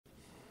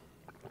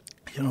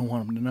You don't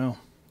want them to know.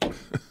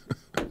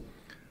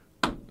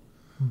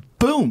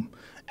 Boom.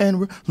 And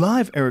we're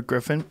live, Erik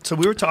Griffin. So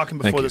we were talking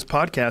before this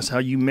podcast how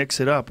you mix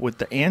it up with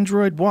the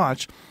Android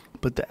watch,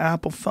 but the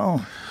Apple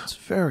phone. It's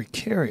very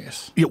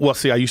curious. Yeah, well,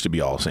 see, I used to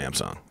be all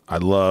Samsung. I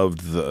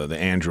loved the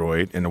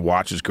Android, and the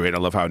watch is great. I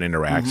love how it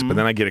interacts. But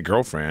then I get a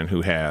girlfriend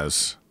who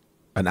has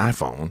an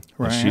iPhone,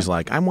 and she's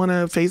like, I want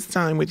to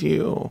FaceTime with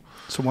you.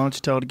 So why don't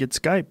you tell her to get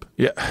Skype?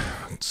 Yeah.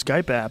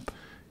 Skype app.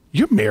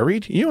 You're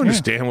married. You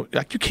understand.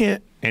 Like, you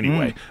can't.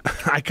 Anyway,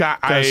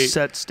 I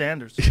set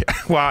standards.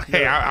 Well,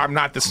 hey, I'm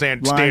not the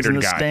standard guy.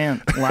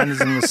 Line is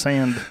in the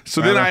sand.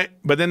 So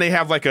then they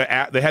have like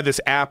they had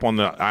this app on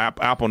the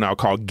Apple now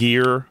called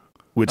Gear,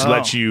 which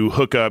lets you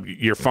hook up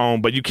your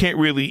phone, but you can't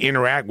really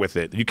interact with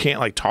it. You can't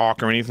like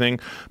talk or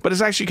anything, but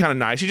it's actually kind of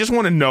nice. You just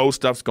want to know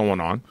stuff's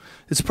going on.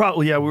 It's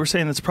probably, we were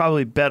saying it's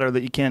probably better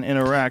that you can't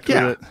interact with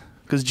it.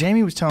 Because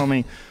Jamie was telling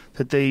me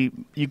that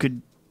you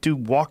could do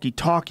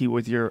walkie-talkie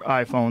with your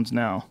iPhones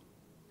now.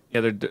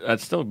 Yeah,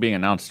 that's still being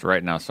announced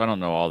right now, so I don't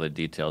know all the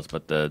details,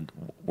 but the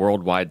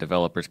Worldwide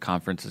Developers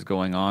Conference is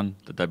going on,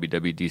 the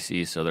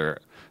WWDC, so they're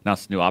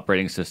announced the new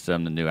operating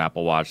system, the new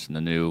Apple Watch, and the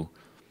new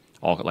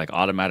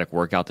automatic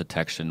workout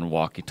detection,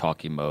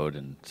 walkie-talkie mode,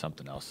 and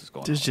something else is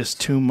going on. There's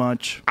just too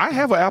much. I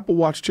have an Apple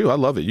Watch, too. I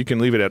love it. You can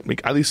leave it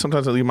at least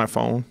sometimes I leave my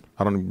phone.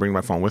 I don't bring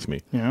my phone with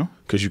me. Yeah?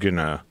 Because you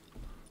can...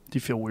 Do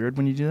you feel weird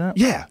when you do that?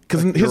 Yeah,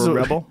 because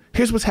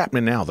here's what's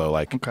happening now, though.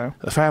 Like,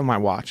 if I have my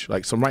watch,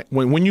 like, so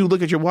when you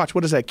look at your watch,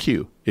 what does that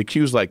cue? It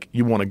cues like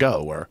you want to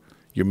go, or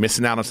you're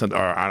missing out on something,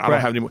 or I don't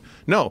have any.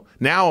 No,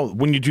 now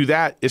when you do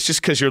that, it's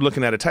just because you're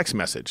looking at a text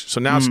message. So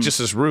now it's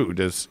just as rude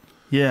as.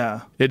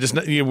 Yeah. It just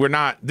we're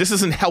not. This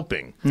isn't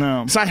helping.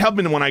 No, it's not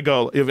helping when I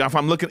go. If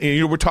I'm looking,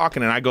 we're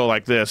talking, and I go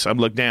like this, I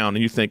look down,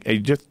 and you think,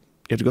 hey, you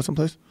have to go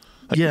someplace.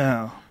 Like,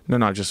 yeah.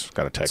 No, I just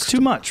got a text. It's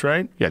too much,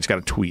 right? Yeah, it's got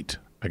a tweet.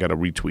 I got a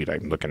retweet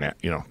I'm looking at.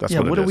 That's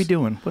what it is. What are we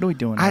doing? What are we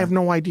doing? I have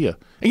no idea.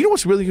 And you know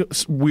what's really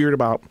weird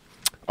about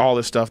all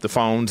this stuff, the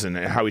phones and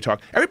how we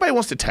talk? Everybody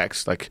wants to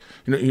text. Like,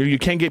 you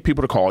can't get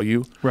people to call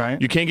you.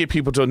 Right. You can't get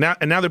people to now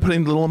they're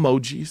putting little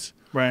emojis.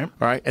 Right.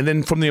 Right. And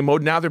then from the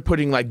emoji, now they're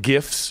putting like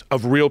GIFs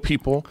of real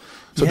people.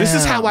 So this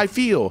is how I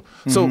feel.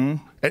 So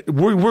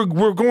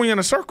we're going in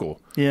a circle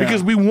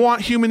because we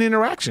want human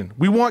interaction.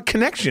 We want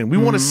connection. We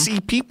want to see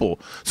people.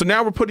 So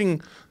now they're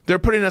putting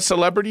a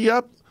celebrity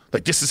up.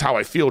 Like, this is how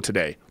I feel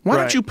today. Why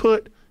don't you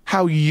put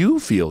how you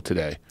feel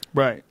today?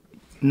 Right.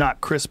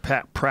 Not Chris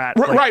Pratt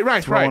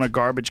throwing a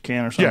garbage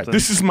can or something. Yeah,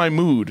 this is my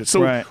mood.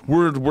 So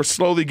we're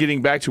slowly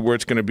getting back to where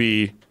it's going to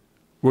be,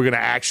 we're going to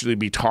actually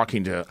be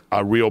talking to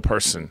a real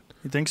person.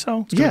 You think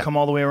so? It's going to come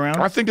all the way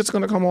around? I think it's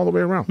going to come all the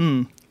way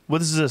around. What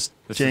is this,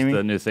 Jamie? This is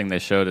the new thing they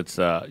showed. It's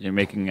you're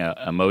making an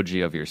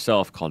emoji of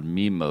yourself called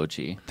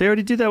Memoji. They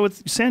already did that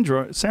with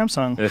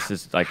Samsung. This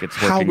is like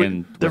it's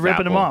working they're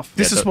ripping them off.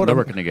 This is what they're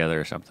working together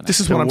or something.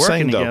 This is what I'm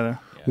saying, though.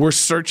 We're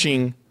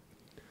searching.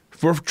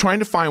 We're trying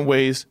to find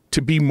ways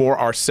to be more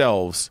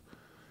ourselves.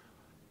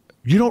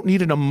 You don't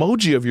need an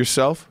emoji of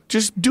yourself.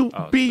 Just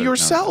be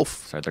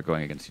yourself. Sorry, they're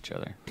going against each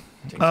other.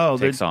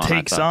 Takes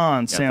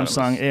on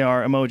Samsung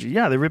AR emoji.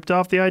 Yeah, they ripped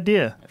off the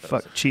idea.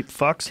 Cheap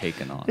fucks.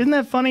 Taken on. Isn't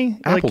that funny?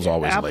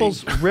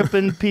 Apple's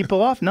ripping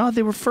people off. No,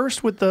 they were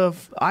first with the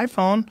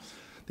iPhone.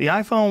 The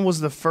iPhone was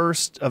the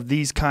first of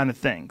these kind of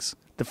things.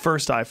 The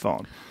first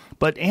iPhone.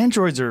 But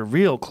Androids are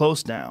real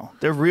close now.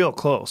 They're real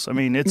close. I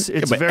mean, it's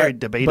very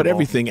debatable. But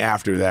everything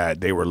after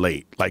that, they were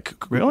late. Like,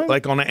 really?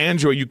 Like on an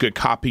Android, you could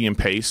copy and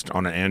paste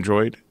on an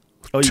Android.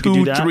 Oh, you could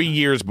do that? 2-3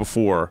 years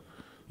before,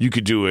 you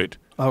could do it.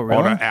 Oh,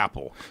 really? On an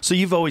Apple. So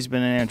you've always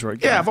been an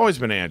Android guy? Yeah, I've always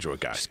been an Android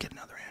guy. Just get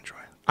another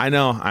Android. I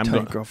know. Tell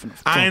your girlfriend.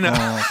 I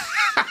know.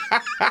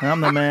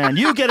 I'm the man.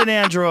 You get an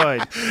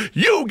Android.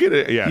 You get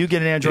it. Yeah. You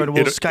get an Android, and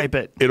we'll Skype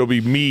it. It'll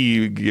be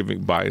me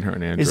buying her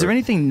an Android. Is there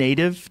anything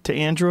native to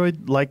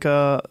Android like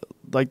the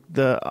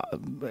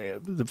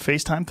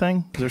FaceTime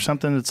thing? Is there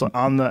something that's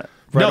on the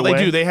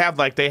They do. They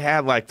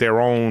have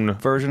their own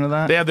version of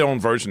that. They have their own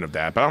version of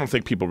that, but I don't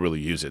think people really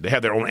use it. They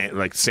have their own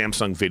like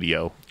Samsung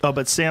Video. Oh,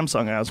 but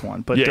Samsung has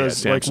one. But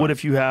what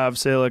if you have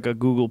say like a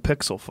Google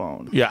Pixel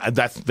phone? Yeah,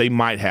 they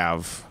might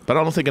have, but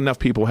I don't think enough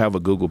people have a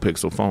Google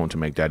Pixel phone to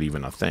make that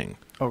even a thing.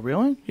 Oh,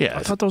 really? Yeah.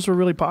 I thought those were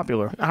really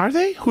popular. Are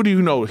they? Who do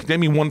you know?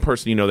 Name me one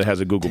person you know that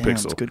has a Google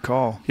Pixel. That's a good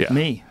call. Yeah.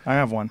 Me. I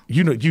have one.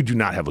 You do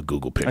not have a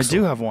Google Pixel. I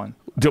do have one.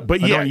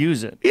 But I don't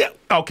use it. Yeah.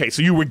 Okay,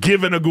 so you were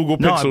given a Google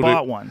Pixel. No, I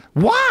bought one.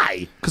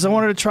 Why? Because I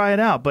wanted to try it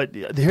out. But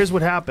here's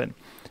what happened.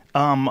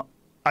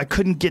 I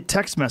couldn't get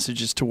text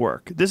messages to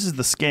work. This is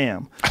the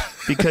scam.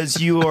 Because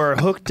you are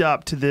hooked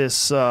up to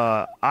this.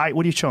 What are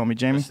you showing me,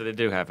 Jamie? So they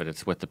do have it.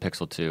 It's with the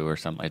Pixel 2 or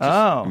something.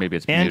 Maybe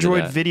it's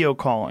Android video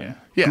calling.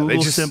 Yeah.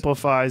 Google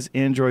simplifies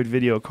Android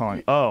video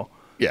calling. Oh.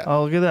 Yeah.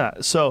 Oh, look at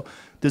that. So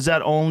does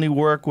that only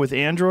work with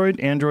Android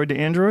to Android?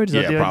 Is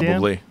that the idea?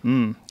 Probably.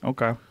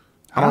 Okay.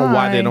 I don't know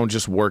why they don't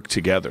just work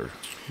together.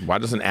 Why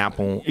doesn't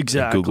Apple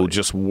and Google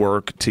just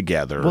work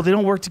together? Well, they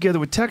don't work together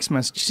with text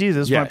messages either.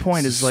 That's my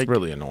point. Is like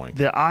really annoying.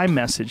 The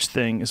iMessage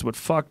thing is what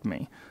fucked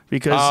me.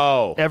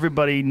 because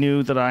everybody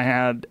knew that I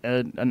had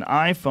an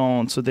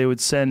iPhone, so they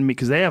would send me,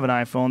 because they have an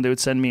iPhone, they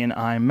would send me an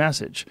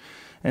iMessage.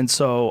 And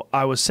so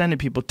I was sending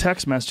people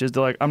text messages.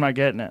 They're like, I'm not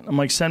getting it. I'm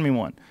like, send me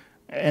one.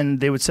 And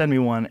they would send me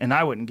one, and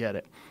I wouldn't get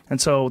it.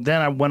 And so then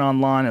I went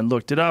online and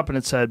looked it up, and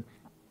it said,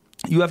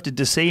 you have to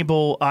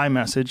disable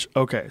iMessage.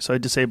 Okay, so I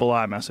disable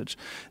iMessage.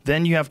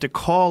 Then you have to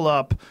call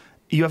up.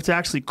 You have to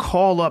actually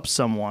call up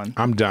someone.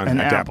 I'm done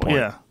at that point.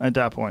 Yeah, at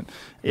that point.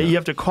 Yeah. You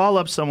have to call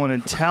up someone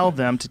and tell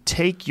them to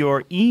take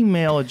your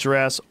email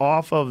address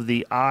off of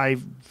the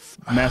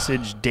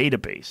iMessage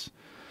database.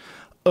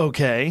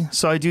 Okay,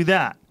 so I do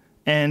that.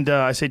 And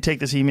I say, take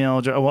this email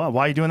address. Well,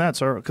 why are you doing that,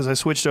 sir? Because I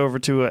switched over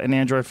to an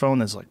Android phone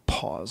that's like,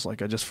 pause.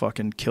 Like, I just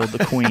fucking killed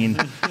the queen.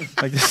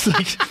 Like, this,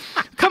 like,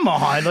 come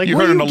on. Like, you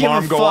heard an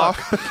alarm go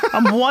off?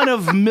 I'm one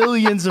of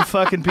millions of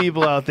fucking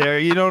people out there.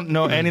 You don't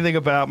know anything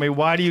about me.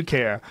 Why do you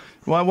care?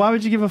 Why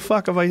would you give a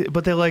fuck if I...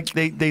 But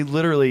they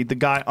literally, the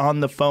guy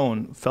on the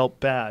phone felt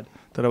bad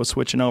that I was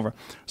switching over.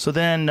 So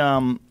then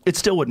it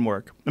still wouldn't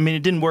work. I mean,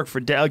 it didn't work for...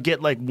 I'd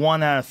get like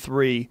 1 out of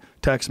 3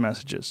 text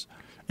messages.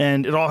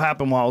 And it all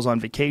happened while I was on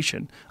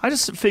vacation. I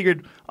just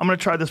figured I'm going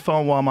to try this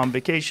phone while I'm on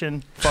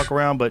vacation, fuck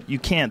around, but you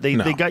can't. They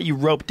got you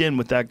roped in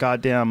with that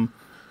goddamn,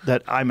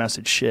 that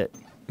iMessage shit.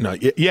 No,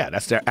 yeah,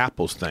 that's their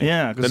Apple's thing.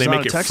 Yeah, because they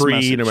make it free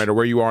message. no matter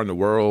where you are in the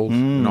world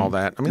and all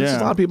that. I mean, there's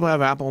a lot of people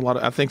have Apple.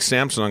 I think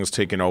Samsung is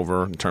taking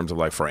over in terms of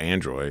like for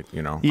Android.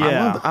 You know,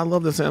 yeah, I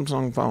love the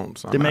Samsung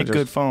phones. They make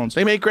good phones.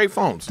 They make great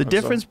phones. The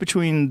difference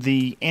between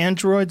the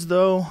Androids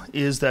though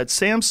is that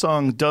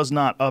Samsung does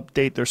not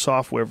update their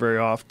software very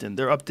often.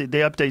 They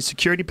update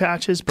security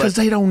patches because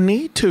they don't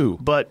need to.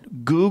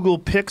 But Google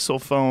Pixel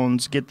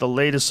phones get the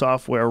latest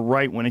software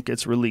right when it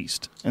gets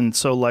released. And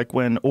so like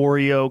when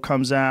Oreo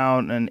comes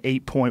out and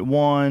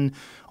 8.1,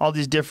 all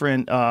these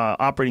different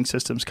operating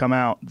systems come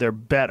out, they're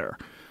better,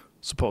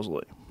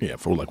 supposedly. Yeah,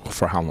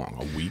 for how long?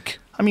 A week?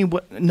 I mean,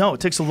 no, it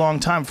takes a long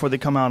time before they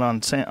come out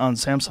on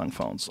Samsung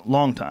phones.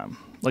 Long time.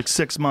 Like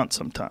 6 months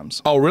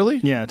sometimes. Oh, really?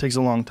 Yeah, it takes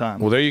a long time.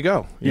 Well, there you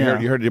go. You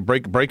heard the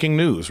breaking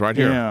news right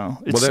here. Yeah.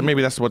 Well,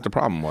 maybe that's what the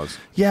problem was.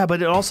 Yeah,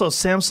 but it also,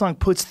 Samsung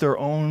puts their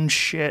own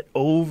shit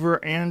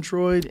over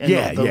Android.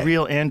 And the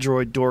real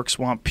Android dorks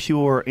want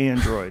pure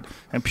Android.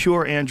 And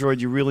pure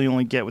Android you really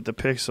only get with the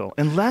Pixel.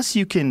 Unless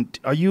you can,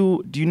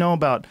 do you know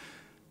about...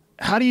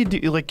 How do you do?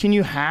 Like, can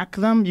you hack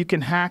them? You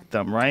can hack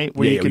them, right?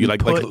 Where you can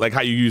like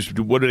how you use.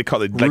 What do they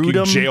call it? Like you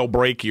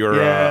jailbreak your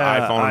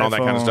iPhone and all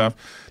that kind of stuff.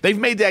 They've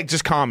made that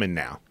just common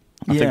now.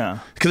 Because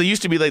it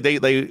used to be like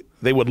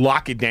they would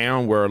lock it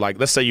down where, like,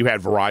 let's say you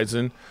had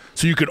Verizon,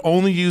 so you could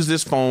only use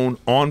this phone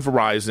on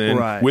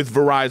Verizon with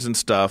Verizon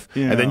stuff,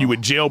 and then you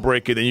would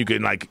jailbreak it, and you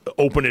could like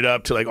open it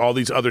up to like all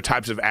these other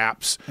types of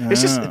apps.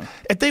 It's just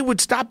if they would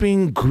stop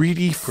being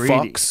greedy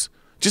fucks.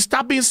 Just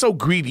stop being so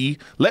greedy.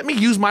 Let me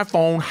use my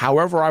phone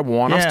however I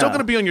want. I'm still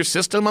going to be on your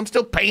system. I'm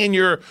still paying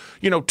your,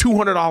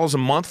 $200 a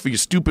month for your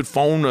stupid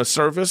phone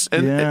service.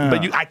 But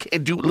I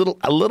can't do a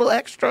little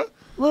extra.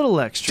 Little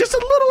extra. Just a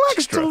little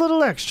extra. Just a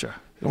little extra.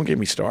 Don't get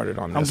me started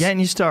on this. I'm getting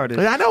you started.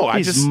 I know.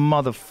 These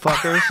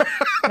motherfuckers.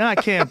 Now I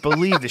can't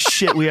believe the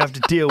shit we have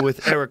to deal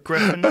with, Erik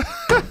Griffin.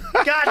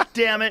 God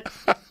damn it.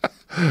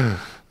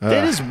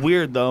 That is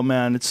weird, though,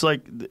 man. It's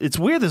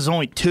weird there's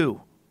only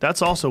 2.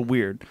 That's also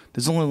weird.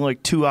 There's only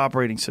like 2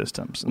 operating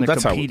systems, and they're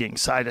competing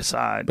side to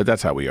side. But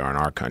that's how we are in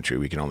our country.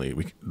 We can only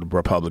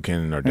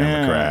Republican or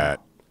Democrat,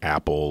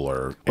 Apple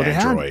or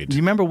Android. Do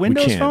you remember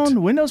Windows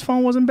Phone? Windows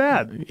Phone wasn't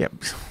bad. Yeah,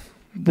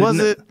 was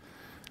it?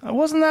 It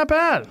wasn't that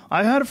bad.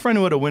 I had a friend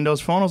who had a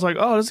Windows Phone. I was like,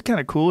 oh, this is kind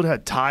of cool. It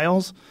had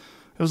tiles.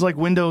 It was like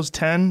Windows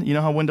 10. You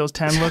know how Windows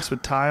 10 looks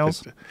with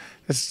tiles?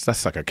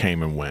 That's like a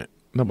came and went.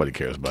 Nobody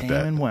cares about that.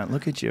 Came and went.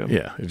 Look at you.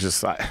 Yeah, it's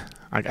just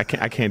I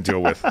can't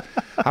deal with.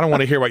 I don't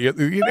want to hear about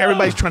you.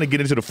 Everybody's trying to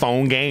get into the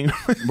phone game,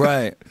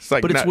 right? It's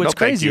like, but what's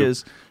crazy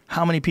is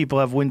how many people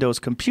have Windows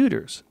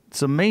computers.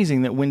 It's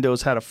amazing that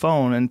Windows had a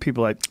phone, and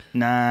people are like,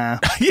 nah.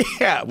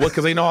 Yeah, well,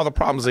 because they know all the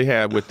problems they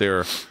had with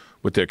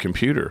their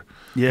computer.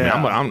 Yeah,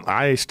 I mean,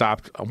 I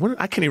stopped.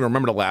 I can't even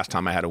remember the last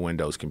time I had a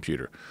Windows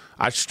computer.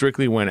 I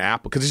strictly went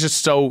Apple because it's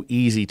just so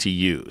easy to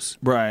use,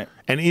 right?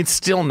 And it's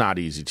still not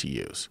easy to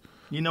use.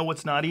 You know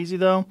what's not easy,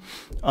 though?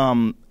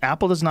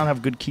 Apple does not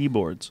have good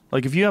keyboards.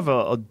 Like, if you have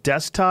a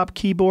desktop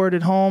keyboard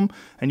at home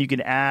and you can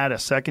add a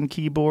second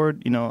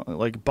keyboard,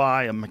 like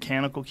buy a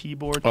mechanical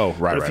keyboard. Oh,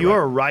 right, But if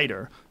you're a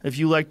writer, if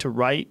you like to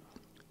write,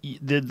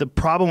 the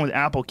problem with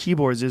Apple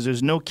keyboards is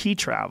there's no key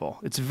travel.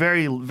 It's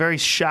very, very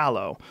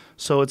shallow.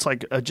 So it's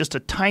like just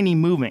a tiny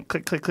movement.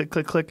 Click, click, click,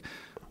 click, click.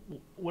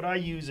 What I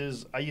use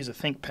is a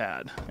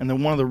ThinkPad. And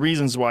then one of the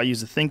reasons why I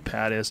use a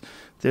ThinkPad is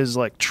there's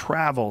like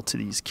travel to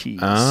these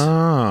keys.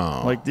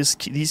 Oh. Like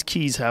these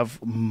keys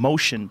have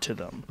motion to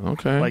them.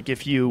 Okay. Like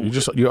if you're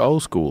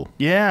old school.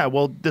 Yeah,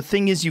 well, the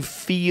thing is you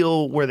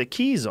feel where the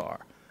keys are.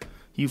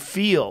 You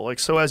feel like,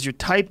 so as you're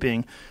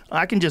typing,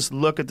 I can just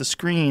look at the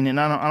screen and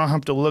I don't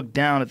have to look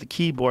down at the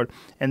keyboard,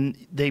 and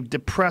they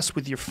depress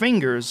with your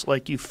fingers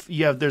like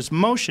there's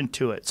motion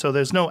to it, so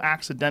there's no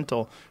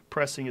accidental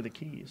pressing of the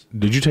keys.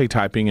 Did you take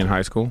typing in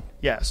high school?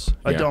 Yes.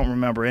 I don't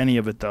remember any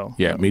of it though.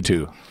 Yeah, me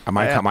too.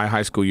 My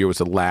high school year was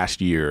the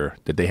last year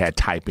that they had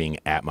typing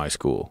at my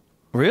school.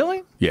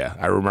 Really? Yeah,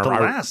 I remember.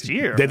 The last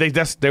year?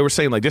 They were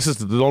saying like this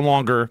is no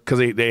longer, because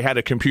they had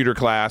a computer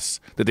class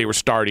that they were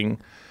starting.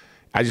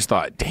 I just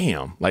thought,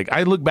 damn, like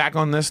I look back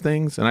on these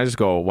things and I just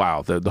go,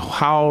 wow,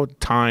 how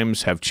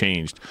times have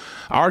changed.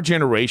 Our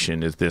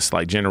generation is this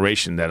like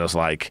generation that is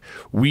like,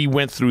 we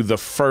went through the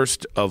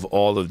first of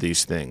all of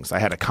these things. I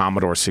had a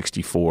Commodore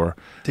 64.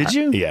 Did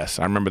you? Yes.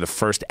 I remember the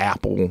first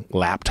Apple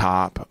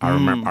laptop. I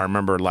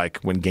remember like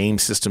when game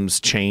systems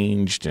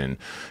changed and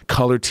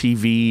color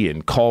TV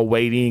and call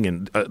waiting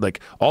and like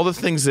all the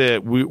things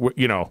that we were,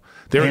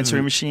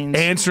 answering machines.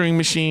 Answering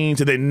machines.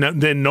 And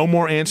then no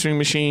more answering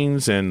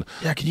machines. And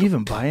yeah, can you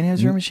even buy an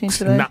answering machine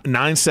today?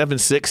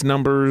 976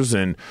 numbers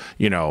and,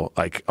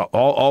 like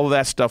all of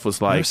that stuff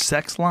was like. No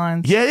sex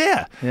lines?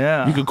 Yeah.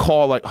 Yeah. You could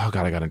call like, oh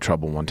God, I got in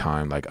trouble one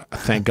time. Like,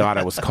 thank God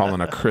I was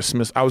calling a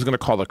Christmas. I was going to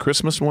call a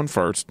Christmas one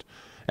first,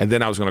 and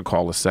then I was going to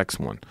call a sex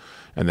one.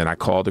 And then I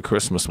called the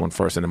Christmas one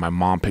first, and then my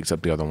mom picks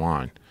up the other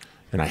line.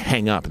 And I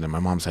hang up, and then my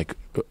mom's like,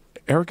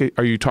 Eric,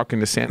 are you talking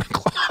to Santa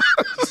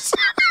Claus?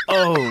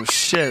 Oh,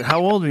 shit.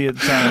 How old were you at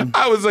the time?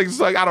 I was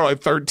like I don't know,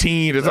 like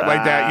 13 or something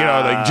like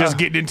that, like just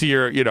getting into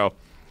your,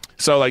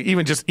 So like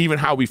even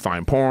how we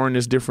find porn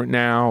is different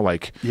now.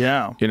 Like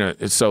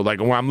so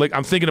like when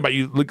I'm thinking about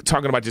you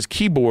talking about this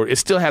keyboard, it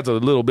still has a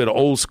little bit of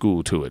old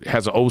school to it. It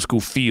has an old school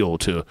feel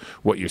to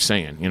what you're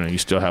saying. You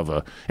still have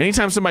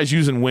anytime somebody's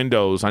using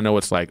Windows, I know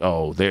it's like,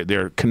 oh,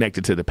 they're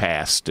connected to the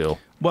past still.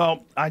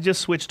 Well, I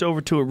just switched over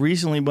to it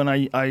recently when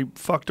I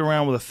fucked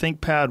around with a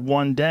ThinkPad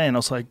one day, and I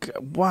was like,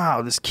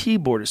 wow, this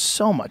keyboard is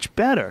so much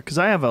better. Because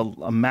I have a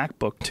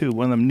MacBook, too,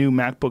 one of them new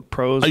MacBook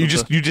Pros. Oh, you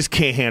just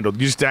can't handle it.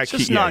 It's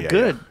just not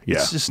good. Yeah.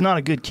 It's just not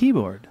a good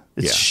keyboard.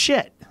 It's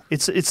shit.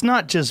 It's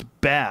not just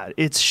bad.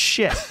 It's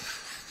shit.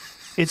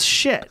 It's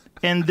shit.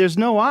 And there's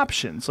no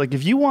options. Like,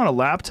 if you want a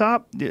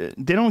laptop, they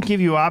don't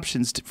give you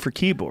options for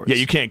keyboards. Yeah,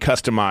 you can't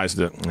customize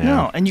the... Yeah,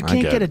 no, and you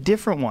can't get a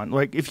different one.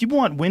 Like, if you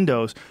want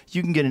Windows,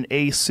 you can get an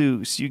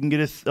Asus. You can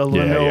get a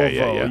Lenovo.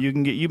 Yeah. You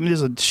can get...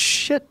 there's a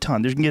shit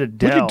ton. You can get a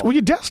Dell. With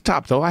your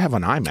desktop, though, I have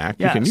an iMac.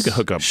 Yes, you can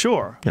hook up...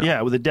 Sure.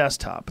 Yeah, with a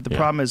desktop. But the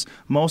problem is,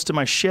 most of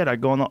my shit, I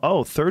go on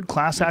the... third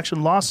class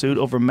action lawsuit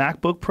over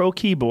MacBook Pro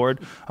keyboard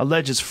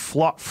alleges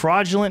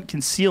fraudulent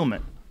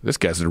concealment. This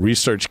guy's a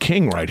research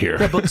king right here.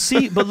 Yeah,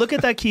 but look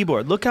at that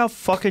keyboard. Look how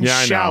fucking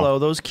shallow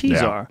those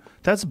keys are.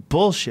 That's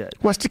bullshit.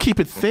 Well, it's to keep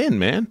it thin,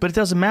 man. But it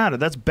doesn't matter.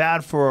 That's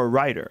bad for a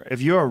writer. If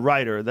you're a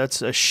writer,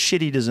 that's a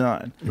shitty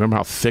design. Remember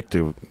how thick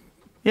they...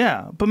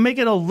 Yeah, but make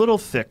it a little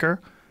thicker.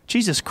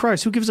 Jesus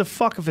Christ, who gives a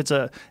fuck if it's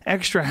a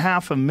extra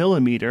 0.5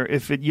 millimeter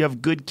if you have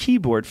good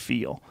keyboard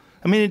feel?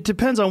 I mean, it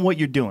depends on what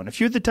you're doing. If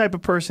you're the type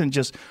of person that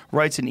just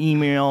writes an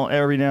email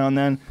every now and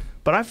then,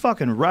 but I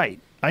fucking write.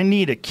 I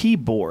need a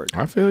keyboard.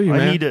 I feel you,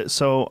 man. I need it,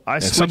 so I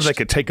switched. Something that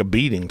could take a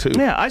beating too.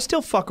 Yeah, I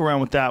still fuck around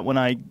with that when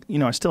I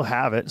still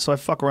have it. So I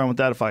fuck around with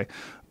that if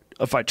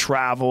I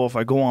travel, if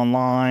I go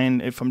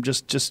online, if I'm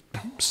just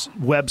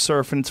web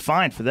surfing, it's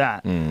fine for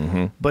that.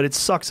 Mm-hmm. But it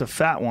sucks a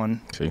fat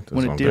one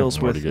when it deals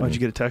with. Did you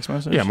get a text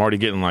message? Yeah, I'm already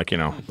getting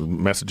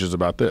messages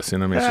about this.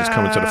 It's just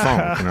coming to the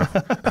phone.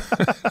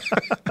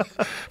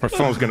 My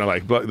phone's gonna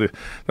the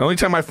only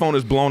time my phone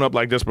is blown up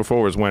like this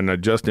before was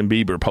when Justin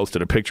Bieber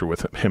posted a picture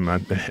with him.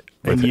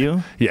 And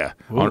you? Yeah,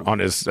 on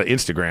his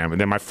Instagram,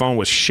 and then my phone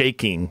was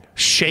shaking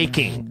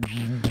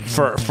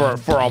for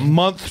a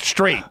month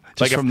straight.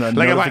 Just from the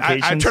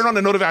notifications? I turn on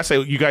the notification. I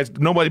say, you guys,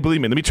 nobody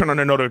believe me. Let me turn on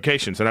the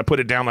notifications. And I put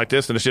it down like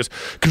this, and it's just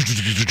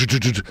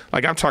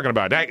like I'm talking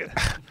about that.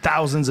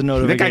 Thousands of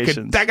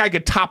notifications. That guy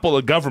could topple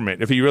a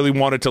government if he really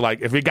wanted to,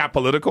 if it got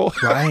political.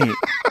 Right.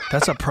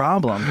 That's a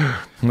problem.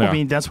 Yeah. I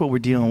mean, that's what we're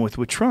dealing with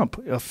Trump,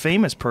 a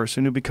famous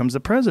person who becomes the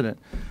president.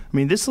 I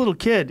mean, this little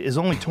kid is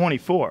only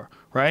 24,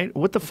 right?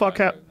 What the fuck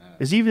happened?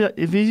 Is he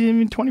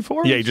even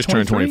 24? Yeah, he just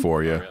 23? turned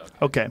 24, yeah.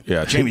 Okay.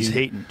 Yeah, Jamie's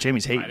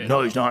hating.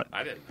 No, he's not.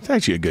 He's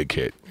actually a good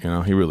kid.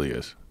 He really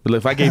is. But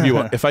if I gave you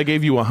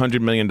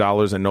 $100 million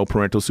and no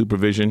parental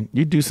supervision,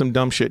 you'd do some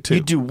dumb shit too.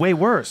 You'd do way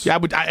worse. Yeah, I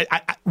would.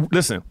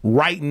 Listen,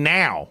 right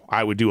now,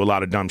 I would do a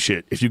lot of dumb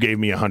shit if you gave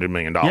me $100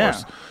 million.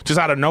 Yeah. Just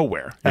out of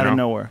nowhere. Out of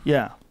nowhere.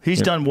 Yeah.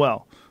 He's done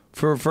well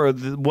for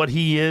what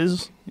he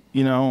is.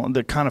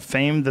 The kind of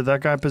fame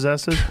that guy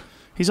possesses.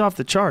 He's off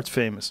the charts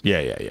famous. Yeah.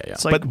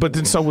 It's like, but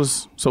then so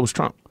was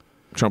Trump.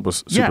 Trump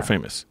was super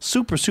famous.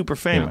 Super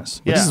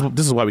famous. Yeah.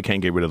 This is why we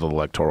can't get rid of the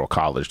Electoral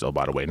College, though,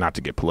 by the way. Not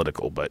to get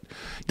political, but...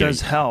 It does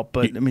help,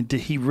 but,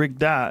 did he rig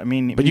that?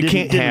 But you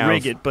didn't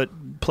rig it,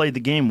 but played the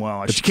game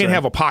well, But you can't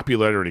have a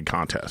popularity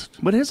contest.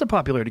 But it is a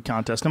popularity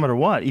contest, no matter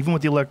what, even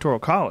with the Electoral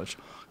College.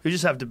 You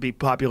just have to be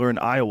popular in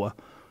Iowa,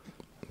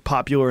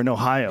 popular in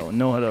Ohio, and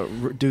know how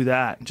to do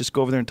that. Just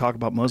go over there and talk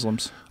about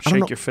Muslims.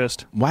 Shake your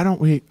fist. Why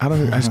don't we...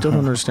 I still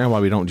don't understand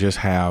why we don't just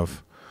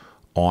have...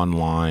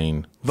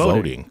 online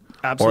voting.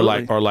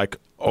 Absolutely.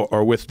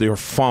 Or with their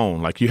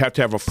phone. Like you have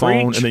to have a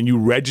phone and then you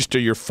register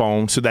your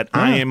phone so that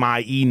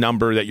IMEI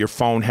number that your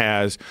phone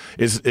has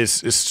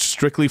is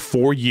strictly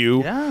for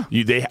you. Yeah.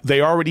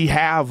 They already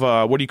have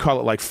what do you call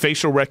it, like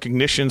facial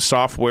recognition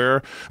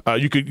software.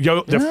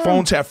 Their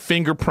phones have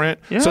fingerprint.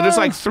 Yeah. So there's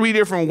like 3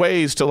 different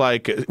ways to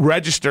like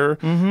register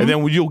and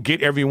then you'll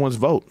get everyone's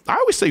vote. I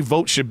always say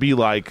vote should be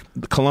like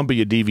the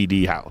Columbia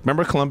DVD house.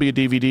 Remember Columbia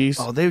DVDs?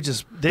 Oh, they would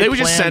just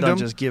send them,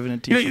 just giving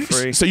it to you for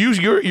free. So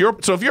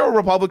so if you're a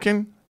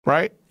Republican,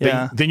 right?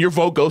 Yeah. Then your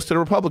vote goes to the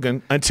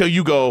Republican until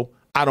you go,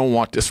 I don't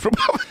want this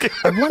Republican.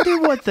 I wonder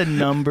what the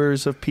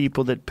numbers of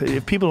people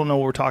if people don't know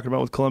what we're talking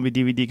about with Columbia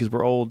DVD because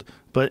we're old,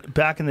 but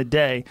back in the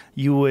day,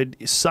 you would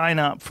sign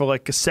up for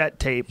like cassette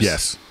tapes.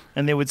 Yes.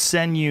 And they would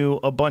send you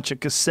a bunch of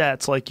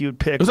cassettes, like you'd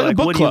pick. It was like a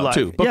book what club, do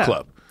you like? too. Book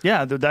club.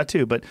 Yeah, that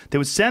too. But they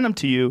would send them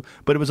to you,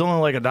 but it was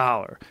only like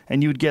 $1.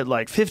 And you would get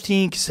like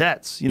 15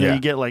 cassettes. You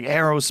get like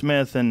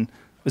Aerosmith and...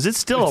 Is it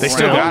still around? They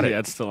still got it. Yeah,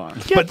 it's still on.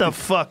 Get the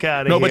fuck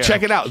out of here. No, but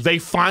check it out. They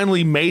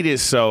finally made it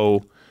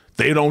so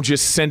they don't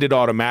just send it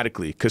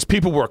automatically because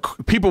people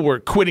were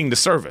quitting the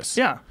service.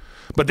 Yeah.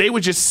 But they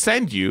would just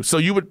send you. So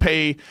you would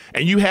pay,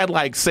 and you had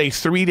like, say,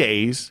 3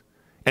 days.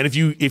 And if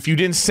you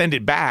didn't send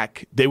it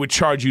back, they would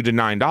charge you to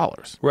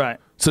 $9. Right.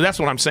 So that's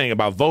what I'm saying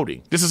about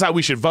voting. This is how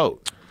we should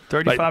vote.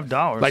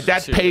 $35. Like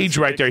that page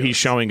right there he's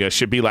showing us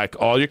should be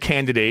like all your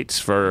candidates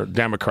for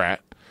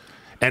Democrat.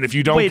 And if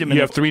you don't,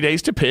 you have 3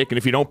 days to pick. And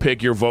if you don't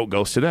pick, your vote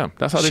goes to them.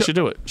 That's how they should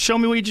do it. Show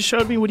me what you just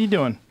showed me. What are you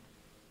doing?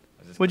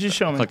 What did you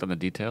show me? Clicked on the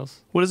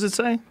details. What does it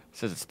say? It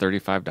says it's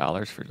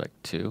 $35 for like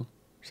 2 or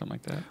something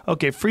like that.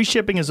 Okay, free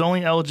shipping is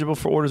only eligible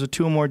for orders of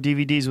 2 or more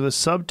DVDs with a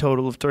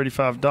subtotal of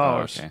 $35.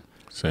 Oh, okay.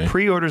 See?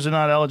 Pre-orders are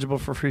not eligible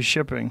for free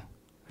shipping.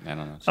 I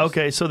don't know.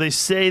 Okay, so they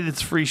say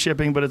it's free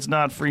shipping, but it's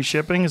not free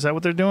shipping. Is that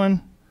what they're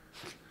doing?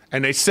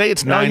 And they say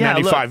it's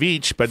 $9.95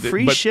 each, but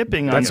free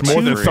shipping on that's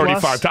more than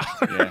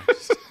 $35. Yeah.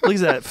 Look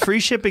at that. Free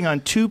shipping on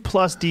 2+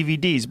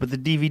 DVDs, but the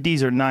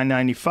DVDs are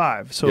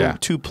 $9.95. So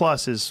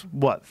 2+ is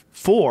what?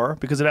 4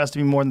 because it has to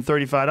be more than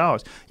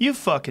 $35. You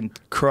fucking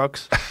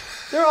crooks.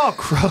 They're all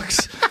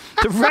crooks.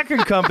 The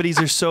record companies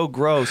are so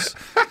gross.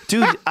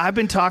 Dude, I've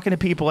been talking to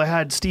people. I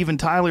had Steven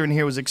Tyler in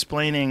here was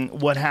explaining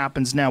what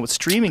happens now with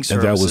streaming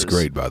services. And that was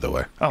great, by the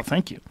way. Oh,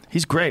 thank you.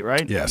 He's great,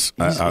 right? Yes.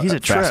 He's a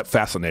trip.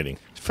 Fascinating.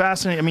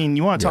 Fascinating. I mean,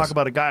 you want to talk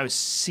about a guy who's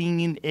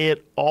seen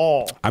it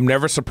all. I'm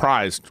never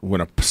surprised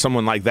when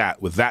someone like that,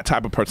 with that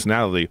type of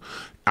personality,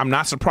 I'm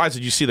not surprised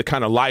that you see the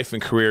kind of life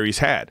and career he's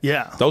had.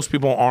 Yeah. Those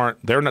people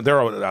they're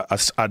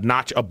a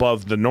notch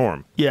above the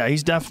norm. Yeah,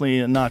 he's definitely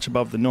a notch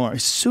above the norm.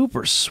 He's a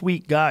super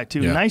sweet guy,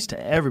 too. Yeah. Nice to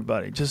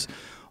everybody. Just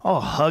all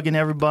hugging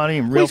everybody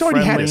and real he's already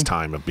friendly. had his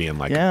time of being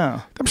like,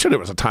 yeah. I'm sure there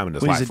was a time in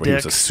his life where he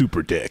was a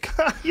super dick.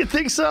 You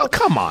think so? Oh,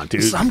 come on,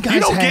 dude. Some guys you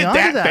don't hang get on to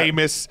that that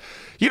famous.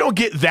 You don't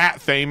get that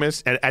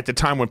famous at the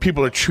time when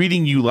people are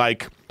treating you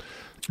like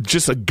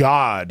just a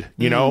god,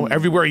 you know,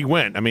 everywhere he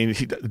went. I mean,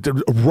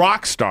 the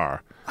rock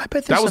star. I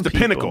bet that was the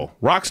pinnacle.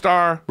 Rock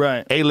star,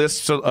 right?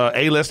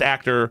 A-list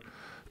actor,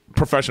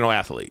 professional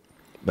athlete.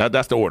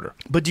 That's the order.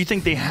 But do you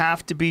think they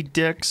have to be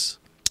dicks?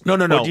 No.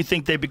 Or do you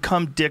think they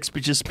become dicks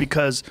just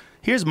because?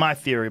 Here's my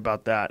theory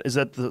about that: is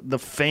that the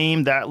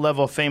fame, that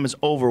level of fame, is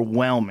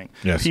overwhelming.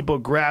 Yes. People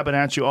grabbing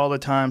at you all the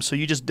time, so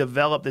you just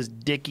develop this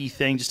dicky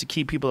thing just to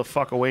keep people the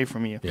fuck away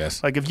from you.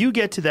 Yes. Like if you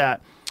get to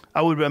that,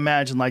 I would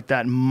imagine like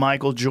that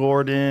Michael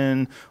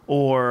Jordan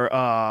or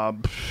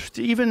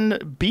even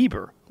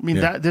Bieber. I mean,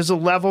 there's a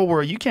level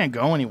where you can't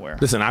go anywhere.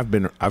 Listen, I've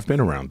been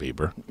around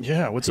Bieber.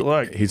 Yeah, what's it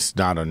like? He's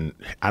not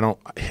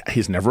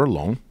he's never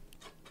alone.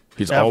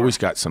 He's always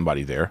got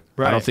somebody there.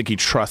 Right. I don't think he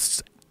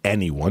trusts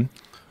anyone.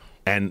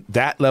 And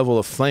that level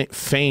of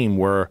fame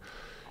where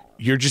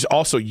you're just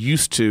also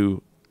used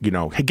to,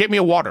 hey, get me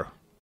a water.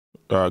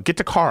 Get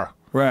the car.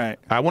 Right.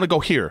 I want to go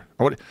here.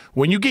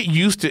 When you get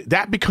used to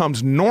that,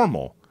 becomes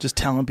normal. Just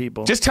telling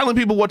people. Just telling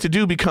people what to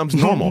do becomes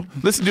normal.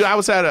 Listen, dude, I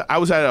was at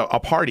a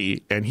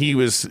party and he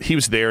was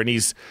there and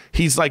he's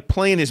like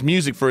playing his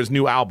music for his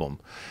new album.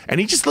 And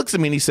he just looks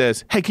at me and he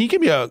says, "Hey, can you give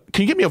me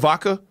a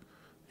vodka?"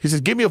 He says,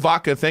 "Give me a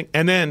vodka thing."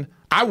 And then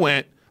I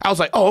was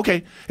like, "Oh,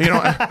 okay."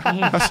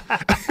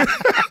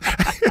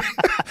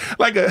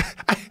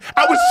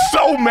 I was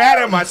so mad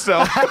at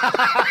myself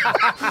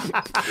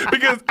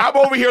because I'm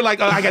over here like,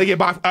 I gotta get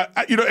vodka.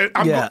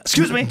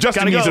 Excuse me,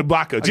 Justin needs a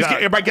vodka. Just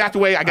everybody get out the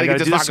way. I gotta get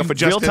this vodka for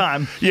Justin. Real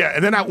time. Yeah,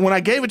 and then when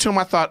I gave it to him,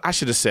 I thought I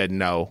should have said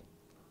no.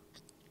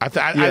 I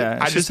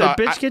just thought,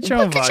 bitch, get your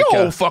own vodka. Get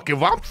your own fucking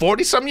vodka. I'm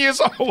 40-some years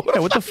old. Yeah,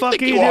 what the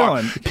fuck are you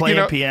doing?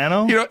 Playing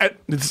piano?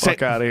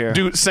 Fuck out of here.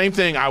 Dude, same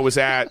thing. I was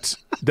at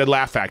the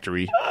Laugh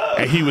Factory,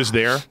 and he was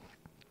there.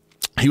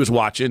 He was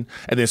watching,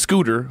 and then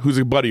Scooter, who's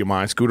a buddy of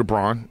mine, Scooter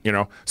Braun,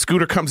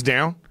 Scooter comes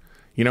down,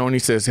 and he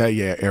says, "Hey,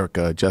 yeah, Eric,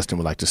 Justin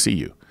would like to see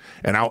you."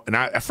 And I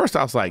at first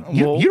I was like,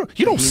 you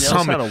don't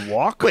summon. How to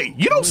walk? Wait,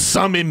 you don't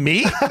summon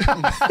me.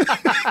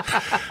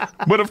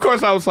 But of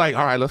course I was like,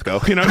 all right, let's go.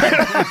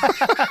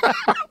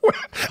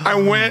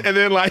 I went, and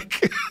then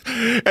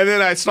And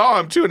then I saw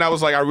him too, and I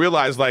was like, I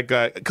realized like,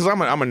 because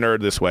I'm a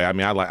nerd this way. I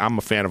mean, I'm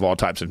a fan of all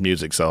types of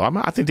music, so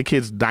I think the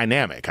kid's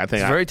dynamic. I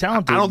think he's very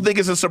talented. I don't think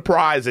it's a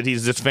surprise that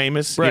he's this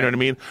famous. Right. You know what I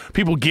mean?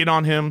 People get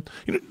on him.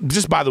 You know,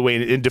 just by the way,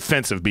 in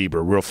defense of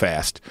Bieber, real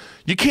fast,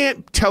 you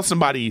can't tell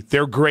somebody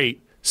they're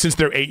great since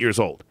they're 8 years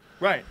old.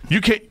 Right.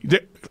 You can't.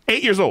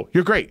 8 years old,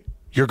 you're great.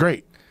 You're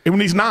great. And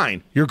when he's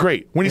 9, you're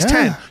great. When he's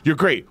 10, you're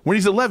great. When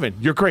he's 11,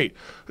 you're great.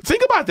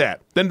 Think about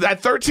that. Then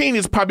at 13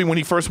 is probably when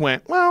he first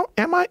went, well,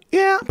 am I?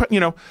 Yeah. But, you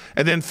know,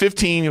 and then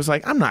 15, he was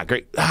like, I'm not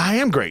great. I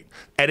am great.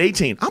 At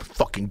 18, I'm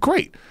fucking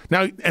great.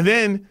 Now, and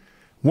then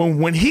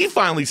when he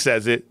finally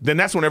says it, then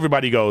that's when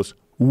everybody goes,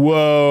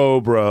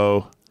 whoa,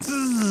 bro.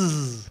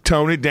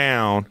 Tone it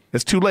down.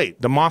 It's too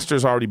late. The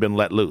monster's already been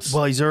let loose.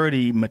 Well, he's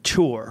already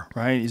mature,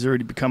 right? He's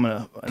already become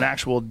an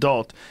actual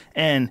adult.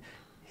 And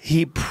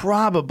he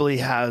probably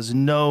has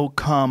no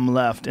cum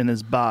left in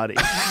his body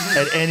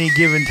at any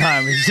given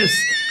time.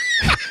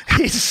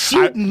 He's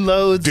shooting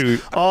loads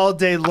all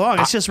day long.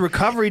 It's just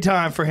recovery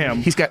time for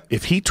him.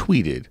 If he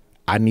tweeted,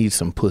 I need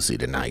some pussy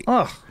tonight.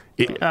 Oh,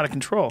 out of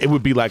control. It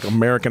would be like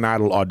American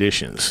Idol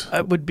auditions.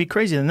 It would be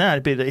crazier than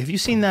that. Have you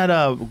seen that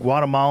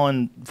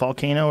Guatemalan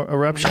volcano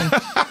eruption?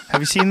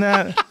 Have you seen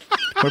that?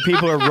 Where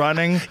people are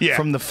running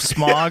from the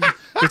smog.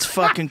 It's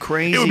fucking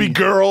crazy. It would be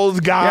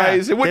girls,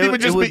 guys. Yeah. It wouldn't even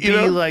just be, you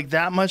know? Like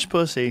that much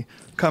pussy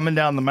coming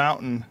down the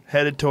mountain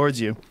headed towards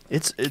you.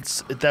 It's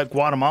that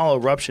Guatemala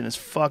eruption is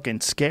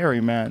fucking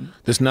scary, man.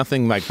 There's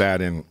nothing like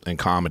that in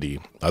comedy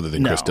other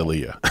than Chris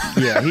D'Elia.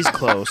 Yeah, he's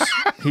close.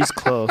 He's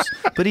close.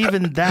 But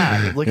even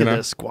that, look at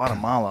this,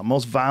 Guatemala.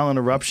 Most violent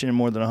eruption in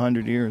more than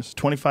 100 years.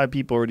 25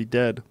 people already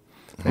dead.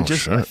 I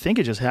think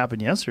it just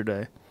happened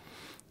yesterday.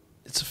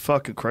 It's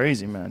fucking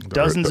crazy, man.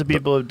 Dozens of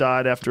people have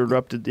died after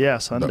erupted. Yeah,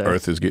 Sunday. The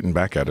Earth is getting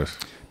back at us.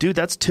 Dude,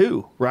 that's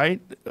 2,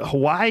 right?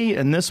 Hawaii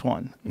and this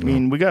one. I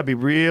mean, we got to be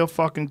real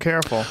fucking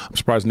careful. I'm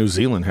surprised New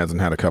Zealand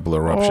hasn't had a couple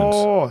of eruptions.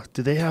 Oh,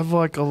 do they have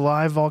like a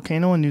live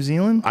volcano in New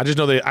Zealand? I just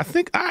know I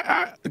think,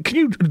 can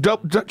you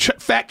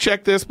fact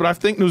check this, but I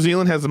think New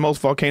Zealand has the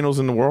most volcanoes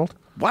in the world.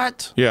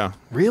 What? Yeah.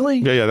 Really?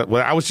 Yeah.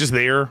 Well, I was just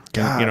there.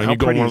 God, and, you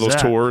go on one of those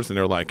tours and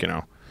they're like,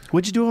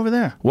 What'd you do over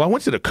there? Well, I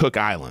went to the Cook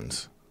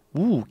Islands.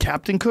 Ooh,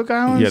 Captain Cook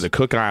Islands? Yeah, the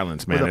Cook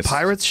Islands, man. Where the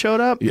pirates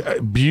showed up? Yeah,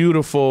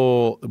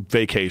 beautiful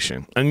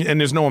vacation. And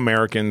there's no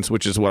Americans,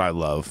 which is what I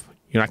love.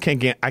 I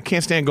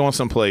can't stand going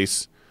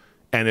someplace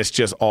and it's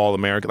just all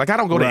American. Like I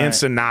don't go to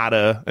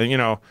Ensenada and you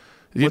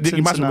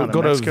might as well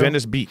go to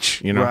Venice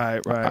Beach,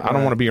 Right. I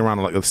don't want to be around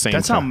like the same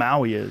That's time. how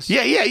Maui is.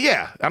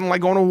 Yeah. I don't like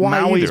going to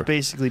Hawaii Maui either. is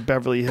basically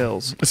Beverly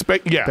Hills.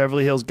 Yeah.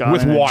 Beverly Hills got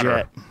with in water.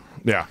 A jet.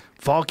 Yeah.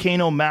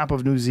 Volcano map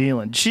of New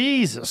Zealand.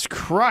 Jesus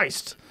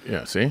Christ.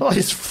 Yeah, see? Oh,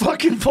 it's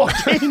fucking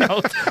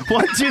volcanoes.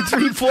 1, 2,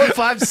 3, 4,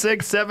 5,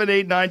 6, 7,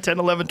 8, 9, 10,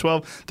 11,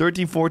 12,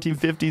 13, 14,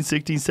 15,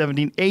 16,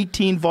 17,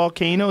 18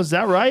 volcanoes. Is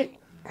that right?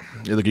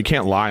 Yeah, look, you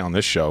can't lie on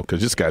this show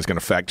because this guy's going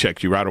to fact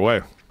check you right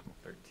away.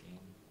 13.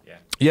 Yeah.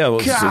 Yeah. Well,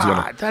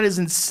 God, that is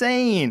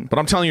insane. But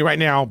I'm telling you right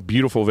now,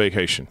 beautiful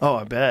vacation. Oh,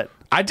 I bet.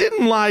 I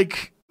didn't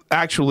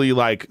actually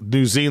like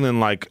New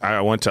Zealand like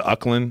I went to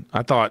Auckland.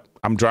 I thought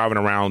I'm driving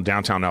around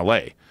downtown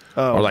L.A.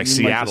 Or like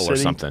Seattle or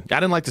something. I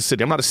didn't like the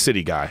city. I'm not a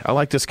city guy. I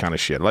like this kind of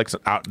shit. I like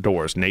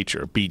outdoors,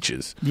 nature,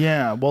 beaches.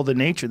 Yeah, well, the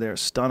nature there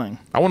is stunning.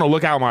 I want to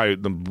look out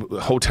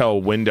the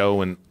hotel window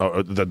and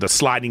the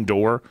sliding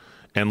door,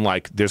 and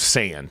like there's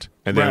sand,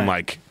 and then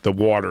like the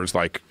water's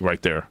like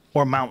right there.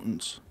 Or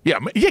mountains. Yeah,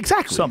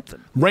 exactly.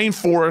 Something.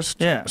 Rainforest.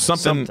 Yeah,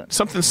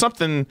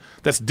 something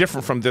that's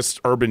different from this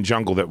urban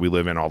jungle that we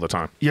live in all the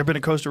time. You ever been to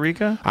Costa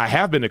Rica? I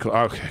have been to.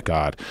 Okay,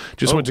 God,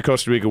 went to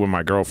Costa Rica with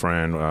my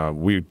girlfriend.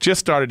 We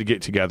just started to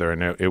get together,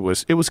 and it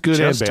was good and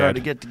bad. Just started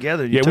to get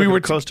together. We were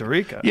to Costa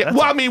Rica. Yeah,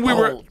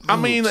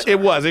 That's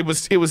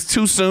it was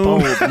too soon.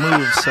 Bold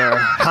move, sir.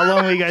 How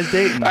long were you guys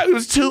dating?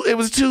 It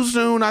was too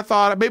soon. I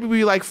thought maybe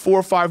we like 4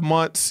 or 5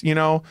 months,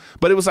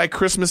 But it was like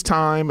Christmas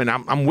time, and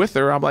I'm with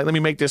her. I'm like, let me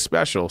make this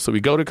special. So we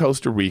go to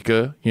Costa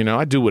Rica,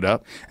 I do it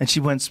up. And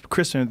she went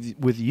Christmas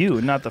with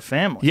you, not the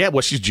family. Yeah,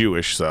 well, she's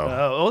Jewish,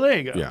 so. There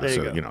you go. Yeah, there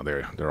you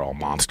go. They're all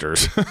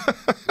monsters.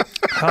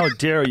 How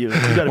dare you?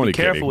 You got to be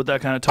careful with that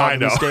kind of talk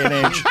in this day and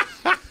age.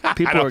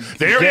 People are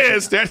there it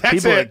is.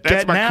 That's it.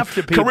 That's my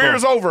after people.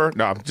 Career's over.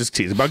 No, I'm just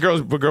teasing. My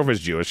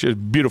girlfriend's Jewish. She has a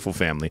beautiful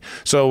family.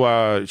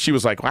 So she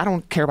was like, well, I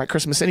don't care about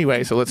Christmas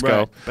anyway, so let's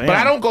go. Bam. But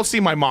I don't go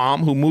see my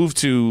mom, who moved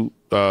to.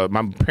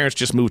 My parents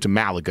just moved to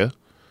Malaga.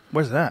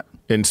 Where's that?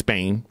 In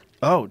Spain.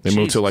 Oh, they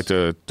moved to like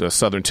the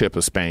southern tip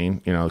of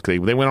Spain. They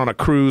went on a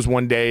cruise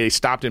one day. They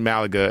stopped in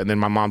Malaga, and then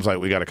my mom's like,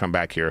 "We got to come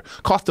back here."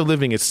 Cost of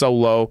living is so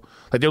low.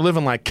 Like they're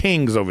living like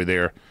kings over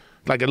there.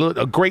 Like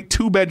a great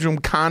 2-bedroom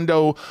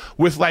condo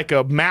with like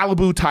a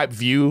Malibu type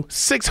view.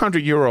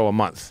 €600 a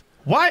month.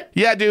 What?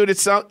 Yeah, dude.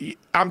 It's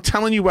I'm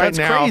telling you right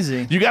now,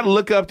 crazy. You got to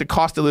look up the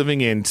cost of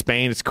living in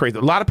Spain. It's crazy.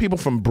 A lot of people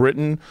from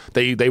Britain,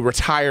 they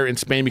retire in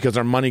Spain because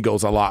their money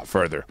goes a lot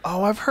further.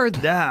 Oh, I've heard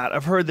that.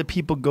 I've heard that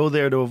people go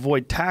there to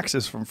avoid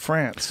taxes from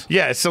France.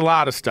 Yeah, it's a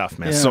lot of stuff,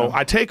 man.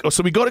 Yeah.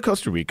 So we go to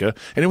Costa Rica,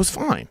 and it was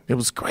fine. It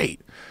was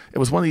great. It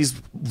was one of these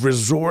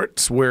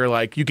resorts where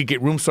like you could get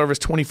room service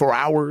 24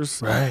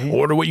 hours,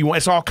 order what you want.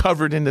 It's all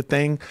covered in the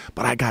thing.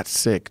 But I got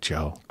sick,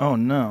 Joe. Oh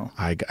no!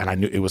 I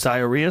knew it was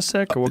diarrhea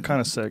sick, or what kind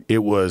of sick?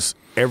 It was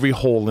every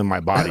hole in my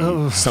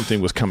body.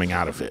 Something was coming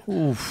out of it.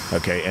 Oof.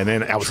 Okay, and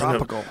then I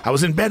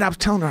was in bed. I was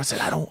telling her, I said,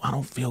 I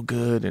don't feel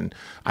good, and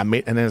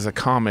then as a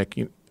comic,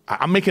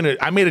 I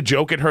made a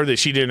joke at her that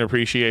she didn't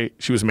appreciate.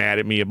 She was mad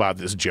at me about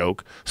this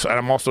joke. So and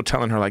I'm also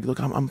telling her like, look,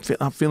 I'm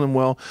feeling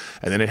well,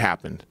 and then it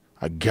happened.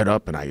 I get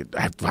up and I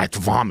have to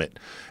vomit,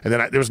 and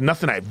then there was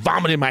nothing. I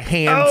vomit in my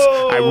hands.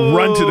 I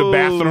run to the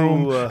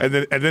bathroom,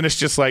 and then it's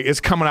just like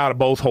it's coming out of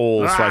both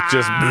holes, like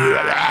just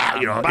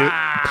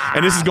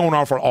and this is going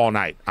on for all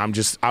night. I'm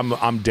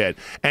dead.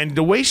 And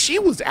the way she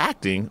was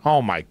acting,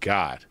 oh my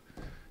God.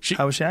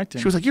 How was she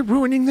acting? She was like, "You're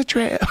ruining the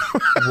trip."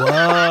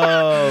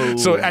 Whoa!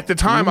 So at the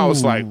time, I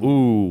was like,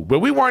 "Ooh," but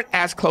we weren't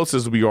as close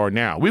as we are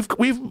now. We've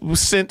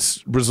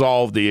since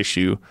resolved the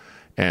issue.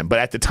 But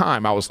at the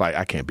time, I was like,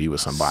 I can't be with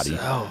somebody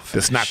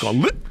that's not going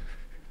to live.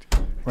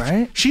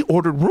 Right? She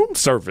ordered room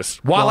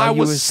service while I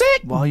was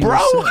sick, bro.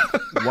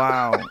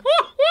 Wow.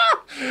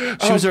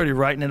 She was already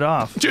writing it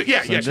off.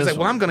 Yeah. She's like,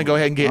 well, I'm going to go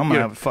ahead and get. I'm going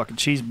to have a fucking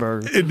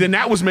cheeseburger. And then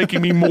that was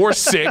making me more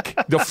sick.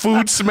 The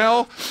food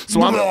smell.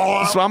 So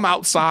I'm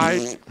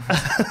outside.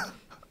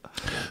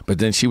 But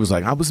then she was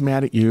like, I was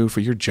mad at you for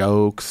your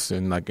jokes.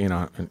 And like, and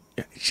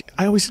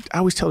I always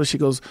tell her,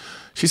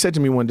 she said to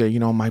me one day,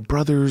 my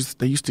brothers,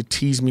 they used to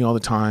tease me all the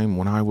time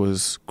when I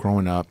was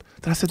growing up.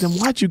 Then I said, then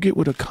why'd you get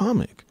with a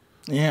comic?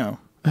 Yeah.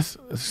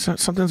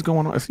 Something's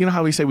going on. You know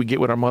how we say we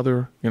get with our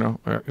mother,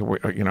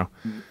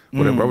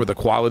 whatever the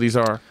qualities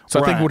are.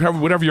 So I think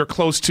whatever you're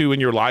close to in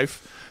your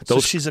life. So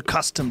she's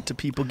accustomed to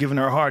people giving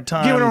her a hard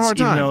time. Even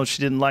though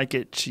she didn't like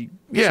it, she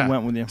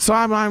went with you. So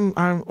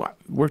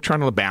we're trying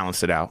to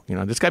balance it out.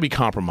 There's got to be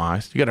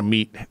compromised. You got to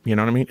meet. You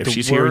know what I mean? If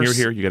she's here and you're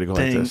here, you got to go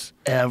like this.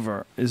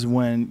 Ever is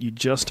when you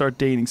just start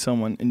dating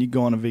someone and you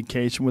go on a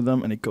vacation with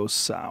them and it goes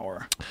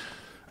sour,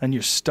 and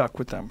you're stuck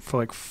with them for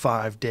like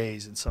 5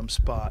 days in some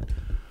spot.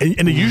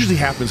 And it usually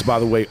happens, by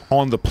the way,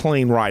 on the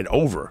plane ride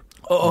over.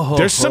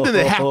 There's something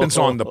that happens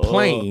on the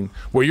plane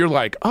where you're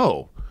like,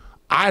 oh,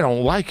 I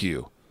don't like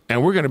you.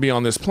 And we're going to be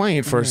on this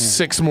plane for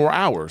 6 more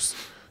hours.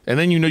 And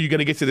then you're going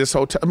to get to this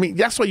hotel. I mean,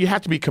 that's why you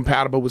have to be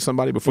compatible with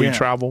somebody before you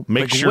travel.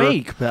 Make sure.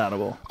 Way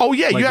compatible. Oh,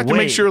 yeah. You have to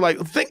make sure,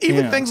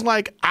 things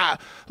like I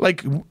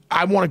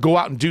want to go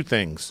out and do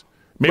things.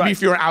 Maybe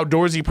if you're an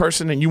outdoorsy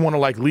person and you want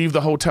to leave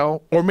the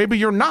hotel, or maybe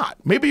you're not.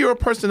 Maybe you're a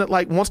person that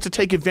wants to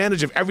take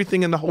advantage of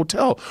everything in the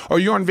hotel, or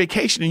you're on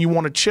vacation and you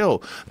want to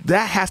chill.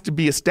 That has to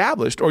be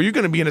established, or you're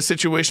going to be in a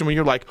situation where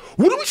you're like,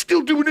 what are we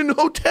still doing in the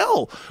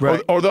hotel?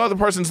 Right. Or the other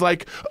person's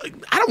like,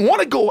 I don't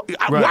want to go.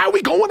 Why are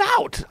we going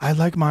out? I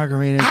like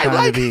margaritas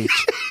by the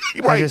beach.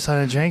 I just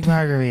want to drink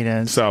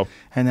margaritas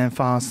and then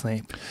fall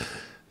asleep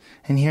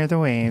and hear the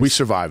waves. We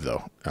survived,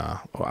 though.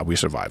 We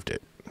survived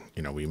it.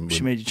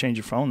 She made you change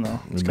your phone, though.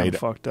 It's kind of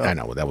fucked up. I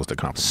know. That was the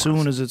compromise.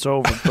 Soon as it's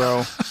over, bro.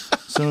 As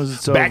soon as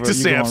it's back over, to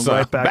you're Samsung. going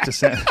right back to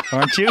Samsung.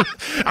 Aren't you?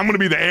 I'm going to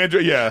be the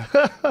Android. Yeah.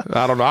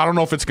 I don't know. I don't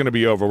know if it's going to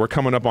be over. We're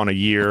coming up on a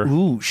year.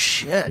 Ooh,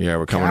 shit. Yeah,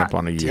 we're coming up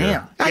on a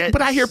year. Damn.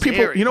 But I hear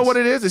people, you know what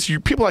it is? It's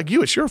people like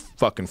you. It's your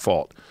fucking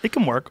fault. It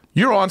can work.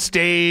 You're on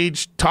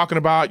stage talking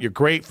about your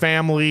great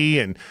family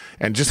and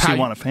just how you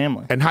want a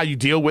family. And how you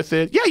deal with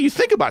it. Yeah, you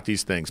think about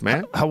these things,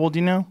 man. How old are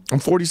you now? I'm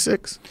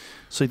 46.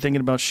 So you're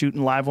thinking about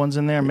shooting live ones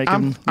in there,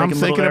 I'm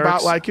thinking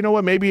about you know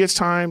what, maybe it's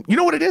time. You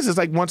know what it is? It's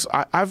like once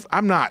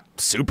I'm not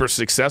super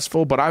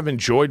successful, but I've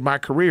enjoyed my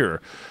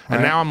career,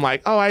 and now I'm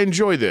like, oh, I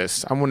enjoy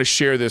this. I want to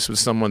share this with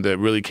someone that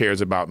really cares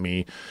about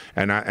me.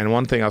 And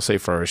one thing I'll say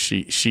for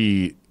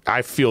her,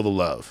 I feel the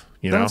love.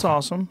 That's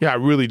awesome. Yeah, I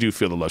really do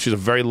feel the love. She's a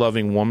very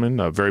loving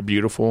woman, very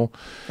beautiful.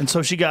 And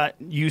so she got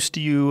used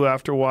to you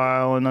after a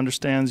while and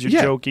understands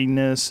your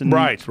jokiness and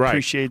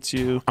appreciates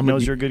you,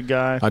 knows you're a good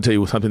guy. I'll tell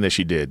you something that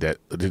she did.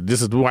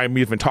 This is why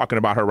we've been talking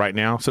about her right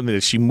now. Something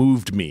that she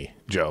moved me,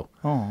 Joe.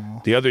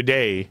 Oh. The other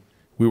day,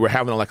 we were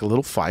having a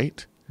little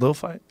fight. A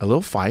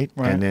little fight.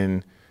 Right. And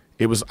then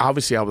it was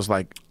obviously, I was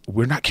like,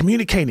 we're not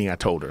communicating, I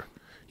told her.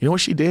 You know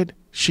what she did?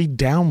 She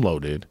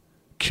downloaded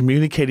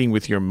Communicating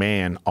with Your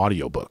Man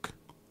audiobook.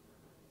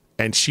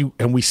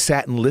 And we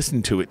sat and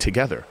listened to it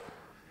together.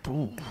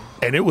 Ooh.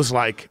 And it was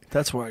like,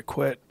 that's where I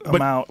quit.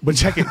 I'm out. But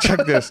check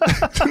this.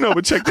 No,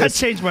 but check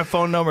this. I changed my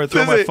phone number and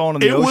threw my phone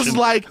in the ocean.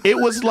 It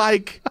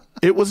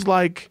was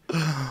like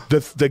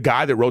the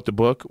guy that wrote the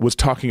book was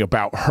talking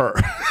about her.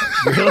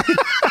 Really?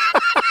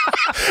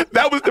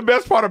 That was the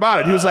best part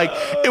about it. He was like,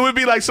 it would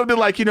be like something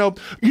like, you know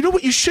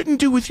what you shouldn't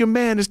do with your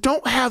man is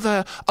don't have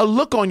a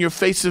look on your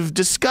face of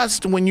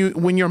disgust when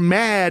you're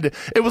mad.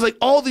 It was like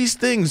all these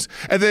things.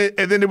 And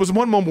then there was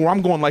one moment where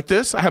I'm going like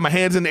this. I had my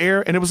hands in the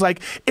air, and it was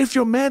like, if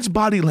your man's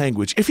body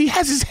language, if he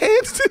has his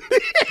hands in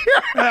the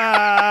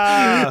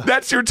air,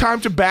 that's your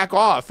time to back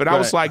off. And I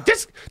was like,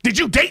 did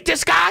you date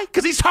this guy?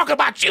 Because he's talking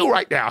about you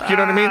right now. You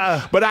know what I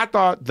mean? But I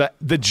thought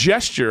the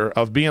gesture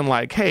of being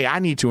like, hey, I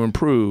need to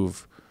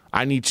improve.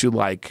 I need to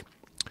like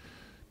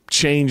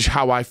change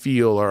how I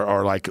feel,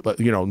 or like,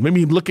 you know,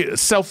 maybe look at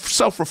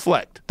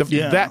self-reflect.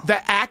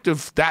 That act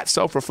of that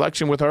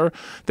self-reflection with her,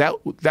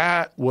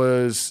 that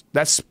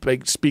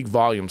speak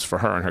volumes for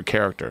her and her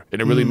character,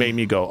 and it really made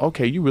me go,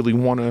 okay, you really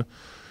want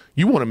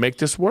to make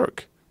this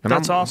work. And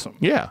that's awesome.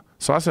 Yeah.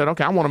 So I said,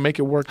 okay, I want to make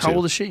it work. How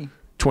old is she?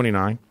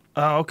 29.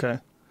 Oh, okay.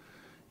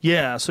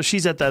 Yeah, so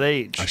she's at that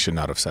age. I should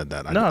not have said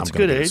that. No, it's a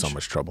good age. I'm so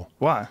much trouble.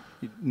 Why?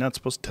 You're not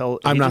supposed to tell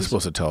I'm not ages?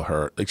 supposed to tell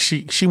her. Like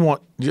she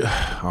want.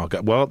 Oh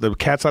God. Well, the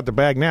cat's out the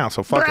bag now,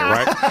 so fuck it,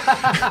 right?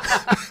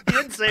 You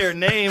didn't say her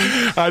name.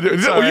 You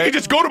can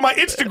just go to my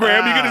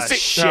Instagram. You're gonna see.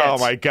 Shit. Oh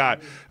my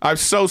God. I'm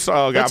so sorry.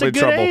 Oh, God, That's I'm a in good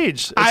trouble.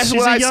 age. That's She's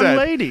what a I young said.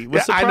 lady.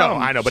 What's the I problem?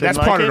 know, but Shouldn't that's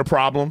part like of the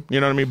problem.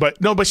 You know what I mean? But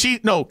because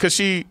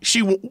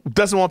she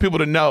doesn't want people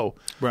to know.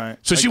 Right.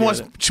 So she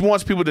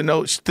wants people to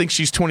know. She thinks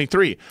she's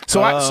 23.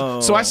 So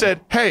I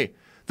said, hey.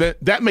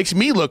 That makes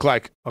me look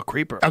like a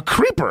creeper.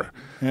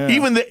 Yeah.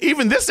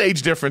 Even this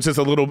age difference is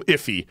a little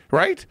iffy,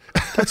 right?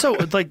 That's so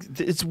like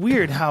it's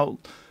weird how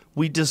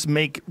we just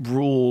make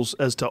rules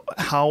as to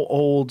how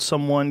old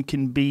someone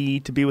can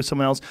be to be with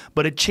someone else,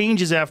 but it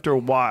changes after a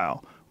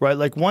while, right?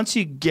 Like once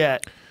you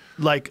get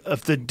like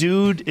if the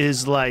dude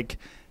is like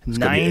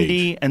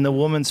 90 and the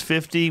woman's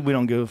 50, we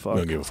don't give a fuck.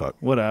 We don't give a fuck.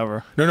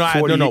 Whatever. No.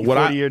 40, What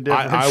 40 year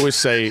difference. I always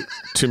say,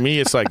 to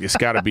me, it's like it's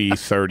got to be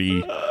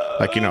 30.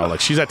 Like, you know, like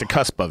she's at the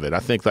cusp of it. I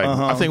think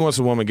once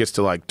a woman gets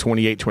to like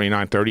 28,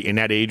 29, 30 in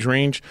that age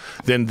range,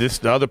 then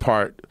the other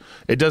part,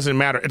 it doesn't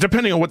matter.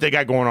 Depending on what they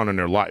got going on in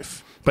their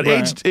life. But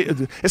age,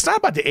 it's not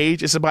about the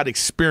age. It's about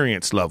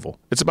experience level.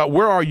 It's about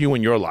where are you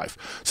in your life.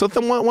 So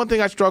one thing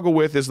I struggle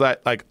with is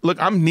that, like,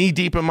 look, I'm knee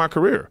deep in my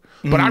career.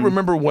 But I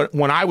remember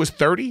when I was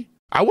 30,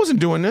 I wasn't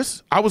doing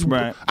this.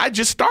 I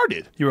just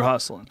started. You were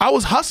hustling. I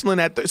was hustling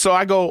so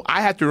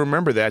I had to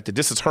remember that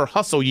this is her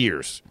hustle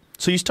years.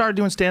 So you started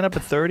doing stand-up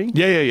at 30?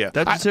 Yeah.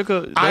 That's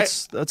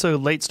a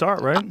late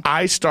start, right?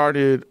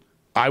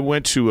 I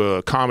went to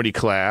a comedy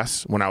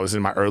class when I was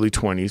in my early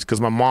 20s because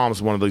my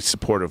mom's one of these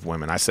supportive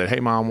women. I said, hey,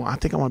 Mom, I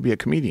think I want to be a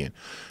comedian.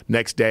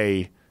 Next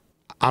day,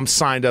 I'm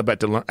signed up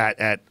at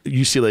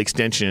UCLA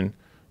Extension,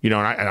 you know,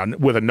 and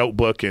with a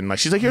notebook, and like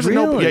she's like, here's a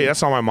notebook. Yeah,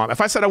 that's all my mom.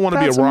 If I said I want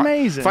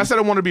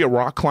to be a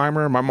rock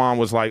climber, my mom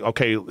was like,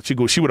 okay,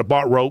 she would have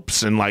bought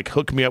ropes and like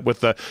hooked me up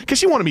with because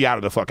she wanted me out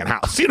of the fucking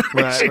house. You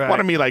know, she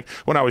wanted me like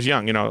when I was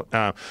young. You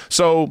know,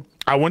 so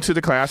I went to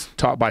the class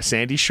taught by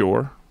Sandy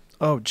Shore.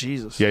 Oh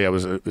Jesus! Yeah, it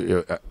was.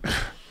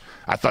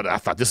 I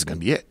thought this is gonna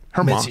be it.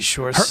 Her Mitzi mom,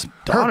 Shore's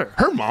daughter.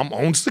 Her mom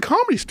owns the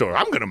Comedy Store.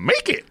 I'm gonna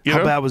make it.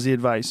 How bad was the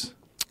advice?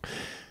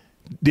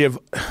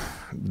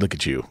 Look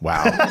at you!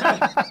 Wow,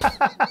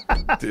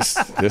 this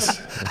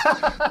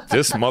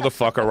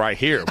motherfucker right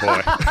here,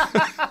 boy.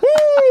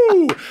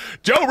 Woo!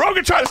 Joe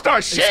Rogan trying to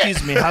start shit.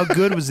 Excuse me. How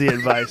good was the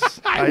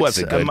advice? I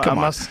wasn't good. Come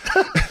on.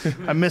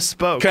 I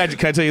misspoke. Can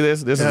I tell you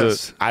this?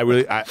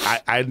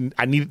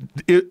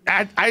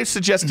 I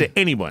suggest to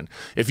anyone,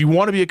 if you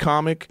want to be a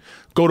comic,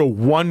 go to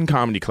one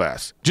comedy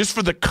class just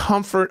for the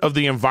comfort of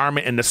the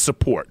environment and the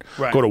support.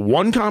 Right. Go to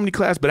one comedy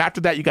class, but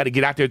after that, you got to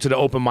get out there to the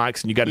open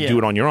mics and you got to do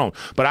it on your own.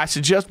 But I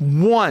suggest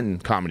one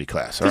comedy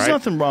class. There's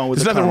nothing wrong with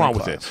There's nothing wrong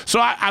with it. So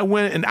I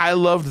went and I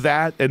loved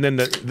that. And then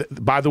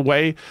by the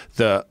way,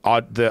 the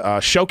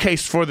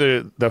showcase for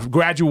the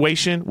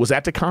graduation was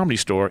at the Comedy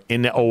Store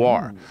in the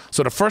OR.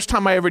 So the first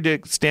time I ever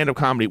did stand-up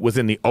comedy was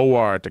in the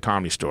OR at the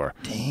Comedy Store.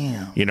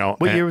 Damn. You know,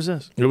 what year was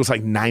this? It was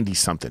like 90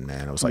 something,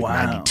 man. It was like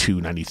 92,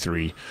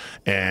 93.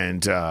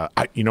 And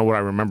you know what I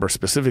remember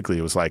specifically?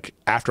 It was like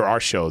after our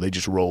show, they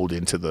just rolled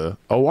into the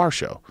OR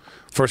show.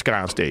 First guy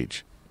on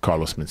stage,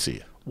 Carlos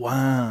Mencia.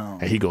 Wow.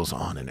 And he goes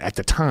on, and at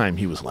the time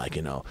he was like,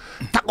 you know,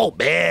 Taco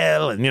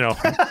Bell, and you know,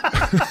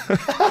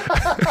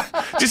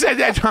 just at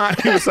that time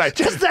he was like,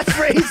 just that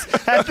phrase.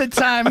 At the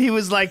time he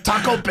was like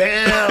Taco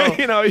Bell.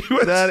 You know,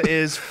 that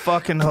is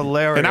fucking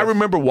hilarious. And I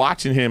remember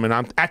watching him, and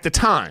at the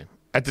time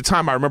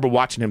I remember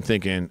watching him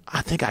thinking,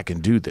 I think I can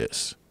do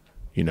this,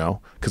 you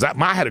know, because I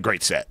had a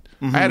great set.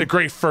 I had a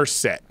great first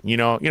set, you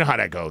know how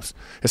that goes.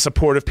 It's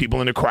supportive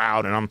people in the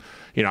crowd, and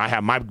I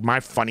have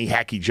my funny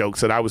hacky jokes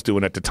that I was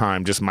doing at the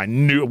time, just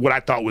what I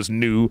thought was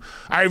new.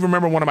 I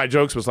remember one of my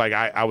jokes was like,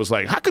 I was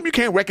like, how come you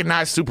can't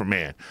recognize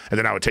Superman? And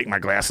then I would take my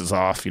glasses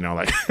off, you know,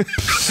 like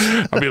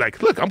I'd be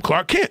like, look, I'm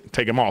Clark Kent,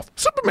 take him off.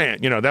 Superman,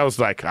 you know, that was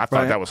like, I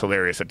thought that was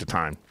hilarious at the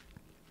time.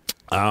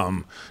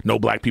 No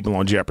black people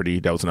on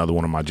Jeopardy. That was another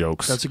one of my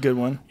jokes. That's a good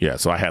one. Yeah,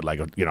 so I had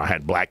I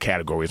had black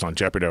categories on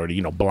Jeopardy already.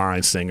 You know,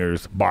 blind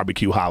singers,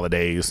 barbecue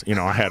holidays. You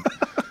know, I had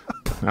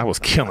I was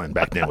killing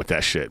back then with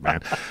that shit,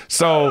 man.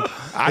 So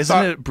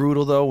Isn't it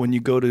brutal though when you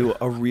go to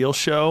a real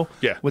show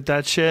Yeah. with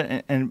that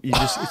shit and you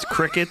just it's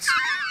crickets,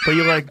 but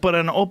you're like, but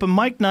on an open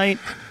mic night,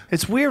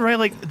 it's weird, right?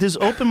 Like there's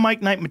open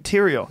mic night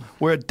material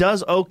where it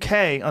does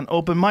okay on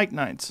open mic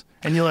nights.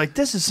 And you're like,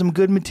 this is some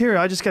good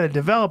material. I just got to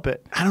develop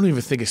it. I don't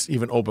even think it's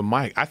even open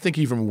mic. I think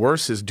even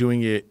worse is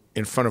doing it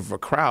in front of a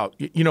crowd.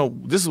 You know,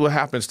 this is what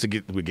happens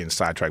we're getting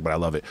sidetracked, but I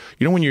love it.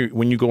 You know, when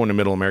you go into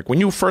Middle America,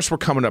 when you first were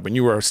coming up and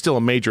you were still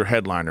a major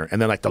headliner,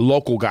 and then like the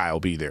local guy will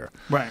be there.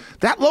 Right.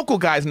 That local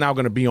guy is now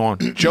going to be on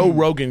Joe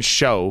Rogan's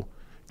show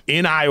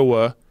in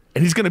Iowa,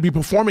 and he's going to be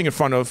performing in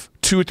front of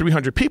 200 or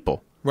 300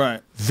 people.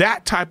 Right.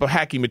 That type of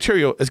hacky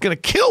material is going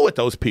to kill with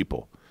those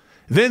people.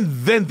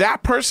 Then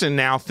that person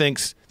now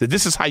thinks that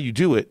this is how you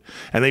do it,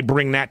 and they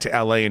bring that to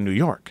L.A. and New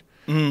York.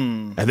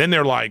 And then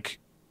they're like,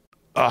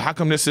 how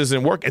come this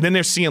isn't working? And then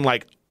they're seeing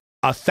like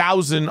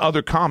 1,000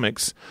 other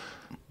comics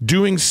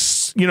doing,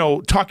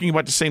 talking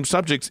about the same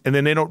subjects, and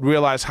then they don't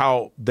realize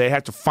how they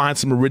have to find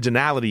some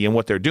originality in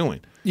what they're doing.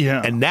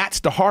 Yeah. And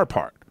that's the hard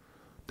part.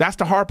 That's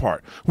the hard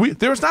part.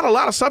 There's not a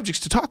lot of subjects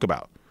to talk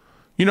about.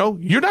 You know,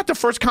 you're not the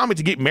first comic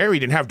to get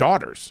married and have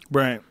daughters.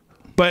 Right.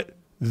 But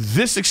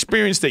this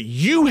experience that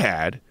you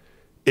had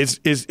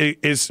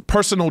is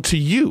personal to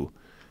you,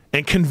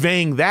 and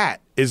conveying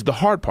that is the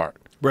hard part.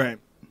 Right.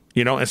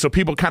 You know, and so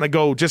people kind of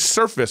go just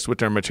surface with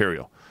their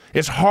material.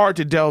 It's hard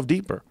to delve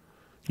deeper.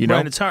 You know,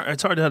 right. It's hard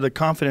to have the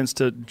confidence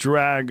to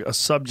drag a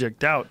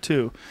subject out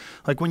too.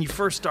 Like when you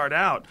first start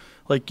out,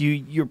 like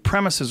your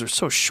premises are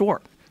so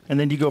short, and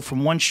then you go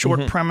from one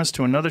short premise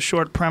to another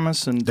short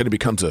premise, and then it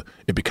becomes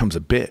a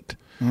bit,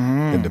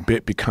 and the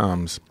bit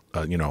becomes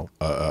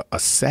a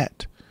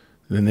set.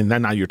 And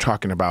then now you're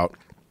talking about.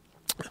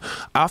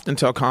 I often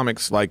tell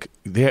comics like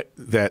that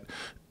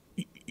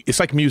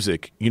it's like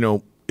music. You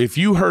know, if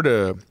you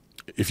heard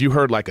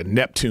like a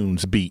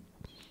Neptune's beat,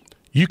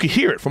 you could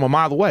hear it from a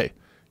mile away.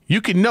 You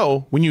can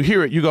know when you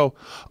hear it. You go,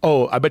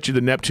 "Oh, I bet you the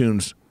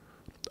Neptunes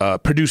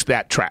produced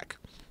that track,"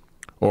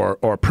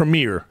 or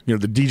Premier. You know,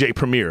 the DJ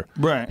Premier.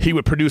 Right. He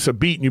would produce a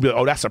beat, and you'd be like,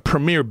 "Oh, that's a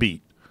Premier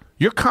beat."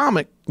 Your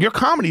comedy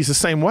is the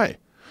same way.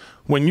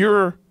 When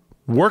you're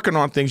working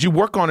on things, you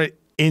work on it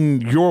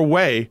in your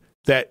way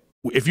that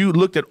if you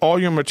looked at all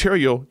your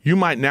material, you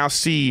might now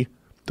see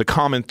the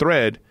common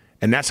thread,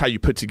 and that's how you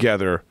put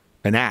together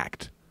an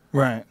act.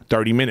 Right.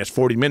 30 minutes,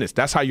 40 minutes.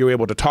 That's how you're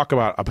able to talk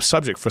about a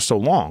subject for so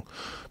long,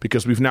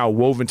 because we've now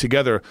woven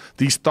together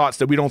these thoughts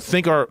that we don't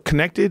think are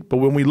connected, but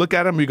when we look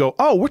at them, we go,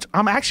 oh,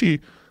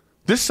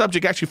 this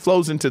subject actually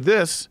flows into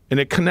this, and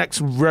it connects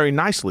very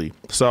nicely.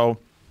 So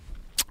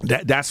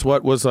that's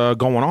what was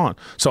going on.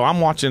 So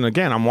I'm watching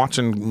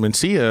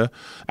Mencia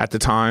at the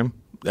time.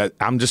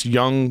 I'm just a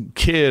young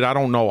kid. I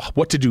don't know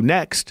what to do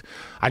next.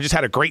 I just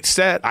had a great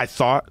set, I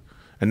thought.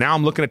 And now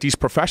I'm looking at these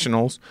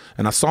professionals,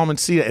 and I saw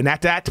Mencia. And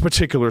at that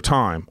particular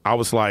time, I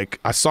was like,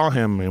 I saw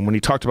him. And when he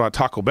talked about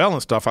Taco Bell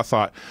and stuff, I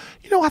thought,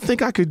 I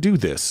think I could do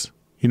this,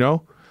 And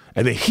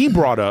then he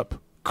brought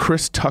up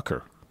Chris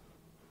Tucker.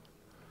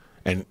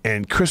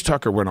 And Chris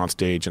Tucker went on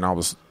stage,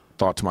 and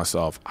thought to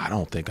myself, I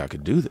don't think I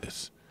could do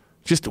this.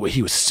 Just the way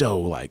he was so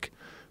like,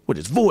 with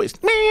his voice,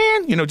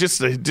 man,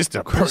 just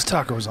a Chris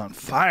Tucker was on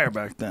fire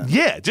back then.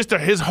 Yeah, just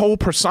his whole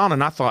persona.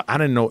 And I thought, I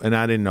didn't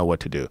know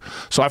what to do.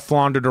 So I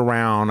floundered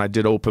around. I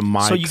did open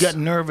mics. So you got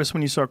nervous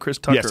when you saw Chris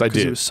Tucker? Yes, I did.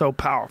 Because he was so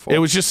powerful. It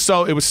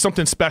was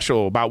something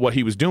special about what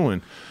he was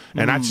doing.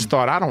 And I just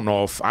thought, I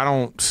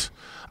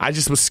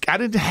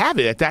didn't have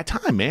it at that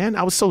time, man.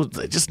 I was so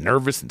just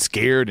nervous and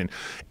scared and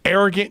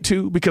arrogant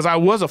too, because I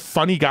was a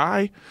funny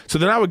guy. So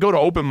then I would go to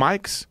open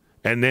mics,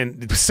 and then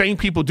the same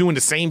people doing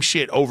the same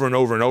shit over and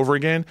over and over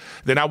again.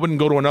 Then I wouldn't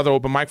go to another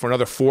open mic for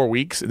another 4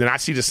 weeks. And then I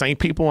see the same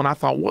people, and I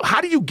thought, well,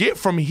 how do you get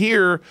from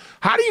here?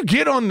 How do you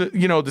get on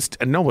the, this?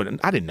 No one,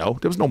 I didn't know.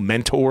 There was no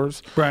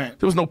mentors. Right.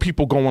 There was no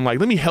people going like,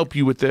 let me help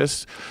you with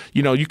this.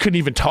 You couldn't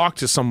even talk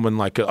to someone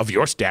like of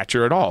your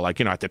stature at all. Like,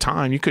 at the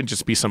time, you couldn't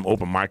just be some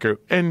open micer.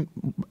 And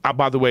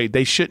by the way,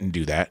 they shouldn't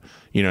do that.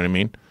 You know what I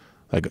mean?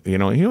 Like,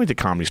 you're at the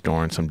Comedy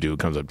Store and some dude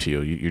comes up to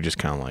you. You're just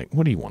kind of like,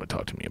 what do you want to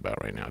talk to me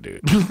about right now, dude?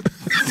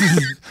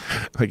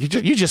 Like,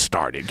 you just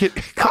started.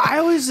 I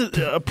always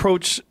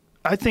approach,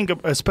 I think,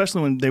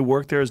 especially when they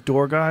work there as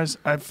door guys,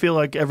 I feel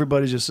like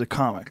everybody's just a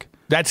comic.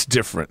 That's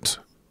different.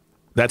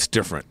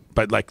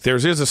 But, like, there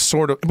is a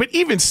sort of, but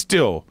even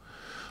still,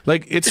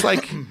 like, it's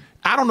like,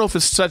 I don't know if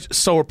it's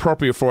so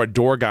appropriate for a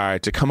door guy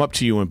to come up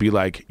to you and be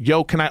like,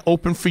 yo, can I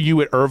open for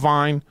you at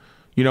Irvine?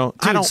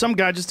 Dude, some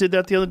guy just did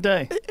that the other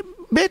day.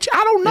 Bitch,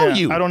 I don't know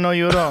you. I don't know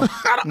you at all.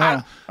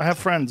 I have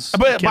friends.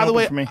 But by the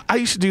way, I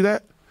used to do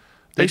that.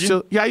 I used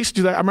to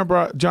do that. I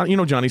remember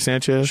Johnny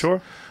Sanchez.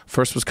 Sure.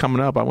 First was coming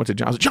up. I went to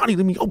John. I was like, Johnny,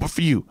 let me open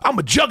for you. I'm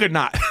a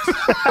juggernaut.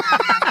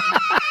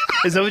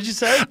 Is that what you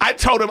said? I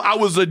told him I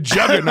was a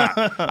juggernaut.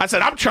 I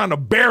said, I'm trying to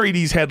bury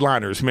these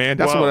headliners, man.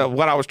 That's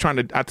what I was trying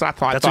to. That's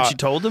what you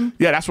told him?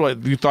 Yeah, that's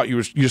what you thought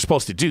you're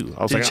supposed to do.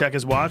 I was Did he check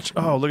his watch?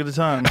 Oh, look at the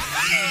time.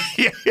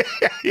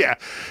 yeah.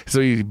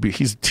 So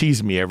he's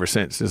teased me ever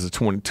since. This is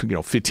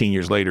 15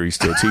 years later. He's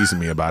still teasing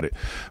me about it.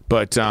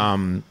 But so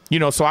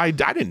I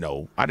didn't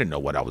know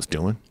what I was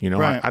doing.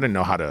 Right. I didn't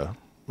know how to.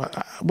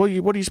 What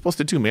are you supposed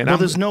to do, man? Well,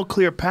 there's no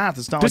clear path.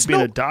 It's not like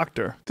being a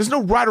doctor. There's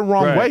no right or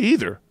wrong way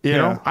either.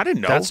 Yeah. I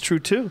didn't know. That's true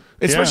too.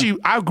 Especially,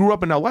 I grew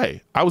up in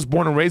L.A. I was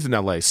born and raised in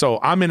L.A. So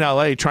I'm in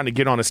L.A. trying to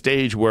get on a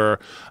stage where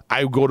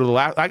I go to the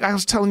Like I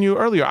was telling you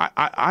earlier,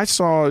 I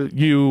saw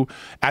you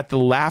at the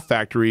Laugh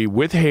Factory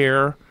with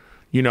hair,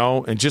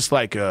 and just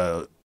like,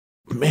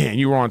 man,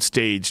 you were on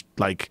stage.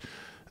 Like,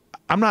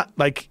 I'm not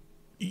like,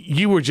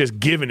 you were just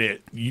giving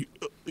it.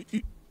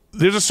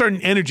 There's a certain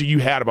energy you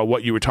had about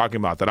what you were talking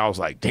about that I was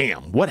like,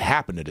 damn, what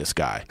happened to this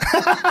guy?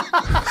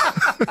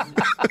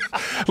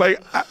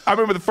 Like, I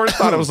remember the first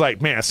thought, I was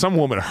like, man, some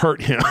woman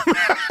hurt him.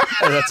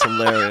 That's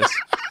hilarious.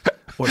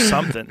 Or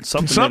something.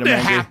 Something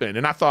happened.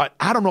 And I thought,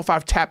 I don't know if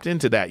I've tapped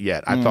into that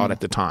yet. I thought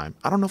at the time.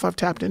 I don't know if I've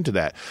tapped into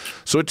that.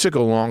 So it took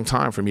a long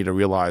time for me to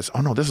realize,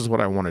 oh, no, this is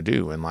what I want to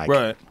do. And like,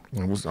 right.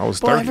 I was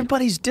 30. Well,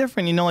 everybo's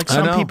different. Like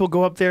some people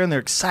go up there and they're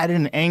excited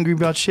and angry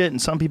about shit.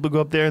 And some people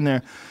go up there and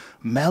they're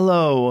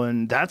mellow,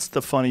 and that's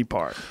the funny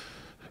part.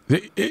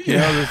 They're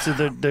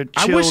chilled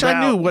I wish I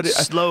knew what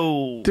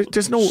slow.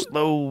 There's no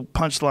slow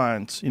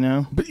punchlines,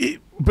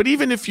 But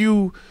even if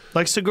you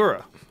like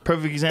Segura,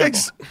 perfect example,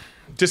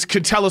 just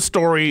could tell a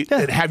story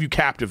and have you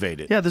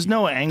captivated. Yeah, there's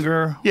no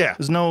anger. Yeah,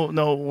 there's no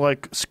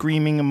like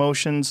screaming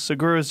emotions.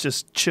 Segura's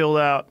just chilled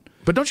out.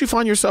 But don't you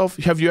find yourself?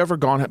 Have you ever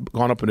gone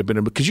up and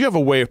been, because you have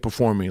a way of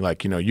performing,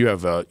 like you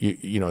have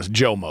it's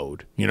Joe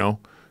mode.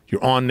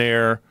 You're on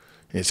there.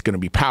 It's going to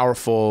be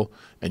powerful,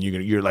 and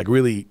you're like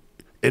really.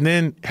 And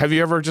then, have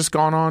you ever just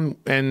gone on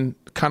and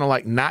kind of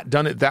like not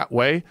done it that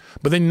way,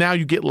 but then now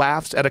you get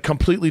laughs at a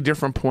completely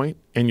different point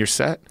in your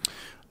set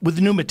with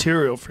the new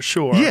material for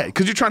sure? Yeah,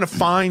 because you're trying to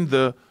find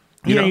the.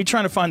 You're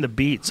trying to find the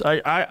beats.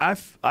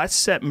 I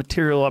set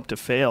material up to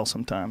fail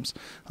sometimes.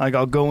 Like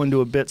I'll go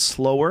into a bit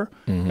slower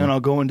and I'll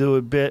go into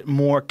a bit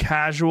more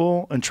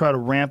casual and try to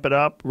ramp it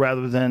up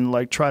rather than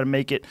like try to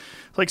make it.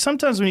 Like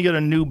sometimes when you get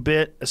a new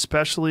bit,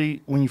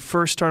 especially when you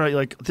first start out, you're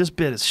like, this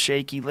bit is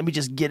shaky. Let me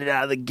just get it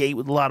out of the gate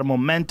with a lot of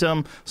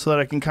momentum so that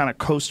I can kind of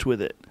coast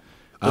with it.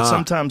 But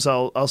sometimes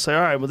I'll say, all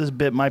right, well, this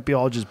bit might be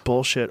all just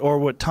bullshit. Or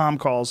what Tom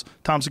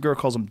Segura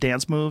calls them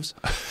dance moves.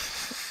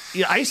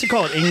 Yeah, I used to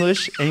call it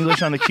English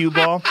on the cue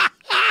ball,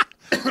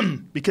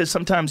 because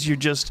sometimes you're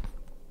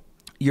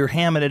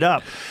hamming it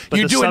up. But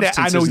you're doing that.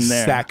 I know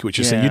exactly what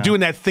you're saying. You're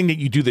doing that thing that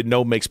you do that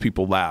makes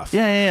people laugh.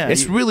 Yeah.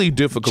 It's really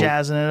difficult.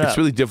 Jazzing it up. It's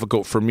really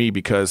difficult for me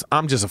because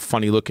I'm just a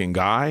funny looking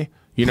guy.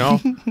 I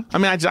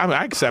mean,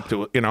 I accept it.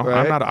 Right.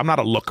 I'm not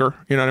a looker.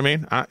 You know what I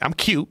mean? I'm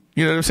cute.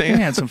 You know what I'm saying? You're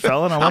a handsome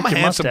fella. And I'm a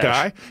handsome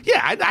guy.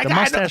 Yeah, the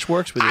mustache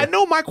works with you. I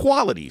know my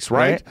qualities,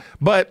 right?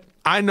 But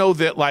I know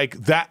that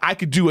that I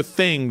could do a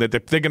thing that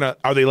they're gonna.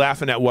 Are they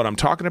laughing at what I'm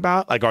talking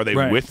about? Like, are they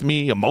with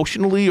me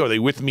emotionally? Are they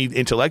with me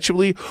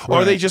intellectually? Or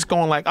are they just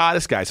going like,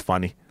 this guy's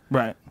funny?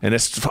 Right. And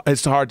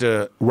it's hard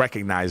to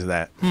recognize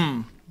that.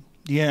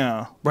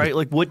 Yeah. Right.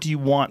 Like, what do you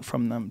want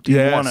from them? Do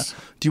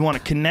you want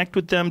to connect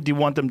with them? Do you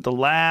want them to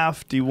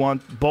laugh? Do you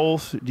want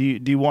both? Do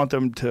you want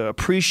them to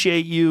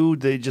appreciate you?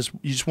 You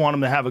just want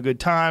them to have a good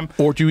time?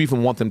 Or do you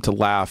even want them to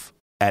laugh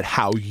at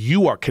how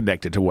you are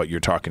connected to what you're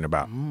talking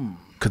about?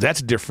 Because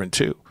that's different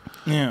too.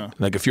 Yeah.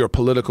 Like if you're a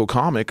political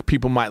comic,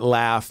 people might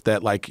laugh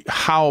that like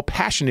how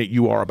passionate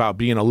you are about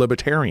being a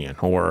libertarian,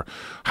 or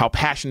how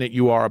passionate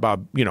you are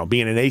about,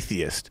 being an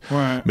atheist.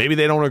 Right. Maybe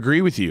they don't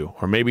agree with you,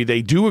 or maybe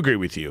they do agree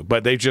with you,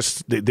 but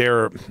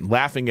they're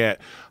laughing at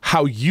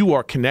how you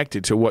are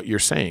connected to what you're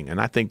saying.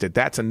 And I think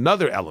that's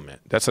another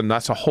element. That's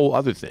a whole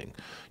other thing.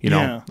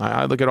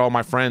 I look at all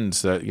my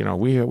friends that,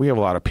 we have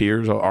a lot of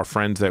peers, our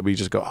friends that we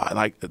just go,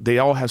 they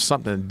all have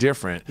something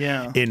different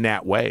in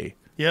that way.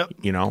 Yep.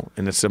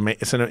 And it's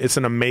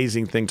an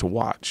amazing thing to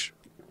watch.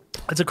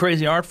 It's a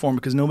crazy art form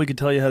because nobody could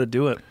tell you how to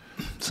do it.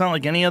 It's not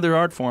like any other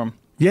art form.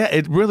 Yeah,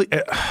 it really.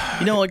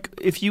 Like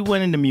if you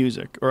went into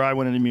music, or I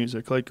went into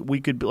music, like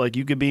you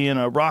could be in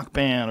a rock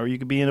band, or you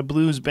could be in a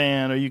blues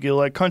band, or you could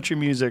like country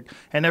music,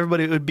 and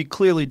everybody would be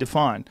clearly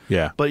defined.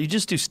 Yeah. But you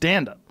just do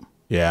stand up.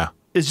 Yeah.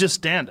 It's just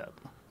stand up.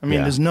 I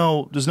mean, there's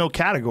no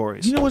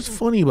categories. You know what's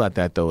funny about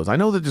that though is I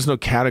know that there's no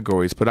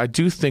categories, but I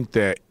do think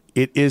that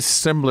it is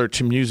similar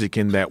to music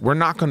in that we're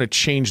not going to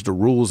change the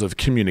rules of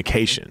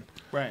communication.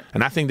 Right.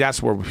 And I think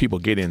that's where people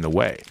get in the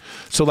way.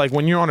 So like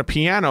when you're on a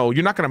piano,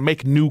 you're not going to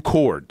make new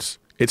chords.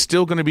 It's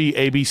still going to be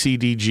A, B, C,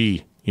 D,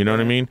 G. You know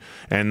what I mean?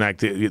 And like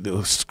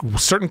the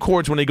certain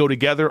chords when they go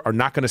together are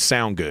not going to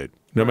sound good.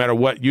 No matter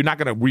what, you're not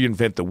going to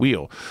reinvent the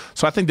wheel.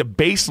 So I think the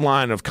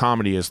baseline of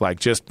comedy is like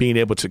just being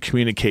able to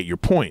communicate your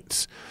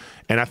points.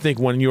 And I think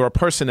when you're a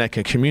person that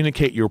can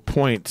communicate your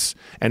points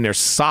and they're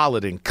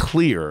solid and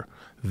clear,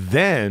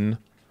 then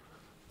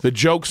The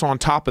jokes on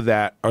top of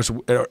that are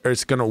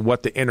gonna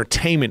what the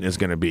entertainment is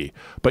gonna be.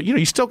 But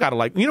you still gotta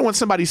when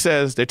somebody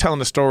says they're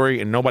telling a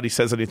story and nobody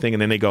says anything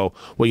and then they go,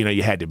 well,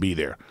 you had to be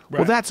there. Right.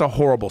 Well, that's a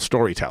horrible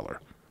storyteller.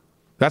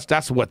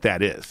 That's what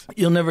that is.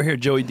 You'll never hear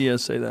Joey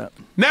Diaz say that.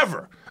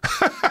 Never.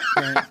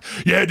 Right.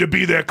 You had to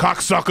be there,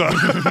 cocksucker.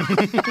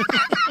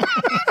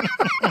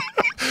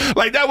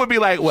 Like that would be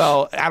like,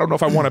 well, I don't know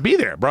if I want to be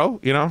there, bro.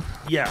 Yeah,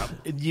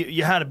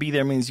 you had to be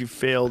there means you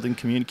failed in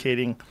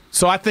communicating.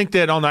 So I think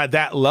that on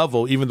that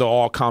level, even though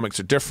all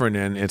comics are different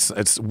and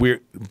it's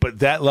weird, but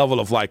that level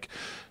of like,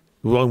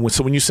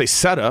 so when you say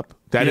setup,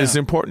 that is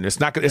important.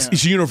 It's not.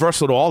 It's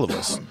universal to all of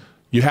us.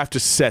 You have to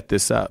set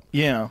this up.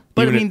 Yeah.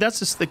 But I mean, that's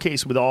just the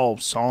case with all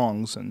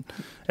songs and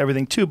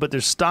everything too. But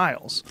there's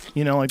styles,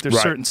 like there's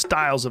certain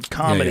styles of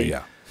comedy.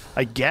 Yeah.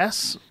 I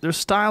guess there's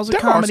styles of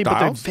comedy, but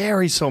they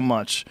vary so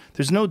much.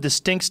 There's no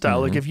distinct style.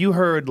 Mm-hmm. Like if you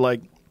heard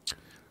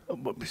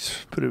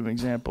put an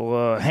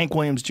example, Hank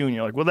Williams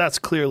Jr. Well, that's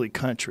clearly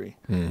country,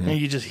 and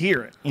you just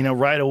hear it,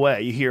 right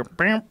away. You hear,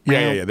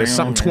 There's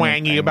something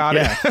twangy about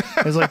it.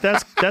 It's like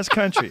that's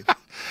country.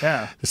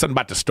 Yeah, there's something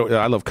about the story.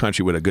 I love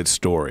country with a good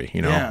story.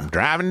 I'm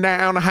driving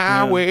down the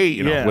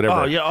highway. Whatever.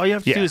 Oh yeah, all you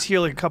have to do is hear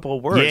like a couple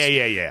of words.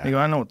 Yeah. You go,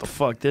 I know what the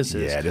fuck this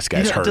is. Yeah, this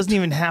guy's hurt. It doesn't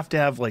even have to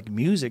have like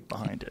music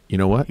behind it. You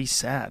know what? He's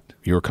sad.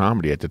 You were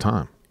comedy at the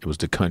time. It was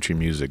the country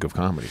music of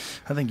comedy.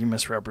 I think you're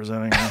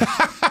misrepresenting it.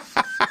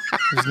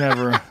 It was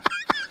never.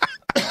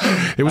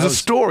 It was a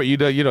story. You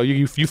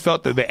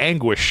felt the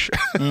anguish.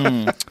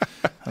 I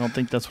don't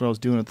think that's what I was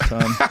doing at the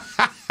time.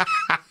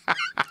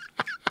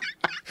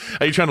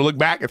 Are you trying to look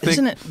back and think?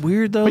 Isn't it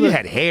weird though? Well, you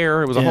had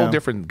hair. It was a whole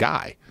different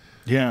guy.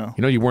 Yeah.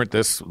 You weren't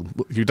this.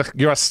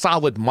 You're a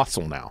solid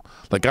muscle now.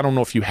 Like I don't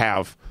know if you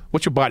have.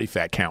 What's your body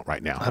fat count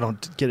right now? I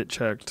don't get it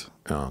checked.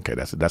 Oh, okay,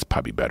 that's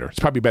probably better. It's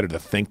probably better to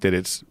think that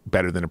it's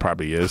better than it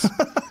probably is.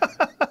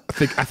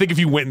 I think if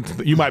you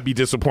went, you might be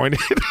disappointed.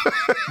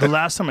 The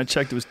last time I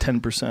checked, it was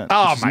 10%.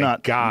 Oh my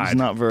God, it's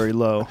not very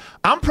low.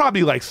 I'm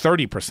probably like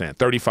 30%,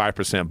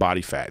 35%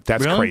 body fat.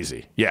 That's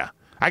crazy. Yeah.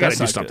 I got to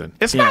do something. Good.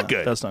 It's not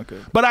good. That's not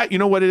good. But you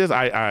know what it is?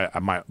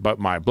 But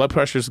my blood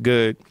pressure's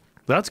good.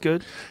 That's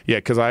good. Yeah,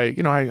 because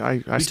you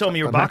told me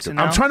you were boxing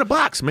now. I'm trying to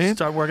box, man.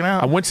 Start working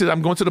out.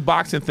 I'm going to the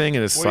boxing thing,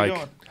 and it's Where you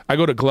going? I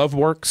go to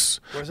Gloveworks.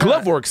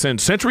 Gloveworks in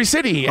Century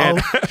City.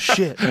 And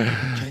shit.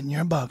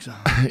 You're a boxer.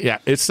 Yeah,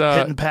 it's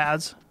hitting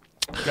pads.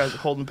 Guys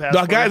holding pads.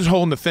 The guys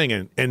holding the thing,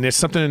 and there's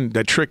something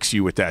that tricks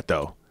you with that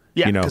though.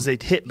 Yeah, because they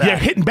hit back. Yeah,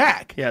 hitting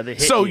back. Yeah, they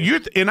hit so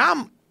you.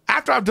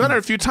 After I've done it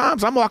a few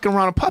times, I'm walking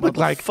around in public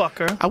like,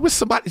 I wish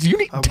somebody,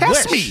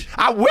 test me.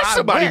 I wish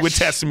somebody would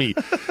test me.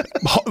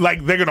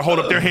 Like they're going to hold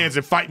up their hands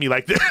and fight me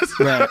like this.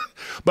 Right.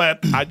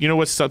 But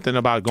what's something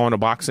about going to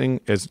boxing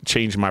has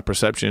changed my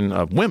perception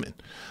of women.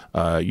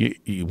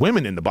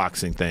 Women in the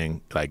boxing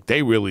thing, like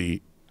they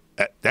really,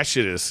 that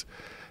shit is,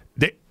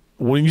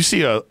 when you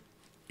see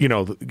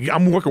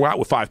I'm working out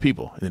with 5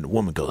 people and then the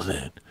woman goes in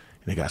and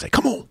the guy's like,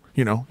 come on.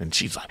 And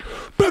she's like,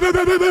 bah, bah,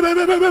 bah, bah, bah,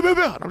 bah, bah, bah,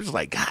 bah. And I'm just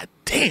like, God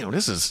damn,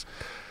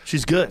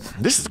 she's good.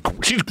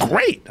 She's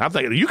great. I'm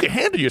like, you can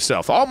handle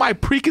yourself. All my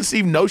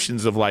preconceived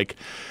notions of like,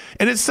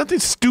 and it's something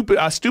stupid.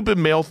 A stupid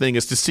male thing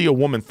is to see a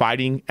woman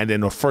fighting, and then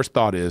the first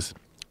thought is,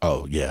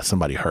 oh yeah,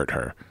 somebody hurt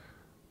her.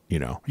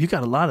 You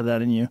got a lot of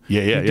that in you.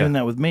 Yeah. You're doing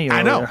that with me.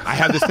 I know. I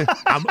have this thing.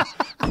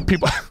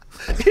 People.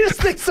 You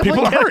just think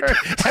people are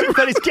hurt.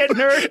 Everybody's getting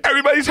hurt.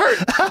 Everybody's hurt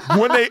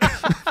when they.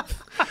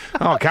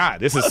 Oh God,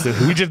 this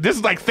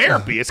is like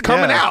therapy. It's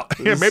coming out.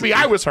 Yeah, maybe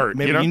I was hurt.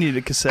 Maybe you need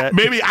a cassette.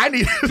 Maybe I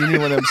need. You need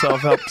one of them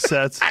self-help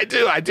cassettes. I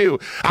do. Cassettes,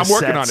 I'm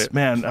working on it.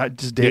 Man, I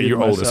just dated you're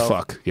myself. old as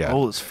fuck. Yeah,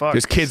 old as fuck.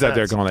 There's kids out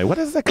there going like, "What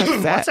is that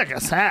cassette? What's a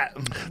cassette?"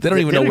 They don't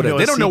even know what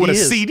they don't know what a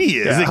CD is.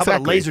 Yeah, exactly. How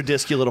about a laser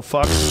disc, you little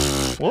fuck?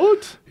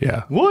 What?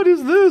 Yeah. What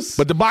is this?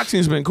 But the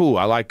boxing's been cool.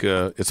 I like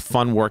it's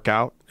fun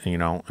workout.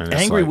 And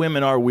angry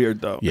women are weird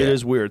though. Yeah. It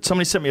is weird.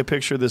 Somebody sent me a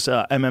picture of this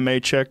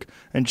MMA chick,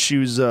 and she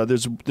was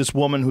there's this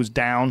woman who's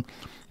down.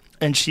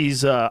 And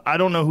she's, I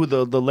don't know who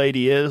the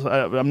lady is.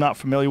 I'm not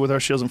familiar with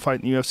her. She doesn't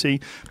fight in the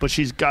UFC. But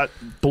she's got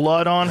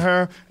blood on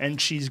her, and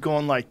she's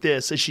going like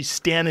this as she's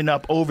standing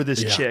up over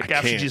this chick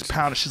after she's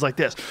pounded. She's like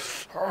this.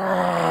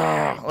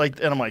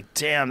 And I'm like,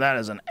 damn, that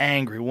is an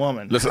angry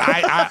woman. Listen,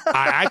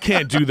 I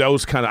can't do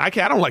those kind of. I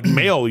don't like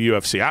male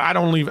UFC. I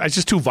don't leave. It's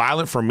just too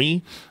violent for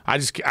me.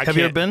 Have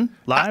you ever been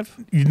live?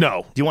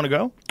 No. Do you want to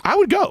go? I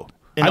would go.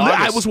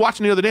 I was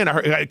watching the other day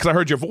because I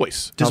heard your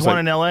voice. There's one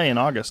in L.A. in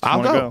August.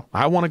 I'll go.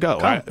 I want to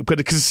go.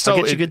 Because I'll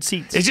get you good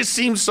seats. It just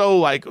seems so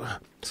like.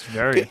 It's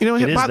very. It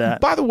is that.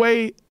 By the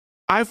way,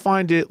 I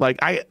find it like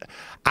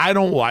I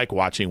don't like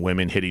watching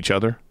women hit each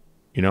other.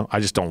 I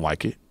just don't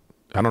like it.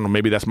 I don't know.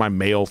 Maybe that's my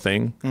male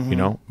thing.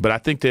 But I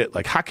think that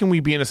like, how can we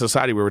be in a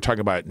society where we're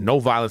talking about no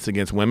violence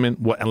against women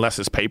unless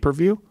it's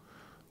pay-per-view?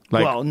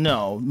 Well,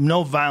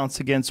 no violence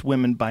against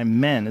women by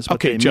men is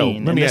what they Joe,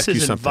 mean. let me and ask you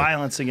this isn't something.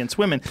 Violence against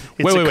women.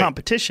 It's a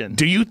competition.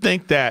 Do you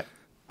think that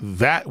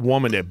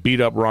woman that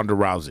beat up Ronda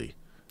Rousey,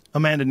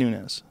 Amanda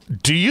Nunes,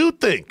 do you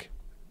think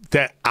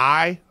that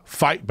I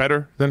fight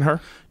better than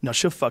her? No,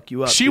 she'll fuck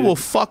you up. She will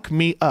fuck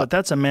me up. But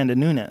that's Amanda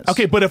Nunes.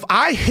 Okay, but if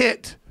I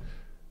hit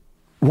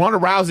Ronda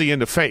Rousey in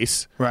the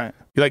face, right?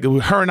 Like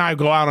her and I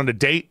go out on a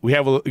date, we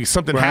have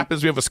something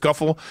happens, we have a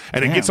scuffle,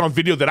 and it gets on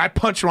video that I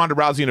punch Ronda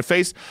Rousey in the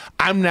face.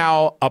 I'm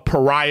now a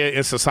pariah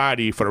in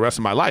society for the rest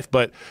of my life.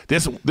 But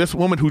this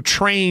woman who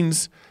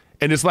trains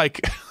and is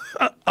like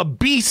a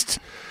beast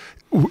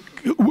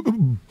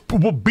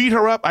will beat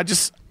her up.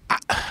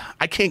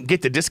 I can't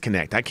get the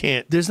disconnect. I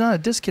can't. There's not a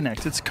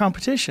disconnect. It's a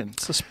competition.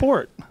 It's a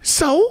sport.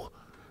 So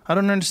I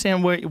don't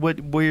understand where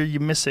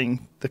you're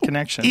missing the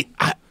connection.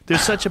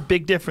 There's such a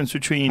big difference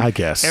between, I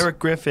guess, Erik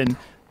Griffin.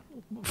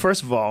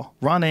 First of all,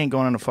 Ronda ain't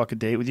going on a fucking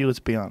date with you. Let's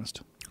be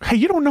honest. Hey,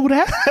 you don't know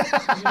that?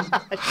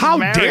 How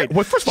dare?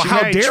 Well, first of all,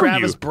 how dare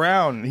Travis you?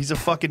 Brown. He's a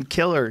fucking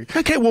killer.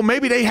 Okay, well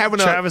maybe they have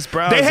Travis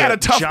Brown. They had a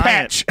tough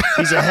patch.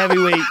 He's a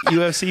heavyweight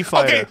UFC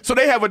fighter. Okay, so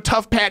they have a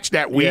tough patch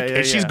that week,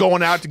 and she's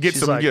going out to get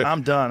some. Like,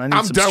 I'm done.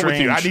 I'm done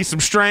with you. I need some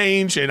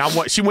Strange, and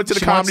she went to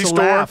the comedy store.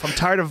 Laugh. I'm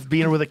tired of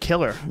being with a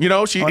killer. You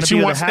know, she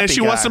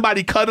wants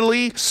somebody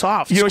cuddly,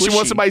 soft. You know, she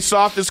wants somebody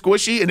soft and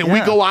squishy, and then we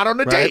go out on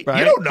a date. Right.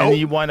 You don't know. And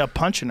you wind up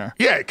punching her.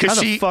 Yeah, because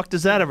how the fuck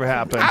does that ever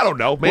happen? I don't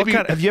know. Maybe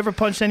have you ever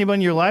punched anybody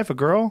in your life? A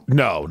girl?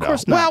 No.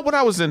 Well, when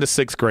I was in the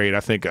 6th grade, I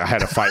think I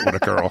had a fight with a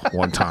girl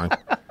one time,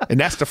 and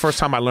that's the first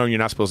time I learned you're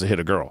not supposed to hit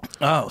a girl.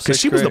 Oh, because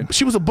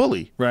she was a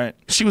bully. Right.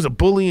 She was a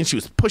bully, and she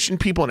was pushing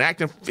people and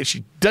acting. And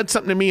she did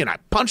something to me, and I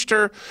punched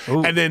her.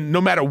 Ooh. And then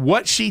no matter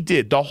what she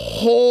did, the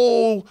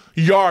whole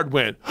yard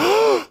went.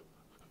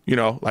 You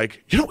know,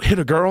 like, you don't hit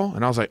a girl.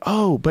 And I was like,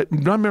 oh, but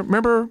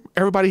remember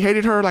everybody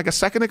hated her like a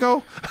second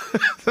ago?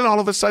 Then all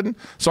of a sudden.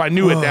 So I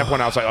knew at that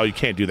point, I was like, oh, you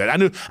can't do that. I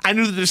knew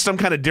that there's some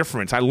kind of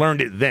difference. I learned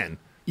it then.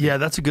 Yeah,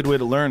 that's a good way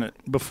to learn it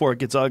before it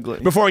gets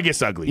ugly. Before it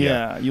gets ugly,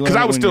 yeah. Because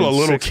I was still a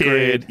little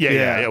kid. Grade.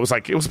 Yeah. It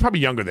was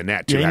probably younger than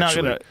that, too, you're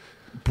actually. Not going to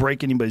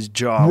break anybody's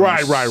jaw.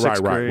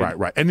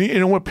 Right. And you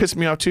know what pissed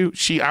me off, too?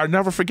 I'll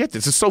never forget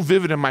this. It's so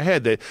vivid in my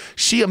head that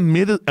she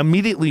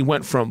immediately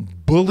went from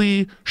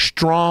bully,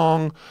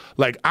 strong,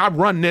 like, I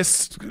run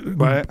this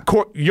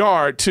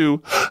courtyard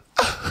to...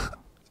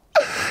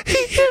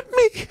 He hit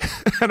me.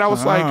 And I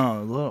was like,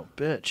 oh, little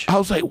bitch. I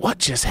was like, what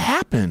just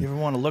happened? You ever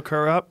want to look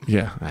her up?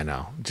 Yeah, I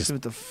know. Just see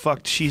what the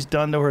fuck she's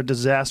done to her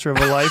disaster of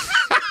her life.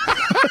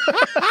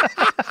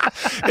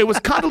 It was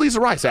Condoleezza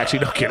Rice, actually.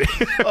 No kidding.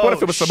 What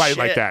if it was somebody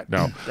like that?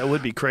 No. That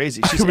would be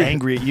crazy. She's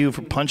angry at you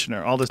for punching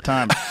her all this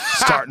time,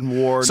 starting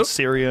war in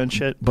Syria and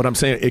shit. But I'm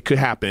saying it could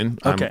happen.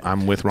 Okay.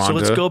 I'm with Ronda. So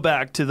let's go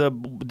back to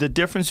the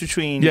difference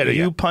between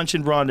you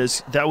punching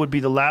Ronda's. That would be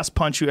the last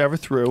punch you ever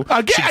threw.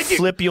 She'd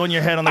flip you on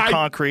your head on the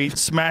concrete,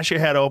 smash your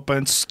head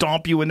open,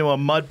 stomp you into a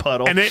mud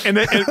puddle. And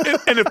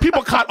if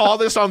people caught all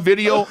this on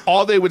video,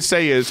 all they would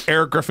say is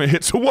Erik Griffin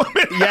hits a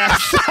woman.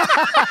 Yes.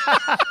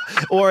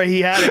 Or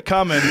he had it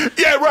coming.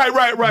 Yeah, right.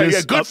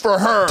 Yeah, good for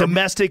her.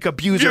 Domestic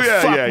abuser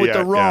with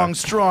the wrong,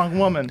 strong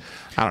woman.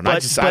 I don't know.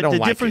 But the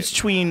difference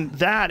between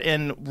that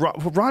and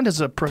Ronda's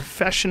a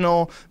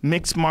professional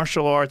mixed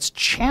martial arts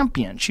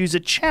champion. She's a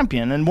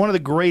champion and one of the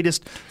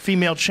greatest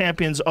female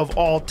champions of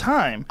all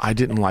time. I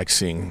didn't like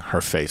seeing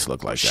her face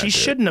look like that. She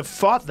shouldn't have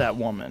fought that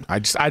woman. I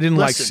didn't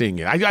like seeing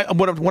it.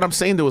 What I'm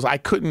saying though is I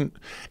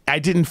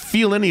didn't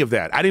feel any of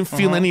that. I didn't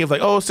feel any of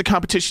like, oh, it's a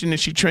competition and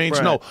she trains.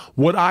 Right. No,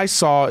 what I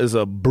saw is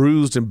a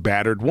bruised and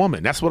battered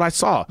woman. That's what I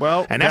saw.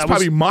 Well, and that's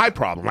probably my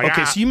problem. Like,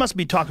 okay, so you must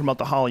be talking about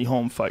the Holly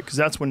Holm fight because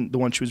that's when the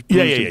one she was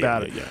battered.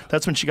 Yeah.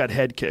 That's when she got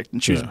head kicked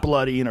and she was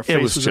bloody and her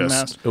face was a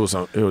mess.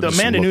 The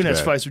Amanda Nunes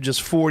fights were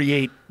just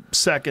 48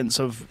 seconds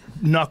of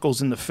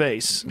knuckles in the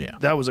face. Yeah.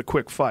 That was a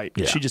quick fight.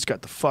 Yeah. She just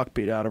got the fuck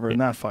beat out of her in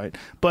that fight.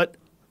 But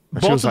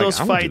both of those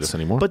fights,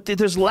 but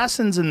there's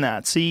lessons in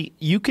that. See,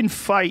 you can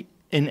fight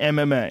in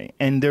MMA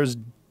and there's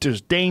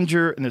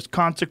danger and there's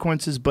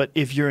consequences, but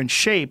if you're in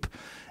shape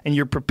and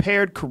you're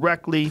prepared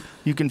correctly,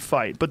 you can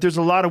fight. But there's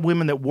a lot of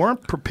women that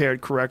weren't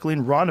prepared correctly,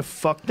 and Ronda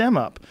fucked them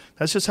up.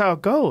 That's just how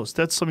it goes.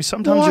 Sometimes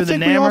you're the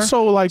hammer.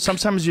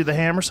 Sometimes you're the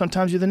hammer.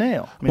 Sometimes you're the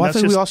nail. I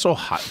think we also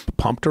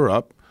pumped her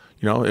up.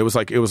 You know, it was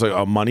like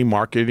a money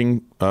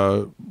marketing.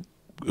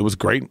 It was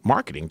great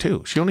marketing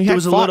too. She only had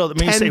fought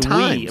 10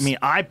 times.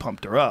 I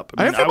pumped her up.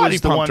 Everybody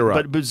pumped her up.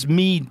 But it was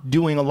me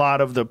doing a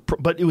lot of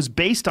but it was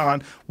based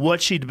on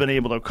what she'd been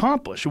able to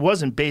accomplish. It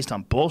wasn't based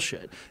on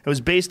bullshit. It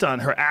was based on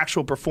her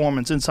actual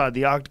performance inside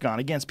the octagon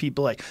against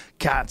people like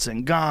Kat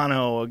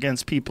Zingano,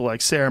 against people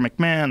like Sarah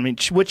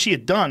McMahon. What she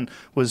had done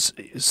was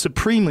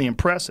supremely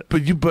impressive.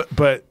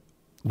 But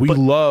we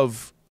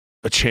love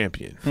a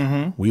champion.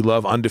 Mm-hmm. We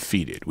love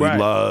undefeated. We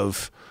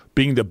love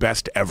being the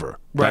best ever.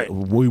 Right.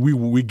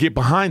 We get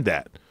behind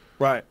that.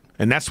 Right.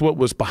 And that's what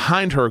was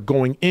behind her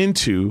going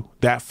into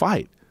that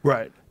fight.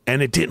 Right.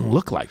 And it didn't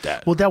look like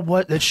that. Well,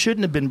 that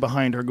shouldn't have been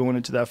behind her going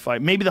into that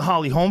fight. Maybe the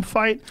Holly Holm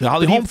fight.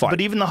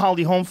 But even the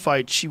Holly Holm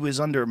fight, she was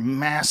under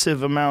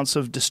massive amounts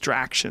of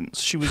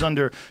distractions. They were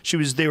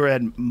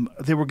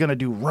going to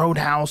do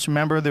Roadhouse,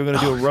 remember? They were going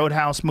to do a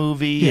Roadhouse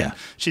movie. Yeah.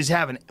 She's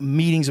having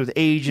meetings with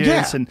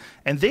agents and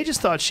they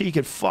just thought she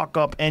could fuck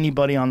up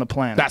anybody on the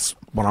planet. That's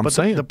what I'm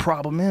saying. The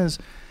problem is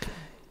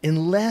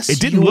unless it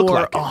didn't you're look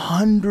like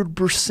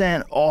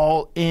 100%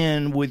 all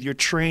in with your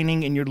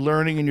training and your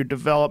learning and your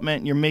development,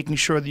 and you're making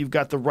sure that you've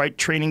got the right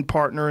training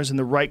partners and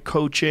the right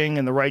coaching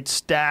and the right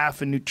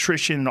staff and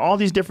nutrition and all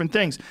these different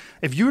things.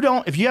 If you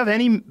have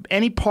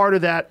any part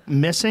of that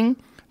missing,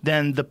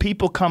 then the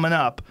people coming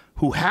up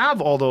who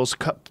have all those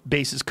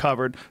bases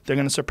covered, they're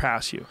going to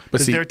surpass you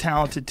because they're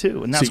talented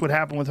too, and that's what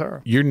happened with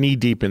her. You're knee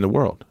deep in the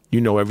world.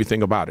 You know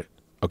everything about it.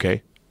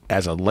 Okay.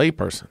 As a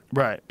layperson,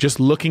 right? Just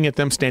looking at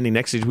them standing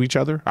next to each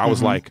other, I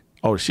was like,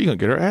 "Oh, she's gonna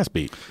get her ass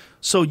beat."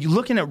 So you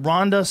looking at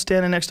Ronda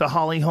standing next to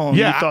Holly Holm,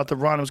 you thought that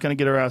Ronda was gonna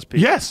get her ass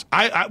beat? Yes,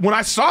 I when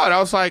I saw it, I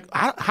was like,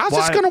 "How's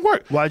this gonna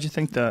work?" Why'd you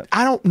think that?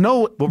 I don't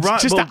know.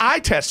 Just the eye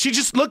test. She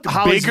just looked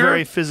Holly's bigger.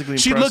 Very physically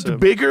impressive. She looked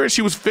bigger.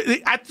 She was.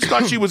 I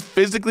thought she was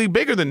physically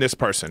bigger than this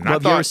person.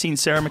 Have you ever seen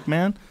Sarah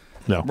McMahon?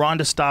 No.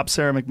 Ronda stopped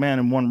Sarah McMahon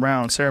in one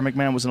round. Sarah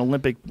McMahon was an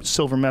Olympic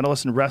silver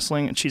medalist in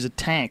wrestling, and she's a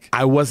tank.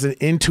 I wasn't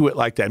into it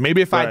like that.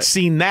 Maybe if I'd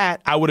seen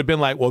that, I would have been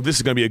like, well, this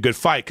is going to be a good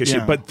fight.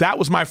 But that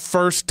was my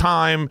first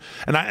time,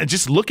 and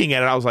just looking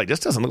at it, I was like,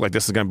 this doesn't look like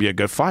this is going to be a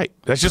good fight.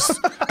 That's just...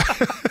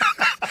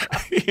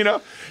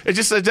 it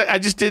just I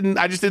just didn't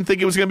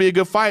think it was going to be a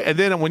good fight. And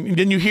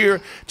then you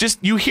hear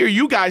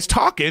you guys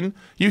talking.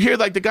 You hear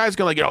like the guys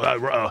going like,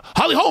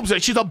 Holly Holm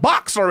said she's a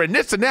boxer and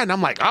this and that. And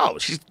I'm like, oh,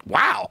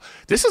 wow,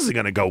 this isn't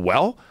going to go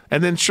well.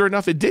 And then sure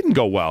enough, it didn't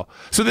go well.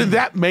 So then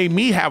that made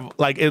me have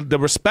like the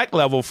respect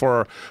level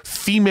for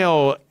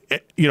female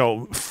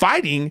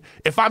fighting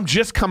if I'm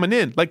just coming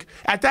in. Like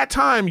at that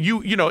time,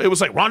 it was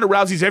like Ronda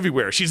Rousey's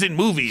everywhere. She's in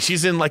movies.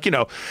 She's in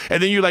and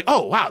then you're like,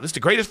 oh wow, this is the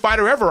greatest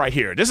fighter ever right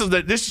here.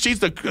 She's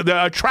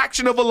the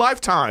attraction of a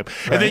lifetime.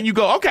 Right. And then you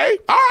go, okay,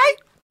 all right,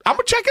 I'm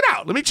gonna check it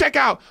out. Let me check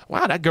out.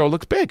 Wow, that girl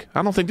looks big.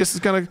 I don't think this is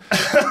gonna.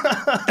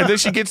 And then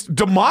she gets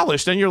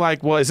demolished, and you're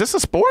like, well, is this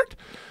a sport?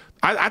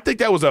 I think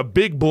that was a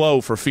big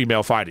blow for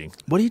female fighting.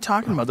 What are you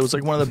talking about? That was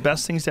like one of the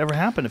best things to ever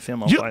happen to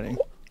female fighting.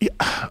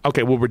 Yeah.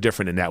 Okay, well, we're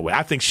different in that way.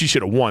 I think she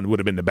should have won. Would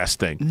have been the best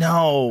thing.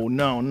 No.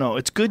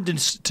 It's good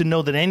to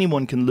know that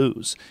anyone can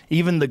lose,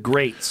 even the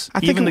greats.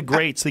 They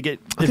get.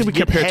 I think we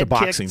compare it to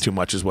boxing too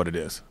much, is what it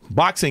is.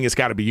 Boxing, you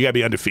got to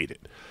be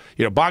undefeated.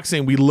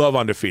 Boxing, we love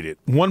undefeated.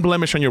 One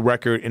blemish on your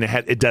record, and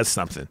it does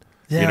something.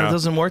 Yeah, it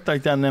doesn't work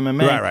like that in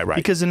MMA. Right.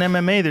 Because in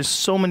MMA, there's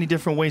so many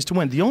different ways to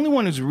win. The only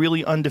one who's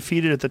really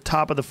undefeated at the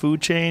top of the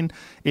food chain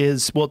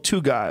is,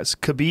 two guys.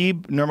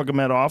 Khabib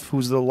Nurmagomedov,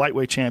 who's the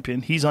lightweight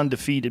champion. He's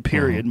undefeated,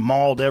 period.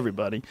 Mauled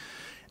everybody.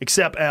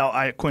 Except Al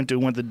Iaquinta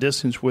went the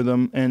distance with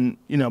him, and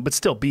but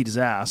still beat his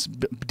ass.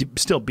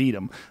 Still beat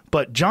him.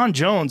 But John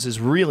Jones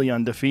is really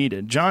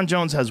undefeated. John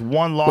Jones has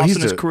one loss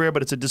in his career,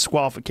 but it's a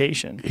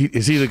disqualification.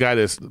 Is he the guy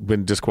that's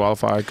been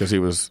disqualified because he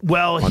was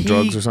on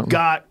drugs or something? He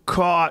got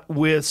caught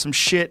with some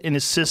shit in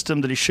his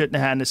system that he shouldn't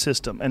have had in his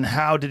system. And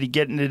how did he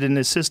get it in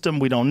his system?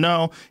 We don't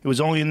know. It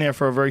was only in there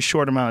for a very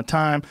short amount of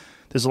time.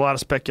 There's a lot of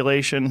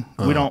speculation.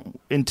 We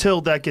don't until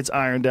that gets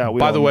ironed out.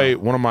 By the way,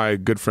 one of my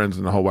good friends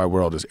in the whole wide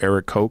world is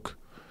Erik Koch.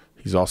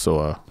 He's also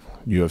a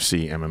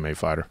UFC MMA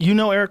fighter. You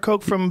know Erik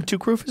Koch from Two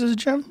Crufers'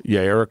 gym? Yeah,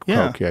 Erik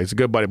Koch. Yeah, he's a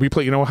good buddy. We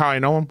play. You know how I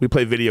know him? We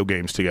play video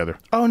games together.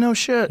 Oh no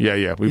shit. Yeah.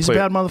 He's a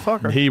bad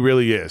motherfucker. He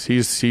really is.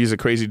 He's a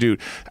crazy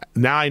dude.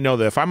 Now I know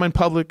that if I'm in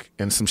public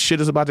and some shit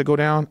is about to go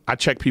down, I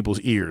check people's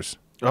ears.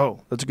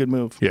 Oh, that's a good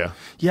move. Yeah.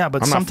 Yeah,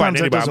 but I'm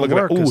sometimes that doesn't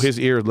work. Ooh, his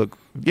ears look.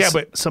 Yeah,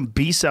 but some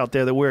beasts out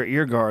there that wear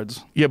ear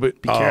guards. Yeah,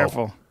 but be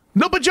careful.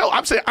 No, but Joe,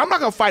 I'm saying I'm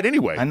not gonna fight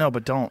anyway. I know,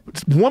 but don't.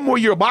 One more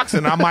year of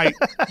boxing, I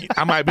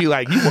might be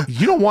like,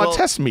 you don't want to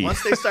test me.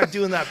 Once they start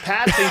doing that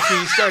pad thing,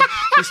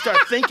 you start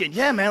thinking,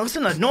 yeah, man,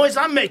 listen to the noise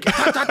I'm making.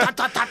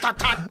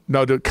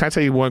 No, can I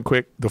tell you one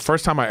quick? The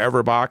first time I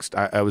ever boxed,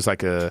 I was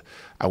like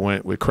I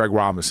went with Craig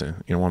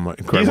Robinson. You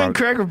and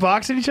Craig were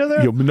boxing each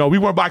other? No, we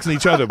weren't boxing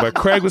each other, but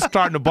Craig was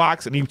starting to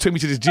box, and he took me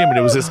to this gym, and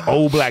it was this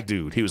old black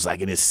dude. He was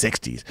like in his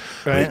 60s,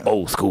 right?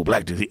 Old school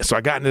black dude. So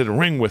I got into the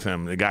ring with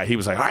him. The guy, he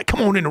was like, all right,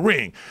 come on in the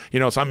ring.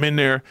 So I'm in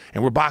there,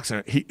 and we're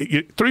boxing.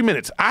 3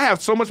 minutes. I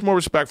have so much more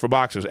respect for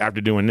boxers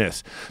after doing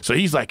this. So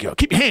he's like, yo,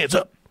 keep your hands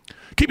up.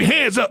 Keep your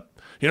hands up.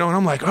 And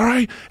I'm like, all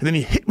right. And then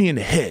he hit me in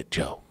the head,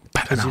 Joe.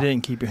 Because you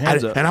didn't keep your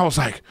hands up. And I was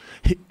like,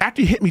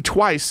 after he hit me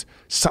twice,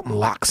 something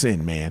locks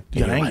in, man.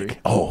 You got angry. Like,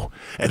 oh.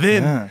 And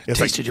then it's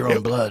tasted your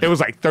own blood. It was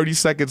like 30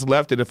 seconds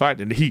left in the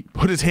fight, and he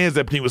put his hands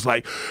up, and he was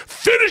like,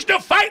 finish the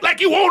fight like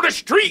you on the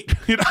street.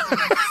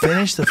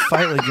 Finish the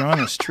fight like you're on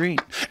the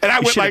street. And I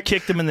went like,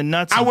 kicked him in the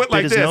nuts and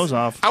bit his nose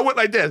off. I went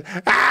like this.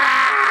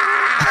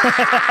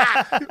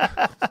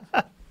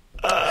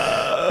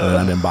 And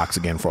I didn't box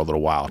again for a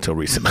little while until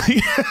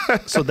recently.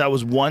 So that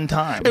was one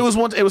time. It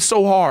was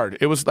so hard.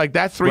 It was like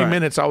that 3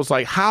 minutes. I was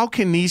like, how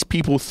can these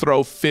people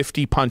throw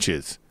 50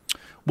 punches?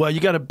 Well, you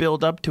got to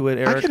build up to it,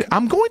 Eric.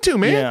 I'm going to,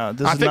 man. Yeah,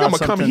 I think I'm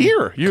gonna come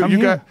here.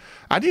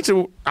 I need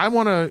to. I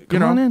want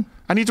to.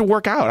 I need to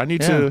work out. I need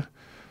to.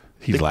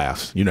 He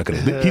laughs. You're not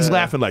gonna. He's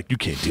laughing like you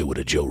can't deal with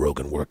a Joe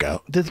Rogan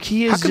workout. The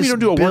key is how come you don't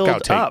do a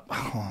workout tape?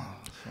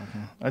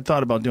 I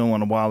thought about doing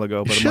one a while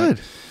ago, but you should.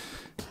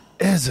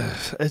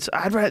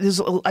 I'd rather.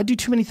 I do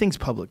too many things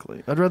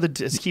publicly. I'd rather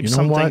just keep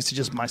things to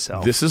just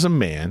myself. This is a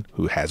man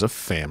who has a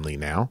family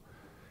now,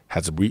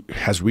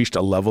 has reached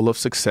a level of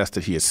success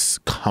that he is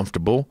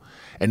comfortable,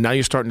 and now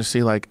you're starting to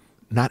see like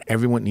not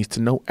everyone needs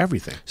to know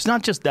everything. It's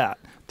not just that.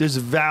 There's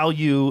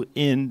value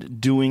in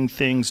doing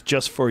things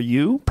just for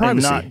you.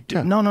 Privacy.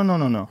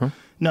 No. Huh?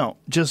 No,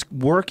 just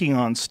working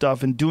on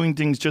stuff and doing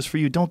things just for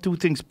you. Don't do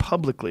things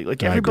publicly.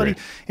 Like everybody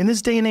in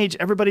this day and age,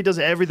 everybody does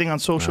everything on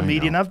social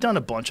media, and I've done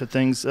a bunch of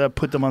things,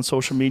 put them on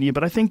social media.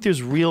 But I think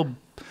there's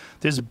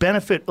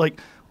benefit.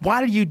 Like,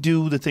 why do you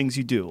do the things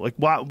you do? Like,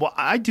 why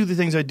I do the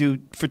things I do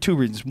for two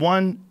reasons.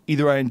 One,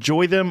 either I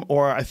enjoy them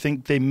or I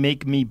think they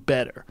make me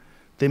better.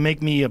 They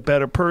make me a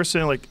better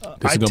person. Like,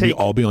 this is gonna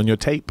all be on your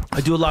tape.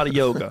 I do a lot of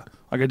yoga.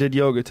 Like I did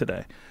yoga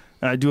today.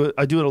 And I do it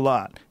a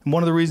lot. And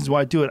one of the reasons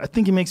why I do it, I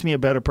think it makes me a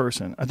better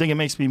person. I think it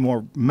makes me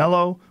more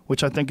mellow,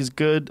 which I think is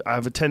good. I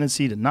have a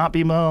tendency to not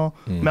be mellow.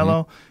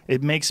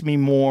 It makes me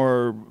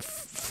more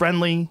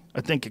friendly.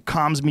 I think it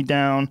calms me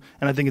down,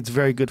 and I think it's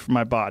very good for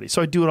my body.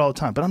 So I do it all the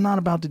time. But I'm not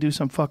about to do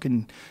some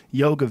fucking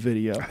yoga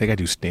video. I think I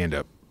do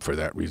stand-up for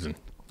that reason.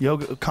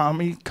 Yoga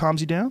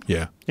calms you down?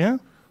 Yeah. Yeah?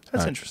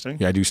 That's interesting.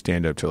 Yeah, I do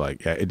stand-up to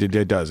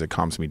it does. It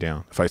calms me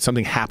down. If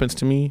something happens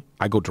to me,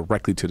 I go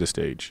directly to the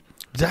stage.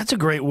 That's a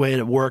great way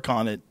to work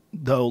on it,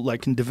 though,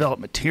 like, and develop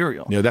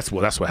material. Yeah, that's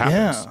what happens.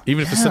 Yeah.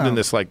 Even if it's something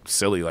that's, like,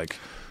 silly. Like,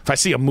 if I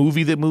see a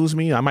movie that moves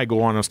me, I might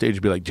go on stage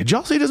and be like, did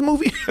y'all see this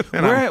movie?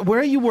 Where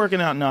are you working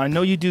out now? I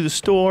know you do the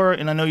store,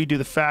 and I know you do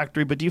the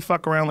factory, but do you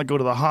fuck around, like, go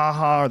to the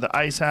Ha-Ha or the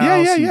Ice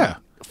House? Yeah.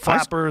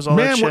 Flappers, all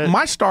that shit?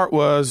 My start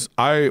was,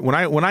 when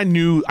I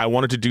knew I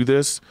wanted to do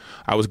this,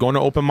 I was going to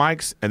open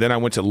mics, and then I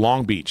went to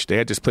Long Beach. They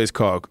had this place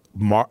called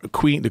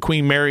the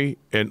Queen Mary,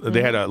 and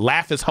they had a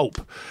Laugh is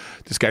Hope.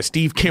 This guy,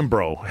 Steve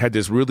Kimbrough, had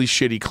this really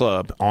shitty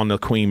club on the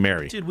Queen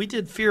Mary. Dude, we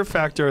did Fear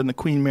Factor in the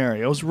Queen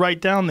Mary. I was right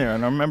down there,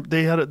 and I remember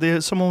they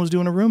had someone was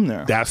doing a room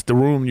there. That's the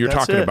room you're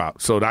talking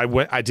about. So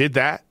I did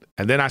that,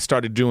 and then I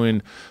started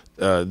doing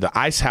the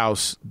Ice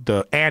House,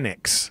 the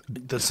Annex.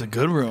 That's a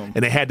good room.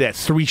 And they had that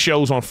 3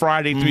 shows on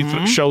Friday,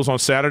 3 shows on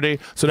Saturday.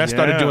 So I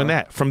started doing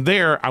that. From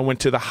there, I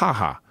went to the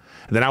Ha-Ha.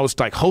 And then I was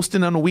like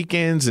hosting on the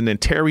weekends, and then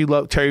Terry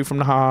from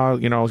the Ha-Ha,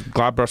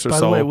 God bless her soul.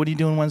 By the way, what are you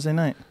doing Wednesday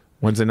night?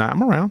 Wednesday night,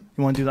 I'm around.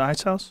 You want to do the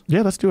Ice House?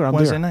 Yeah, let's do it.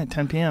 Wednesday night,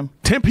 10 p.m.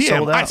 10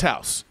 p.m. Ice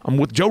House. I'm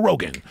with Joe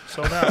Rogan.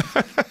 Sold out.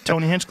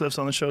 Tony Hinchcliffe's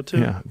on the show too.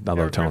 Yeah, I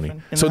love Tony.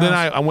 So then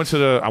I went to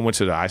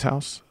the Ice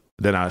House.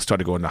 Then I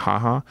started going to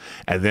Ha-Ha,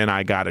 and then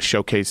I got a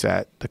showcase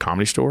at the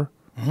Comedy Store.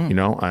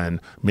 And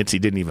Mitzi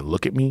didn't even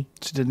look at me.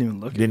 She didn't even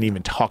look. Didn't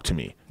even talk to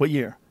me. What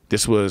year?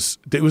 It was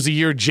the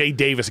year Jay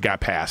Davis got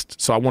passed,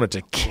 so I wanted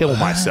to kill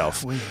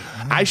myself.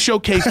 I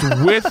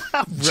showcased with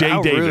Jay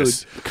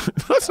Davis.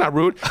 That's not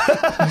rude.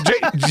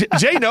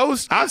 Jay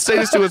knows. I'll say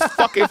this to his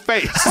fucking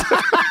face.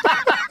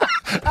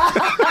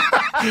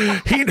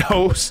 He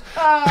knows.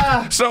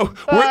 So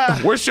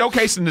we're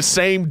showcasing the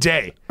same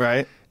day,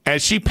 right?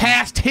 And she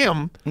passed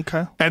him,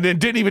 and then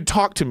didn't even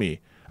talk to me.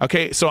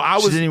 Okay, so I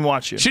was. She didn't even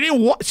watch you. She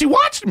didn't. She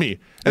watched me,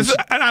 and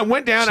I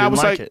went down. I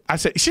was like, I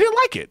said, she didn't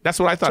like it. That's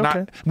what I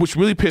thought. Which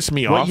really pissed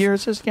me off. What year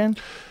is this again?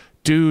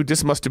 Dude,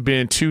 this must have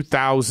been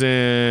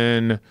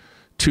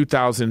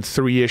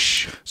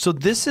 2003-ish. So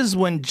this is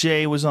when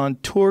Jay was on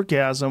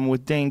Tourgasm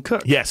with Dane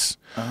Cook. Yes.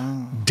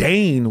 Oh.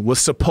 Dane was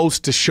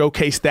supposed to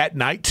showcase that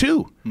night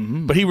too,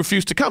 but he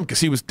refused to come because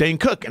he was Dane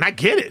Cook, and I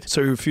get it.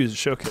 So he refused to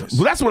showcase.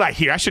 Well, that's what I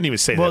hear. I shouldn't even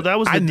say that. Well, that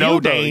was the I know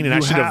deal, Dane, and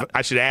I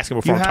should ask him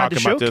before I'm talking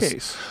about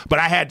this. But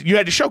you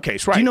had to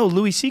showcase, right? Do you know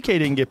Louis C.K.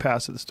 didn't get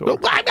past at the store? Well,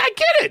 I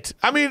get it.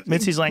 I mean,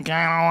 Mitzi's like,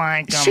 I don't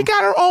like him. She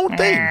got her own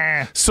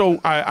thing.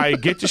 So I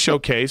get to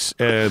showcase.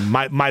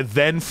 My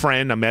then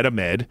friend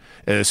Ahmed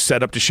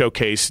set up to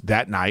showcase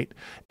that night,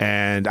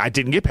 and I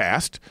didn't get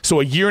past.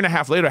 So a year and a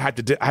half later, I had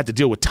to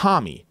deal with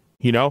Tommy.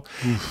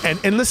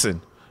 And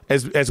listen,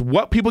 as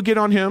what people get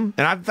on him,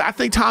 and I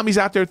think Tommy's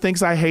out there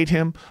thinks I hate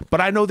him, but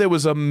I know there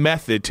was a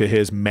method to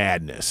his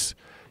madness,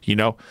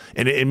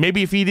 and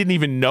maybe if he didn't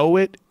even know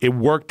it, it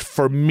worked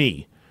for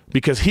me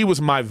because he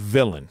was my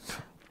villain.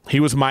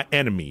 He was my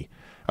enemy.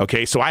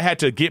 Okay, so I had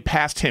to get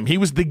past him. He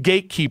was the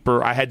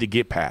gatekeeper I had to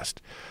get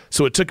past.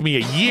 So it took me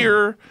a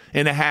year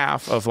and a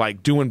half of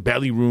like doing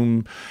belly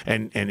room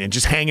and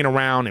just hanging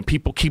around, and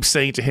people keep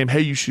saying to him,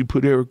 hey, you should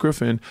put Erik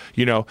Griffin,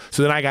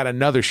 So then I got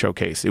another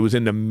showcase. It was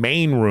in the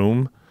main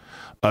room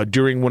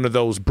during one of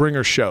those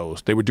bringer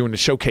shows. They were doing the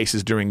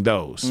showcases during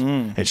those.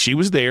 And she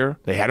was there.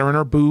 They had her in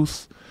her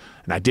booth.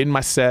 And I did my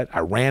set.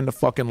 I ran the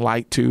fucking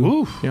light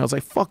too. I was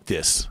like, "Fuck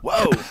this."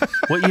 Whoa!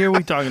 What year are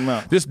we talking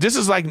about? This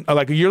is like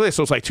a year later,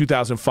 so it's like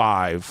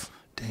 2005.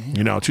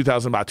 Damn.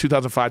 2005,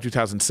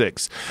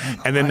 2006,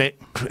 and then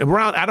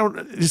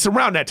it's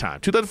around that time,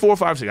 2004,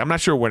 5, 6. I'm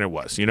not sure when it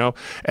was,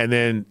 And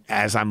then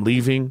as I'm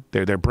leaving,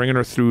 they're bringing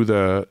her through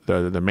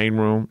the main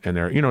room, and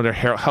they're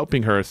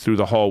helping her through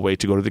the hallway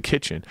to go to the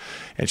kitchen,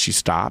 and she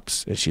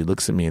stops and she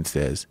looks at me and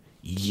says,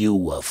 "You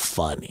were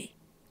funny."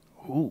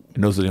 Ooh.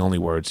 And those are the only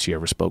words she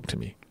ever spoke to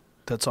me.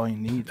 That's all you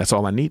need. That's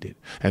all I needed.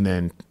 And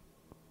then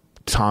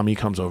Tommy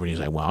comes over and he's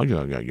like, well,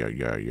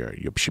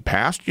 she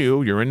passed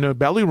you. You're in the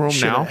belly room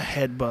now.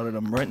 Headbutted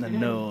him right in the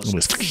nose. In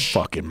his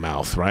fucking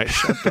mouth, right?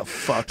 Shut the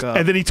fuck up.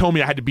 And then he told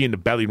me I had to be in the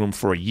belly room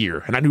for a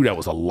year, and I knew that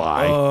was a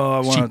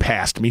lie. She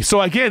passed me.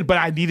 So again, but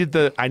I needed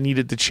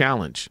the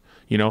challenge.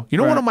 Right.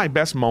 One of my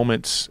best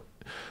moments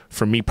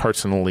for me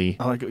personally.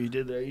 I like what you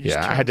did there.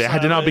 I had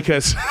to know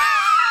because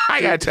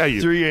I gotta tell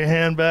you, threw your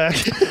hand back.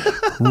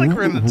 Like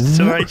we're in the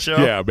Tonight Show.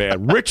 Yeah,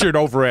 man. Richard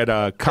over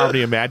at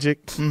Comedy and Magic,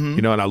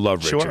 and I love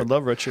Richard. Sure, I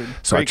love Richard.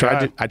 So I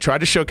tried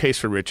to showcase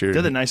for Richard.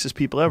 They're the nicest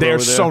people ever. They're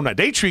over there. so nice.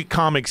 They treat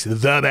comics the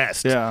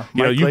best. Yeah,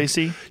 Mike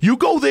Lacey. You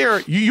go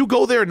there. You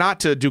go there not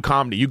to do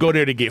comedy. You go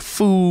there to get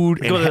food.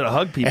 You go there to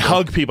hug people. And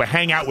hug people.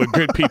 Hang out with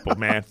good people,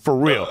 man. For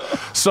real.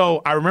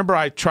 So I remember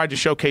I tried to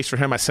showcase for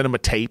him. I sent him a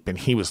tape, and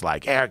he was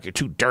like, "Eric, you're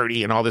too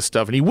dirty," and all this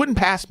stuff, and he wouldn't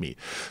pass me.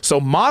 So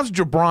Maz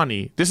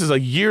Jobrani, this is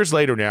years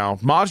later now.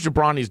 Maz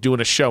Jobrani is doing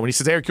a show, and he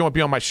says, "Eric, you want to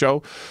be on my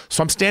show?"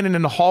 So I'm standing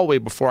in the hallway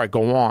before I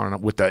go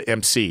on with the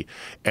MC,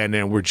 and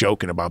then we're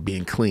joking about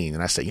being clean.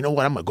 And I say, you know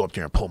what? I'm going to go up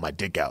there and pull my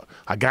dick out.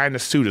 A guy in a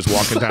suit is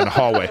walking down the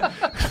hallway.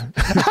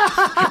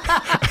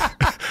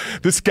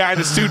 This guy in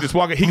the suit is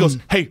walking. He goes,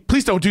 hey,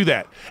 please don't do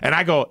that. And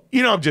I go,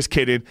 I'm just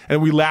kidding.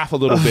 And we laugh a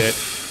little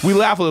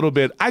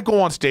bit. I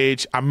go on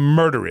stage. I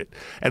murder it.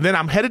 And then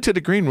I'm headed to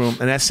the green room,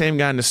 and that same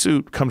guy in the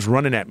suit comes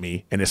running at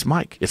me, and it's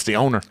Mike. It's the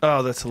owner.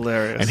 Oh, that's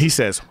hilarious. And he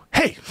says,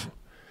 hey,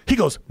 he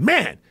goes,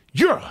 man,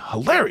 you're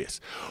hilarious.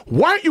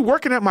 Why aren't you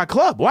working at my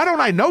club? Why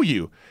don't I know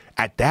you?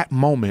 At that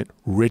moment,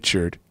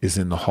 Richard is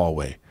in the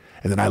hallway.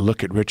 And then I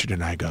look at Richard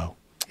and I go,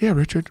 yeah,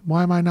 Richard,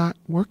 why am I not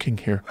working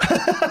here?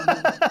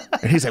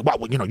 And he's like, well,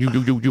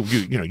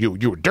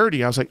 you were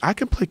dirty. I was like, I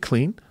can play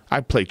clean. I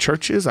played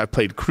churches. I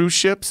played cruise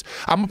ships.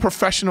 I'm a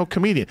professional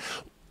comedian.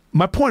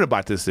 My point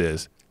about this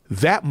is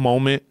that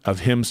moment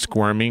of him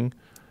squirming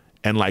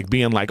and like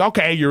being like,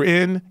 okay, you're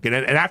in. And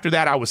after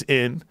that, I was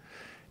in.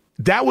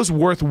 That was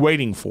worth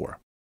waiting for.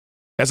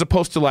 As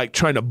opposed to like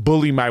trying to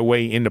bully my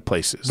way into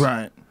places.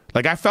 Right.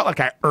 Like I felt like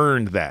I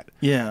earned that.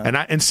 Yeah.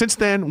 And since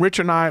then, Rich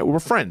and I were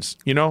friends,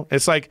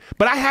 It's like,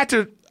 but I had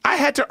to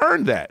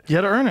earn that. You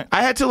had to earn it.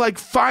 I had to like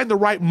find the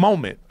right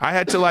moment. I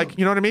had to like,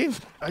 you know what I mean?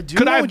 I do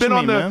Could know I have what been you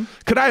on mean, the man.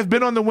 Could I have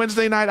been on the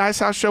Wednesday night Ice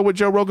House show with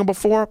Joe Rogan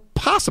before?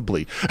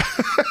 Possibly.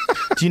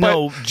 Do you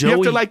know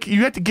Joey?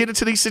 You have to get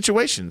into these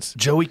situations.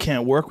 Joey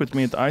can't work with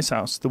me at the Ice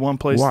House. The one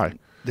place. Why?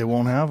 They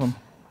won't have him.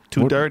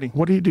 Too dirty.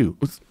 What do you do?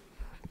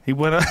 He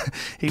went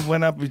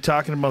up. Be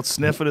talking about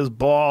sniffing his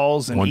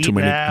balls and eating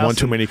ass. One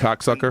too many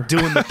cocksucker.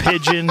 Doing the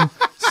pigeon,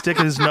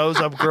 sticking his nose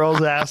up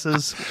girls'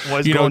 asses.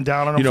 While he's going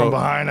down on them from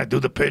behind. I do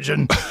the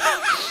pigeon.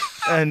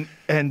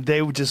 And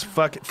they would just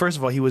First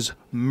of all, he was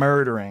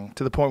murdering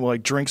to the point where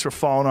like drinks were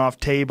falling off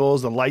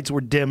tables, the lights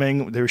were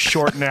dimming, they were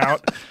shorting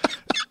out.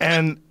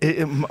 And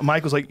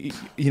Mike was like,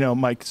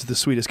 Mike's the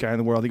sweetest guy in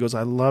the world. He goes,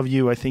 I love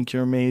you. I think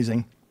you're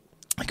amazing.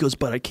 He goes,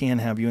 but I can't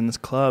have you in this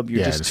club.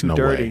 You're just too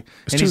dirty.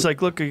 He's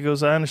like, look, he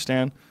goes, I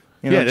understand.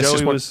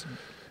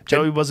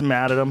 Joey wasn't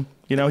mad at him.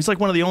 He's like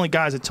one of the only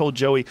guys that told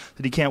Joey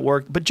that he can't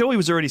work. But Joey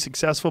was already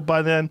successful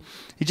by then.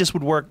 He just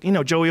would work.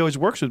 Joey always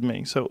works with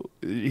me, so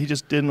he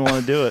just didn't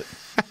want to do it.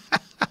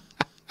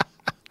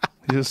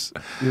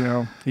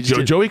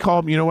 Joey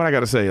called. You know what I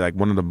got to say? Like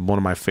one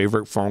of my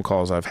favorite phone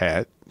calls I've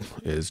had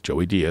is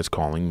Joey Diaz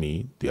calling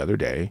me the other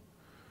day.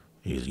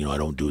 He's, I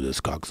don't do this,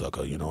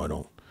 cocksucker. I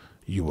don't.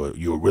 You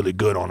were really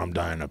good on them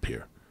dying up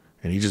here,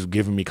 and he just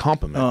giving me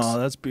compliments. Oh,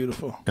 that's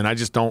beautiful. And I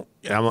just don't.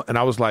 And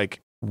I was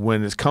like,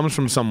 when it comes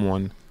from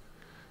someone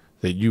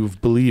that you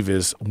believe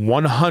is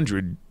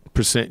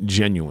 100%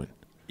 genuine.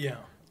 Yeah.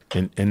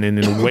 And then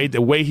in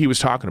the way he was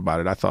talking about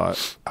it,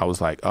 I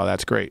was like, oh,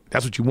 that's great.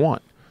 That's what you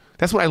want.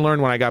 That's what I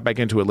learned when I got back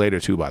into it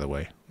later too, by the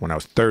way. When I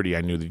was 30,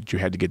 I knew that you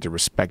had to get the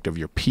respect of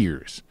your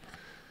peers.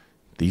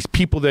 These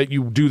people that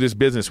you do this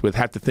business with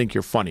have to think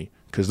you're funny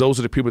because those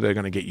are the people that are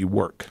going to get you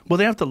work. Well,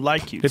 they have to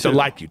like you. They have to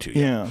like you too.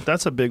 Yeah,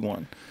 that's a big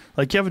one.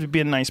 Like you have to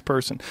be a nice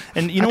person,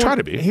 and I try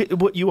to be.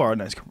 What you are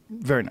a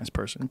very nice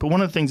person. But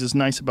one of the things that's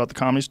nice about the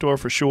Comedy Store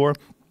for sure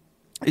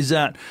is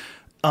that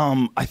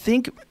I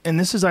think, and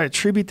I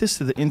attribute this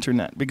to the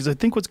internet because I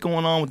think what's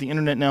going on with the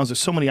internet now is there's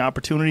so many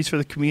opportunities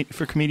for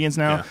for comedians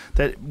now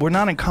that we're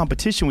not in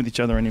competition with each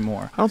other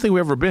anymore. I don't think we've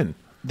ever been.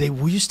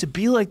 We used to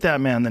be like that,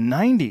 man. In the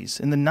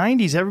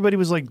 90s, everybody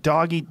was like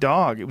dog eat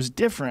dog. It was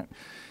different.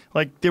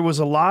 Like there was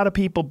a lot of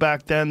people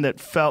back then that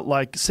felt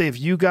like, say, if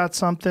you got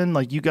something,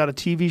 like you got a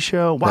TV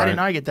show, why didn't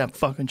I get that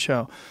fucking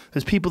show?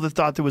 There's people that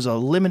thought there was a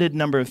limited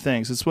number of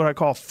things. It's what I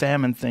call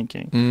famine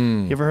thinking.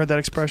 You ever heard that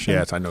expression?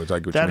 Yes, I know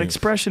exactly what you mean. That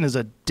expression is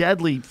a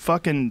deadly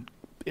fucking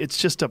it's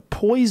just a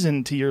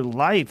poison to your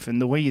life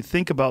and the way you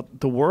think about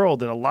the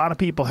world. And a lot of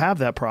people have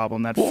that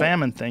problem, that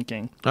famine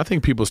thinking. I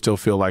think people still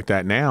feel like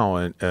that now,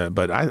 and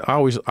but I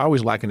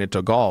always liken it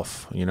to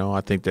golf. You know,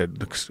 I think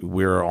that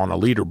we're on a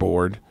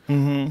leaderboard,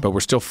 but we're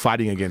still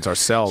fighting against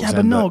ourselves. Yeah,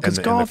 but no, because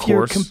golf,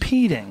 you're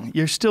competing.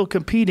 You're still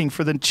competing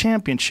for the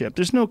championship.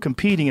 There's no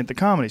competing at the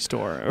Comedy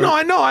Store. No,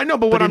 I know.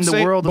 But what I'm saying,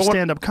 in the world of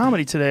stand-up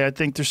comedy today, I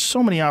think there's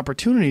so many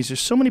opportunities. There's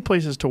so many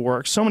places to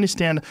work. So many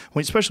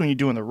especially when you're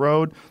doing the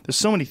road. There's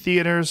so many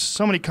theaters,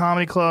 so many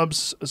comedy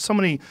clubs, so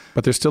many.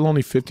 But there's still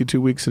only 52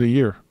 weeks in a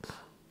year.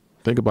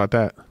 Think about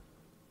that.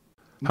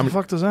 What the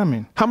fuck does that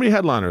mean? How many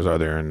headliners are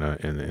there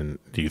in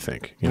do you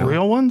think? The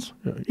real ones?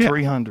 Yeah.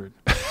 300.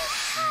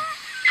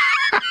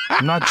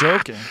 I'm not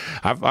joking.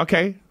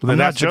 Okay. Well, I'm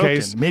not joking. The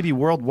case. Maybe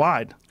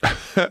worldwide.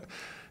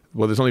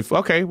 Well, there's only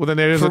okay. Well, then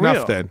there's enough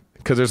real. Then,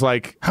 because there's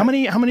like how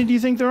many do you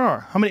think there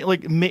are? How many?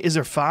 Like, is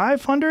there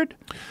 500?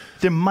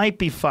 There might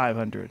be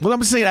 500. Well,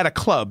 I'm saying at a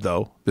club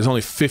though, there's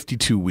only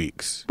 52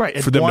 weeks,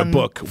 right? For them to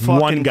book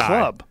one guy.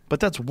 Club, but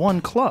that's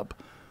one club.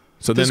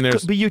 So then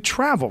there's but you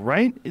travel,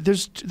 right?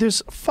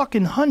 There's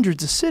fucking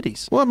hundreds of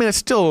cities. Well, I mean, it's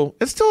still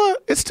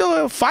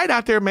a fight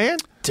out there, man.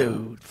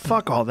 Dude,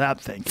 fuck all that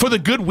thing. For the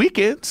good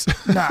weekends.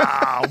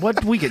 Nah,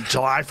 what weekend?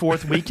 July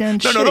 4th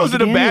weekend? No, those are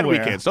the bad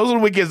weekends. Those are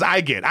the weekends I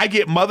get. I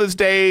get Mother's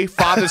Day,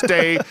 Father's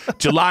Day,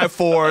 July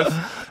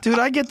 4th. Dude,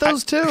 I get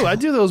those too. I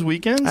do those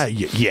weekends.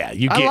 Yeah,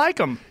 you get. I like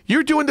them.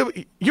 You're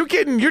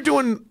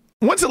doing.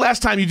 When's the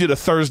last time you did a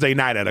Thursday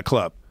night at a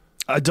club?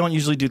 I don't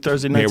usually do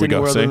Thursday nights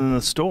anywhere other than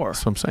the store.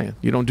 That's what I'm saying.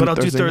 You don't do But I'll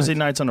do Thursday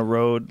nights on the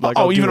road. Like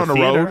even on the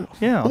road?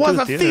 Yeah. Well,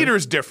 the theater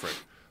is different.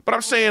 But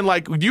I'm saying,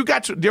 like,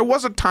 there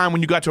was a time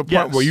when you got to a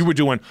point where you were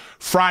doing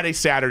Friday,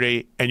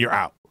 Saturday, and you're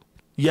out.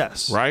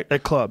 Yes. Right?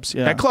 At clubs,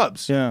 yeah. At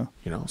clubs. Yeah.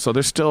 You know, so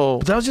there's still...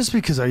 But that was just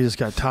because I just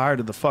got tired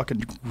of the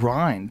fucking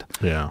grind.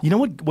 Yeah. You know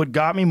what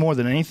got me more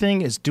than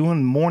anything is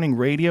doing morning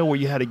radio where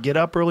you had to get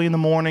up early in the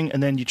morning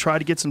and then you try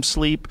to get some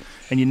sleep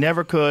and you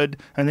never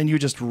could and then you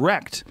just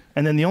wrecked.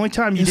 And then the only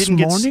time you didn't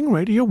get... Is morning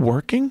radio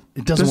working?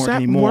 It doesn't work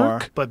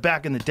anymore. But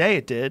back in the day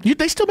it did.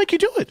 They still make you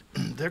do it.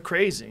 They're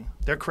crazy.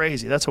 They're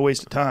crazy. That's a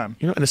waste of time.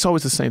 You know, and it's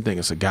always the same thing.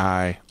 It's a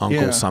guy,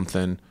 uncle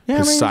something,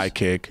 his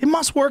sidekick. It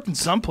must work in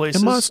some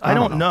places. It must. I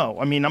don't know.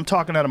 I mean, I'm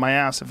talking out of my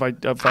ass if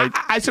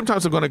I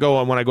sometimes am going to go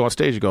on when I go on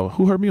stage and go,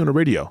 who heard me on the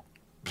radio?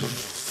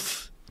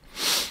 Who's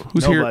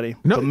Nobody. Here?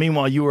 No. But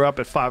meanwhile, you were up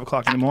at 5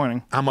 o'clock in the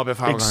morning. I'm up at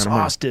 5 o'clock in the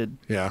morning. Exhausted.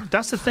 Yeah.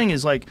 That's the thing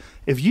is, like,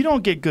 if you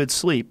don't get good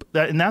sleep,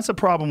 and that's a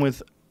problem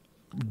with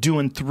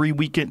doing 3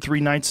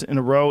 nights in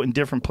a row in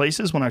different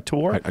places when I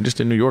tour. I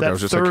just in New York. I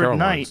was just at Caroline's.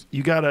 Night,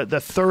 you gotta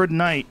the third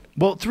night.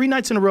 Well, 3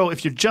 nights in a row.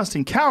 If you're just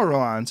in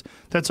Caroline's,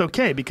 that's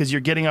okay because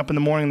you're getting up in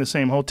the morning in the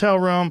same hotel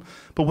room.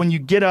 But when you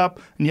get up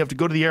and you have to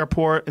go to the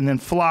airport and then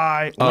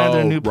fly, land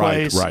in a new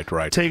place,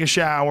 right, take a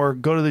shower,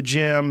 go to the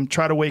gym,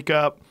 try to wake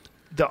up.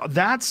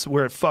 That's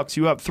where it fucks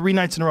you up. 3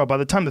 nights in a row. By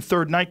the time the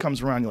third night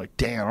comes around, you're like,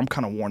 damn, I'm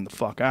kind of worn the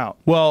fuck out.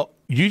 Well,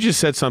 you just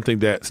said something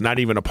that's not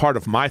even a part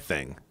of my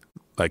thing.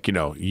 Like, you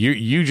know,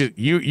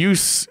 you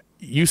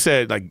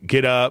said, like,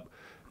 get up,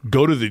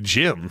 go to the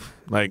gym.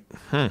 Like,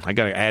 I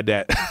gotta add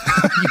that.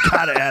 You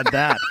gotta add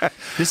that.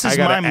 This is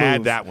my move.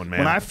 Add that one, man.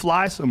 When I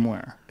fly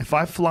somewhere, if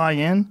I fly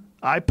in,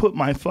 I put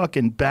my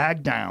fucking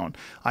bag down.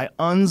 I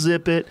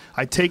unzip it.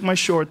 I take my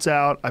shorts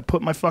out. I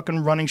put my fucking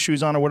running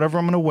shoes on or whatever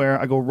I'm going to wear.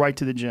 I go right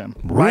to the gym.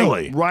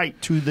 Really? Right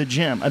to the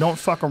gym. I don't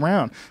fuck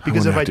around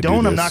because if I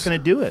don't, I'm not going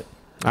to do it.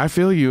 I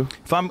feel you.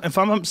 If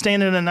I'm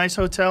staying in a nice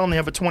hotel and they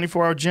have a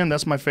 24-hour gym,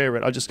 that's my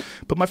favorite. I'll just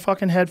put my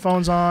fucking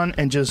headphones on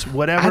and just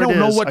whatever it is. I don't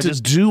know what to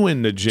do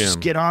in the gym. Just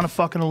get on a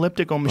fucking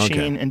elliptical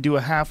machine and do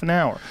a half an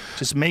hour.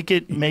 Just make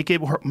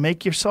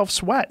yourself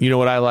sweat. You know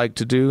what I like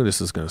to do? This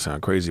is going to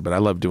sound crazy, but I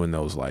love doing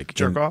those like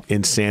jerk off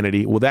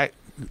insanity. Well,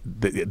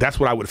 that's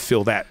what I would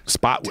fill that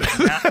spot with.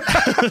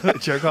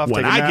 Jerk off.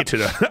 When I get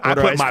to I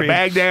put my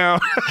bag down,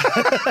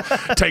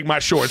 take my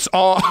shorts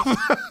off,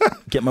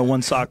 get my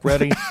one sock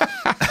ready.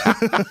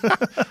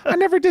 I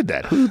never did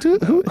that. Who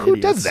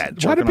does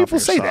that? Why do people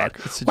say that?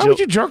 Why would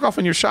you jerk off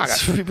in your sock?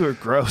 People are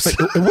gross.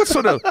 What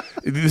sort of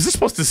is this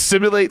supposed to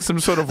simulate some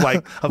sort of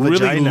like really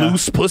vagina.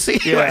 Loose pussy?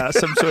 Yeah, like,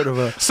 some sort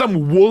of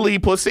some woolly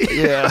pussy.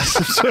 Yeah,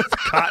 some sort of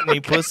cottony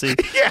pussy.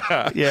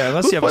 Yeah,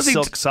 unless you have a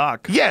silk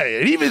sock. Yeah,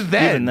 and even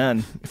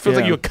then. It feels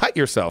like you'll cut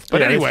yourself.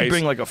 But anyways. If you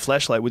bring like a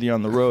fleshlight with you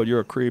on the road,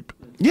 you're a creep.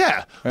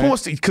 Yeah.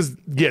 Right? Because,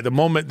 the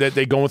moment that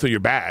they go through your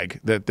bag,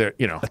 that they're,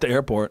 At the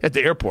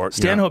airport.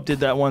 Stanhope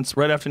did that once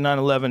right after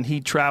 9/11. He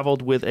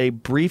traveled with a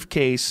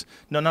briefcase.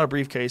 No, not a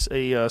briefcase.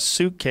 A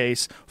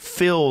suitcase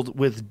filled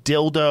with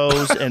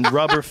dildos and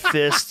rubber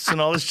fists and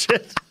all this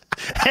shit.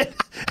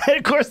 And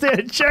of course they had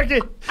to check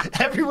it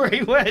everywhere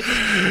he went,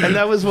 and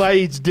that was why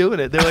he's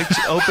doing it. They're like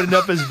opening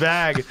up his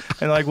bag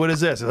and like, what is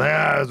this? He's like,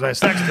 it's my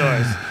sex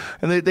toys,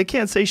 and they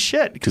can't say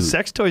shit because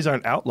sex toys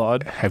aren't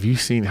outlawed. Have you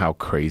seen how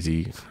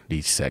crazy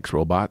these sex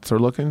robots are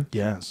looking?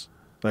 Yes,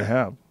 I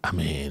have. I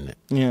mean,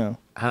 yeah,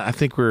 I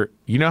think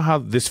you know how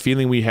this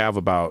feeling we have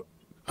about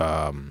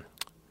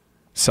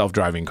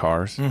self-driving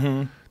cars.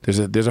 Mm-hmm.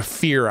 There's a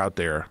fear out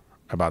there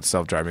about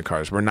self-driving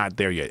cars. We're not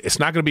there yet. It's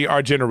not going to be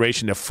our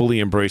generation that fully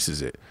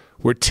embraces it.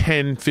 We're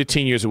 10,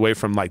 15 years away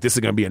from like this is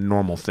going to be a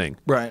normal thing.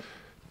 Right.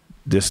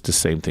 This the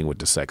same thing with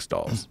the sex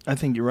dolls. I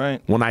think you're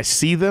right. When I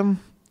see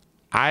them,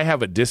 I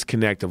have a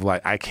disconnect of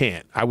like I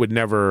can't. I would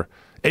never.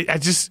 I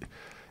just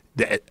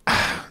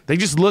they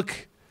just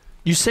look.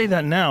 You say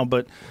that now,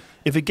 but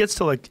if it gets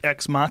to like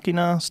Ex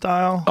Machina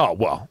style, oh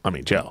well, I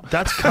mean, Joe,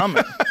 that's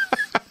coming.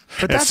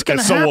 But that's going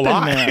to so happen, will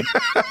I. man.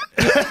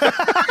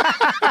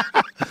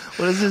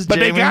 What is this, But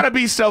Jamie? they got to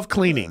be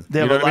self-cleaning. They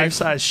have you a know what I mean?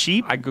 life-size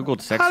sheep? I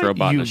googled sex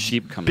robot and a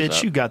sheep comes bitch,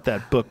 up. you got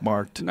that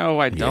bookmarked. No,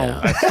 I don't.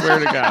 Yeah. I swear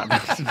to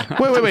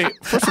God. Wait.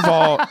 First of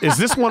all, is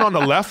this one on the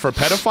left for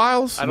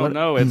pedophiles? I don't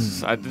know.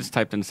 I just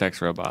typed in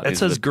sex robot. It These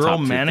are says the girl top 2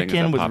 things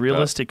mannequin that with popped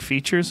realistic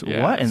features.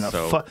 Yeah, What in the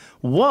so- fuck?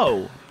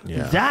 Whoa.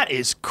 Yeah. That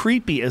is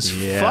creepy as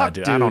fuck,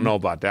 dude. I don't know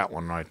about that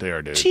one right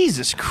there, dude.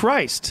 Jesus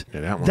Christ.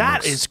 Yeah, that one that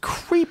looks- is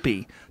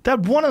creepy.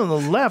 That one on the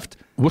left,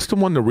 What's the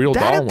one, the real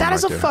doll one that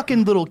is right a there?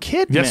 fucking little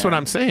kid, That's man. what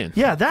I'm saying.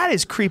 Yeah, that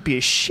is creepy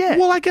as shit.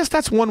 Well, I guess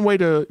that's one way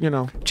to,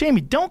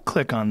 Jamie, don't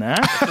click on that.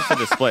 up. It's a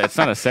display. It's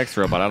not a sex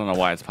robot. I don't know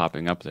why it's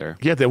popping up there.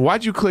 Yeah, then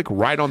why'd you click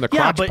right on the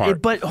crotch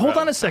part? but hold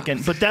on a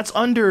second. But that's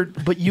under.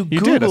 But you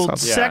You did, that's Googled not-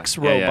 sex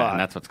Yeah, robot, and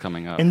that's what's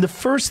coming up. and the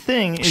first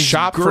thing is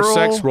Shop girl, for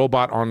sex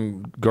robot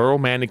on girl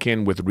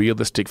mannequin with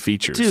realistic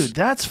features. Dude,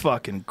 that's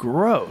fucking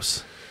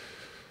gross.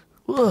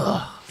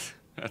 Ugh.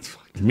 That's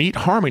fucking Meet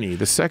Harmony,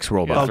 the sex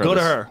robot. Oh, throw go to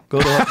this- her.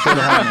 Go to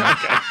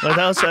her. Like,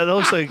 that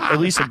looks like at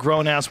least a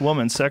grown ass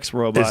woman sex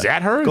robot. Is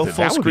that her? Go That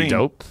full would be screen.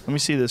 dope. Let me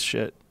see this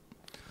shit.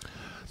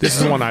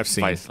 This is one I've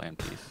seen. Viceland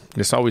piece.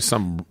 There's always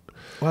some.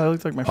 Wow, that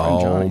looks like my friend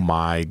Oh Johnny.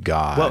 my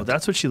God. Whoa,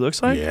 that's what she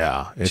looks like?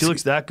 Yeah. She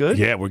looks that good?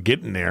 Yeah, we're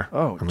getting there.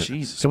 Oh,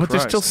 Jesus So, but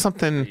there's still Christ.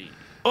 something.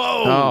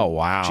 Oh,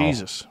 Wow.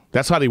 Jesus.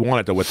 That's how they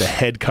want it, though, with the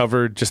head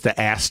covered, just the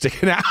ass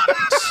sticking out.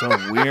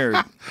 So weird.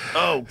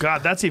 Oh,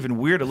 God, that's even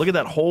weirder. Look at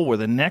that hole where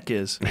the neck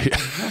is.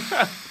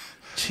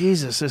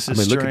 Jesus, this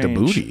is look at the strange.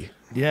 booty.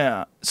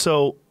 Yeah.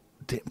 So,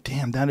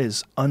 damn, that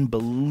is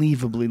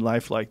unbelievably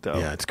lifelike, though.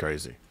 Yeah, it's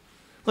crazy.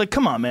 Like,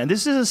 come on, man.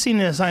 This is a scene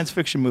in a science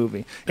fiction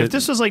movie. If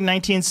this was like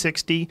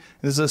 1960,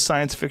 this is a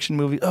science fiction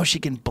movie. Oh, she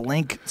can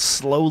blink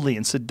slowly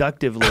and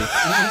seductively.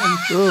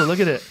 Oh, look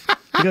at it.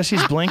 Look how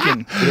she's blinking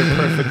with her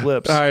perfect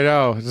lips. I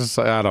know. It's just,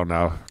 I don't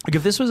know. Like,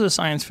 if this was a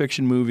science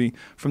fiction movie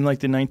from like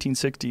the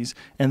 1960s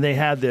and they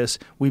had this,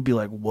 we'd be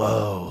like,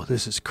 whoa,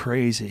 this is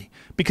crazy.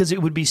 Because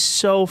it would be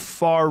so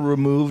far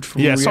removed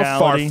from reality. So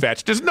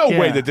far-fetched. There's no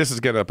way Yeah. that this is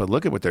going to, but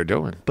look at what they're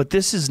doing. But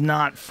this is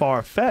not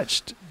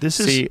far-fetched. This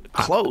is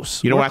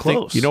close. You know We're what I think?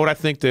 close. You know what I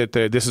think that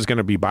this is going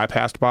to be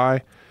bypassed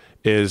by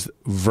is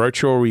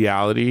virtual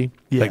reality,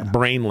 like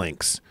brain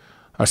links.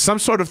 Or some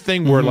sort of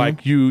thing where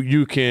like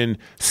you can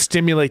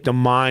stimulate the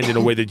mind in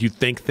a way that you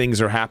think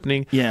things are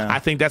happening. Yeah. I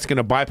think that's going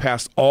to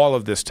bypass all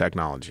of this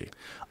technology.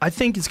 I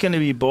think it's going to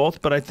be both,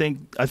 but I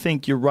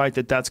think you're right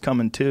that that's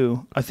coming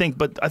too. I think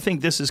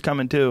this is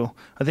coming too.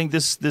 I think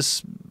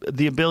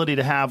the ability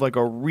to have like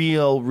a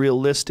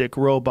realistic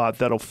robot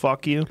that'll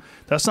fuck you.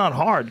 That's not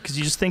hard because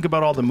you just think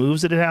about all the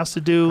moves that it has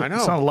to do. I know.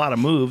 It's not a lot of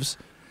moves.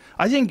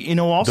 I think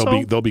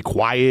also They'll be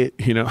quiet.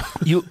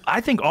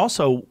 I think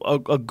also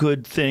a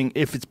good thing,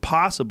 if it's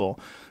possible,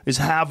 is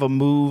have a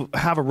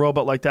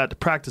robot like that to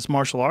practice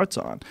martial arts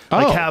on.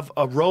 Like have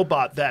a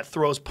robot that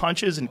throws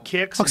punches and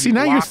kicks. Look, and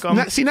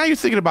now you're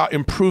thinking about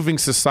improving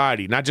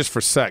society, not just for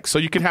sex. So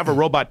you can have a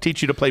robot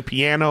teach you to play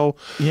piano,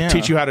 Yeah.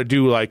 teach you how to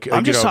do like.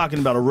 I'm just talking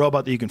about a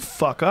robot that you can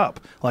fuck up,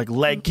 like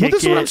leg kick. Well,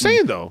 this is what I'm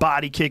saying, though.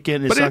 Body kick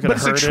it. But But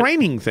it's a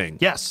training thing.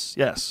 Yes.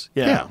 Yeah.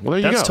 Yeah, well, there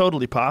you That's go.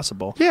 totally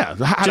possible. Yeah,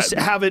 Just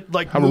have it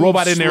like have a move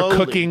robot in there slowly.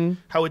 cooking.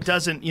 How it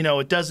doesn't,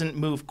 it doesn't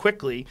move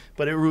quickly,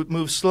 but it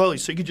moves slowly.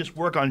 So you could just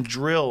work on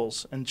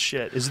drills and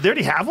shit. They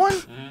already have one?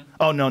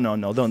 Oh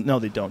no,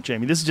 they don't,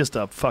 Jamie. This is just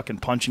a fucking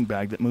punching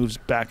bag that moves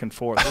back and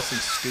forth. This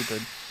thing's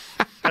stupid.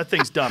 That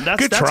thing's dumb.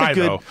 That's try, a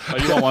good. though. Oh,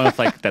 you don't want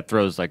one that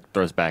throws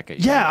back at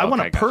you. Yeah, I Okay,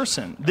 want a gotcha.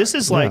 person. This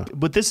is what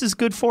this is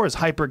good for is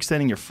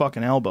hyperextending your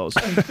fucking elbows.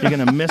 You're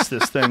gonna miss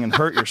this thing and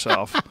hurt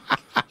yourself.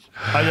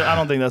 I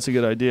don't think that's a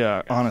good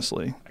idea,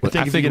 honestly. I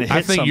think if you're gonna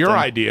hit your something-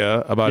 idea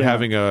about Yeah.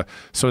 having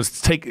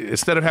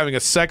instead of having a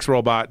sex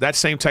robot, that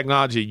same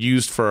technology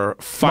used for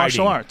fighting,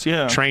 martial arts,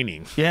 yeah,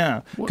 training.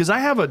 yeah. Because I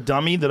have a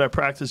dummy that I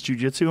practice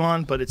jujitsu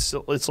on, but it's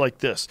like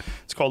this.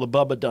 It's called a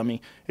Bubba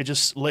dummy. It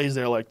just lays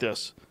there like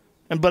this.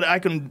 But I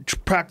can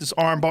practice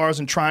arm bars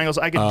and triangles.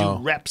 I can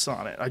do reps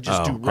on it. I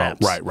just do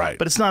reps. Right.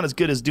 But it's not as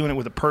good as doing it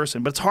with a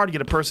person. But it's hard to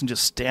get a person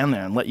just stand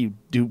there and let you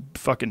do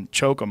fucking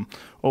choke them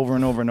over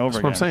and over and over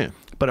again. That's what I'm saying.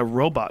 But a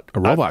robot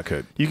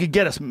Could. You could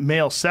get a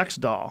male sex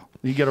doll.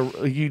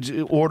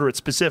 You order it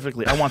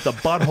specifically. I want the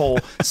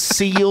butthole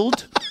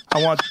sealed.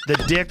 I want the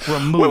dick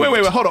removed.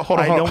 Wait, hold on.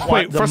 I don't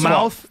want the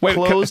mouth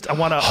closed. I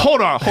want to.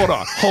 Hold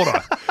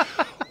on.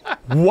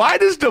 Why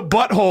does the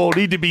butthole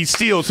need to be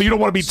sealed? So you don't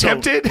want to be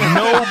tempted?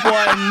 No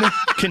one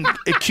can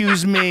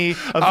accuse me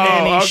of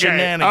any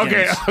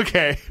shenanigans.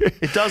 Okay.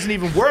 It doesn't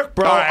even work,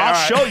 bro. All right, I'll all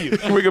right. show you.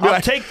 We're gonna be I'll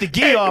like, take the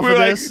gi off of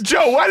this.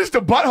 Joe, why does the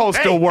butthole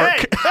still work?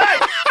 Hey,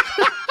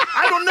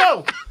 I don't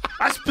know.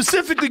 I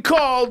specifically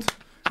called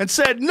and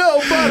said, "No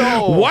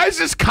butthole." Why is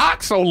this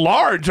cock so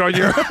large on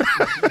your?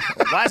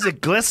 Why is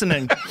it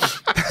glistening?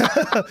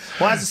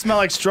 Why does it smell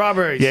like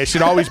strawberries? Yeah, it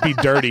should always be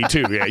dirty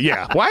too.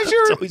 Yeah. Why is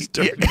your? It's always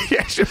dirty.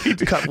 Yeah, it should be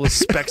A couple of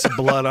specks of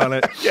blood on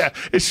it. Yeah,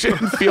 it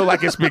shouldn't feel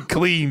like it's been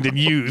cleaned and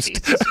used.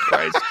 Jesus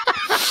Christ.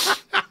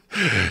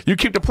 You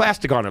keep the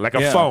plastic on it like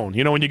a phone.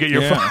 You know when you get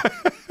your phone.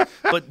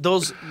 But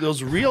those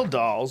real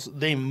dolls,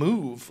 they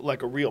move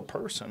like a real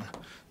person.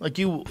 Like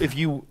if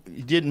you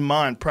didn't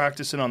mind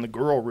practicing on the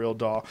girl real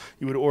doll,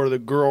 you would order the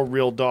girl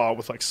real doll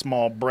with like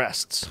small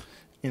breasts.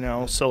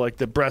 So like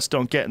the breasts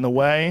don't get in the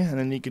way, and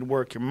then you can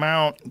work your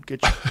mount,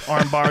 get your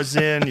arm bars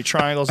in, your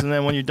triangles, and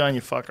then when you're done,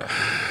 you fuck her.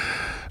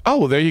 Oh,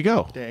 well, there you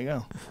go. There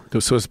you go.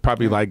 So it's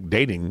probably like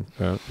dating,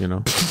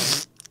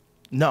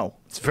 No,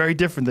 it's very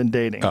different than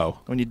dating. Oh.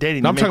 When you're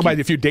dating, No, I'm talking about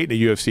if you're dating a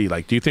UFC.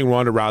 Like, do you think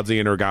Ronda Rousey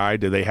and her guy,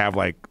 do they have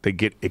they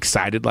get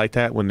excited like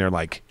that when they're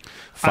like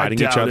fighting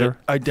each other?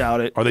 I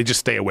doubt it. Or they just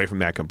stay away from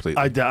that completely?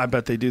 I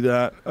bet they do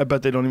that. I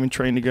bet they don't even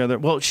train together.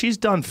 Well, she's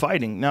done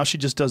fighting. Now she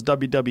just does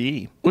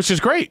WWE. Which is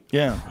great.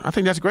 Yeah. I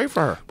think that's great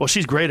for her. Well,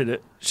 she's great at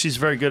it. She's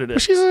very good at it.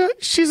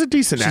 But she's a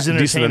decent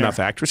enough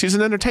actress. She's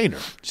an entertainer.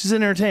 She's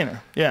an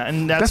entertainer. Yeah,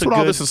 and that's what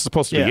all this is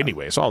supposed to be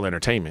anyway. It's all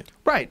entertainment.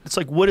 Right. It's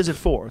like, what is it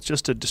for? It's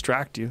just to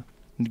distract you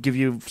and give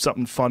you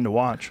something fun to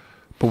watch.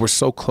 But we're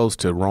so close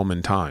to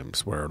Roman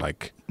times where,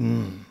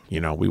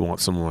 we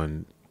want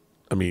someone.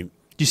 I mean,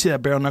 do you see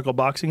that bare knuckle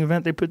boxing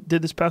event they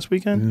did this past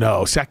weekend?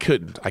 No, see, I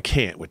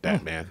can't with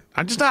that, man.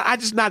 I'm just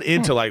not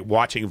into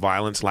watching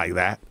violence like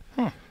that.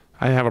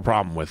 I have a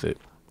problem with it.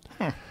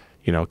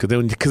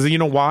 Because you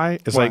know why?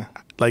 It's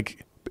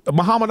like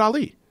Muhammad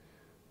Ali,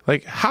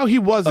 like how he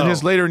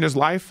was later in his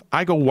life.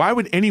 I go, why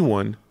would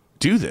anyone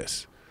do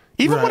this?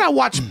 Even when I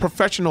watch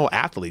professional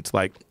athletes,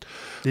 like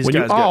these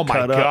guys oh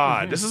my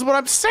God, this is what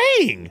I'm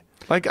saying.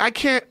 Like I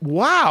can't.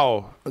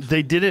 Wow,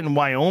 they did it in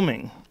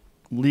Wyoming,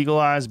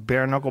 legalized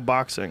bare knuckle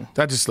boxing.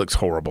 That just looks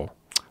horrible.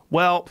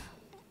 Well,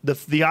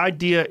 the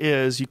idea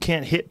is you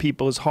can't hit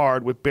people as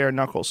hard with bare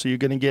knuckles, so you're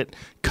going to get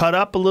cut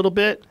up a little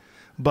bit.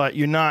 But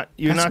you're not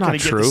going to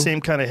get the same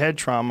kind of head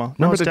trauma.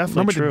 No, it's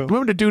definitely true.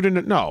 Remember the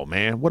dude no,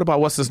 man. What about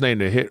what's his name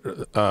that hit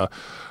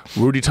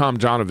Rudy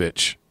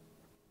Tomjanovich?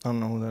 I don't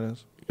know who that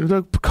is.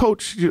 The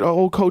coach,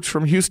 old coach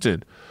from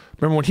Houston.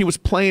 Remember when he was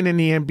playing in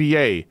the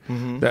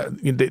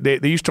NBA?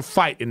 They used to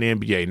fight in the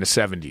NBA in the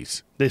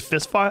 70s. They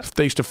fist fight?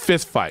 They used to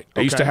fist fight.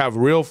 They used to have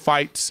real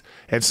fights,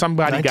 and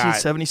somebody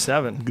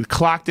 1977. got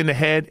clocked in the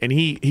head, and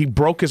he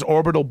broke his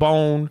orbital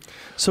bone.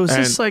 So is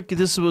this like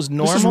this was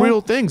normal? This is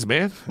real things,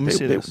 man. Let me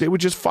see this. They would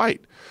just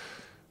fight.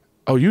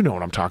 Oh, you know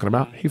what I'm talking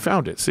about. He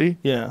found it. See?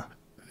 Yeah.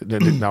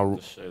 Now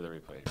Just show the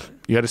replay.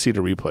 you got to see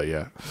the replay,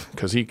 yeah,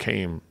 because he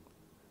came.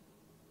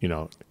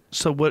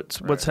 So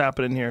what's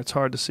happening here? It's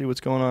hard to see what's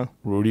going on.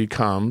 Rudy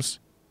comes,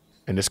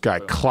 and this guy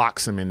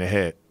clocks him in the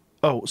head.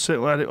 Oh,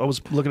 so I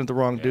was looking at the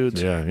wrong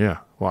dudes. Yeah.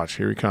 Watch,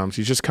 here he comes.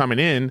 He's just coming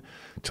in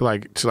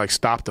to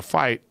stop the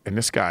fight, and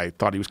this guy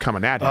thought he was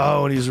coming at him.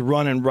 Oh, and he's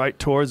running right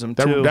towards him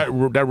too. That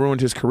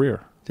ruined his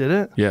career. Did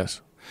it?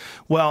 Yes.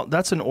 Well,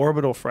 that's an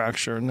orbital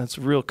fracture, and that's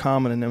real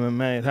common in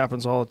MMA. It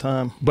happens all the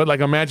time. But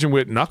imagine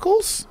with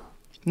knuckles.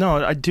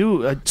 No, I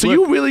do. So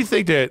you really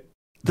think that?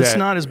 That's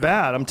not as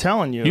bad. I'm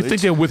telling you. You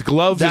think that with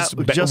gloves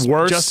it's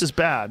worse? Just as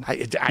bad.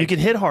 You can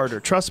hit harder.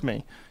 Trust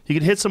me. You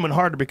can hit someone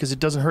harder because it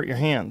doesn't hurt your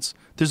hands.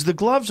 The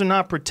gloves are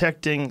not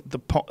protecting the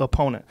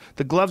opponent.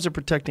 The gloves are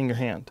protecting your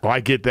hand. Well,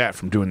 I get that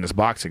from doing this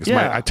boxing.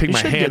 Yeah, I take my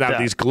hand out of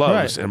these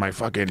gloves, right. And my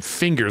fucking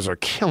fingers are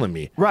killing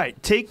me.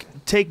 Right. Take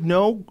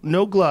no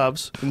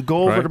gloves and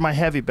go over to my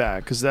heavy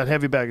bag because that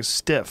heavy bag is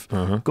stiff.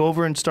 Go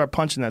over and start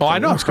punching that thing. I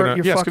know. It'll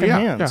hurt your fucking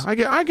hands.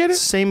 Yeah, I get it.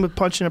 Same with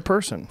punching a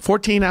person.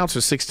 14 ounce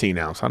or 16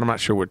 ounce. I'm not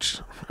sure which.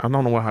 I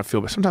don't know how I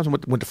feel, but sometimes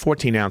with the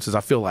 14 ounces,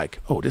 I feel like,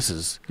 oh, this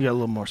is. You got a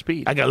little more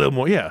speed. I got a little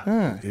more,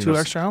 yeah. 2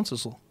 extra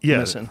ounces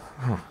missing.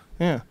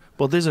 Yeah.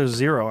 Well, these are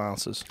 0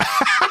 ounces.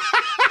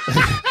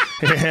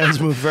 Your hands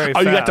move very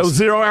fast. Oh, you got those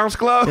 0 ounce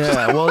gloves?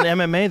 Yeah. Well, in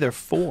MMA, they're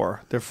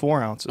 4. They're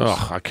 4 ounces.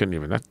 Oh, I couldn't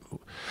even.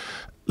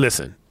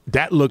 Listen,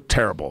 that looked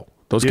terrible.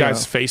 Those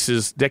guys'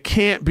 faces, that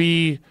can't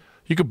be.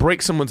 You could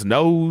break someone's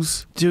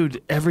nose.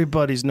 Dude,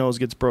 everybody's nose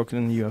gets broken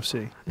in the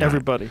UFC.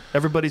 Right.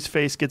 Everybody's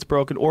face gets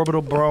broken.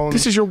 Orbital bone.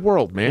 This is your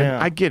world, man.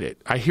 Yeah. I get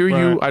it. I hear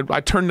you.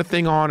 I turn the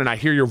thing on and I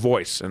hear your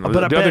voice. And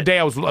the other day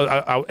I was on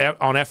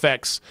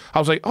FX. I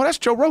was like, oh, that's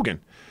Joe Rogan.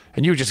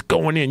 And you were just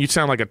going in. You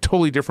sound like a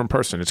totally different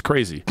person. It's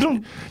crazy.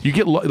 You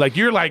get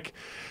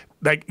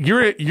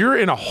you're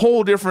in a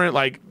whole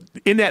different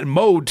in that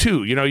mode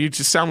too. You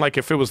just sound like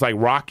if it was like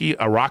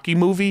a Rocky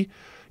movie.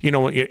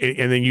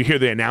 And then you hear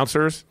the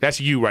announcers. That's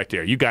you right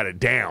there. You got it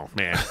down,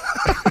 man.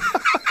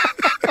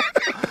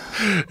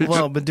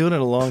 Well, I've been doing it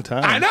a long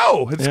time. I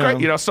know. It's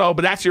great.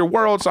 But that's your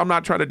world, so I'm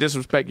not trying to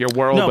disrespect your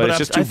world, but it's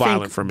just too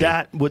violent for me.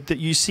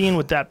 You seen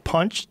with that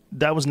punch,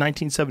 that was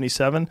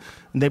 1977,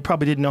 and they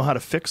probably didn't know how to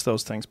fix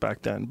those things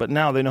back then. But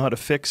now they know how to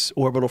fix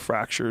orbital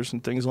fractures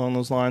and things along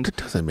those lines. It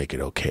doesn't make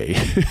it okay.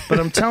 But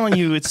I'm telling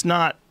you, it's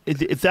not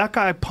if that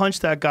guy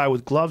punched that guy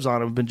with gloves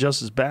on, it would have been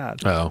just as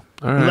bad. Oh, all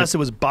right. Unless it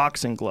was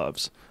boxing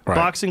gloves. Right.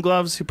 Boxing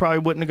gloves, he probably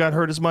wouldn't have got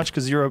hurt as much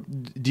because you're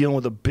dealing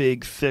with a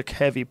big, thick,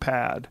 heavy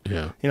pad.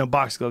 Yeah.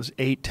 Boxing gloves,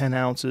 8-10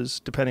 ounces,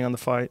 depending on the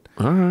fight.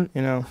 All right.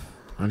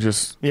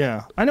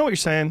 Yeah, I know what you're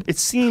saying. It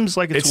seems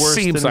like it's worse.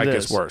 It seems like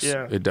it's worse.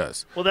 Yeah. It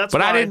does. Well, that's.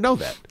 But I didn't know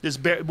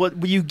that.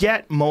 What you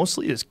get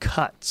mostly is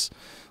cuts.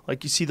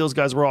 Like you see those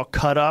guys were all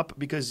cut up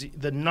because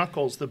the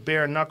knuckles, the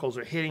bare knuckles,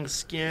 are hitting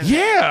skin.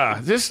 Yeah,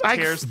 this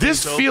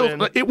feels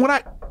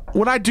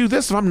when I do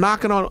this, if I'm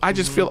knocking on, I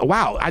just feel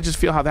I just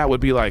feel how that would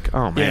be like.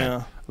 Oh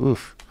man, yeah.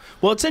 Oof.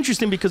 Well, it's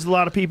interesting because a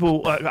lot of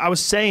people, I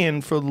was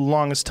saying for the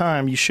longest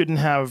time, you shouldn't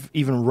have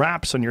even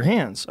wraps on your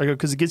hands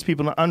because it gives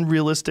people an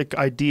unrealistic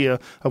idea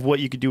of what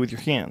you could do with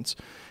your hands.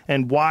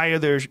 And why are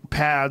there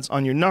pads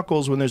on your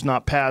knuckles when there's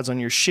not pads on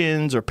your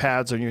shins or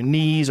pads on your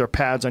knees or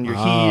pads on your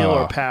heel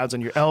or pads on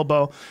your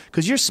elbow?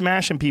 Because you're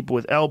smashing people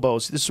with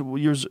elbows.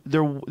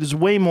 There's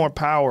way more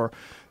power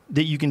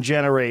that you can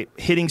generate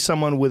hitting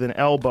someone with an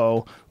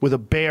elbow, with a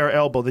bare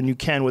elbow, than you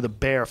can with a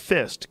bare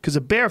fist. Because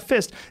a bare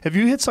fist, if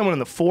you hit someone in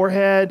the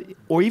forehead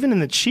or even in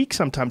the cheek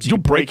sometimes, you'll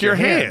break your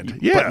hand.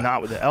 But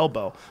not with the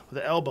elbow. With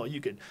the elbow,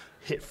 you could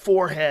hit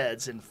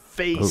foreheads and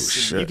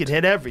face. And you could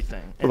hit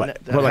everything. And like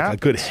a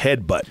good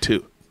headbutt,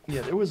 too.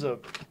 Yeah, there was a...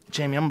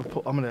 Jamie, I'm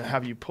gonna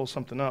have you pull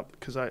something up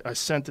because I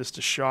sent this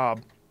to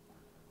Shab.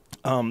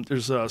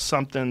 There's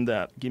something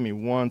that... Give me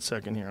 1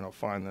 second here and I'll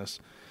find this.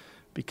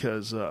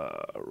 Because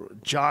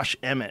Josh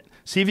Emmett.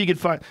 See if you can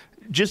find...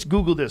 Just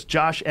Google this.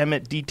 Josh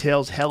Emmett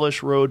details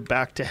hellish road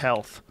back to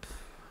health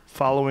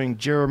following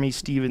Jeremy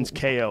Stevens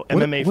KO.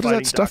 MMA what is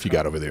that stuff you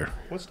got over there?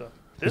 What stuff?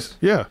 This?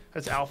 Yeah.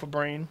 That's Alpha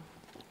Brain.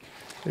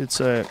 It's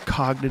a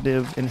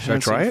cognitive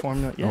enhancing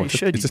formula. Yeah, you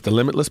should. Is this the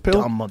Limitless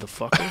pill? Dumb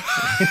motherfucker.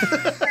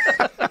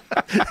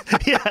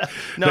 Yeah.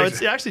 No,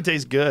 it actually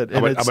tastes good.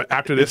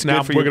 After this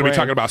now, we're going to be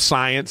talking about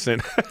science.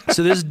 And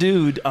so this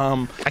dude...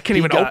 I can't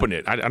even open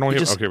it. I don't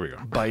even... Okay, here we go.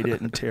 Bite it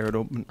and tear it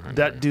open.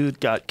 That dude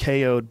got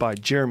KO'd by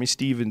Jeremy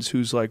Stevens,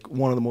 who's like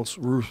one of the most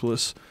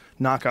ruthless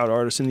knockout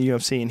artists in the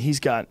UFC, and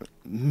he's got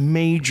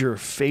major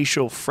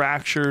facial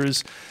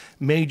fractures.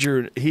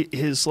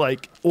 His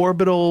like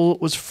orbital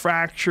was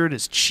fractured,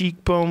 his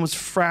cheekbone was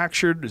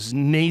fractured, his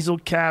nasal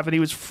cavity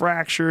was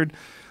fractured,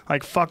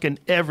 like fucking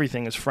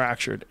everything is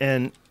fractured.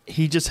 And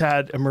he just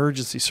had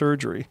emergency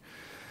surgery,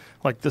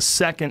 like the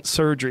second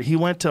surgery. He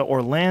went to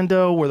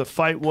Orlando where the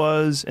fight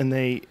was, and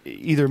they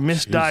either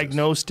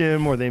misdiagnosed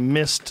him or they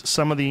missed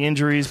some of the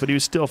injuries, but he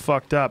was still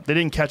fucked up. They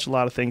didn't catch a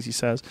lot of things, he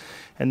says.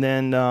 And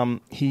then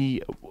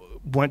he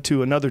went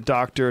to another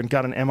doctor and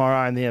got an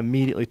MRI, and they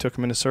immediately took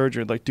him into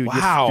surgery. Like, dude,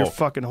 your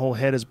fucking whole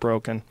head is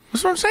broken.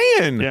 That's what I'm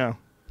saying. Yeah.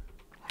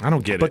 I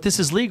don't get it. But this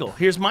is legal.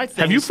 Here's my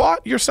thing. Have you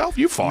fought yourself?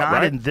 You fought, not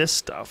right? Not in this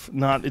stuff.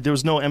 There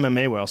was no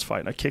MMA where I was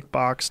fighting. I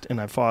kickboxed,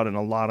 and I fought in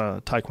a lot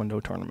of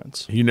Taekwondo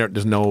tournaments.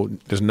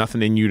 There's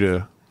nothing in you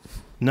to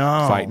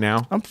fight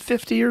now? I'm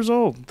 50 years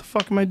old. What the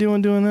fuck am I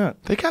doing that?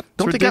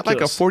 Don't they got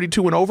like a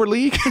 42 and over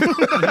league?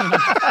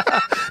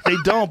 They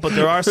don't, but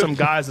there are some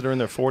guys that are in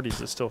their 40s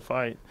that still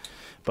fight.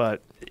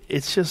 But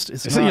it's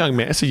a young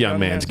man. It's a young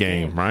man's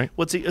game, right?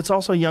 It's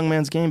also a young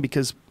man's game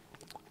because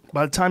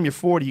by the time you're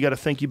 40, you got to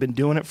think you've been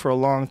doing it for a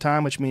long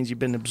time, which means you've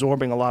been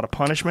absorbing a lot of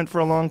punishment for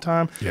a long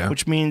time. Yeah.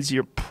 Which means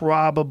you should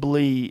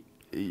probably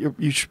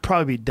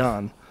be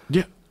done.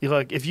 Yeah.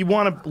 Like if you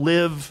want to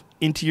live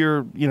into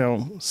your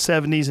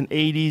 70s and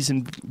 80s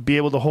and be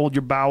able to hold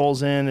your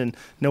bowels in and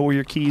know where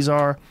your keys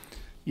are,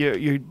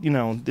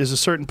 there's a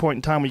certain point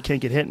in time where you can't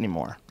get hit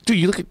anymore. Dude,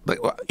 you look at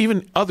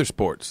even other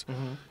sports.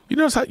 Mm-hmm. You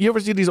notice how you ever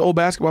see these old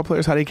basketball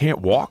players how they can't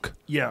walk?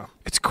 Yeah,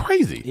 it's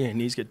crazy. Yeah,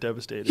 knees get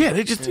devastated. Yeah,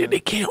 they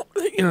can't.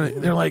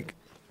 They're like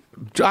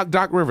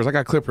Doc Rivers. I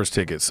got Clippers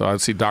tickets, so I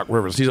see Doc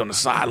Rivers. He's on the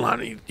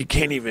sideline. And he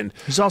can't even.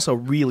 He's also a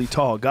really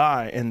tall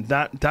guy, and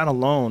that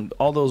alone,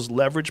 all those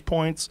leverage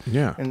points,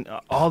 and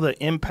all the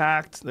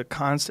impact, the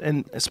constant,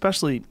 and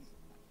especially.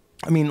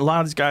 I mean, a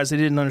lot of these guys, they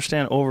didn't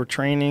understand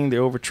overtraining. They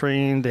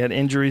overtrained. They had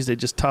injuries. They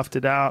just toughed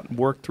it out and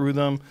worked through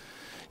them.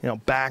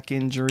 Back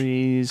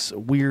injuries,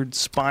 weird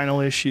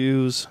spinal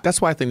issues. That's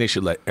why I think they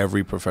should let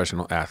every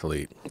professional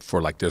athlete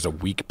there's a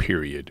week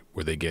period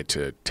where they get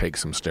to take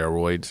some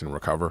steroids and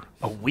recover.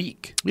 A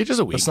week? Yeah, just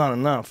a week. That's not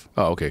enough.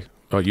 Oh, okay.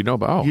 Oh, you'd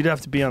have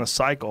to be on a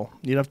cycle.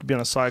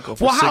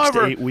 For 6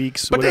 to 8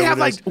 weeks. But they have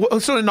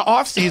so in the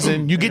off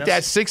season you get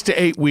that 6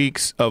 to 8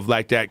 weeks of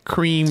like that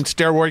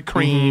steroid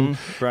cream,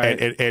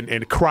 right.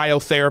 and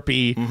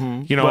cryotherapy.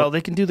 Mm-hmm. Well, they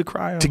can do the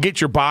cryo to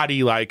get your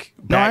body back.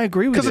 No, I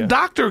agree with you. Because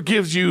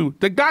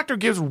the doctor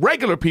gives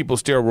regular people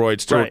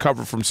steroids to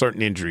recover from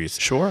certain injuries.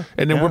 Sure.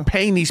 And then we're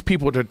paying these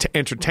people to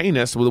entertain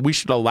us. Well, we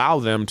should allow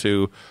them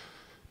to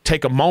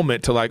take a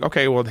moment to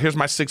okay, well, here's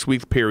my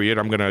 6-week period.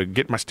 I'm going to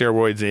get my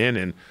steroids in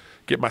and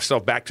get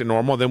myself back to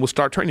normal, then we'll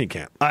start training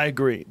camp. I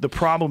agree. The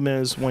problem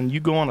is when you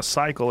go on a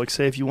cycle, like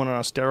say if you went on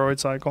a steroid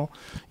cycle,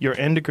 your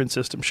endocrine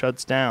system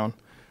shuts down.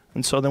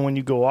 And so then when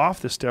you go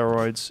off the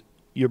steroids,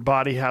 your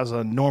body has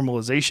a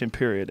normalization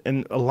period.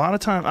 And a lot of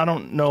time, I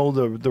don't know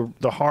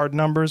the hard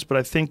numbers, but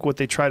I think what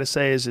they try to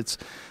say is it's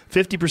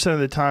 50% of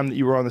the time that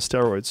you were on the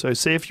steroids. So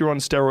say if you're on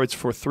steroids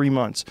for 3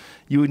 months,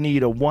 you would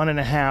need a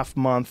 1.5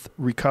 month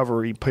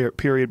recovery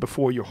period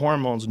before your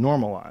hormones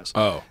normalize.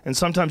 Oh. And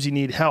sometimes you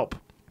need help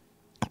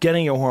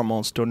getting your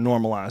hormones to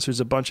normalize. There's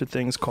a bunch of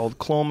things called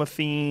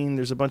clomiphene.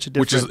 There's a bunch of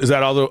different... Which is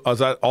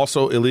that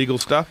also illegal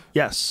stuff?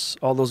 Yes,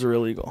 all those are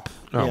illegal.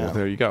 Oh, well,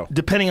 there you go.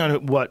 Depending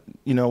on what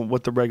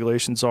the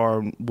regulations are,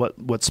 and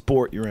what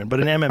sport you're in. But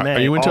in MMA, are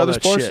you into other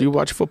sports? Shit, You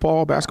watch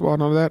football, basketball,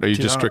 none of that? Or are you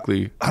just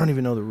strictly... I don't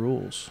even know the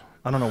rules.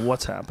 I don't know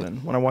what's happening.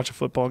 When I watch a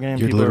football game,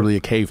 you're literally a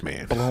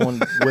caveman.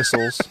 Blowing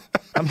whistles.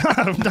 I'm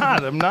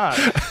not.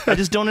 I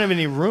just don't have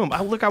any room.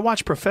 I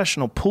watch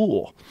professional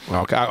pool.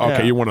 Okay,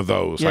 yeah. You're one of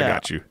those. Yeah. I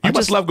got you. You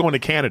must love going to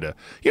Canada.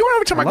 You know,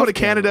 every time I go to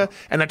Canada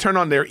and I turn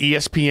on their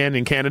ESPN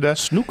in Canada,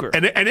 snooker,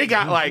 and they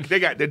got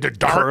the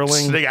darts,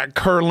 curling. they got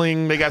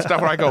curling, they got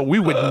stuff where I go, we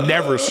would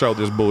never show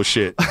this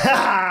bullshit. Can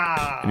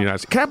I get a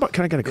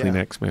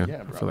Kleenex, man?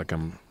 Yeah, I feel like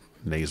I'm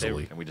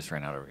nasally. We just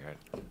ran out over here.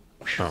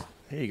 Oh.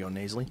 There you go,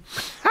 nasally.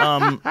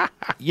 So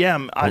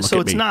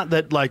it's not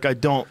that like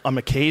I'm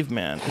a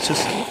caveman. It's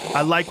just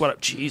I like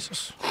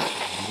Jesus,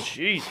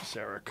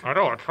 Eric. I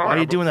know. I'm trying. Why are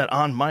you doing that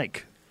on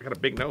mic? I got a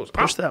big nose.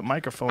 Push that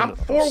microphone. I'm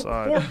to the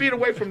side. 4 feet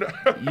away from the.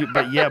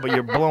 But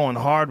you're blowing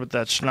hard with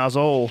that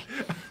schnozzle.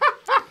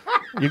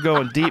 You're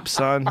going deep,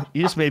 son.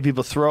 You just made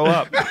people throw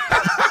up.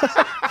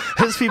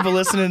 There's people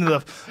listening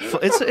to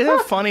isn't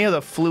it funny how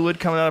the fluid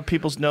coming out of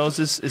people's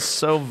noses is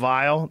so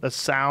vile? The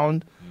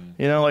sound.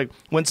 You know, like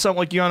when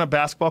you're on a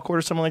basketball court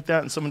or something like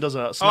that, and someone does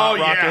a snot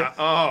rocket.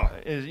 Oh,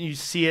 you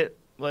see it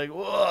like,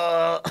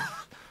 whoa.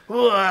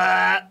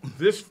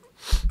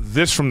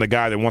 This from the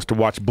guy that wants to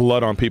watch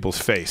blood on people's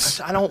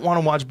face. I don't want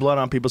to watch blood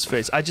on people's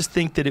face. I just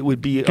think that it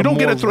would be you don't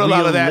get a thrill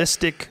out of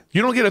that.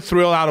 You don't get a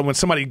thrill out of when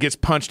somebody gets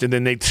punched and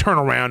then they turn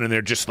around and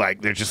they're just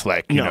like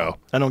you know.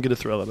 I don't get a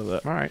thrill out of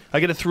that. All right. I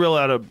get a thrill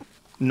out of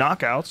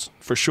knockouts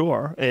for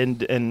sure,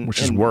 and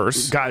which is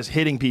worse. Guys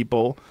hitting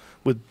people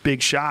with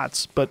big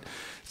shots, but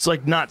it's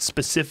like not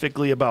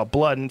specifically about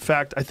blood. In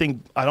fact, I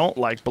don't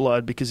like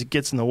blood because it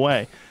gets in the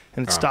way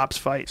and it stops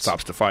fights.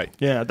 Stops the fight.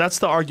 Yeah, that's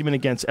the argument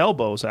against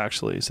elbows,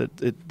 actually, is that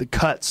the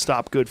cuts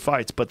stop good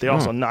fights, but they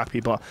also knock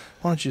people out.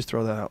 Why don't you just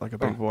throw that out like a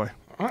big boy?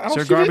 Is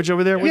there garbage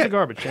over there? Where's the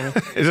garbage, Jamie?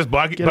 Is this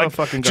bugging? Get out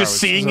fucking garbage. Just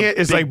seeing it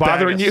is like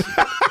bothering you?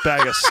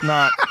 Bag of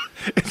snot.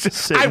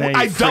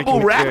 I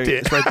double wrapped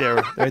it. It's right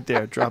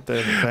there. Drop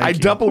that. I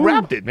double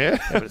wrapped it, man.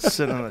 Have it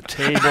sitting on the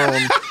table,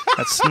 and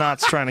that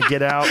snot's trying to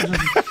get out.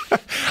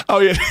 Oh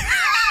yeah,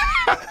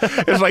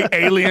 it's like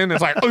Alien.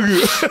 It's like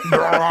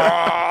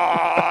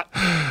I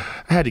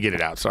had to get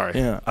it out. Sorry.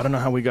 Yeah, I don't know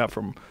how we got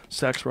from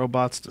sex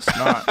robots to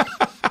snot.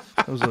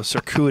 It was a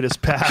circuitous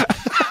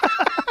path.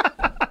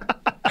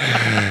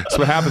 That's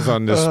what happens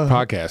on this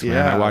podcast,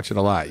 man. I watch it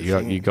a lot.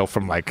 You go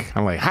from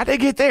I'm like, how'd they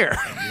get there?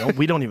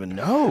 We don't even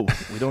know.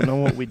 We don't know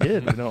what we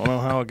did. We don't know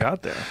how it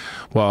got there.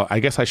 Well, I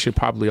guess I should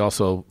probably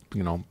also,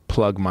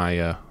 plug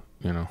my,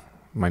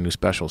 my new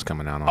specials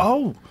coming out on.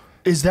 Oh,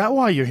 is that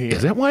why you're here?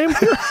 Is that why I'm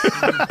here?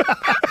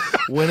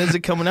 When is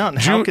it coming out?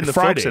 And how can the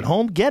folks at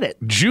home get it?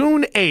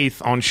 June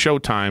 8th on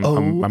Showtime,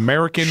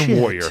 AmERIKan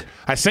Warrior.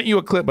 I sent you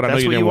a clip, but I know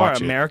you didn't watch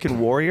it. AmERIKan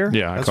Warrior?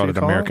 Yeah, I called it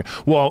American.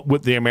 Well,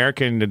 with the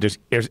American,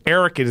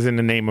 Erik is in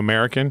the name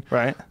American.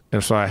 Right.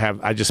 And so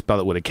I just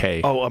spelled it with a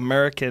K. Oh,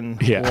 American.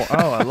 Yeah.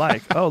 I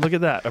like. Oh, look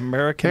at that.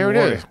 AmERIKan Warrior.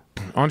 There it is.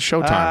 On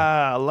Showtime.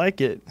 I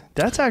like it.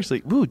 That's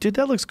actually, dude,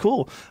 that looks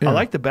cool. Yeah. I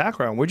like the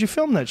background. Where'd you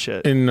film that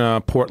shit? In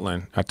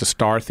Portland, at the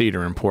Star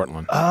Theater in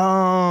Portland.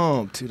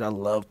 Oh, dude, I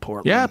love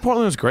Portland. Yeah,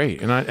 Portland is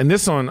great. And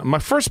this one, my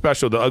first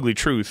special, The Ugly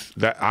Truth,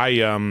 that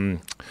I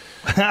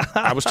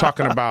was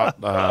talking about,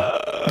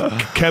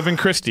 Kevin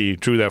Christie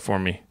drew that for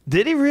me.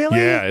 Did he really?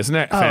 Yeah, isn't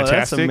that fantastic?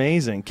 That's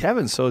amazing.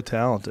 Kevin's so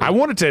talented. I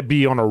wanted to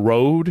be on a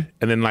road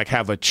and then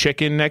have a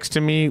chicken next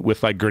to me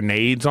with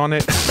grenades on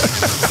it.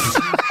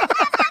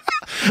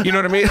 You know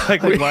what I mean?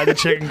 Why the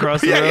chicken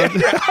cross the road?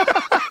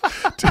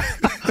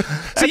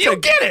 So you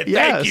get it.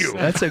 Yes, thank you.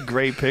 That's a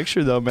great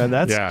picture, though, man.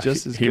 That's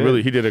just as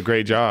good. He did a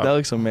great job. That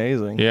looks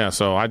amazing. Yeah.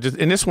 So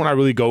in this one, I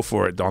really go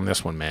for it on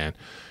this one, man.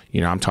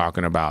 I'm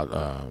talking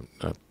about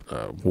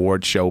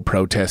award show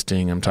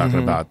protesting. I'm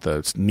talking about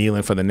the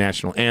kneeling for the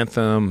national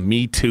anthem,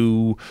 Me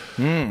Too,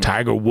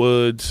 Tiger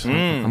Woods.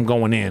 I'm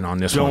going in on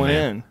this one. Going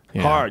in.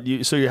 Yeah.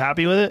 Hard. So you're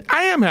happy with it?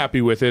 I am happy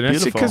with it.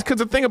 Beautiful. Because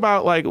the thing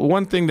about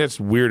one thing that's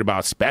weird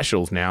about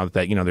specials now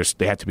that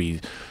they have to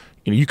be,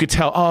 you could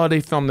tell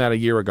they filmed that a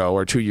year ago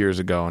or 2 years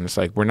ago, and it's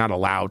we're not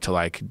allowed to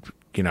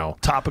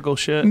topical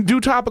shit, do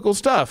topical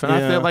stuff. And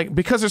I feel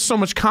because there's so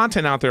much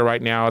content out there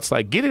right now, it's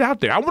get it out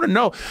there. I want to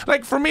know.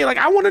 For me,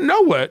 I want to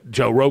know what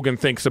Joe Rogan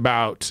thinks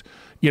about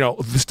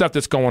the stuff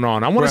that's going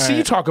on. I want to see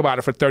you talk about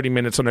it for 30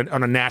 minutes on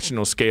a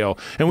national scale.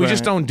 And we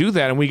just don't do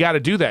that, and we got to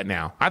do that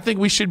now. I think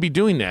we should be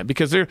doing that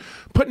because they're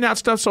putting out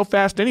stuff so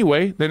fast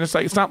anyway. Then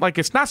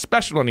it's not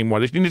special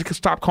anymore. You need to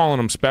stop calling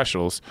them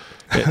specials.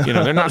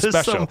 They're not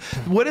special.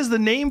 What is the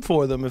name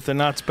for them if they're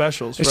not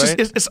specials? It's right?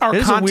 It's our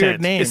it content. Is a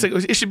weird name.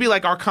 It should be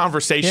like our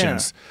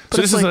conversations. Yeah.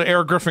 So this is an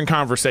Erik Griffin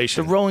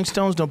conversation. The Rolling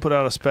Stones don't put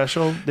out a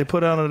special. They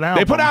put out an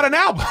album. They put out an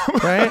album.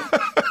 Right?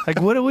 Like,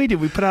 what do? We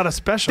put out a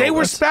special. They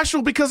were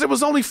special because there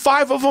was only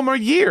 5 of them a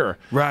year.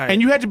 Right.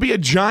 And you had to be a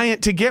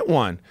giant to get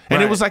one.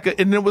 And it was like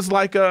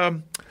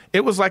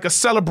a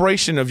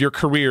celebration of your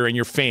career and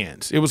your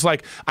fans. It was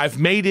like, I've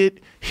made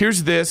it.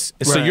 Here's this.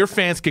 And so your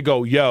fans could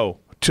go, yo,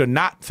 to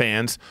not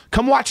fans,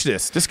 come watch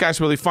this. This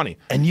guy's really funny.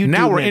 And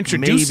now we're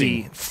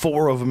introducing maybe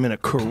 4 of them in a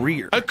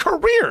career. A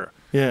career.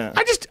 Yeah.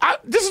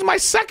 This is my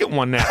second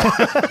one now.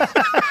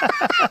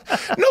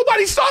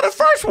 Nobody saw the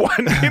first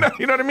one.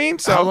 You know what I mean?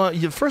 So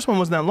the first one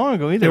wasn't that long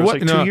ago either. It was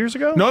like 2 years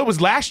ago? No, it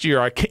was last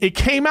year. It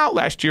came out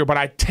last year, but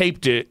I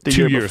taped it the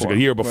 2 years ago, the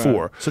year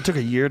before. Right. So it took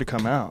a year to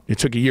come out. It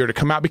took a year to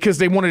come out because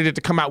they wanted it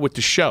to come out with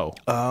the show.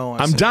 Oh,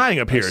 I'm dying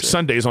up here.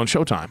 Sundays on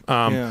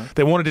Showtime.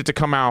 They wanted it to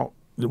come out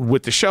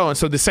with the show, and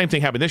so the same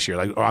thing happened this year.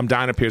 Like, I'm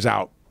dying up here's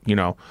out.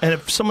 And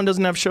if someone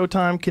doesn't have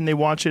Showtime, can they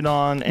watch it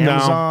on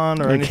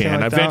Amazon or anything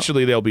like that?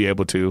 Eventually they'll be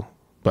able to.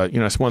 But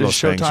it's one of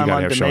those things you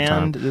gotta have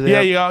demand?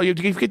 Showtime. You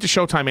get the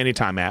Showtime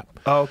Anytime app.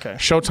 Oh, okay.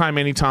 Showtime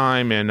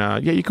Anytime,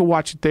 and you can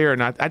watch it there.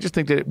 And I just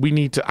think that we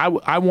need to.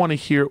 I want to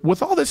hear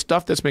with all this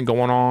stuff that's been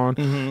going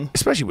on,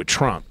 especially with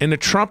Trump in the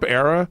Trump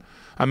era.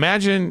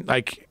 Imagine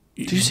like.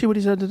 Did you see what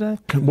he said today?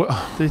 Did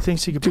he think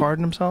he could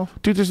pardon himself?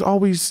 Dude, there's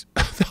always.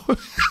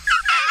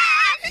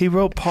 He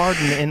wrote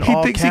pardon in all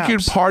caps. He thinks he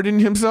could pardon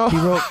himself? He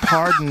wrote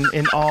pardon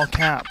in all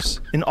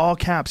caps. In all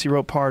caps, he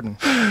wrote pardon.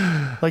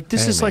 Like,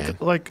 this is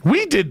like...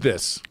 We did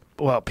this.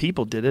 Well,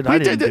 people did it. I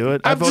didn't do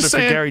it. I voted for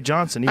Gary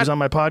Johnson. He was on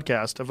my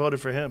podcast. I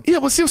voted for him. Yeah,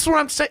 well, see, that's what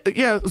I'm saying.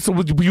 Yeah, so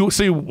you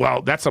see,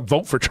 well, that's a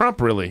vote for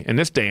Trump, really, in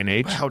this day and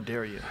age. How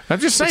dare you? I'm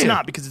just saying. It's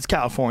not, because it's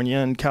California,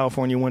 and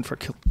California went for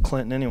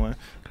Clinton anyway.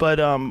 But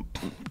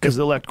because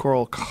the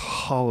Electoral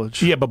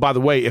College. Yeah, but by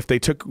the way, if they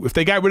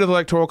got rid of the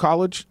Electoral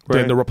College,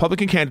 then the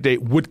Republican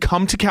candidate would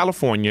come to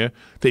California,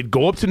 they'd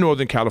go up to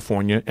Northern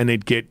California, and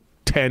they'd get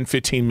 10,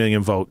 15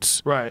 million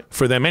votes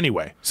for them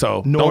anyway.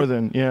 So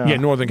Northern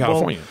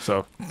California. Well,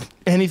 so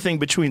anything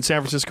between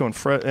San Francisco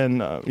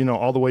and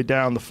all the way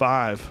down the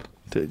 5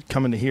 to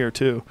come into here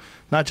too,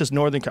 not just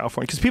Northern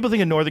California. Because people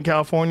think of Northern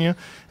California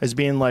as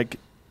being like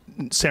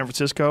San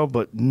Francisco,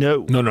 but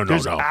no.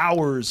 There's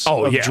hours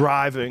of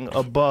driving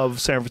above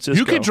San Francisco.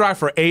 You could drive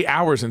for 8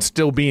 hours and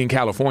still be in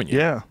California.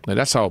 Yeah. Like,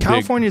 that's how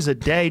California is a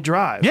day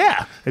drive.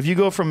 Yeah. If you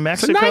go from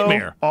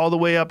Mexico all the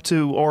way up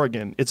to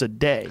Oregon, it's a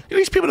day.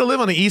 These people that live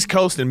on the East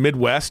Coast and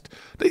Midwest,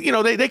 they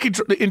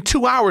could, in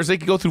 2 hours, they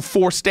could go through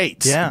 4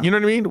 states. Yeah. You know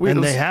what I mean?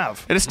 And they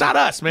have. And it's not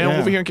us, man.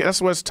 Over here,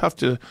 that's why it's tough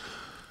to...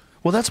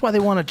 Well, that's why they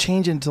want to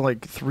change into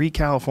like 3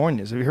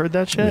 Californias. Have you heard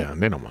that shit? Yeah,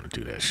 they don't want to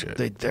do that shit.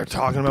 They're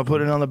talking about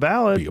putting it on the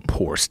ballot. Be a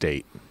poor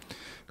state.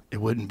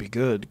 It wouldn't be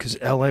good because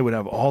L.A. would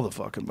have all the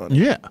fucking money.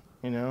 Yeah.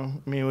 I mean,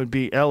 it would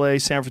be L.A.,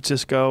 San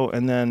Francisco,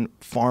 and then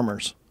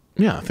farmers.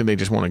 Yeah, I think they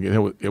just want to get.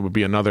 It would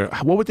be another.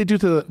 What would that do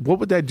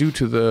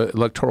to the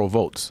electoral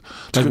votes?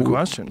 That's a good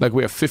question. Like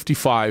we have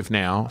 55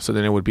 now, so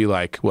then it would be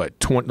like what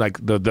 20?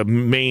 Like the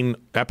main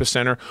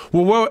epicenter.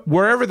 Well,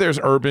 wherever there's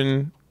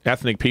urban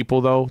ethnic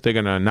people, though, they're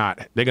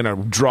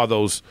gonna draw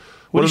those.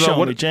 What are you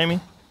showing me, Jamie?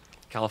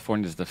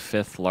 California is the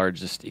 5th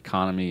largest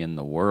economy in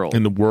the world.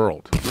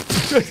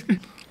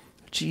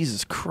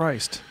 Jesus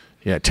Christ.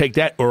 Yeah, take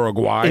that,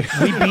 Uruguay.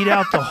 We beat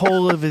out the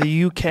whole of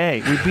the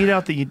UK. We beat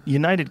out the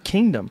United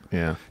Kingdom.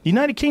 Yeah.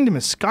 United Kingdom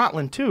is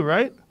Scotland too,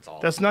 right?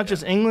 That's not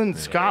just England,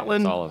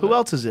 Scotland. Who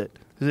else is it?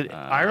 Is it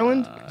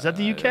Ireland? Is that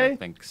the UK? I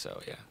think so,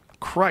 yeah.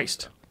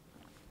 Christ.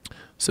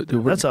 So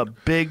that's a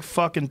big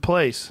fucking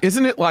place.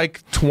 Isn't it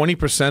like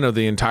 20% of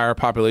the entire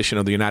population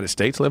of the United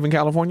States live in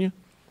California?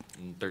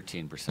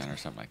 13% or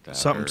something like that.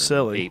 Something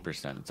silly.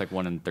 8%. It's like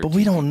 1 in 13. But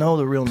we don't know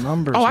the real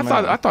numbers. Oh,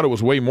 I thought it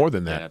was way more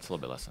than that. Yeah, it's a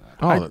little bit less than that.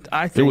 Oh,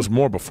 I think it was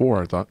more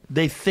before, I thought.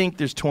 They think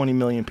there's 20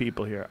 million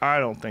people here. I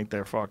don't think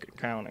they're fucking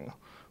counting.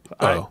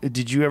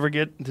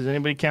 Did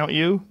anybody count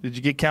you? Did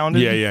you get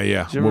counted?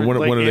 Yeah. When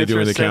are they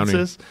doing the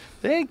counting?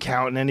 They ain't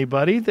counting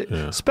anybody,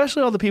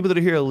 especially all the people that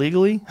are here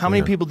illegally. How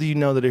many people do you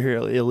know that are here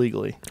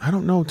illegally? I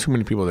don't know too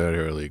many people that are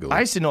here illegally.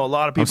 I used to know a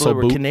lot of people that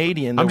were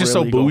Canadian. I'm just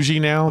so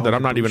bougie now that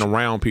I'm not even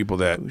around people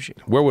that.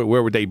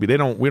 Where would they be? We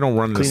don't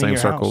run in the same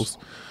circles.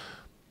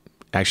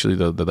 Actually,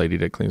 the lady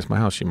that cleans my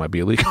house, she might be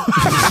illegal.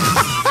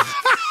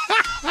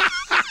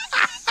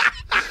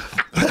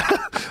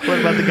 What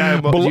about the guy?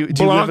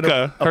 Do you live in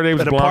her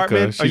name's Blanca.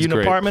 Apartment? Are you in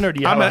an apartment or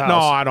do you have a house? No,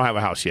 I don't have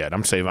a house yet.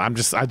 I'm saving.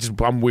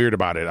 I'm weird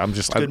about it.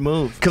 Good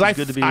move.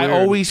 Because I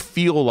always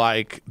feel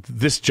like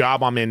this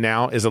job I'm in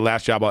now is the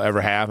last job I'll ever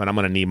have, and I'm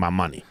going to need my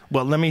money.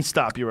 Well, let me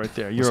stop you right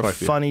there. You're a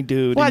funny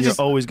dude, and you're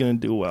always going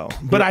to do well.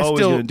 But I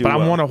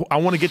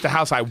want to get the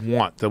house I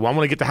want. I want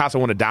to get the house I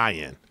want to die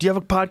in. Do you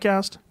have a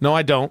podcast? No,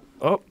 I don't.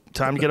 Oh,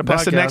 Time to get a podcast.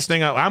 That's the next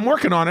thing. I'm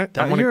working on it.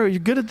 You're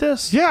good at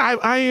this.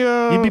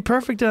 Yeah, you'd be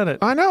perfect at it.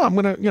 I know. I'm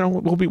gonna.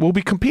 We'll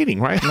be competing,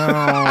 right?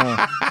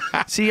 No.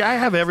 See, I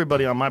have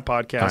everybody on my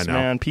podcast,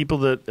 man. People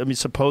that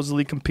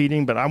supposedly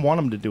competing, but I want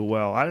them to do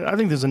well. I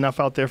think there's enough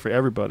out there for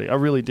everybody. I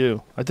really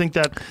do. I think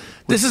that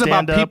this is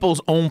about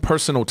people's own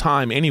personal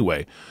time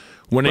anyway.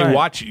 When they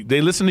watch,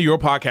 they listen to your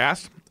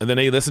podcast and then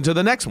they listen to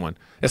the next one.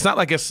 It's not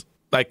like it's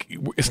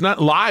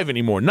not live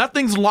anymore.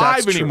 Nothing's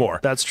live anymore.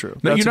 That's true.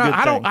 That's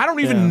I don't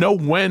even know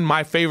when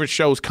my favorite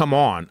shows come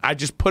on. I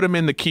just put them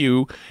in the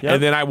queue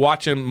and then I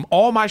watch them.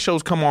 All my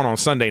shows come on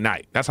Sunday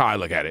night. That's how I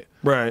look at it.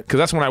 Right. Because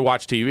that's when I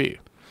watch TV.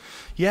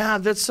 Yeah,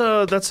 that's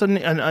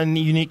a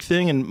unique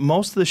thing, and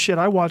most of the shit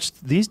I watch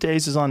these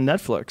days is on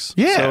Netflix.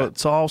 Yeah, so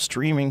it's all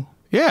streaming.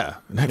 Yeah,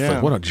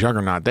 Netflix. What a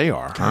juggernaut they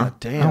are. God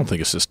damn. I don't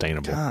think it's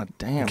sustainable. God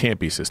damn. It can't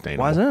be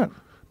sustainable. Why is that?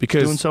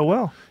 Because doing so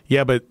well.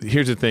 Yeah, but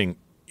here's the thing: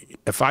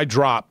 if I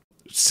drop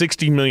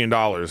 $60 million,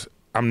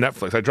 I'm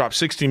Netflix. I drop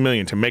 $60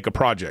 million to make a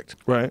project,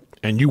 right?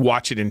 And you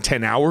watch it in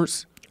 10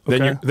 hours,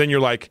 then you're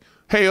like,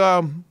 hey,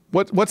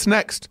 what's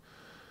next?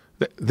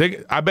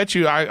 I bet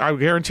you, I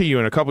guarantee you,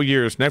 in a couple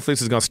years,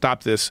 Netflix is going to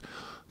stop this.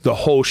 The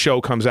whole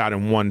show comes out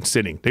in one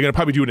sitting. They're going to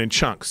probably do it in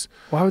chunks.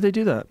 Why would they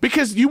do that?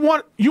 Because you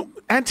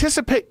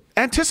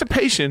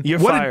anticipation. You're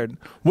fired.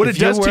 What it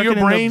does to your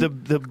brain.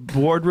 The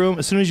boardroom.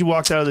 As soon as you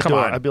walked out of the door,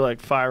 I'd be like,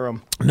 fire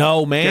him.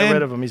 No, man. Get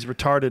rid of him. He's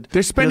retarded.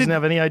 He doesn't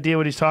have any idea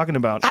what he's talking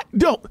about.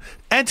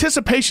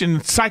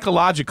 Anticipation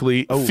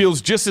psychologically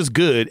feels just as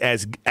good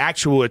as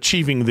actual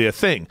achieving the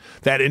thing.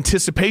 That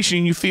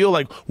anticipation you feel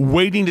like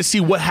waiting to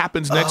see what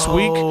happens next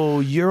week.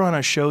 Oh, you're on a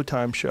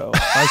Showtime show.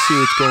 I see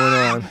what's going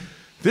on.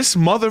 This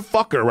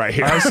motherfucker right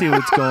here. I see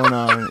what's going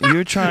on.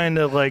 You're trying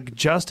to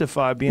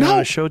justify being on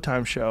a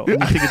Showtime show. And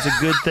you think it's a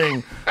good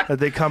thing that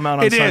they come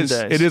out on Sundays.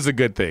 It is a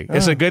good thing.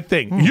 It's a good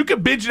thing. You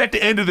can binge it at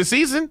the end of the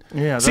season.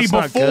 Yeah, that's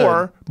not good.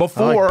 I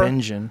like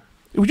binging.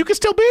 You can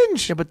still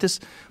binge. Yeah, but this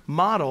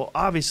model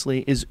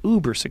obviously is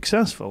uber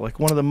successful. Like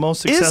one of the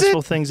most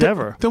successful things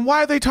ever. Then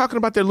why are they talking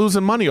about they're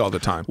losing money all the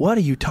time? What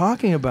are you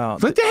talking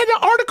about? They had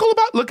an article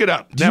about. Look it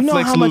up. Do Netflix you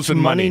know how losing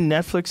much money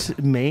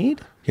Netflix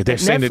made? Yeah,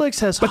 Netflix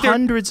has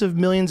hundreds of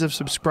millions of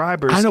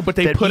subscribers. I know, but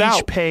they put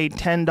each pay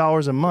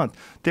 $10 a month.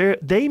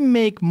 They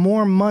make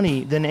more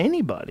money than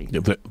anybody.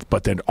 Yeah,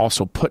 but they're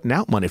also putting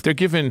out money. If they're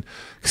giving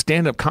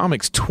stand-up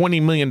comics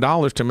 $20 million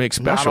to make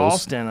specials, not all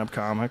stand-up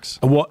comics.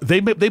 Well, they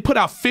put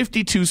out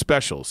 52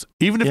 specials.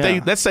 Even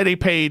if let's say they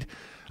paid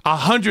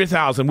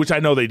 $100,000, which I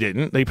know they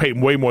didn't. They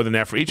paid way more than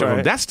that for each of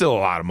them. That's still a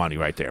lot of money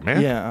right there,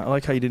 man. Yeah, I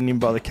like how you didn't even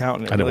bother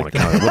counting it. I didn't want to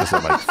count it. What is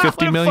that, like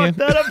 50 million?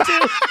 Fuck that up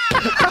too.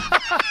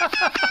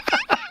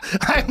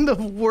 I'm the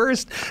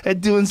worst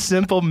at doing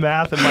simple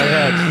math in my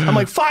head. I'm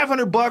like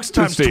 $500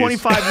 times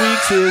 25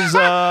 weeks is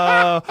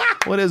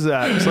what is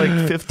that? It's like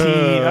 15. I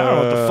don't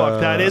know what the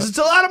fuck that is. It's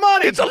a lot of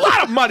money. It's a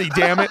lot of money,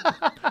 damn it.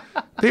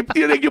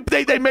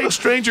 They made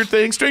Stranger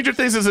Things. Stranger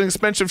Things is an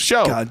expensive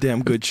show.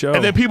 Goddamn good show.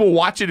 And then people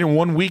watch it in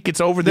 1 week. It's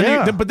over.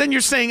 But then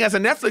you're saying as a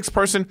Netflix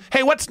person,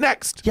 hey, what's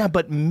next? Yeah,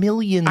 but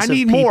millions of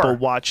people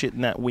watch it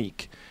in that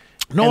week.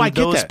 No, I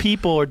get that. Those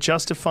people are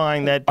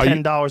justifying that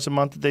 $10 a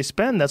month that they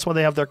spend. That's why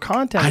they have their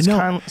content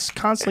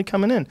constantly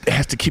coming in. It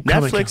has to keep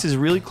coming. Netflix is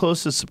really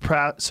close to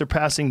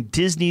surpassing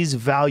Disney's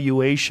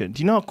valuation.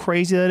 Do you know how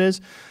crazy that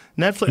is?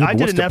 Netflix. Yeah, I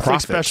did a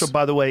Netflix special,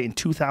 by the way, in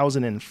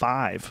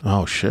 2005.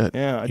 Oh shit!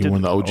 Yeah, you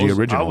won the OG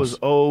originals. I was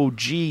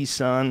OG,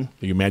 son.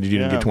 You imagine you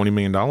didn't get $20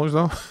 million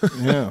though?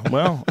 Yeah.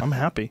 Well, I'm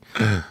happy,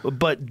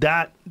 but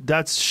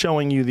that's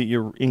showing you that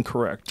you're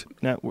incorrect.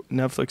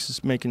 Netflix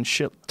is making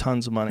shit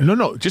tons of money.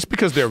 No. Just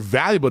because they're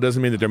valuable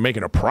doesn't mean that they're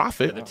making a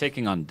profit. Yeah, they're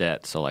taking on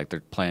debt, so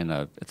they're playing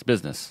it's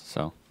business.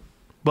 So.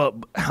 But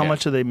how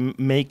much are they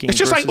making? It's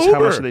just like Uber.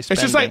 How much are they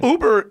spending? It's just like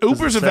Uber.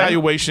 Uber's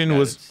evaluation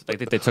was. I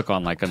think they took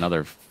on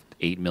another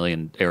 $8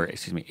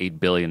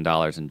 billion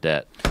in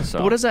debt. So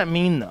but what does that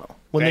mean though?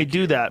 When they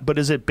do that, but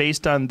is it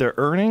based on their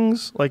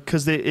earnings? Like,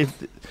 because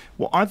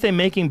aren't they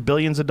making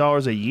billions of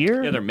dollars a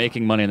year? Yeah, they're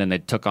making money, and then they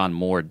took on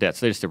more debt,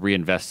 so they just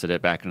reinvested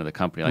it back into the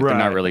company. They're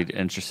not really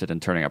interested in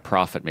turning a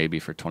profit. Maybe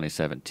for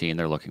 2017,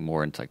 they're looking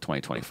more into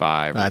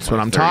 2025. That's what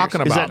I'm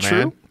talking about. Is that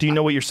true? Do you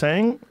know what you're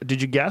saying? Did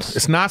you guess?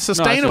 It's not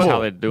sustainable. No, how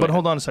they do but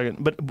hold on a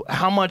second. But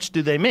how much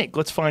do they make?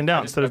 Let's find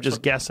out instead of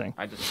just guessing.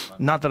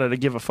 Not that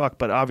I'd give a fuck,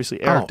 but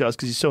obviously Eric does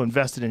because he's so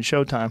invested in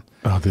Showtime.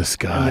 Oh, this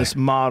guy. And this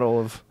model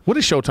of. What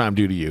does Showtime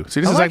do to you?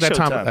 See, this is like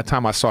that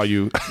time I saw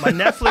you. My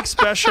Netflix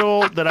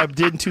special that I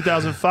did in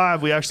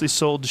 2005, we actually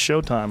sold to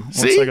Showtime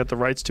once I got the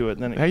rights to it.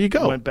 And then it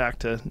went back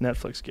to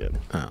Netflix again.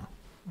 Oh.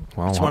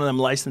 Well, it's one of them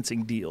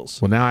licensing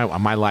deals. Well, now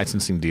my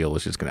licensing deal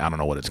is just going to, I don't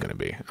know what it's going to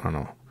be. I don't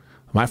know.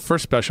 My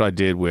first special I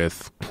did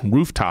with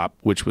Rooftop,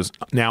 which was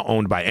now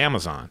owned by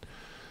Amazon.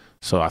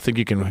 So I think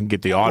you can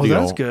get the audio.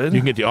 Well, that's good. You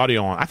can get the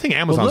audio on. I think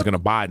Amazon's going to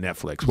buy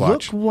Netflix.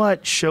 Watch. Look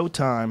what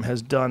Showtime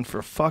has done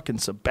for fucking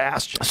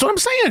Sebastian. That's what I'm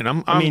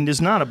saying. I mean, it's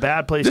not a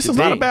bad place to be. This is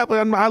not a bad place.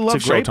 I love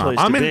it's a great Showtime.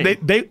 place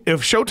to be.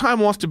 If Showtime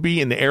wants to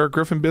be in the Erik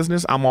Griffin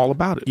business, I'm all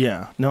about it.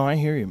 Yeah. No, I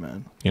hear you,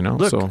 man. You know,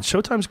 look, so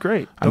Showtime's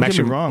great. Don't get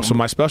me wrong. So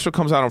my special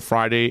comes out on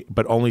Friday,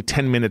 but only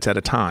 10 minutes at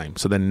a time.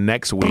 So then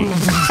next week.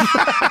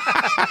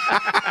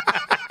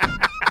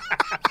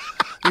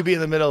 You'd be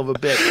in the middle of a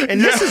bit. And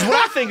this is what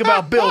I think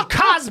about Bill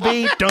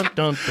Cosby. Dun,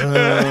 dun,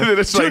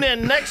 dun. Tune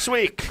in next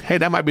week. Hey,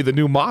 that might be the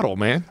new model,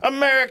 man.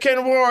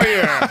 AmERIKan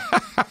Warrior,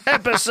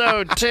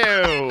 episode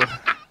 2.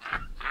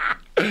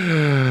 We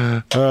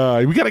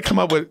got to come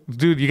up with,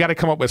 dude. You got to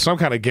come up with some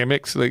kind of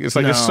gimmicks. Like, it's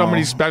like there's so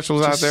many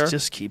specials out there.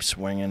 Just keep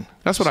swinging.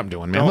 That's what I'm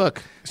doing, man.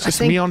 Look, it's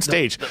just me on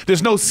stage.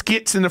 There's no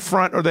skits in the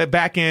front or the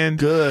back end.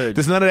 Good.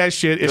 There's none of that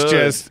shit. It's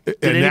just Did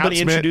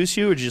anybody introduce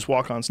you, or did you just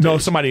walk on stage? No,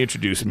 somebody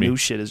introduced me. New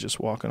shit is just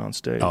walking on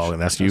stage. Oh, and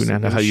that's you now.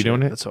 That's how you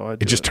doing it. That's how I do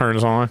it. It just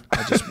turns on.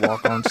 I just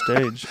walk on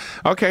stage.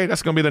 Okay,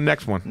 that's gonna be the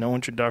next one. No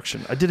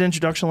introduction. I did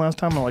introduction last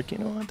time. I'm like, you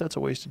know what? That's a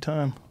waste of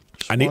time.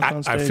 I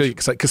feel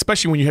like,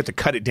 especially when you have to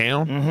cut it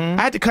down.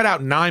 I had to cut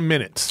out 9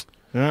 minutes.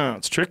 Yeah,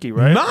 it's tricky,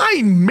 right?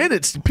 9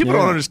 minutes. People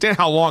don't understand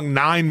how long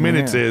 9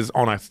 minutes is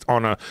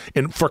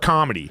for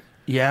comedy.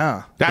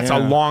 Yeah, that's a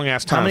long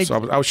ass time.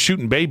 So I was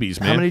shooting babies,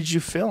 man. How many did you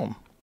film?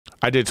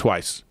 I did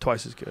twice.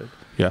 Twice is good.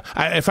 Yeah.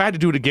 If I had to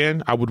do it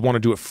again, I would want to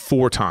do it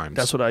 4 times.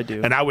 That's what I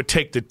do. And I would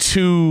take the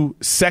 2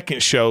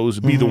 second shows,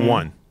 be the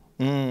one.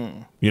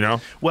 You know?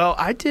 Well,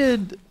 I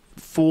did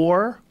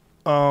 4.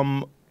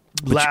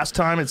 Last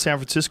time in San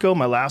Francisco,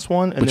 my last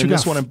one, and then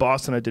this one in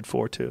Boston, I did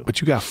 4 too.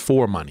 But you got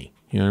 4 money.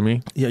 You know what I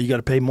mean? Yeah, you got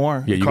to pay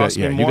more. Yeah, you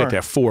got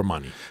that 4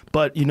 money.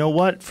 But you know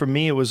what? For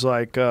me, it was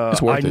like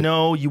I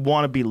know you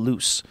want to be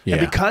loose, and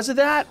because of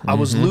that, I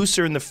was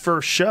looser in the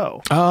first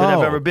show than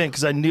I've ever been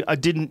because I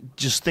didn't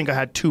just think I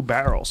had 2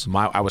 barrels.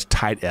 I was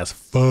tight as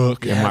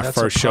fuck in my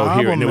first show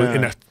here, and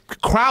the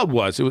crowd I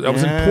was in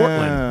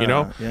Portland, you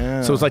know.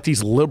 Yeah. So it was like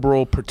these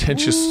liberal,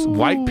 pretentious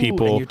white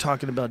people. And you're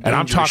talking about, and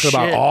I'm talking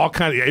about all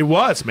kinds of. It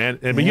was, man.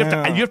 I mean, you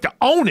have to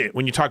own it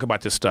when you talk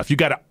about this stuff. You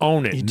got to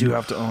own it. You do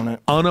have to own it.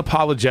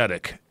 Unapologetic.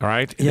 All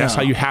right, and that's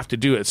how you have to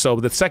do it. So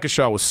the second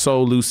show I was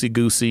so loosey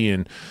goosey,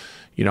 and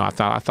you know,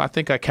 I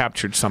think I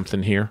captured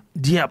something here.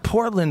 Yeah,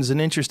 Portland's an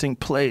interesting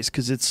place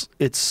because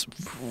it's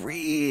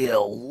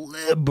real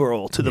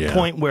liberal to the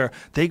point where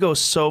they go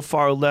so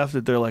far left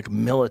that they're like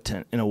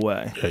militant in a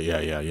way.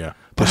 Yeah.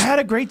 But I had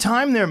a great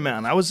time there,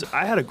 man.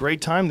 I had a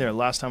great time there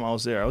last time I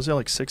was there. I was there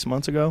like 6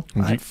 months ago.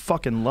 I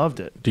fucking loved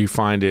it. Do you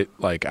find it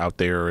like out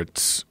there?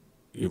 It's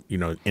you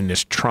know, in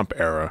this Trump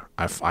era,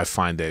 I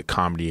find that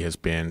comedy has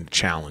been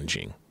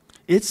challenging.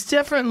 It's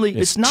definitely,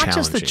 it's not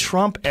just the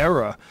Trump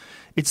era.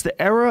 It's the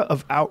era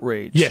of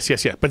outrage. Yes.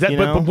 But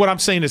what I'm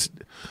saying is,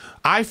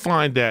 I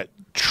find that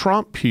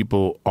Trump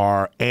people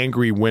are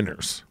angry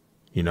winners,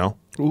 you know?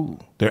 Ooh.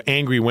 They're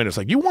angry winners.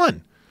 Like, you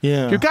won.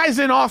 Yeah. Your guy's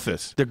in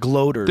office. They're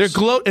gloaters.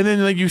 And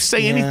then like, you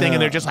say anything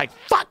and they're just like,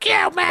 fuck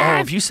you, man.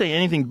 Oh, if you say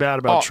anything bad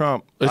about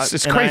Trump,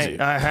 it's crazy.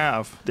 I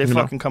have. They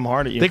fucking come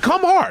hard at you. They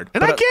come hard.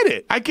 And I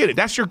get it.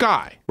 That's your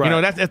guy. Right. You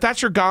know, if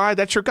that's your guy,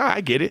 that's your guy.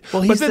 I get it.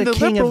 Well, he's the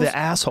king of the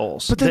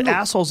assholes. But the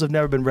assholes have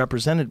never been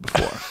represented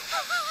before.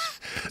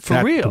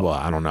 For real. Well,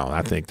 I don't know.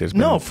 I think there's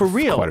been for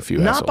real. Quite a few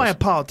Not assholes. by a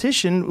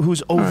politician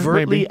who's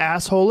overtly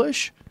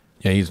asshole-ish.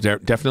 Yeah, he's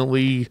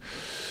definitely.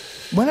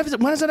 When has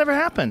that ever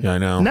happened? Yeah, I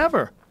know.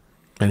 Never.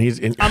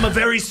 And I'm a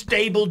very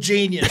stable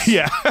genius.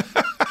 Yeah.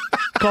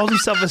 Calls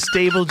himself a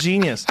stable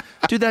genius.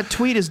 Dude, that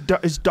tweet is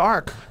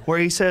dark, where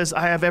he says,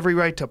 I have every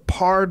right to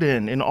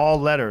pardon in all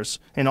letters,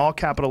 in all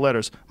capital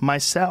letters,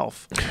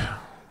 myself.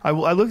 I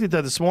looked at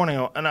that this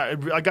morning, and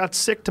I got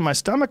sick to my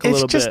stomach a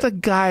little bit. It's just a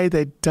guy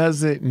that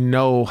doesn't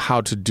know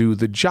how to do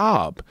the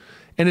job.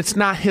 And it's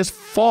not his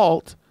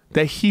fault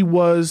that he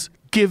was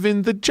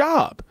given the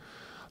job.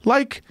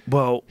 Like,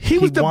 well, he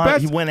was the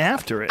best. He went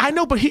after it. I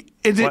know, but what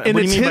do you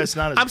mean by it's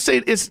not? I'm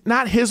saying it's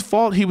not his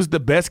fault. He was the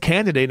best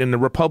candidate in the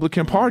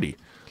Republican Party.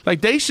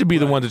 Like, they should be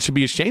the ones that should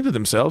be ashamed of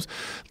themselves.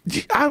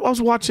 I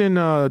was watching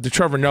the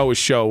Trevor Noah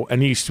show,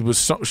 and he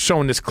was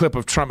showing this clip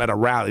of Trump at a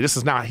rally.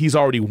 He's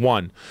already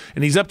won,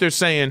 and he's up there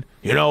saying,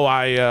 you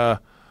know,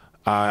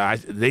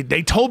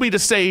 they told me to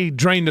say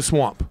drain the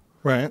swamp.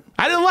 Right.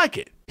 I didn't like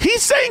it.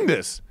 He's saying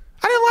this.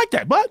 I didn't like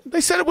that, but they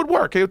said it would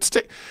work. It would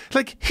stay.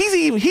 Like,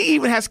 he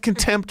even has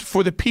contempt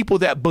for the people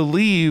that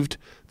believed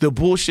the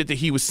bullshit that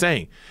he was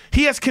saying.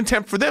 He has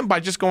contempt for them by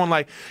just going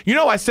like, you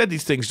know, I said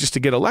these things just to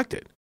get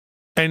elected.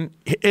 And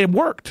it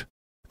worked.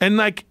 And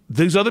like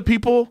these other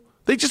people,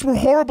 they just were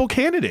horrible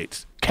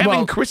candidates.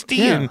 Kevin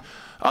Christie and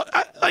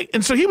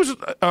and so he was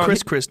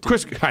Chris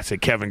Christie. I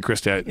said Kevin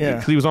Christie.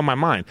 Yeah, he was on my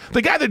mind.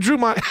 The guy that drew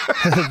my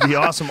the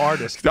awesome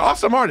artist. The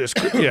awesome artist.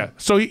 Yeah.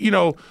 So you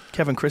know,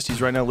 Kevin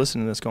Christie's right now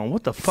listening to this, going,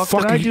 "What the fuck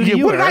did I do to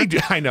you? What did I do?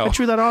 I know. I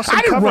drew that awesome.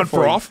 I didn't cover run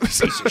for office.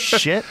 Piece of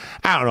shit.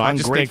 I don't know. I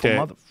just think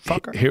that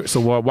motherfucker.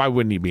 So why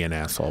wouldn't he be an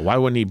asshole? Why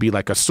wouldn't he be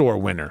like a sore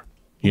winner?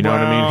 You know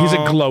what I mean? He's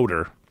a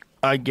gloater.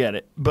 I get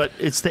it, but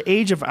it's the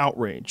age of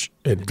outrage.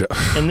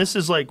 And this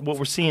is like what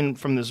we're seeing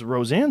from this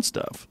Roseanne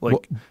stuff.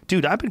 Like,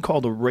 dude, I've been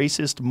called a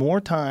racist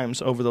more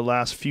times over the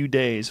last few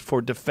days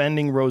for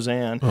defending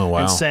Roseanne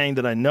and saying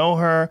that I know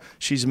her,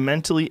 she's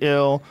mentally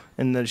ill,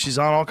 and that she's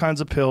on all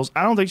kinds of pills.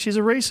 I don't think she's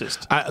a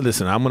racist.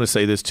 Listen, I'm going to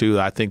say this too.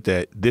 I think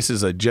that this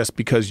is a just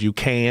because you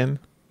can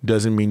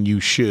doesn't mean you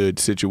should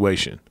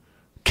situation.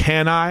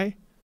 Can I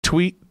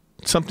tweet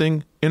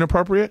something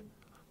inappropriate?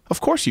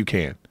 Of course you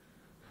can.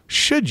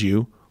 Should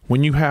you?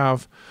 When you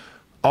have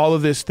all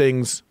of these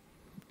things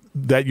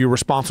that you're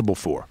responsible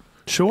for.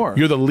 Sure.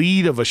 You're the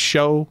lead of a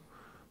show.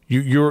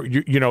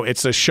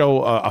 It's a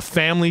show, a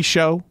family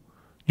show.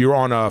 You're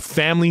on a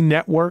family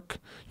network.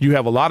 You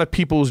have a lot of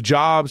people's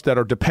jobs that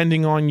are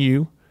depending on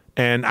you.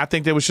 And I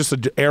think there was just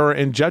an error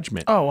in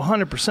judgment. Oh,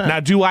 100%. Now,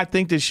 do I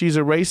think that she's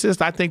a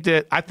racist? I think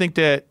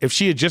that if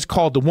she had just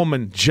called the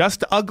woman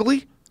just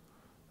ugly,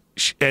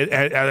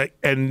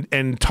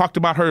 and talked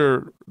about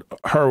her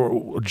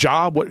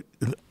job,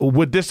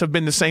 would this have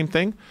been the same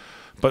thing?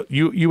 But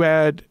you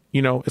add,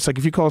 it's like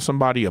if you call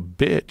somebody a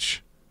bitch,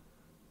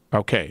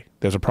 okay,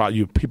 there's a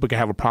problem. People can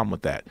have a problem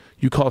with that.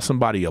 You call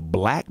somebody a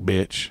black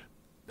bitch,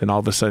 then all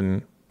of a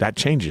sudden that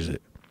changes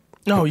it.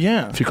 Oh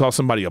yeah. If you call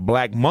somebody a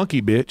black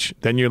monkey bitch,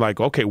 then you're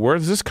like, okay, where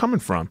is this coming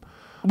from?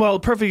 Well, a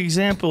perfect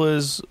example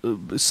is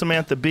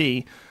Samantha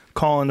Bee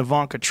calling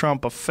Ivanka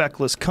Trump a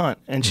feckless cunt,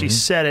 and she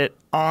said it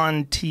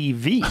on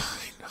TV.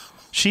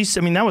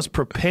 That was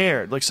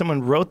prepared. Like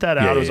someone wrote that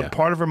out. It was a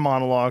part of her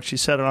monologue. She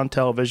said it on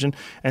television,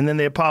 and then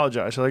they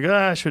apologized. They're like,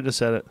 I shouldn't have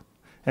said it.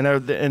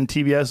 And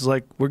TBS is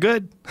like, we're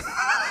good.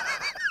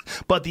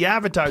 But the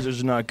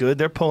advertisers are not good.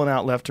 They're pulling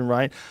out left and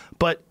right.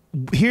 But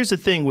here's the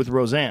thing with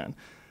Roseanne.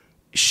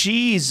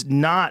 She's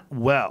not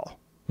well.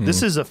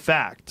 This is a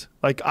fact.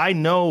 Like, I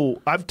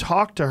know, I've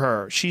talked to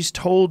her. She's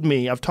told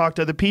me. I've talked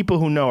to other people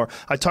who know her.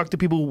 I talked to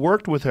people who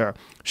worked with her.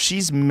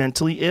 She's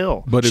mentally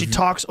ill. But she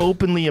talks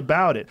openly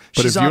about it.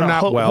 But she's if you're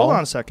not well... Hold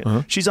on a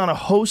second. She's on a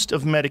host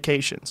of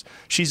medications.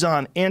 She's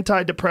on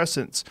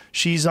antidepressants.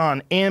 She's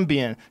on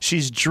Ambien.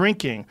 She's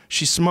drinking.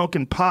 She's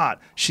smoking pot.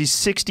 She's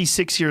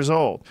 66 years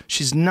old.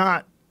 She's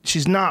not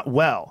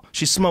well.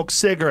 She smokes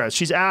cigarettes.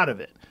 She's out of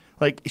it.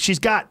 Like, she's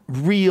got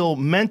real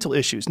mental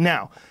issues.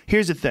 Now,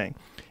 here's the thing.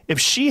 If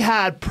she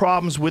had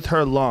problems with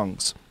her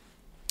lungs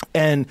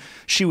and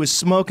she was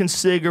smoking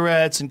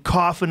cigarettes and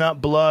coughing up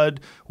blood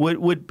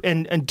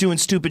and doing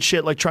stupid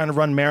shit like trying to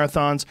run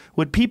marathons,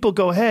 would people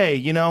go, hey,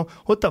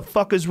 what the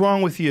fuck is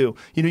wrong with you?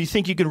 You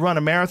think you can run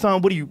a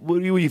marathon? What are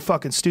you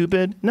fucking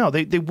stupid? No,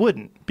 they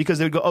wouldn't, because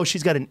they would go, oh,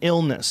 she's got an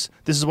illness.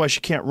 This is why she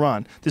can't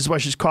run. This is why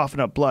she's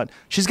coughing up blood.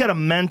 She's got a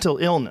mental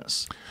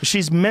illness.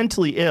 She's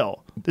mentally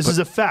ill. This is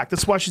a fact.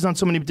 That's why she's on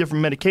so many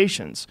different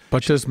medications.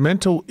 But does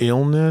mental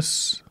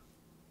illness...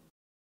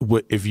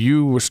 If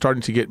you were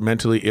starting to get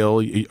mentally ill,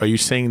 are you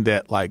saying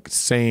that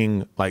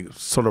saying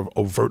sort of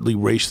overtly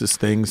racist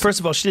things?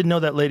 First of all, she didn't know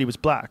that lady was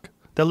black.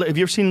 Have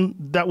you ever seen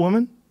that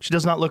woman? She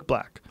does not look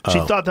black. She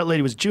thought that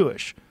lady was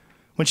Jewish.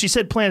 When she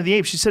said Planet of the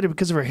Apes, she said it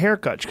because of her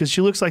haircut, because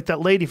she looks like that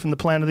lady from the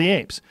Planet of the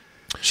Apes.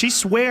 She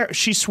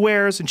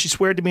swears, and she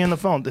swore to me on the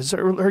phone. This is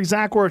her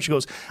exact words. She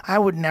goes, I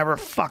would never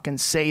fucking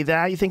say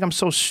that. You think I'm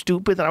so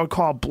stupid that I would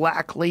call a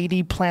black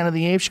lady Planet of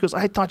the Apes? She goes,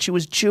 I thought she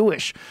was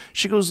Jewish.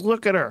 She goes,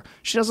 look at her.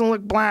 She doesn't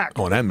look black.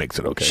 Oh, that makes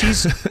it okay.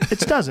 It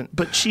doesn't,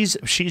 but she's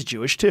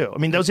Jewish too. I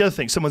mean, that was the other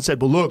thing. Someone said,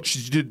 well, look,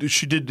 she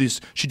did this.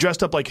 She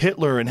dressed up like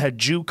Hitler and had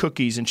Jew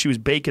cookies, and she was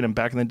baking them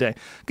back in the day.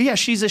 But yeah,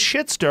 she's a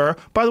shit stirrer.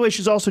 By the way,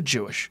 she's also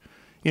Jewish.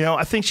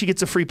 I think she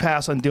gets a free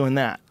pass on doing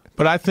that.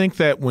 But I think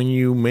that when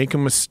you make a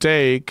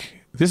mistake,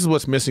 this is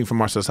what's missing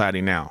from our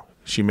society now.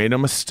 She made a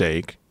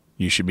mistake.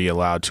 You should be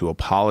allowed to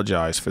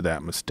apologize for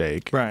that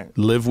mistake. Right.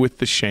 Live with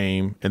the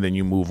shame, and then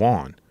you move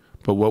on.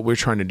 But what we're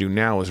trying to do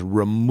now is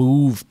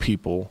remove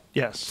people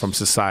from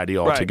society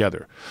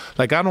altogether. Right.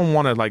 Like, I don't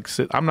want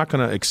to I'm not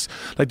going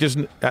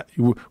to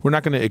we're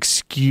not going to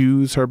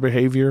excuse her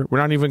behavior. We're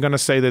not even going to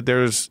say that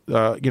there's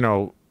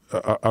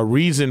a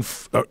reason,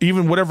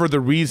 even whatever the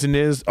reason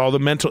is, all the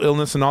mental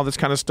illness and all this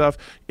kind of stuff,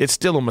 it's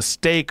still a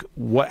mistake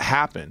what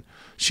happened.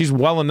 She's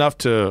well enough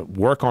to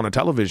work on a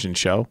television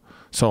show.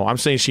 So I'm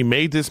saying she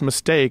made this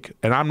mistake,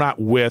 and I'm not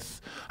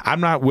with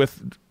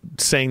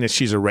saying that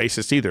she's a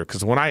racist either.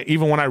 Because when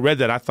I read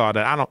that, I thought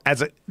that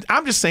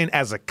I'm just saying,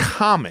 as a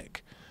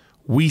comic,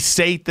 we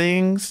say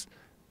things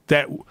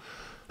that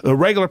the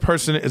regular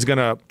person is going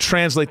to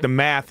translate the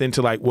math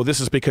into well, this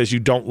is because you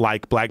don't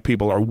like black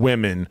people or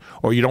women,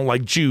 or you don't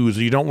like Jews,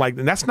 or you don't like...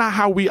 And that's not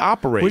how we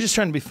operate. We're just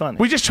trying to be funny.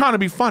 We're just trying to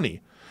be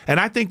funny.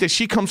 And I think that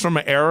she comes from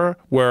an era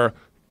where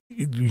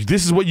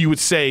this is what you would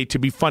say to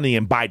be funny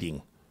and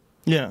biting.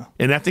 Yeah.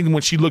 And I think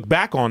when she looked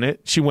back on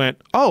it, she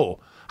went, oh,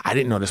 I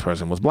didn't know this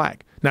person was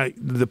black. Now,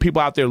 the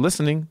people out there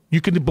listening,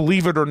 you can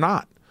believe it or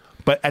not.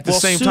 But at the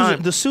same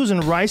time... The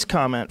Susan Rice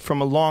comment from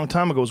a long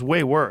time ago was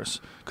way worse.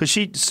 Because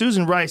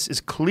Susan Rice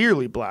is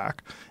clearly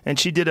black. And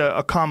she did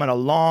a comment a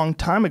long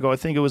time ago, I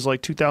think it was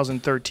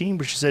 2013,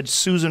 where she said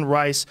Susan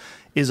Rice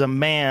is a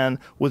man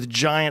with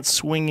giant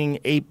swinging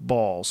ape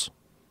balls.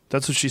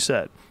 That's what she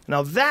said.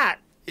 Now that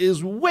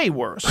is way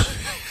worse.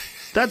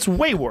 That's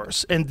way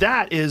worse. And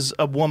that is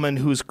a woman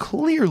who's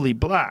clearly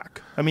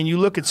black. I mean, you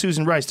look at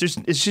Susan Rice,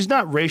 she's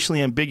not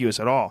racially ambiguous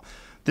at all.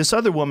 This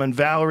other woman,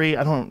 Valerie,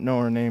 I don't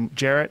know her name,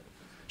 Jarrett,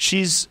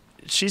 she's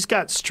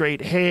got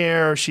straight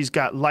hair, she's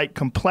got light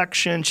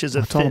complexion, she's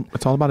a thin...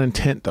 It's all about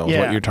intent, though, is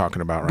what you're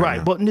talking about right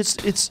now.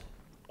 But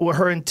well,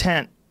 her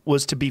intent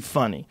was to be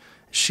funny.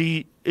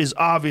 She is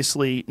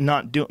obviously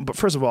not doing... But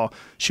first of all,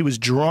 she was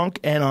drunk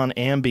and on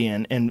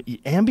Ambien. And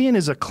Ambien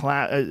is a...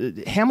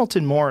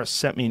 Hamilton Morris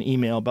sent me an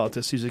email about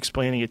this. He was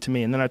explaining it to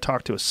me. And then I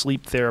talked to a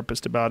sleep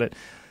therapist about it.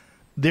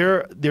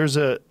 There's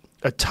a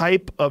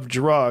type of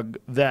drug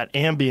that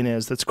Ambien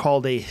is that's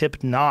called a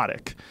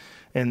hypnotic.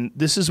 And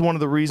this is one of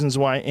the reasons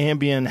why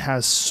Ambien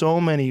has so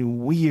many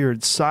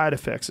weird side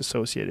effects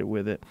associated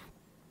with it.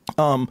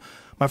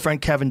 My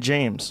friend Kevin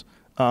James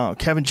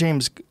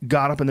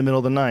got up in the middle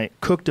of the night,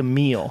 cooked a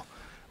meal,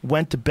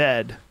 went to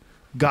bed,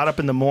 got up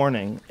in the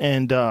morning,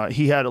 and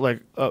he had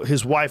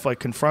his wife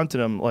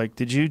confronted him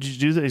did you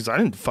do that? He's like,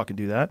 I didn't fucking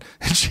do that.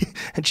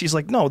 And she's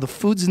like, no, the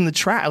food's in the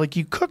trash.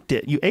 You cooked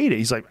it, you ate it.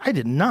 He's like, I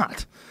did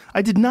not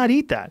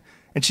eat that.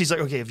 And she's like,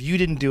 okay, if you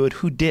didn't do it,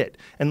 who did?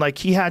 And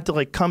he had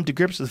to come to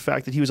grips with the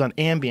fact that he was on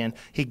Ambien.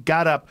 He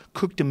got up,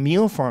 cooked a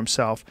meal for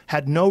himself,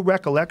 had no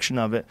recollection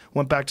of it,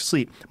 went back to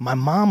sleep. My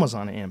mom was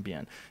on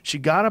Ambien. She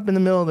got up in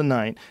the middle of the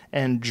night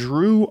and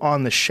drew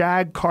on the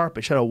shag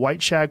carpet. She had a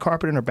white shag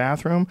carpet in her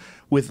bathroom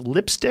with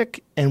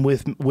lipstick and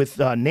with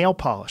nail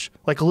polish,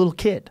 like a little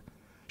kid.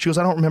 She goes,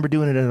 I don't remember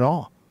doing it at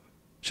all.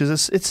 She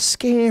says, it's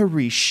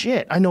scary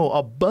shit. I know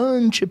a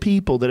bunch of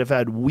people that have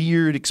had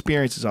weird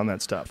experiences on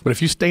that stuff. But if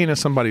you staying at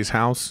somebody's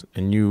house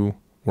and you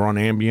were on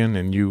Ambien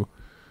and you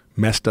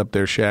messed up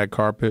their shag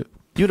carpet,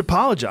 you'd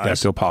apologize. You have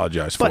to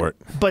apologize for it.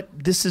 But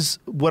this is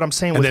what I'm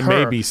saying with her. And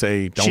then maybe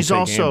say, don't take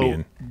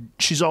Ambien.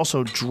 She's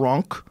also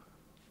drunk,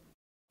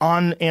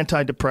 on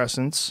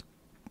antidepressants,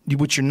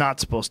 which you're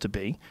not supposed to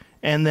be.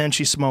 And then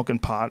she's smoking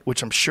pot,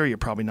 which I'm sure you're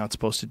probably not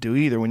supposed to do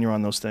either when you're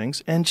on those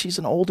things. And she's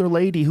an older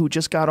lady who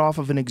just got off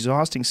of an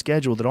exhausting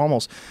schedule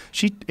that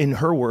in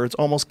her words,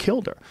 almost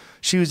killed her.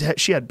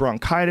 She had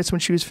bronchitis when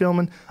she was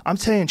filming. I'm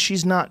saying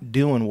she's not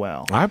doing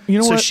well.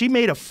 So she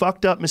made a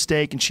fucked up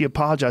mistake and she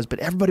apologized, but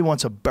everybody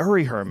wants to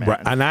bury her, man.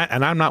 Right. And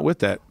I'm not with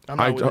that.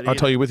 I'll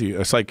tell you with you.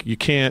 It's you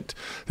can't,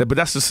 but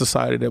that's the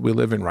society that we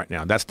live in right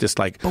now. That's just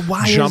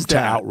jump to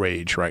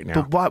outrage right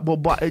now. But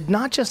why,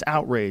 not just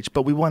outrage,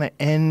 but we want to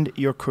end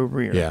your career.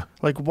 Yeah.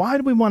 Why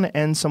do we want to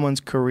end someone's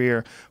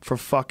career for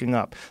fucking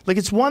up?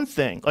 It's one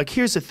thing.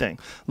 Here's the thing.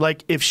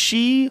 If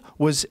she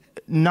was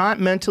not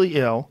mentally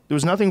ill, there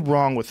was nothing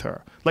wrong with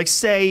her.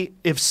 Say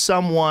if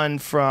someone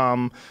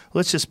from,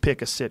 let's just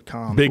pick a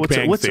sitcom. Big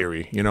Bang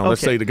Theory.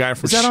 Let's say the guy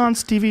from... Is that on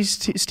Stevie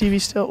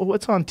still?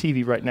 What's on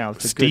TV right now?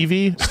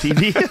 Stevie?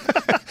 Stevie? Is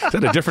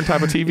that a different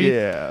type of TV?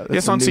 Yeah.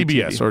 It's on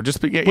CBS TV. or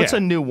just... Yeah. What's a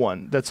new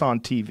one that's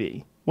on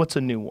TV? What's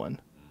a new one?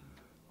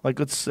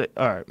 Let's say...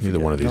 All right. Neither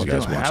one of these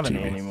guys watch TV. They don't have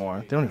any anymore.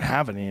 They don't even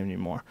have any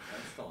anymore.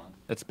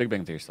 It's Big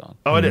Bang Theory still on.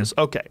 Oh, it is?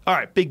 Okay. All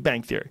right, Big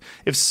Bang Theory.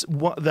 If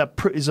that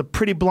is a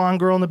pretty blonde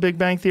girl in the Big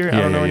Bang Theory,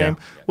 I don't know her name.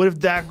 What if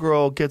that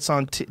girl gets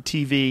on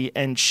TV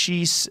and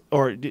she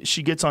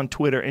gets on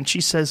Twitter and she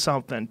says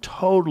something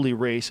totally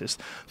racist,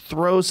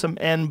 throws some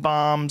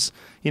N-bombs,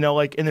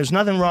 and there's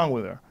nothing wrong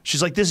with her.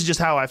 She's like, this is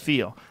just how I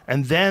feel.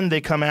 And then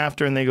they come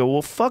after and they go,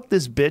 well, fuck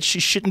this bitch. She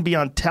shouldn't be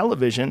on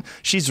television.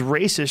 She's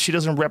racist. She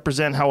doesn't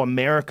represent how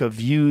America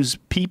views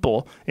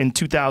people in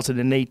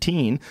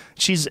 2018.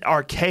 She's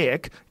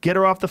archaic. Get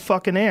her off the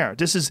fucking air.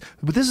 This is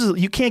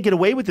you can't get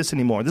away with this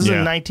anymore. This is the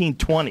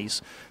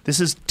 1920s. This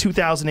is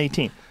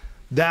 2018.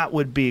 That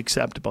would be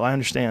acceptable. I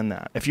understand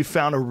that. If you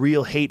found a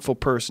real hateful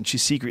person, she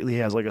secretly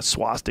has a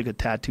swastika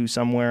tattoo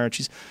somewhere,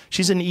 and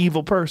she's an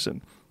evil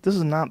person. This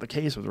is not the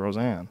case with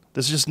Roseanne.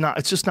 It's just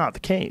not the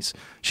case.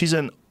 She's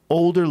an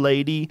older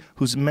lady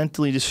who's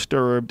mentally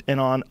disturbed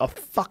and on a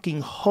fucking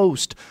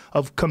host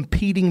of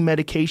competing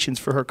medications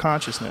for her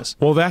consciousness.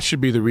 Well, that should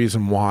be the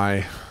reason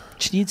why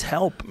she needs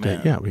help, man.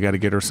 Yeah, we got to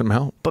get her some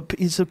help. But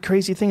it's a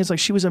crazy thing. It's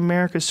she was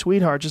America's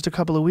sweetheart just a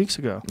couple of weeks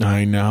ago.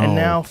 I know. And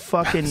now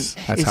fucking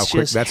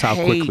that's how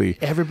quickly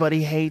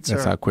everybody hates her.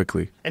 That's how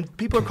quickly. And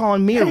people are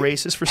calling me a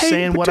racist for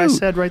saying what I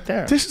said right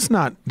there. This is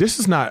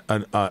not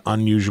an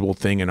unusual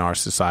thing in our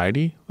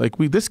society.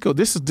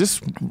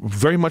 This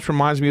very much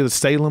reminds me of the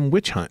Salem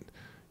witch hunt.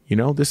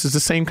 This is the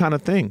same kind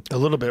of thing. A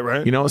little bit,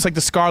 right? It's like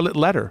the Scarlet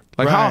Letter.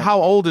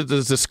 How old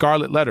is the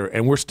Scarlet Letter?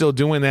 And we're still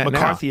doing that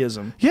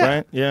McCarthyism, now. Yeah.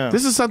 Right? Yeah.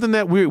 This is something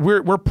that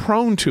we're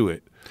prone to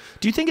it.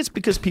 Do you think it's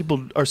because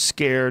people are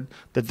scared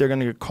that they're going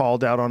to get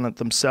called out on it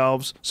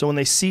themselves? So when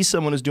they see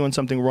someone who's doing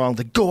something wrong,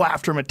 they go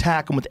after them,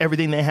 attack them with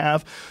everything they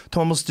have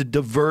to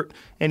divert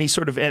any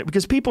sort of...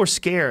 Because people are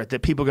scared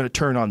that people are going to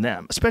turn on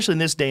them, especially in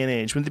this day and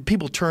age when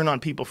people turn on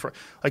people for...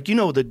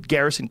 the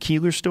Garrison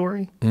Keillor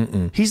story?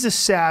 Mm-mm. He's the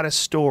saddest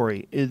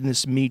story in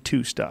this Me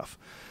Too stuff.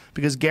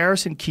 Because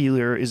Garrison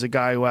Keillor is a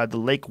guy who had the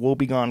Lake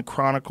Wobegon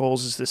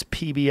Chronicles, is this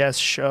PBS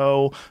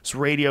show, this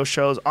radio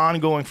show, is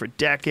ongoing for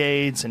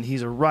decades, and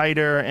he's a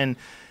writer, and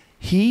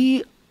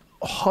he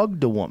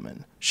hugged a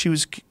woman he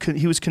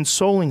was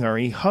consoling her.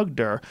 He hugged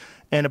her,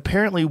 and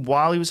apparently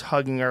while he was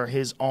hugging her,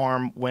 his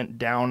arm went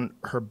down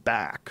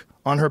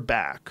on her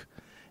back.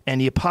 And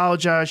he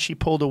apologized. She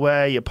pulled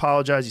away. He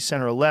apologized. He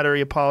sent her a letter.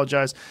 He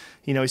apologized.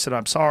 He said,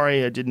 "I'm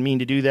sorry. I didn't mean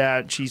to do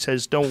that." She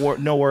says,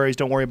 no worries.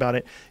 Don't worry about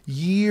it.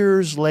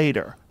 Years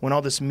later, when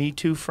all this Me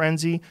Too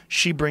frenzy,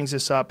 she brings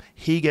this up.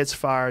 He gets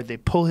fired. They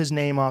pull his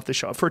name off the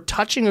show for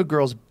touching a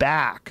girl's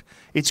back.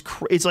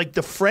 It's like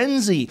the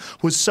frenzy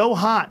was so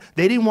hot.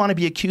 They didn't want to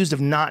be accused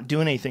of not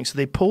doing anything, so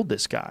they pulled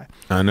this guy.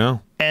 I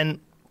know. And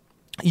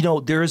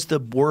there's the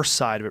worst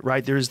side of it,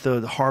 right? There's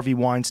the Harvey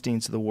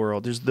Weinsteins of the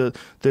world. There's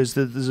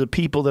the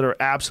people that are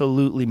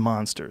absolutely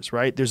monsters,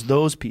 right? There's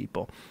those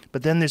people.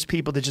 But then there's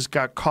people that just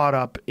got caught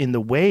up in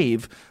the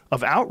wave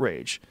of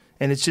outrage.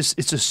 And it's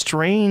a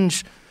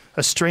strange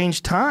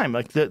time.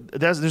 Like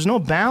there's no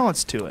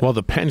balance to it. Well,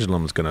 the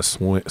pendulum is going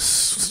to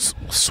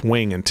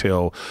swing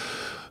until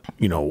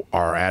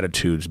our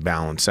attitudes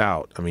balance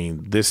out. I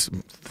mean,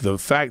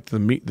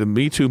 the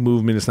Me Too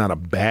movement is not a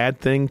bad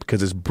thing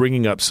because it's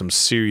bringing up some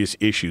serious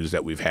issues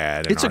that we've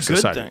had in our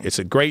society. Good thing. It's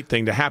a great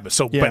thing to happen.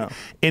 So, but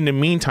in the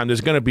meantime,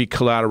 there's going to be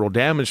collateral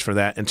damage for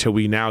that until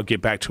we now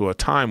get back to a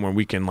time where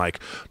we can,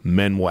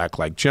 men will act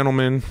like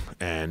gentlemen,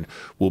 and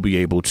we'll be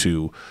able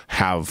to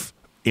have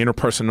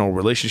interpersonal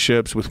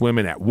relationships with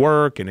women at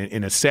work and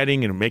in a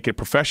setting and make it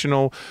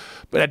professional.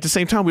 But at the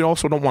same time, we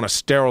also don't want a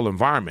sterile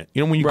environment.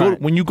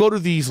 When you go to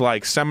these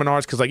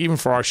seminars, because even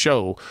for our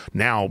show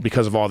now,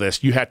 because of all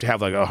this, you have to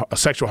have a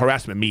sexual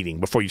harassment meeting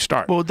before you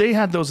start. Well, they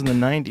had those in the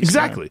 90s.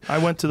 Exactly.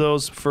 Man. I went to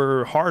those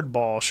for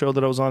Hardball, show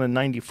that I was on in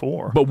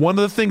 94. But one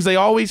of the things they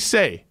always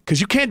say, because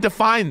you can't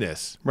define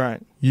this,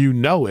 right? You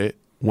know it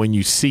when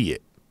you see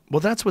it. Well,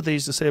 that's what they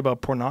used to say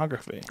about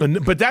pornography.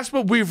 But that's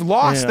what we've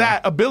lost,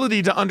 that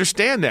ability to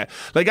understand that.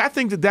 I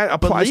think that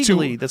applies but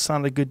legally, that's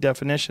not a good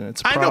definition. It's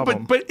a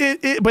problem. I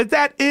know, but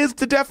that is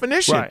the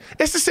definition. Right.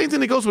 It's the same thing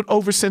that goes with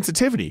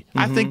oversensitivity.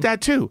 I think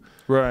that too.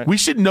 Right. We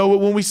should know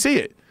it when we see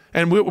it.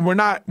 And we're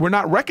not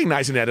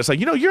recognizing that. It's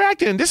you're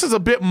acting, this is a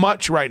bit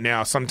much right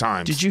now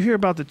sometimes. Did you hear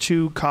about the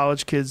 2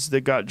 college kids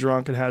that got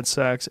drunk and had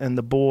sex, and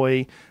the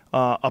boy,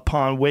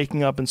 upon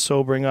waking up and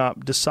sobering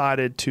up,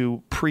 decided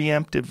to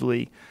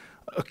preemptively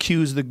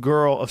accuse the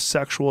girl of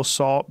sexual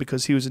assault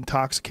because he was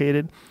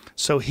intoxicated?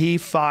 So he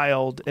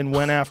filed and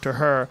went after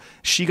her.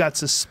 She got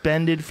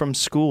suspended from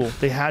school.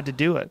 They had to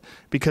do it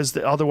because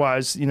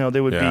otherwise, they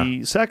would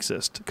be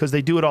sexist, because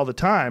they do it all the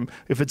time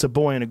if it's a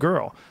boy and a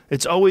girl.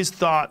 It's always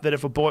thought that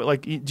if a boy,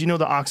 do you know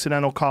the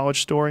Occidental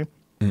College story?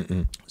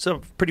 Mm-mm. It's a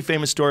pretty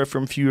famous story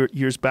from a few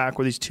years back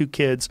where these 2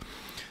 kids,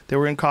 they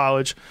were in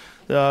college.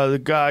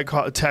 The guy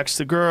texts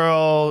the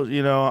girl,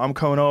 I'm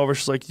coming over.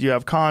 She's like, "Do you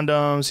have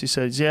condoms?" He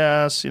says,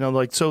 "Yes."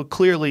 So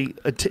clearly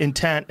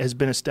intent has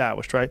been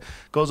established, right?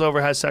 Goes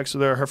over, has sex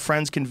with her. Her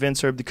friends convince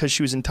her because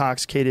she was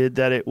intoxicated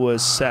that it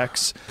was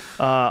sex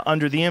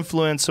under the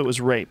influence, so it was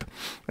rape.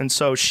 And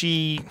so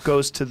she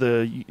goes to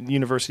the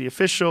university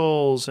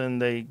officials,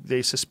 and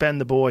they suspend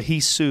the boy. He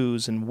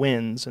sues and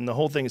wins, and the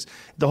whole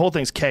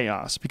thing's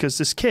chaos because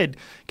this kid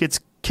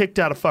gets kicked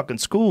out of fucking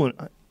school.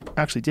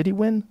 Actually, did he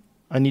win?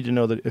 I need to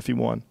know that if he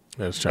won.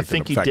 Yeah, let's check. I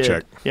think he did.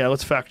 Check. Yeah,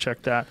 let's fact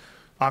check that.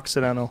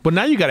 Occidental. But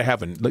now you got to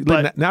have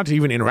now to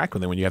even interact with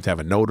them, when you have to have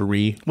a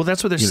notary. Well,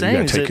 that's what they're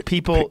saying. Is that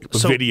people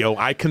video,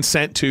 I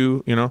consent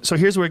to. So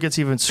here's where it gets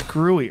even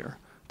screwier.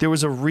 There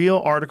was a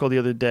real article the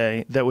other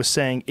day that was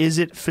saying, is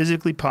it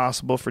physically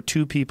possible for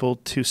 2 people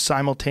to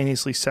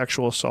simultaneously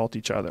sexual assault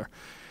each other?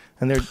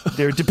 And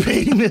they're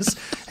debating this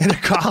in a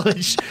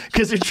college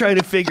because they're trying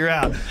to figure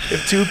out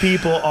if 2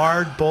 people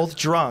are both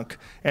drunk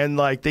and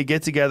they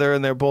get together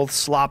and they're both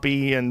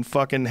sloppy and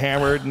fucking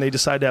hammered and they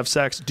decide to have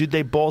sex, do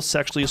they both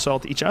sexually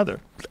assault each other?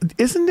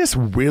 Isn't this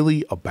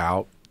really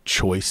about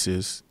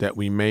choices that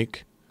we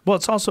make? Well,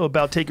 it's also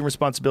about taking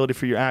responsibility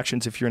for your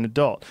actions if you're an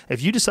adult.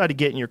 If you decide to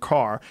get in your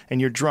car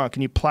and you're drunk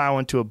and you plow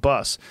into a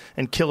bus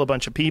and kill a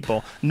bunch of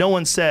people, no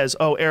one says,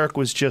 "Oh, Eric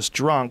was just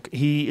drunk.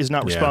 He is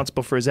not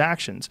responsible for his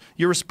actions."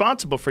 You're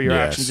responsible for your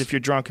actions if you're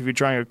drunk, if you're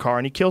driving a car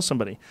and you kill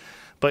somebody.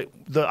 But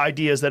the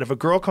idea is that if a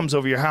girl comes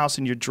over your house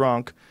and you're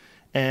drunk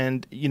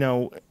and,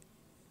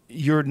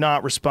 you're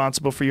not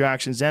responsible for your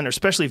actions then, or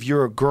especially if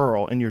you're a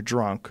girl and you're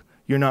drunk,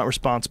 you're not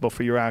responsible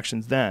for your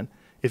actions then.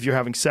 If you're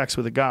having sex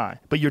with a guy,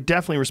 but you're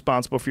definitely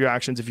responsible for your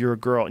actions if you're a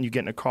girl and you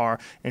get in a car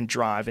and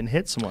drive and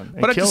hit someone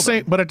and kill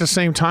them. But at the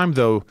same time,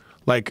 though,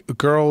 a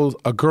girl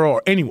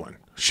or anyone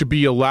should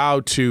be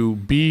allowed to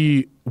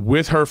be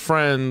with her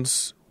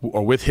friends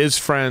or with his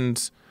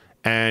friends,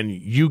 and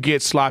you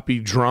get sloppy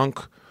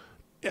drunk.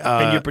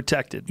 And you're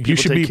protected.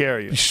 People take care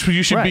of you.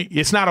 You should be.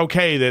 It's not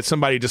okay that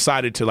somebody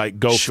decided to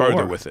go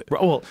further with it.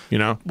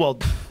 Well,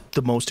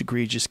 the most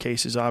egregious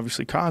case is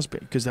obviously Cosby,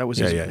 because that was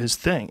his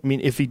thing. I mean,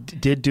 if he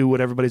did do what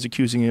everybody's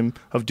accusing him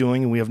of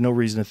doing, and we have no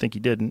reason to think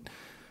he didn't,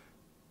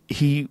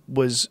 he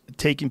was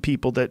taking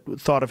people that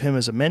thought of him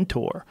as a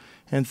mentor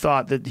and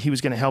thought that he was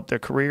going to help their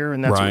career,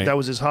 and that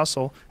was his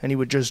hustle, and he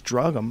would just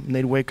drug them, and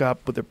they'd wake up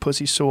with their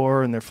pussy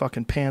sore and their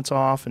fucking pants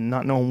off and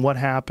not knowing what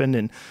happened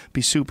and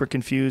be super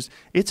confused.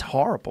 It's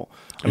horrible.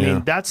 I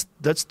mean, that's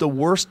the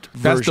worst version of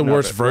it. That's the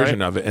worst version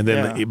right? of it. And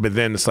then, but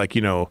then it's like,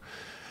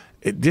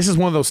 this is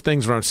one of those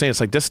things where I'm saying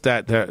it's like this,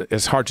 that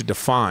it's hard to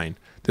define.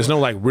 There's no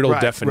like riddle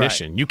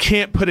definition. You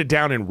can't put it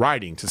down in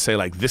writing to say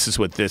like this is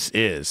what this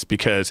is,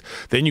 because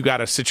then you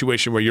got a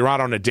situation where you're out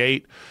on a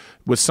date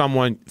with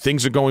someone,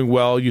 things are going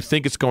well, you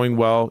think it's going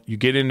well, you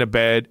get into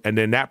bed, and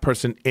then that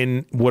person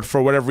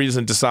for whatever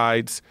reason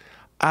decides,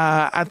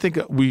 I think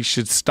we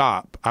should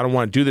stop. I don't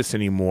want to do this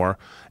anymore,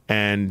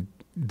 and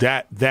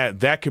that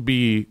could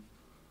be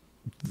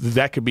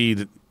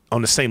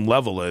on the same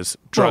level as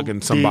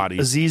drugging somebody.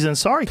 The Aziz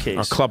Ansari case.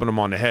 Or clubbing them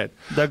on the head.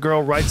 That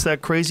girl writes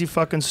that crazy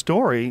fucking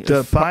story,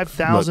 the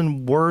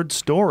 5,000-word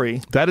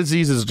story. That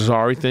Aziz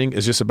Ansari thing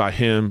is just about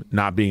him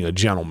not being a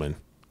gentleman.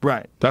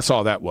 Right. That's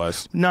all that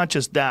was. Not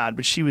just that,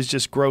 but she was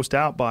just grossed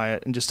out by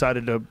it and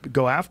decided to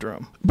go after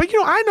him. But,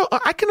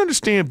 I can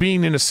understand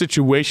being in a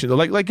situation,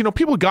 like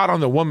people got on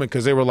the woman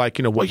because they were like,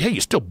 well, hey,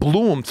 you still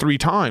blew him 3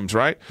 times,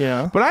 right?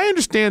 Yeah. But I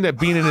understand that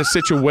being in a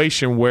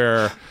situation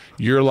where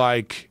you're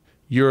like,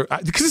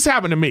 because this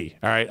happened to me,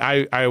 all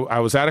right? I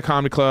was at a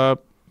comedy club,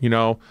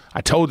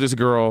 I told this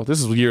girl,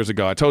 this is years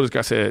ago, I told this guy,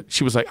 I said,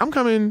 she was like, I'm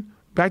coming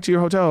back to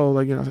your hotel.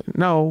 Like, I said,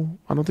 no,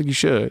 I don't think you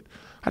should.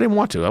 I didn't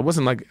want to. I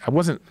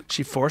wasn't.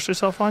 She forced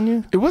herself on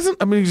you? It wasn't.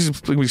 I mean,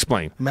 just let me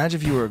explain.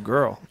 Imagine if you were a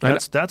girl.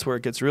 That's where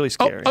it gets really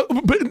scary.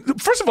 But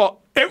first of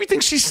all, everything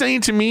she's saying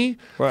to me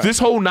this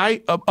whole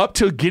night up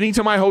to getting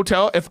to my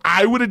hotel, if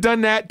I would have done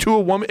that to a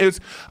woman,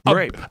 it's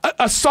rape,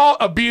 assault,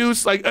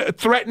 abuse, like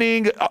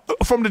threatening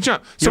from the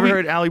jump. So you ever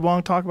heard Ali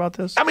Wong talk about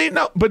this? I mean,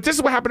 no, but this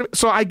is what happened.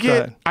 So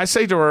I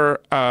say to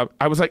her,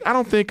 I was like, I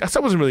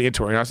wasn't really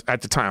into her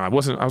at the time. I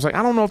was like,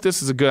 I don't know if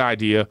this is a good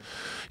idea.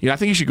 I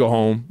think you should go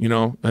home,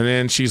 And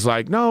then she's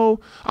like, no,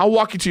 I'll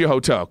walk you to your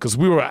hotel, because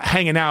we were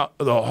hanging out,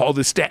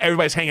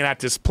 everybody's hanging out at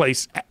this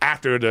place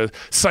after the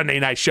Sunday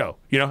night show,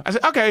 I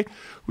said, okay.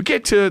 We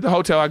get to the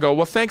hotel. I go,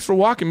 well, thanks for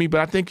walking me, but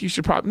I think you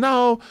should probably,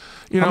 no.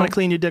 I'm going to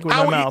clean your dick with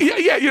my mouth.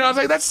 Yeah, I was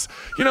like, that's,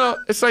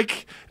 it's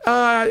like,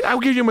 I'll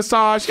give you a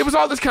massage. It was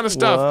all this kind of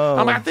stuff. Whoa.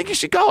 I'm like, I think you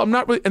should go. I'm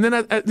not really, and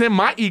then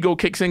my ego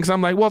kicks in, because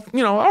I'm like, well,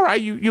 all right,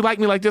 you like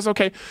me like this,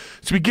 okay.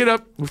 So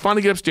we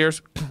finally get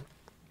upstairs.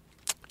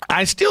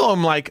 I still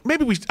am like,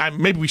 maybe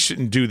we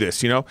shouldn't do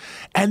this,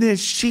 And then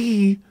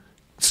she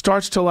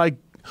starts to like,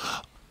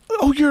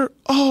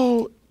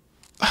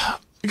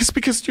 it's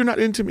because you're not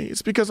into me.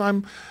 It's because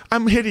I'm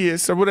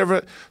hideous or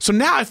whatever. So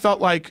now I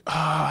felt like,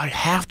 I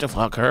have to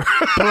fuck her.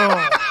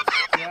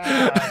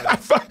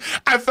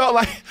 I felt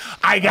like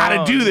I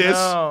gotta do this.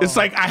 No. It's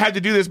like I had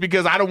to do this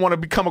because I don't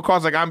want to come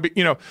across like I'm.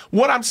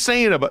 What I'm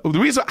saying about the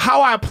reason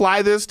how I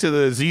apply this to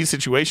the Z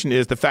situation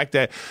is the fact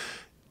that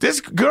this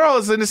girl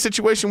is in a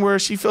situation where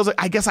she feels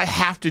like, I guess I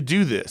have to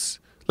do this.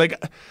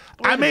 Like,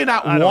 I may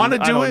not want to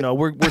do it. I don't know.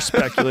 We're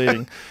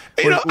speculating.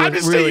 I'm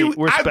just saying,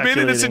 I've been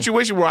in a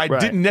situation where I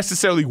didn't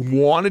necessarily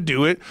want to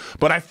do it,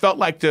 but I felt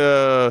like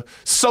the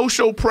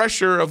social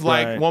pressure of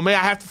like, well, man,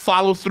 I have to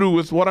follow through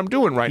with what I'm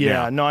doing now.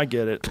 Yeah, no, I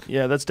get it.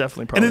 Yeah, that's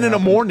definitely probably. And then in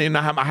the morning,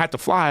 I had to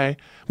fly.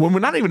 When we're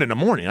not even in the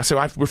morning, I said,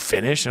 we're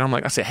finished. And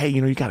I said, hey,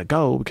 you got to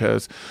go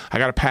because I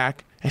got to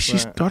pack. And she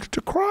started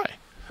to cry.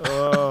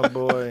 Oh,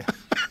 boy.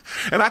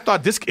 And I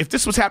thought if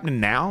this was happening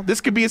now, this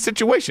could be a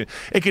situation.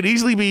 It could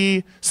easily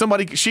be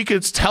somebody, she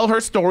could tell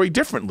her story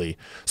differently.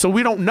 So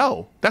we don't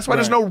know. That's why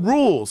there's no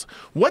rules.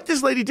 What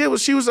this lady did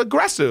was she was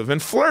aggressive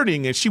and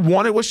flirting, and she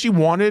wanted what she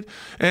wanted,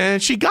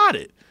 and she got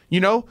it.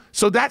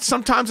 So that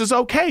sometimes is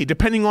okay,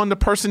 depending on the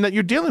person that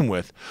you're dealing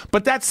with.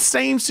 But that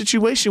same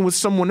situation with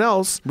someone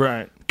else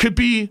could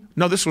be,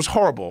 no, this was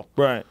horrible.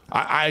 Right.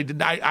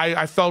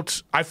 I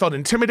felt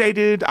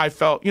intimidated. I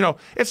felt,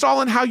 it's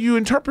all in how you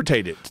interpret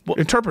it.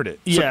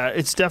 Yeah,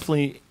 it's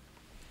definitely,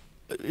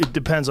 it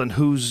depends on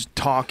who's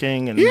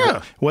talking and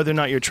whether or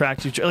not you're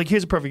attracted to each other. Like,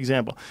 here's a perfect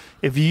example.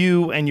 If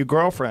you and your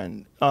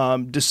girlfriend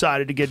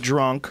decided to get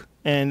drunk,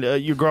 and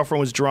your girlfriend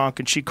was drunk,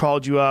 and she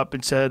called you up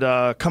and said,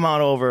 come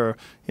on over,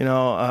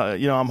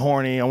 I'm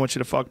horny, I want you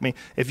to fuck me.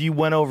 If you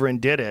went over and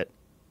did it,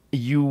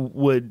 you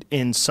would,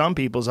 in some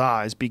people's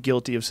eyes, be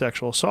guilty of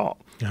sexual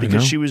assault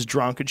because she was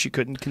drunk and she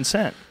couldn't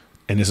consent.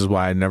 And this is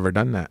why I'd never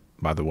done that,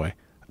 by the way.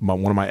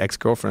 One of my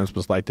ex-girlfriends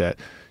was like that.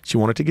 She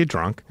wanted to get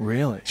drunk.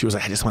 Really? She was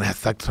like, I just want to have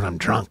sex when I'm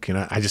drunk.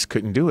 I just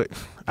couldn't do it.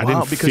 I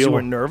didn't because you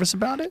were nervous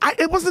about it?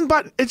 It wasn't,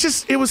 but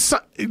it was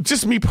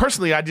just me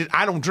personally. I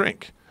don't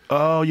drink.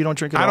 Oh, you don't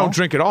drink at all? I don't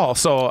drink at all.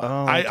 So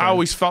I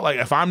always felt like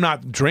if I'm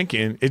not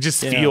drinking, it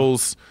just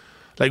feels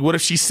like, what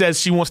if she says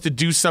she wants to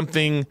do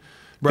something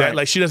that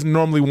like she doesn't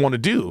normally want to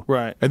do?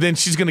 Right. And then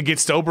she's going to get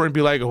sober and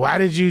be like, why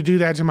did you do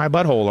that to my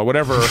butthole or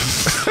whatever?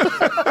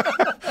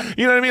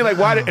 You know what I mean? Like,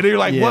 why? And you're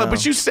like, Yeah. well,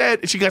 but you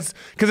said, she goes,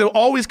 because it'll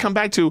always come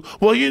back to,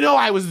 well,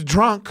 I was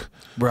drunk.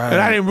 Right.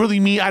 And I didn't really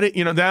mean,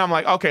 then I'm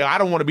like, okay, I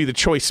don't want to be the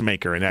choice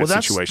maker in that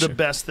situation. That's the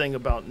best thing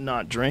about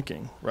not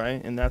drinking,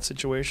 right? In that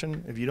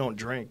situation, if you don't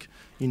drink,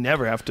 you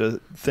never have to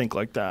think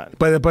like that.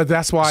 But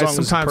that's why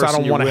sometimes I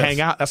don't want to with.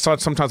 hang out. That's why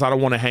sometimes I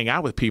don't want to hang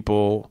out with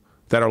people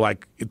that are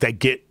like, that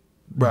get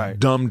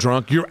dumb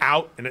drunk. You're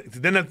out, and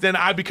then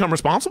I become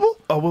responsible.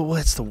 Oh well,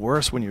 it's the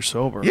worst when you're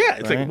sober. Yeah,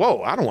 it's like,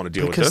 whoa, I don't want to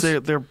deal with this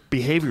because their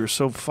behavior is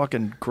so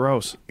fucking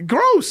gross.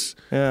 Gross.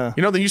 Yeah.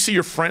 Then you see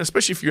your friend,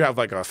 especially if you have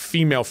like a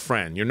female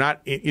friend. You're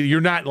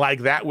not like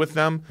that with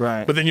them.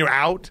 Right. But then you're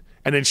out.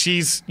 And then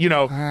she's,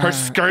 her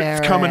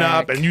skirt's coming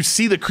up, and you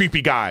see the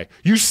creepy guy.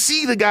 You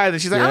see the guy that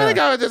she's like, I don't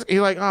go with this.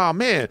 You're like, oh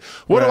man,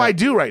 what do I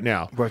do right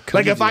now?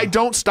 Like, if I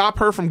don't stop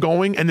her from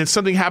going, and then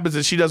something happens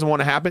that she doesn't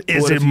want to happen,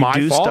 is it my fault?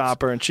 You do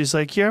stop her, and she's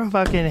like, you're a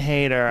fucking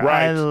hater.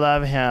 Right. I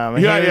love him.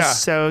 He was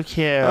so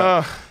cute,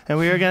 and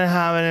we were gonna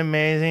have an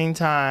amazing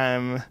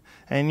time,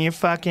 and you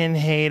fucking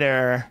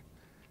hater.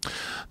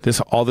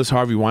 All this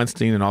Harvey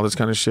Weinstein and all this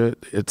kind of shit.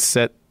 It's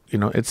set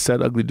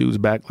ugly dudes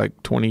back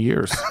like 20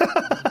 years.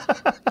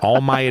 All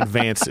my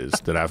advances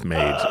that I've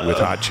made with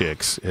hot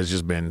chicks has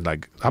just been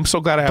like, I'm so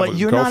glad I have a girlfriend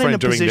during this time. But you're not in a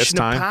position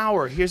of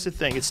power. Here's the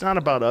thing. It's not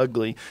about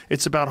ugly.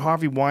 It's about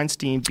Harvey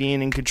Weinstein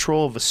being in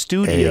control of a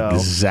studio.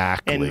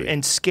 Exactly.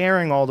 And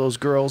scaring all those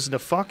girls into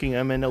fucking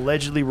them and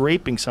allegedly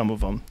raping some of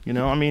them.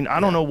 I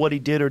don't know what he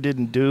did or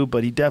didn't do,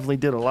 but he definitely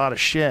did a lot of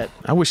shit.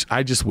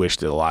 I just wish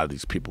that a lot of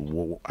these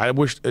people,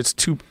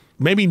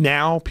 maybe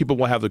now people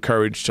will have the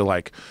courage to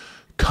like,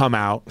 come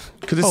out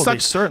because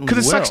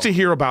it sucks to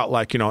hear about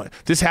like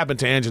this happened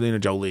to Angelina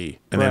Jolie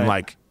and then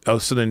like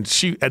so then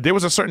there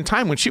was a certain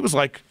time when she was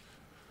like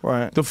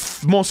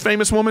the most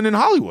famous woman in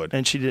Hollywood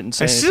and she didn't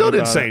say anything. Still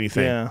didn't say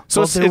anything. Yeah.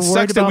 So it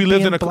sucks that we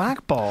live in a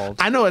blackballed.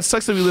 I know it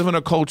sucks that we live in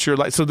a culture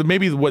like so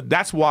maybe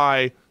that's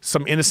why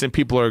some innocent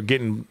people are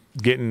getting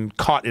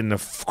caught in the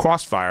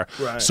crossfire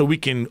so we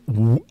can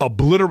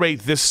obliterate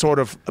this sort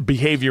of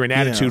behavior and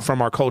attitude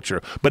from our culture.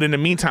 But in the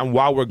meantime,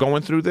 while we're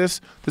going through this,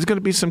 there's going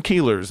to be some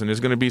keelers and there's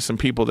going to be some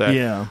people that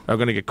are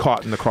going to get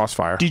caught in the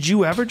crossfire. Did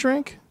you ever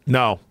drink?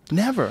 No.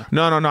 Never.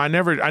 No. I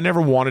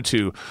never wanted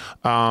to.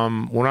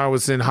 When I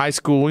was in high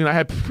school, I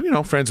had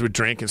friends would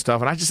drink and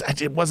stuff, and I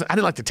didn't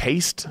like the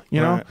taste.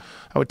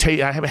 I would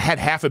taste. I had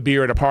half a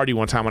beer at a party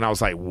one time, and I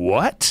was like,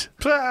 "What?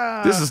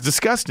 This is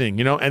disgusting."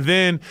 And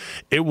then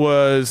it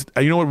was.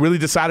 What really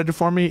decided it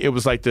for me? It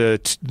was like the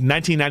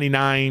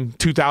 1999,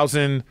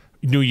 2000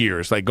 New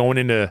Year's, like going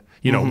into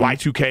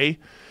Y2K.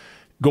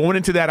 Going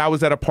into that, I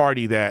was at a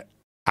party that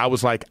I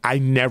was like, I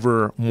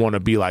never want to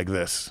be like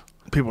this.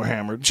 People were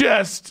hammered.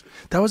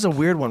 That was a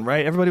weird one,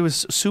 right? Everybody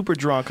was super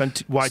drunk on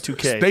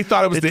Y2K. They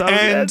thought it was the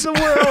end of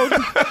the world.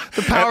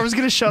 The power was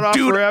going to shut off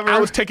forever. I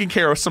was taking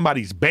care of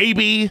somebody's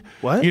baby.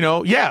 What?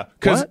 Yeah.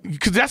 Because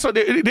that's what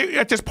they,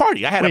 at this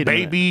party. I had a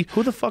baby.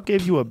 Who the fuck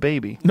gave you a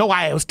baby? No,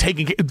 I was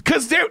taking care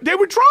because they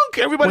were drunk.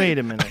 Everybody. Wait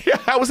a minute. Yeah,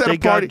 I was at a party.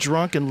 They got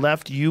drunk and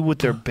left you with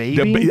their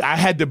baby? I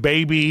had the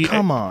baby.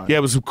 Come on. Yeah,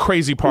 it was a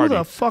crazy party. Who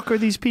the fuck are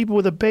these people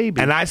with a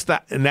baby? And I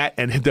stopped, and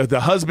the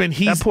husband,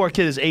 that poor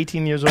kid is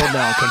 18 years old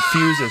now,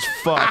 confused as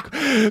fuck.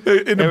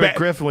 Erik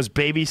Griffin was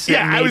babysitting.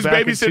 Yeah, me I was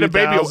back babysitting in a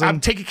baby. 2000. I'm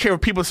taking care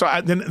of people. So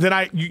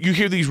you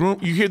hear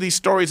these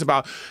stories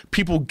about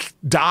people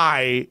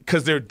die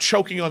because they're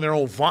choking on their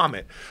own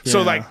vomit. Yeah.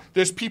 So like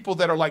there's people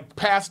that are like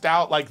passed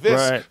out like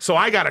this. Right. So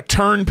I got to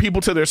turn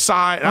people to their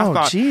side. And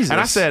Jesus.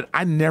 And I said,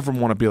 I never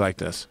want to be like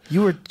this.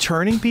 You were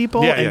turning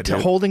people into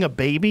holding a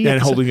baby?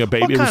 And holding a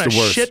baby. What it was the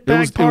worst. It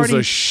was a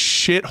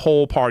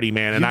shithole party,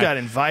 man. And you got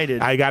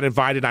invited. I got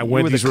invited. I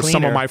went. These were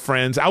some of my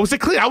friends. I was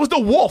the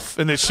wolf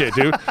in this shit,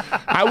 dude.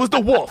 I was the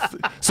wolf.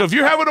 So if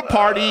you're having a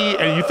party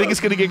and you think it's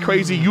going to get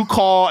crazy, you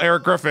call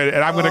Erik Griffin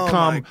and I'm going to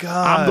come. My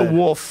God. I'm the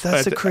wolf.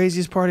 That's the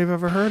craziest party I've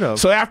ever heard of.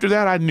 So after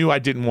that, I knew I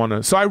didn't want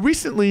to. So I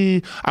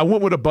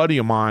went with a buddy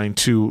of mine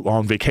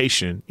on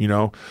vacation,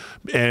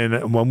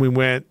 and when we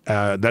went,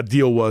 that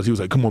deal was, he was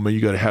like, come on, man,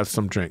 you got to have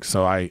some drinks.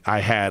 So I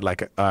had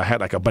like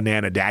a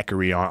banana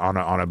daiquiri on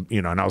a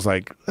and I was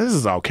like, this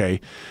is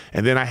okay.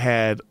 And then I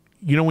had,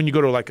 when you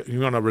go to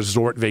you're on a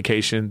resort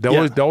vacation,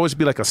 there'll always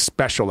be like a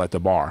special at the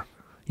bar.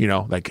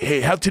 Like,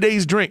 hey, have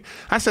today's drink.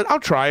 I said, I'll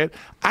try it.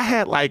 I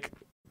had like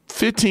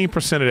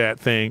 15% of that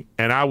thing,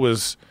 and I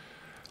was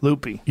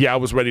loopy. Yeah, I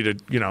was ready to,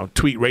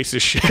 tweet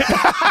racist shit.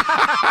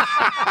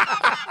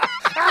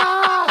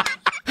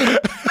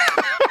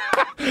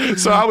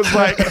 So I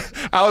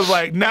was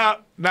like, nah.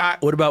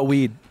 What about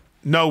weed?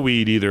 No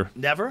weed either.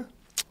 Never.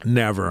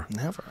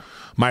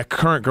 My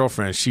current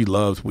girlfriend, she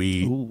loves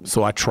weed. Ooh.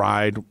 So I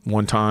tried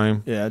one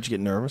time. Yeah, did you get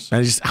nervous? And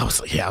I was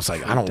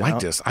like, I don't like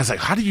this. I was like,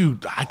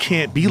 I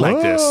can't be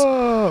like this.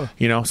 So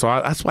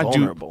that's why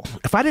vulnerable.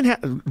 If I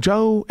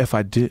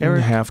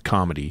didn't have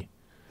comedy,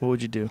 what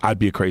would you do? I'd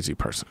be a crazy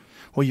person.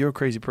 Well, you're a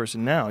crazy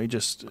person now.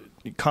 You're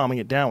calming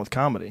it down with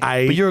comedy.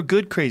 But you're a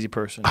good crazy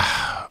person.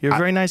 You're a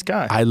very nice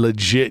guy. I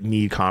legit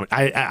need comedy.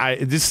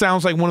 This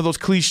sounds like one of those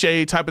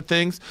cliche type of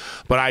things,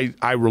 but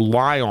I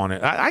rely on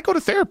it. I go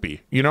to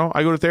therapy. I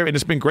go to therapy, and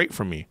it's been great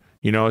for me.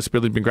 You know, it's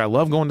really been great. I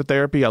love going to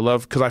therapy. I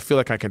love, because I feel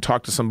like I can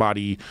talk to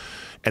somebody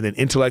and then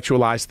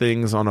intellectualize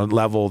things on a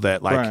level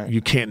that like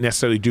you can't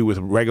necessarily do with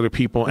regular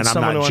people, and I'm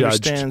not judged. Someone who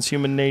understands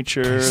human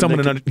nature.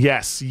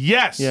 Yes.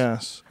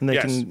 And they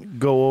can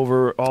go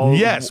over all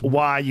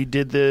why you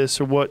did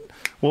this, or what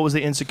was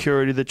the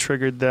insecurity that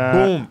triggered that.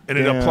 Boom. And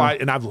it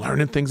applied, and I've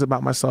learned things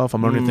about myself.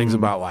 I'm learning things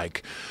about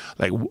like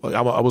I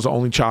was the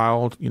only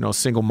child, you know,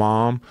 single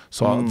mom.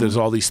 So there's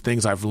all these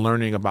things I've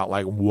learning about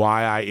like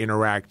why I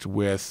interact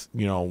with,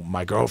 you know,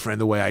 my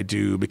girlfriend the way I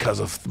do because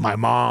of my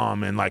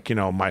mom, and like, you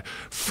know, my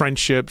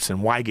friendships,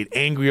 and why I get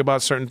angry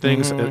about certain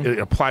things. It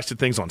applies to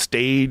things on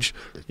stage.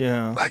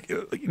 Yeah. Like,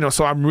 you know,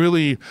 so I'm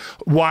really,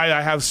 why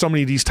I have so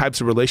many of these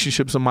types of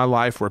relationships in my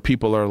life where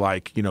people are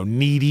like, you know,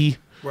 needy.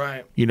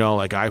 Right. You know,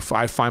 like I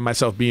find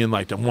myself being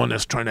like the one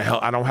that's trying to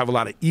help. I don't have a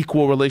lot of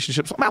equal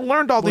relationships. I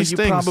learned all these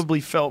things. You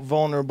probably felt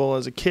vulnerable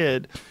as a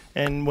kid.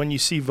 And when you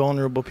see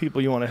vulnerable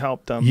people, you want to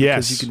help them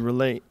because you can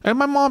relate. And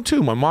my mom,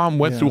 too. My mom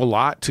went through a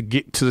lot to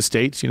get to the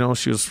States. You know,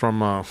 she was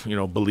from, you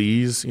know,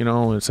 Belize, you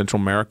know, in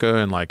Central America.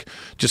 And, like,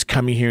 just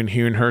coming here and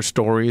hearing her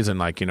stories and,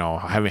 like, you know,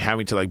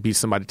 having to, like, be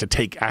somebody to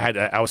take.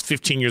 I was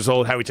 15 years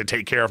old having to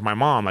take care of my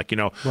mom. Like, you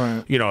know,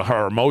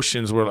 her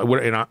emotions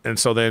were, and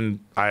so then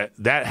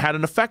that had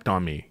an effect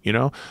on me, you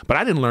know. But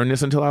I didn't learn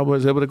this until I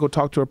was able to go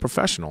talk to a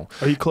professional.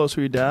 Are you close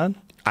with your dad?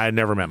 I had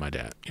never met my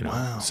dad, you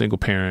know, single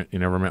parent. You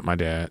never met my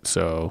dad.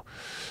 So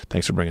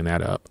thanks for bringing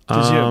that up.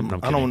 I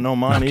don't know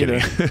mine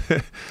either.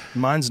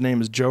 Mine's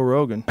name is Joe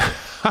Rogan.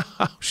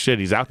 Shit,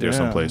 he's out there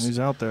someplace. He's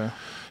out there.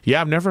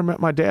 Yeah, I've never met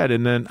my dad.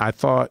 And then I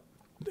thought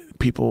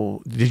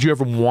did you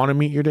ever want to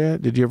meet your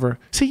dad? Did you ever?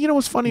 See, you know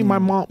what's funny? My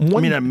mom.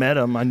 I met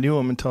him. I knew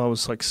him until I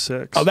was like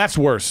 6. Oh, that's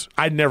worse.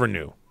 I never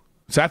knew.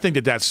 So I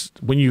think that's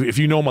if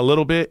you know them a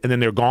little bit and then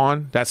they're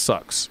gone, that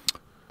sucks.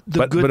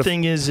 The good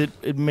thing is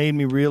it made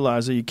me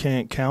realize that you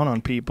can't count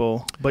on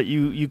people, but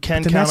you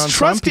can count on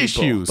trust some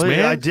people. Issues, but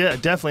man. I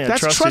definitely had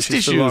trust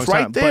issues for a long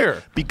right time. there.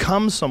 But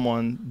become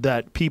someone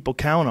that people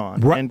count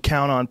on and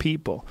count on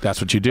people.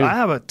 That's what you do. I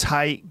have a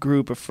tight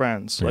group of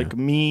friends. Yeah. Like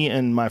me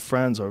and my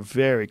friends are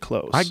very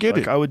close. I get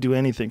it. I would do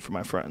anything for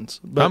my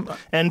friends,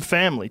 and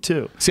family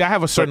too. See, I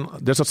have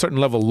there's a certain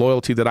level of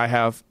loyalty that I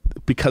have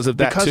because of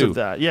that too. Because of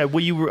that, yeah.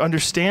 Well, you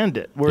understand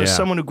it. Whereas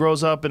someone who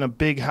grows up in a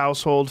big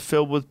household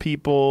filled with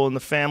people and the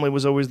family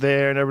was always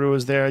there and everyone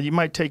was there, you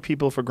might take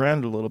people for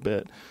granted a little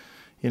bit,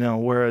 you know.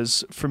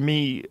 Whereas for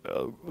me,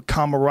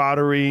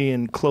 camaraderie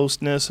and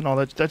closeness and all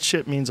that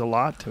shit means a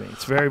lot to me.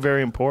 It's very,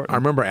 very important. I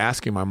remember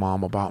asking my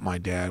mom about my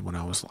dad when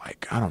I was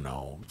like, I don't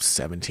know,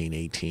 17,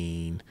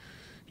 18.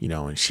 You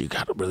know, and she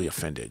got really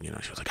offended. You know,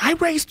 she was like, "I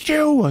raised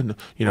you," and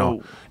you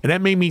know, and that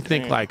made me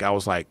think. Like, I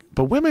was like,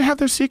 "But women have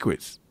their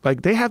secrets.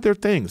 Like, they have their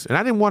things." And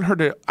I didn't want her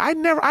to. I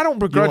don't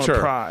begrudge her.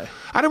 Pry.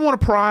 I didn't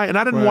want to pry, and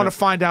I didn't want to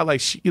find out.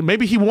 Like,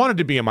 maybe he wanted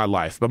to be in my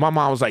life, but my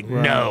mom was like,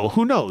 "No,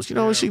 who knows?" You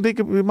know,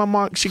 my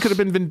mom, she could have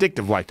been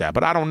vindictive like that,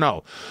 but I don't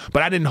know.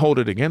 But I didn't hold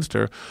it against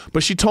her.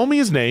 But she told me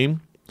his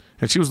name,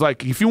 and she was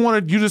like, "If you want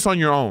to do this on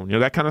your own, you know,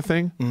 that kind of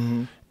thing."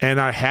 Mm-hmm. And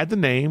I had the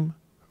name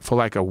for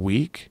like a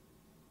week.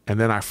 And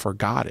then I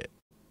forgot it.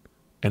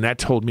 And that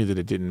told me that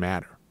it didn't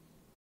matter.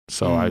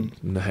 So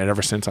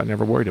ever since, I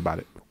never worried about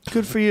it.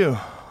 Good for you.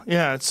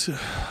 Yeah,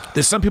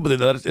 there's some people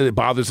that it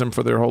bothers them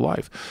for their whole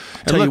life.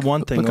 Tell you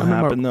one thing will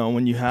happen, though.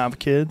 When you have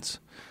kids,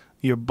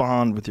 your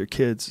bond with your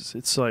kids,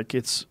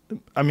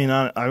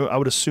 I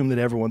would assume that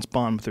everyone's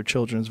bond with their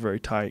children is very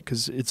tight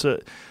because it's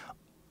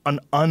an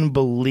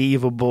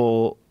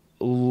unbelievable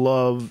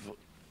love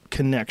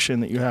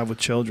connection that you have with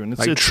children.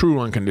 It's true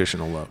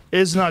unconditional love.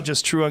 It's not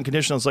just true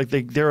unconditional. It's like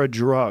they're a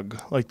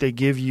drug. Like they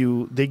give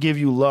you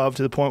love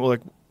to the point where,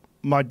 like,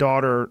 my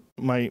daughter,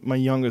 my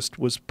youngest,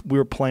 we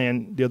were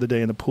playing the other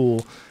day in the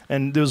pool,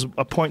 and there was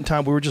a point in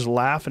time we were just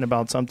laughing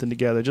about something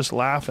together, just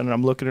laughing, and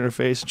I'm looking at her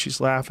face and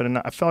she's laughing, and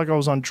I felt like I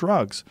was on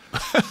drugs.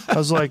 I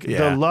was like,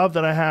 the love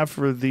that I have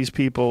for these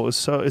people is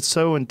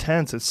so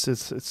intense.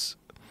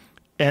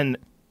 And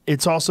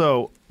it's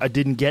also, I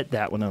didn't get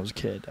that when I was a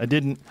kid. I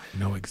didn't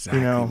know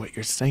exactly what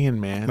you're saying,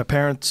 man. My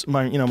parents,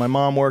 my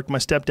mom worked. My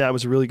stepdad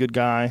was a really good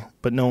guy,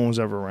 but no one was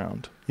ever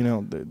around. You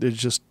know,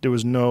 there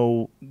was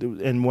no,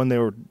 and when they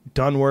were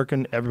done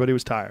working, everybody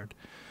was tired.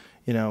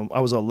 You know, I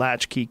was a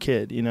latchkey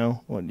kid, you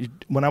know.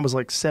 When I was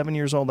like 7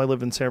 years old, I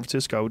lived in San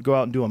Francisco. I would go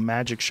out and do a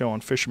magic show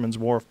on Fisherman's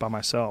Wharf by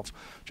myself.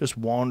 Just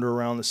wander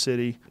around the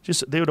city.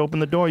 They would open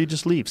the door, you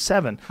just leave.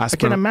 7. I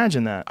can't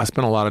imagine that. I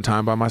spent a lot of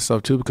time by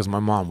myself too because my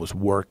mom was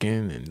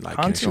working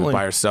and she was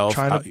by herself,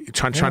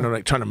 trying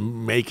to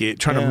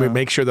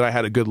make sure that I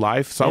had a good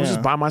life. So I was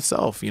just by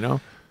myself, you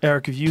know.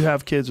 Eric, if you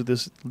have kids with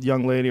this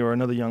young lady or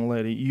another young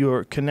lady,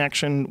 your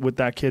connection with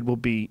that kid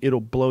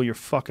it'll blow your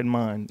fucking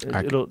mind.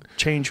 It'll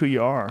change who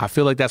you are. I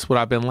feel like that's what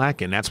I've been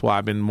lacking. That's why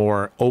I've been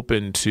more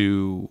open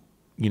to,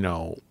 you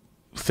know,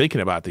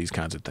 thinking about these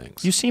kinds of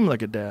things. You seem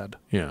like a dad.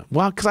 Yeah.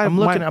 Well, because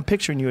I'm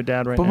picturing you a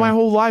dad right now. But my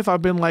whole life,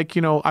 I've been like,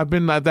 I've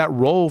been that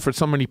role for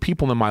so many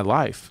people in my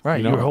life.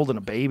 Right. You were holding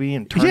a baby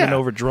and turning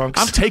over drunks.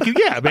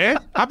 Man.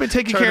 I've been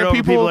taking care of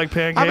people like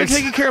pancakes. I've been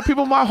taking care of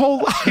people my whole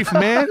life,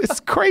 man. It's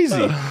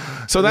crazy.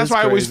 So that's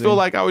why I always feel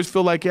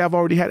like I've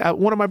already had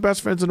one of my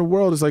best friends in the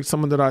world is like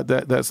someone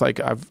that's like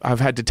I've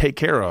had to take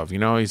care of.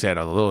 He's had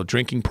a little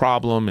drinking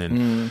problem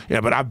and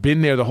but I've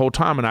been there the whole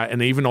time,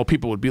 and even though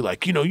people would be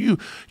like, you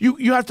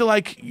have to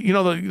like,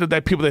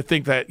 that people that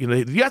think that you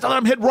have to let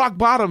them hit rock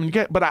bottom,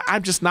 but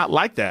I'm just not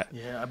like that.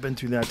 Yeah, I've been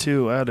through that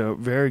too. I had a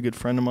very good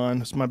friend of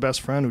mine. It's my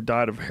best friend who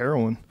died of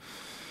heroin,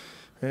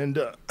 and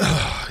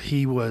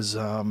he was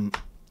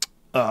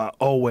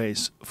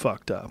always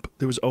fucked up.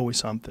 There was always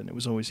something.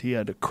 He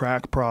had a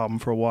crack problem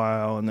for a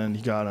while, and then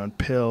he got on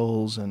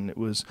pills, and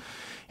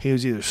he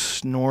was either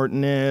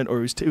snorting it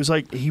or it was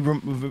like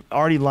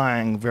Artie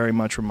Lang very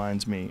much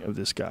reminds me of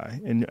this guy,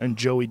 and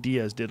Joey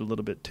Diaz did a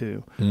little bit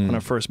too. When I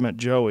first met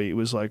Joey, it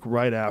was like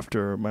right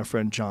after my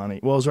friend Johnny.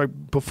 Well, it was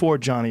right before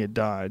Johnny had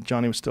died.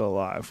 Johnny was still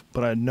alive,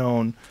 but I had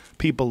known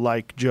people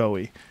like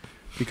Joey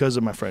because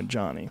of my friend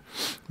Johnny.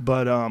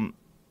 But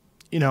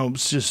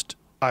it's just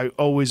I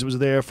always was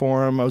there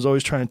for him. I was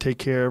always trying to take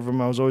care of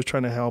him. I was always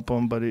trying to help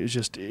him, but it was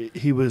just there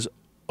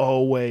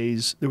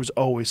was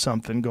always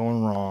something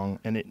going wrong,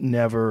 and it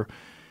never.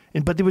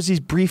 But there was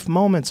these brief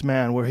moments,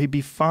 man, where he'd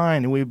be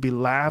fine and we'd be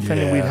laughing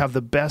and we'd have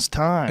the best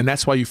time. And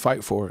that's why you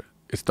fight for it.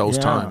 It's those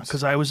times.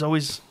 Because I was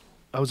always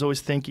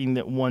thinking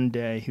that one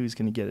day he was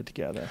going to get it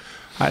together.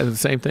 I had the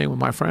same thing with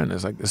my friend.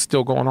 It's like it's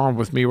still going on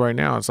with me right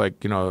now. It's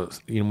like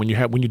when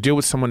you deal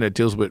with someone that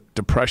deals with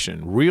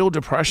depression, real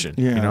depression,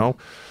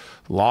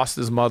 lost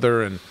his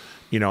mother and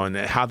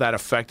how that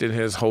affected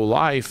his whole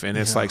life. And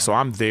it's like, so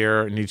I'm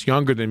there and he's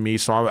younger than me.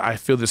 So I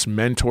feel this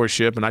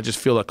mentorship and I just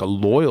feel like a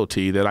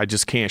loyalty that I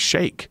just can't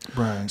shake.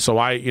 Right. So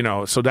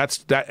so that's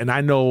that. And I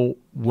know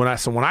when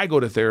I go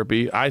to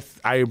therapy, I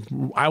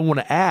want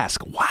to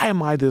ask, why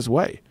am I this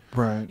way?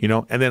 Right.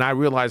 And then I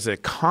realize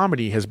that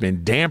comedy has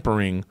been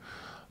dampering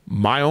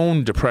my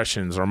own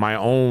depressions or my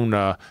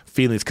own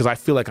feelings because I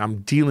feel like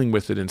I'm dealing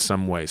with it in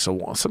some way.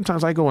 So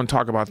sometimes I go and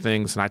talk about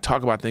things, and I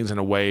talk about things in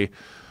a way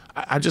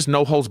I just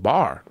no holds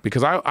bar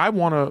because I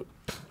want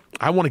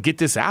to get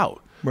this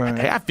out. Right.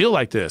 Hey, I feel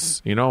like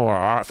this,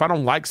 or if I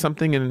don't like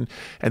something, and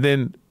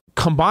then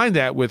combine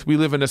that with we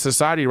live in a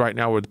society right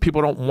now where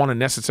people don't want to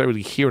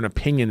necessarily hear an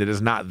opinion that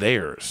is not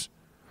theirs.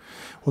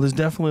 Well, there's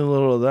definitely a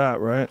little of that,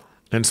 right?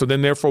 And so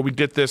then therefore we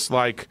get this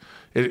like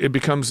it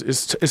becomes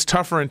it's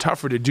tougher and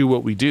tougher to do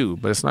what we do,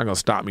 but it's not going to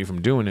stop me from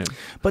doing it.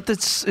 But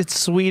it's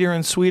sweeter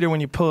and sweeter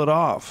when you pull it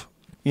off.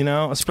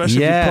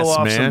 Especially if you pull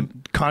off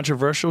some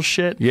controversial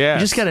shit. Yeah, you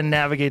just got to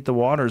navigate the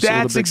waters. That's a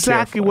little bit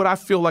exactly carefully. what I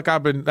feel like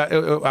I've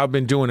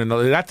been doing, and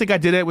I think I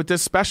did it with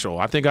this special.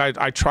 I think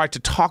I tried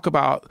to talk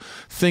about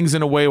things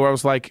in a way where I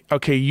was like,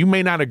 okay, you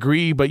may not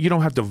agree, but you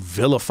don't have to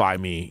vilify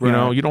me.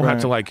 Right, you don't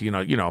have to like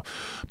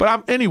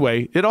But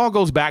anyway, it all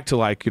goes back to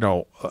like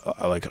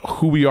like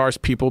who we are as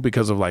people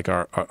because of like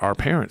our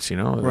parents.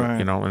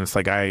 Right. And it's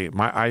like I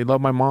love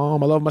my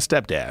mom. I love my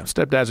stepdad.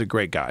 Stepdad's a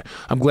great guy.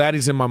 I'm glad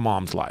he's in my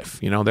mom's life.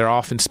 They're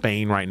off in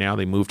Spain right now.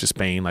 They moved to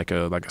Spain like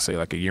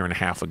a year and a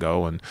half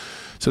ago, and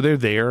so they're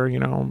there,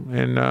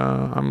 and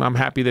I'm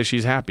happy that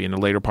she's happy in the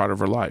later part of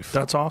her life.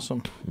 That's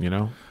awesome.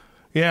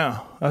 Yeah,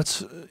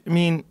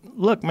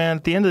 look, man,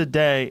 at the end of the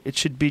day, it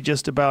should be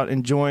just about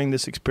enjoying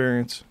this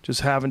experience,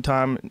 just having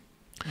time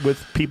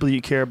with people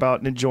you care about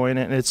and enjoying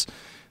it. And it's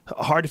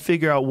hard to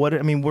figure out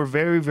we're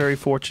very, very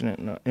fortunate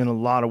in a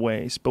lot of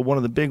ways, but one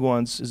of the big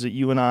ones is that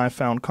you and I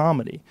found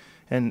comedy.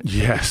 And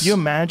yes. Can you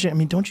imagine?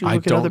 Don't you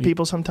look at other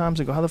people sometimes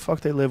and go, how the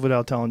fuck they live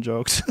without telling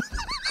jokes?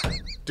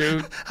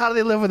 Dude. How do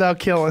they live without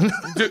killing?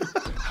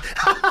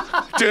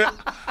 Dude.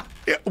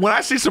 When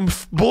I see some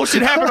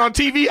bullshit happen on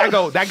TV, I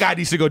go, that guy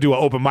needs to go do an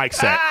open mic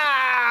set.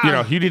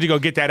 You need to go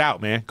get that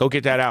out, man. Go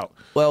get that out.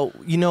 Well,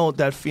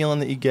 that feeling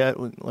that you get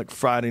when, like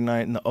Friday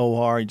night in the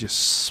OR, you just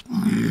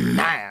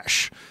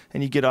smash.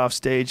 And you get off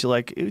stage, you're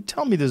like,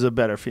 tell me there's a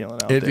better feeling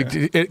out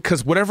there.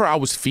 Because whatever I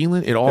was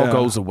feeling, it all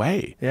goes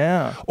away.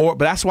 Yeah. But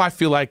that's why I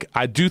feel like,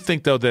 I do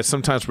think, though, that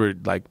sometimes we're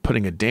like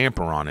putting a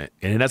damper on it.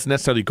 And it doesn't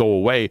necessarily go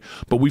away,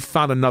 but we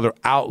found another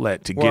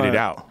outlet to get it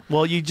out.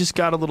 Well, you just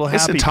got a little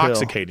happy pill. It's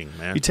intoxicating,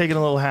 man. You're taking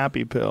a little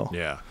happy pill.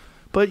 Yeah.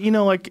 But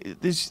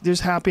there's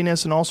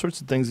happiness and all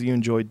sorts of things that you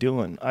enjoy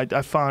doing. I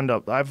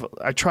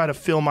try to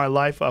fill my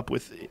life up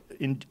with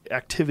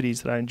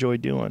activities that I enjoy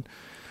doing.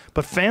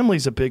 But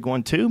family's a big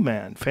one too,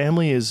 man.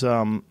 Family is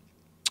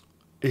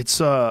it's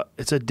a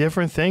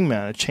different thing,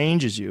 man. It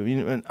changes you.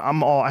 And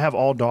I have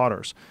all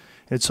daughters.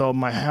 And so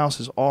my house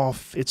is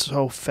it's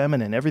so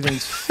feminine.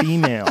 Everything's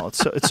female.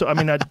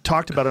 I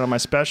talked about it on my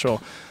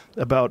special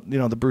about,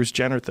 the Bruce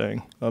Jenner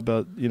thing,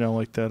 about,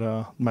 like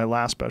that my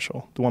last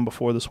special, the one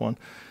before this one.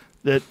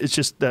 That it's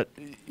just that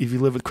if you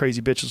live with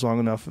crazy bitches long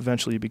enough,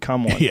 eventually you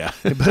become one. Yeah.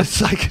 But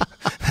it's like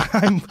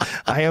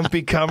I am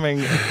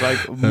becoming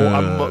like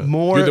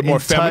more. You're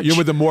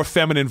with the more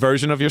feminine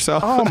version of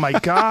yourself. Oh my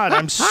God,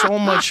 I'm so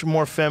much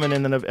more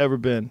feminine than I've ever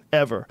been,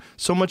 ever.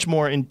 So much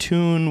more in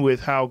tune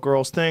with how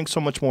girls think. So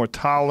much more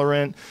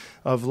tolerant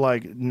of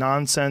like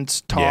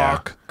nonsense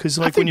talk. Because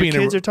like when your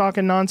kids are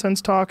talking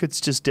nonsense talk, it's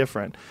just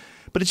different.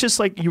 But it's just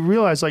like you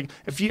realize, like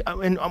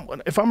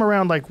if I'm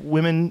around like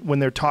women when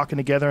they're talking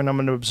together and I'm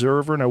an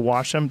observer and I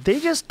watch them, they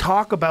just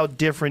talk about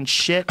different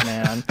shit,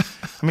 man.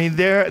 I mean,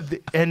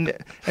 and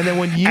then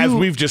when you, as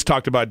we've just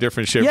talked about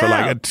different shit for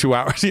like 2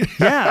 hours.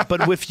 Yeah,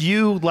 but if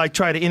you like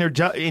try to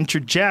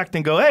interject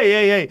and go,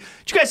 hey,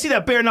 did you guys see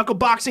that bare knuckle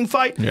boxing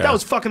fight? Yeah. That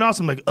was fucking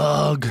awesome. Like,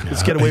 ugh,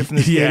 let's get away from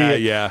this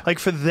idiot. Yeah. Like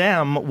for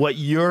them, what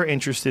you're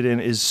interested in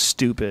is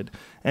stupid.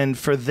 And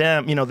for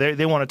them, you know,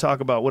 they want to talk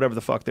about whatever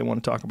the fuck they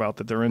want to talk about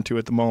that they're into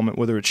at the moment,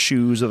 whether it's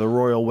shoes or the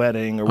royal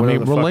wedding or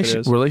whatever the fuck it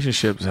is.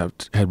 Relationships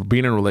have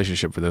been in a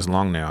relationship for this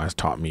long now has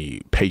taught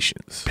me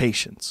patience.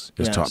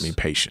 It's taught me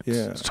patience.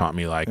 Yeah. It's taught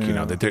me like, you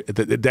know,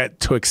 that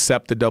to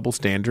accept the double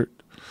standard,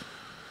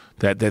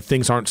 that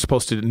things aren't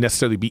supposed to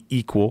necessarily be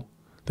equal,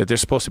 that they're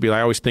supposed to be like,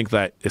 I always think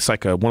that it's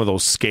like one of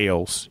those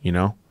scales, you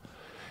know,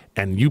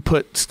 and you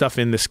put stuff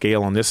in the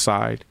scale on this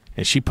side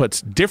and she puts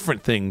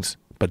different things,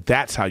 but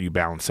that's how you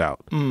balance out.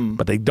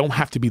 But they don't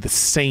have to be the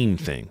same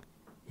thing,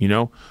 you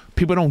know?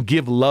 People don't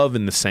give love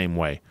in the same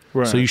way.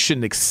 Right. So you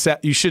shouldn't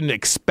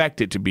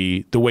expect it to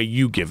be the way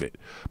you give it.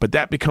 But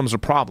that becomes a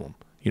problem,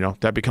 you know?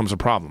 That becomes a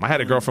problem. I had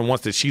a girlfriend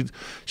once that she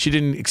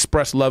didn't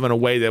express love in a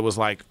way that was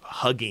like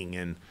hugging,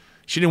 and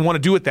she didn't want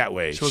to do it that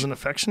way. She wasn't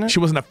affectionate? She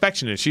wasn't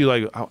affectionate. She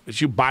like,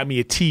 she'd buy me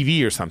a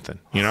TV or something,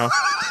 you know?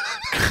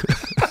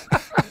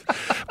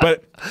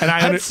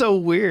 That's so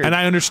weird. And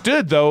I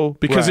understood though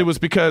because it was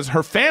because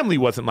her family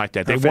wasn't like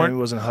that. Her family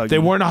wasn't huggy. They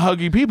weren't a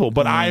huggy people,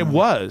 but I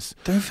was.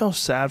 Don't you feel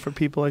sad for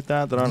people like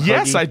that aren't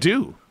Yes, huggy?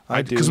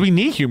 I do. Because we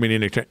need human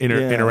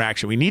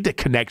interaction. We need the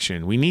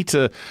connection. We need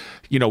to,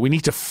 you know, we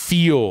need to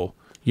feel.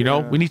 You know,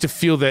 we need to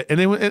feel that, and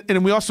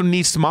then we also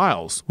need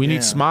smiles. We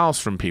need smiles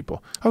from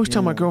people. I always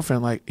tell my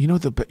girlfriend, like, you know,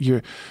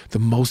 you're the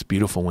most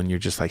beautiful when you're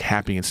just like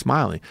happy and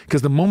smiling.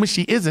 Because the moment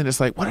she isn't,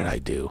 it's like, what did I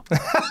do?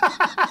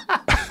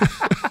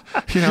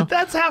 You know,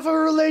 that's half of a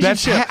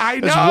relationship. I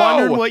know. It's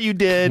wondering what you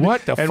did.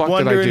 What the fuck did I do?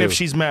 And wondering if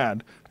she's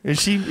mad. Is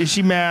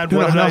she mad?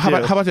 What did I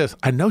do? How about this?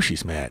 I know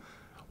she's mad.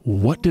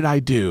 What did I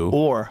do?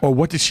 Or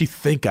what did she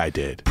think I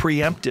did?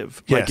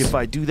 Preemptive. Yes. Like if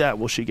I do that,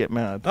 will she get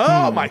mad?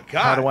 Oh my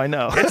God. How do I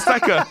know? It's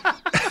like a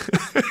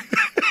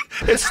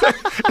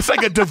it's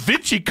like a Da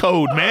Vinci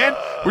Code, man.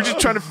 We're just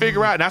trying to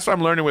figure out, and that's what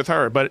I'm learning with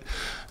her. But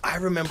I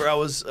remember I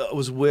was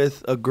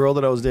with a girl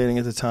that I was dating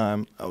at the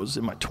time. I was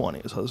in my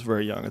 20s. I was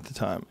very young at the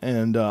time.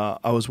 And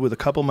I was with a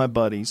couple of my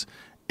buddies,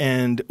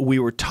 and we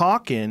were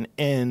talking,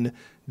 and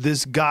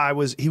this guy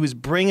was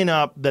bringing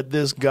up that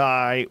this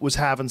guy was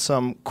having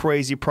some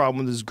crazy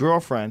problem with his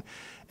girlfriend.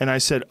 And I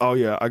said, oh,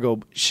 yeah. I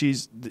go,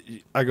 she's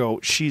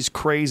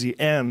crazy.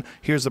 And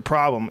here's the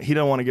problem. He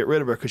don't want to get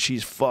rid of her because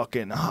she's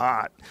fucking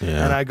hot.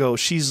 Yeah. And I go,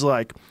 she's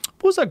like,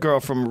 what was that girl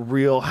from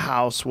Real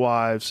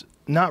Housewives?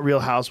 Not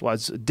Real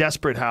Housewives,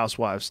 Desperate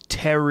Housewives.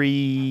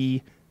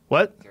 Terry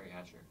Hatcher.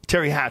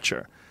 Terry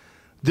Hatcher.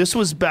 This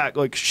was back,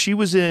 like she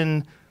was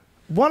in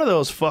one of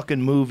those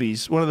fucking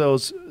movies, one of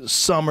those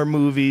summer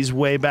movies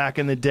way back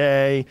in the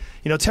day.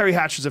 You know, Terry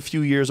Hatcher's a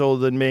few years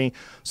older than me.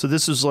 So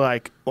this was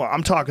like, well,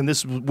 I'm talking,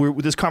 this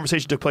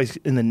conversation took place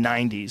in the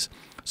 90s.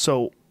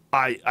 So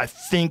I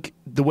think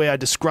the way I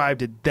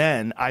described it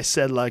then, I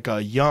said like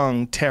a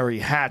young Terry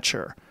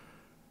Hatcher.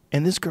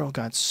 And this girl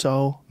got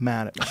so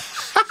mad at me.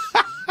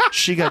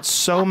 She got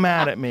so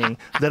mad at me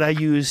that I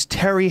used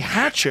Terry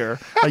Hatcher,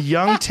 a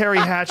young Terry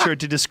Hatcher,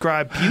 to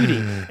describe beauty.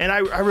 And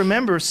I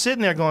remember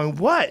sitting there going,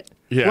 what?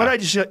 Yeah. What did I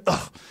just say?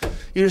 Oh,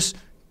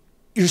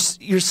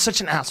 you're such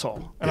an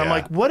asshole. And I'm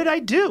like, what did I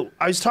do?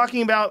 I was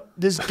talking about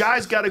this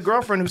guy's got a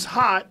girlfriend who's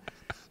hot.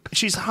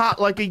 She's hot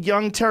like a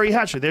young Terry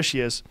Hatcher. There she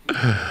is.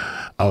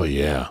 Oh,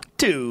 yeah.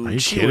 Dude, are you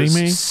she kidding was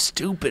me?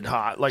 Stupid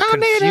hot, like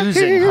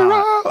confusing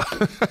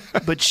hot.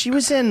 But she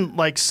was in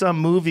like some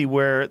movie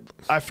where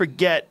I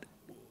forget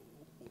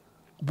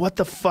what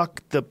the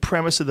fuck the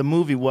premise of the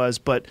movie was,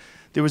 but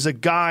there was a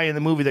guy in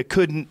the movie that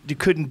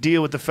couldn't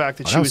deal with the fact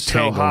that she was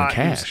so hot.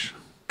 He was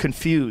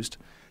confused.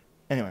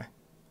 Anyway,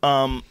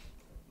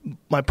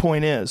 my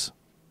point is,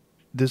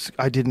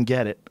 I didn't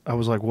get it. I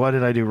was like, what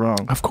did I do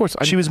wrong? Of course.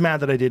 She was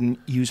mad that I didn't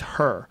use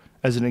her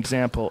as an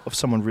example of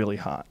someone really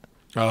hot.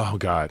 Oh,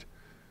 God.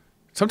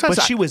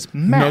 Sometimes she was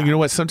mad. No, you know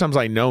what? Sometimes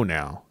I know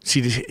now.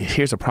 See,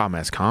 here's a problem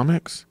as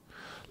comics.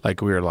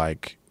 Like, we're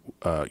like,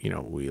 you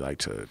know, we like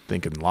to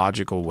think in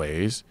logical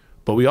ways,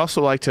 but we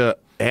also like to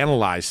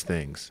analyze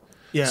things.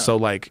 Yeah. So,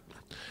 like,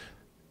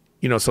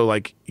 you know,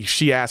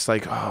 she asked,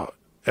 like, oh,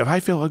 if I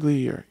feel ugly,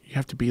 you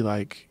have to be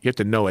like, you have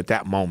to know at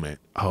that moment,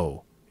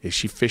 oh, is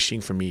she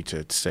fishing for me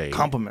to say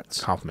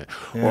compliment,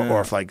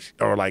 yeah.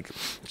 or like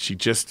she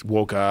just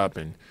woke up,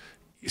 and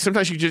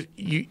sometimes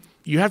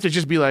you have to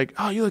just be like,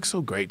 oh, you look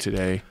so great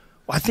today.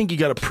 I think you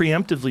got to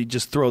preemptively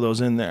just throw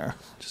those in there.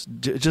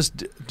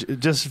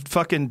 Just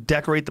fucking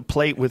decorate the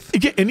plate with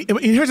and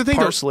here's the thing,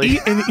 parsley.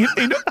 And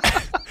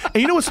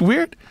you know what's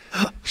weird?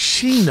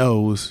 She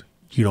knows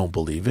you don't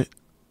believe it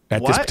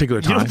at this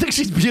particular time. You don't think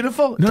she's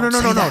beautiful? No.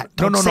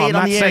 I'm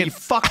not saying you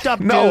fucked up.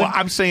 No, dude.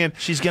 I'm saying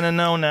she's gonna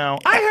know now.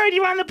 I heard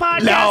you on the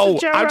podcast. No,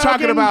 with Joe I'm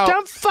talking Rogan. about.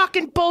 Don't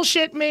fucking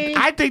bullshit me.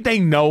 I think they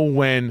know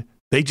when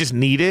they just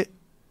need it,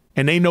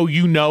 and they know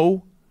you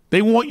know.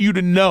 They want you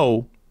to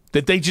know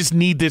that they just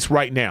need this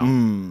right now,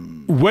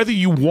 whether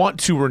you want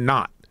to or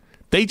not.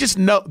 They just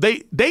know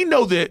they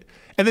know that,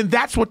 and then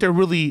that's what they're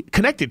really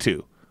connected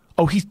to.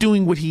 Oh, he's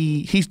doing what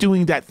he's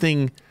doing that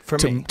thing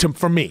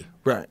for me.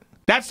 Right.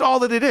 That's all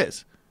that it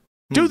is.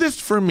 Do this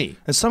for me.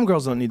 And some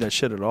girls don't need that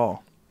shit at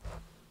all.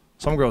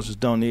 Some girls just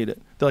don't need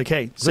it. They're like,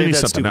 hey, save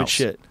that stupid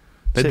shit.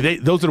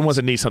 Those are the ones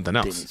that need something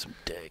else. They need some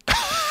dick.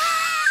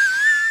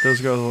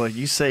 Those girls are like,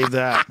 you save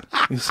that.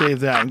 You save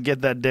that and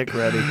get that dick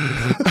ready.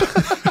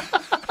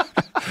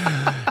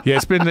 Yeah,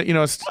 it's been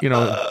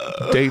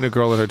dating a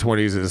girl in her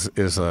 20s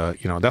is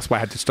that's why I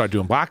had to start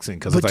doing boxing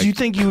because. But do you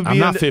think you would be? I'm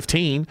not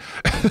 15,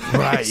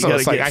 right? So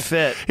you gotta get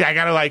fit. Yeah, I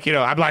gotta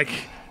I'm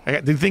I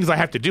got the things I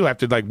have to do. I have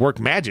to work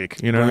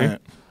magic. You know what I mean?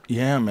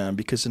 Yeah, man.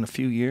 Because in a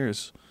few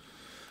years,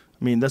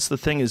 I mean, that's the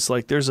thing is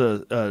there's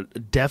a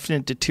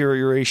definite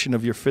deterioration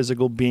of your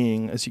physical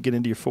being as you get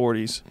into your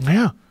 40s.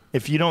 Yeah.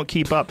 If you don't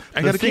keep up,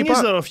 I got to keep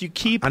up. Though, if you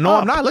keep, I know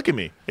up, I'm not. Look at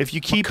me. If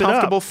you keep I'm a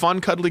comfortable, it up, fun,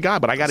 cuddly guy,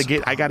 but I got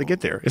to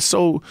get there. It's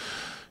so.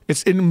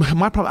 It's in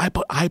my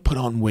problem. I put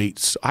on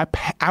weights.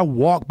 I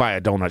walk by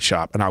a donut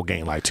shop and I'll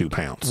gain like 2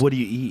 pounds. What do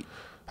you eat?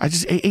 I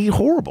just eat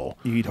horrible.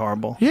 You eat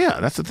horrible? Yeah,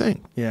 that's the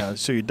thing. Yeah,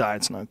 so your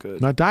diet's not good.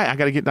 My diet, I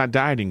got to get that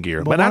dieting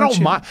gear. But I don't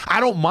mind.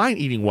 I don't mind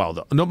eating well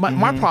though. No,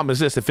 my problem is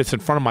this: if it's in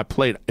front of my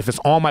plate, if it's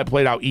on my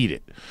plate, I'll eat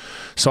it.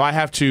 So I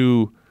have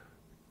to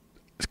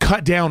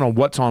cut down on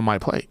what's on my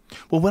plate.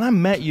 Well, when I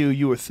met you,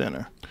 you were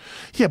thinner.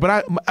 Yeah,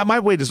 but my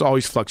weight has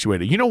always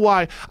fluctuated. You know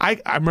why? I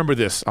remember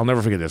this. I'll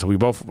never forget this. We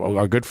both,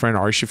 our good friend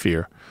Ari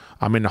Shafir,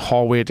 I'm in the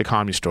hallway at the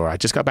Comedy Store. I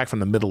just got back from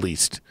the Middle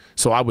East.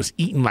 So I was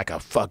eating like a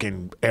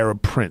fucking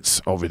Arab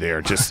prince over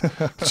there. Just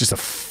a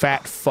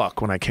fat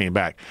fuck when I came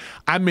back.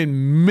 I'm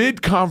in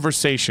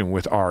mid-conversation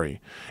with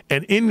Ari.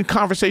 And in the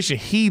conversation,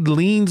 he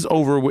leans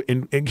over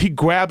and he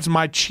grabs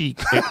my cheek.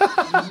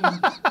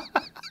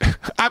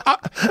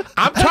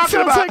 I'm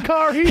talking about like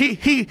Ari.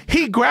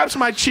 He grabs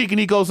my cheek and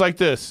he goes like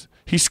this.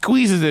 He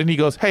squeezes it and he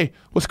goes, "Hey,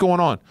 what's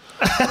going on?"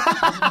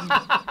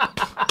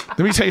 Let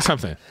me tell you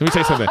something.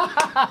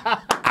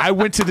 I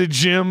went to the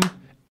gym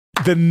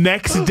the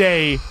next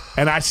day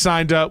and I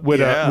signed up with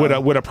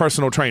a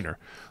personal trainer.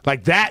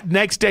 Like that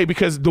next day,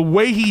 because the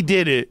way he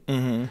did it,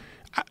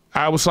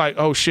 I was like,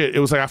 oh shit. It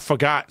was like I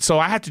forgot. So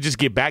I had to just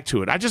get back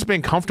to it. I just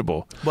been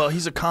comfortable. Well,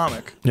 he's a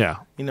comic. Yeah.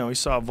 You know, he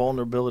saw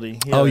vulnerability.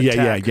 Yeah.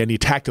 And he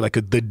attacked it like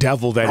the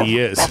devil that he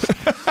is.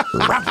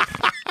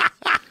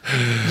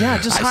 Yeah,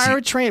 just hire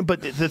a trainer.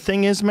 But the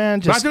thing is,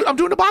 man, I'm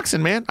doing the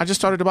boxing, man. I just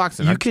started the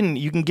boxing.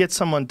 You can get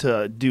someone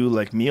to do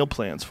like meal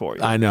plans for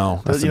you. I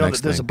know. That's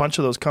there's a bunch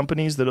of those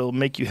companies that'll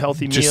make you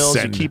healthy meals.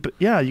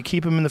 You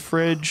keep them in the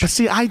fridge. But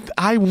see,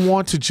 I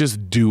want to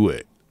just do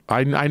it.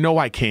 I know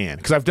I can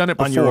because I've done it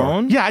before. On your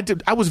own? Yeah, I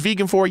did. I was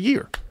vegan for a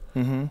year.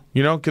 Mm-hmm.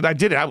 You know, because I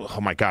did it.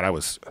 Oh my God, I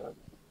was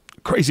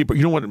crazy. But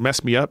you know what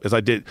messed me up is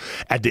at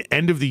the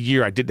end of the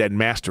year I did that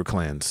master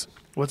cleanse.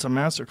 What's a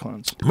master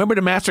cleanse? Remember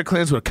the master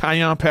cleanse with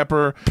cayenne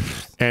pepper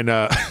and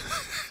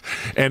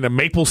and the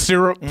maple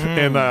syrup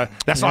and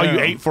that's all you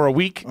ate for a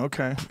week?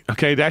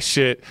 Okay, that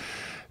shit.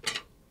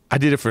 I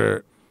did it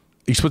for.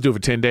 You're supposed to do it for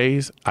 10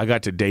 days. I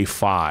got to day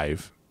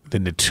 5.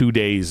 Then the 2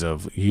 days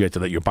of you have to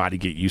let your body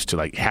get used to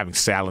like having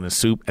salad and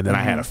soup, and then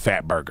I had a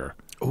fat burger.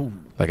 Ooh.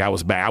 Like I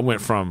was bad. I went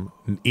from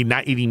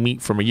not eating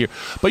meat from a year.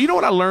 But you know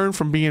what I learned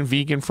from being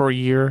vegan for a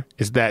year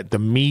is that the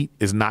meat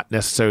is not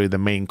necessarily the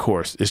main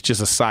course. It's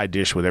just a side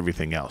dish with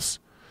everything else.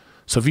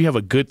 So if you have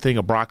a good thing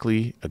of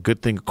broccoli, a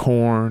good thing of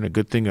corn, a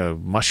good thing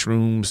of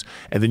mushrooms,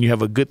 and then you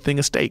have a good thing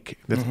of steak,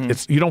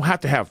 you don't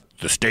have to have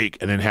the steak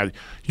and then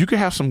you can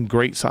have some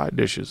great side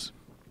dishes.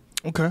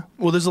 Okay.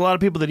 Well, there's a lot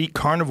of people that eat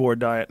carnivore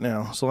diet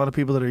now. There's a lot of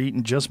people that are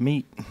eating just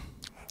meat.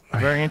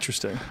 Very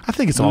interesting. I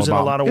think it's losing all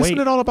about a lot of weight. Isn't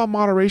it all about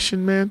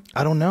moderation, man?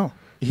 I don't know.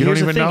 You don't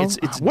even know.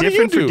 It's what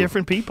different do you do? for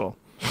different people.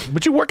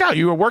 But you work out.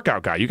 You're a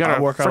workout guy. You got I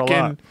work out a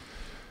lot.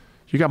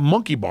 You got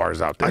monkey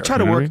bars out there. I try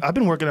to work. I've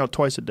been working out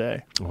twice a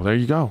day. Well, there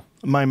you go.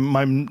 My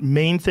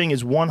main thing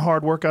is one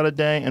hard workout a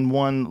day and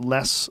one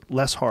less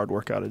hard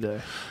workout a day.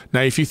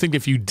 Now, if you think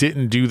if you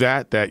didn't do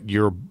that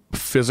you'd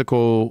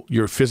physically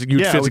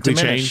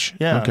change.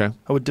 Yeah, okay.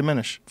 I would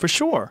diminish for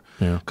sure.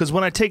 Yeah. Because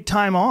when I take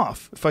time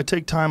off,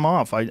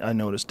 I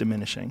notice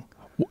diminishing.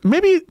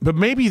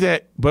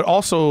 But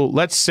also,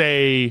 let's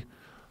say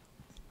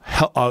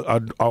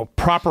a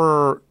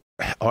proper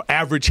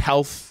average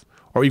health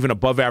or even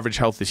above average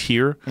health is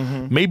here.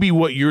 Mm-hmm. Maybe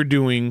what you're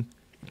doing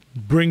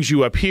brings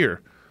you up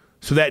here.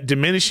 So that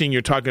diminishing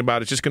you're talking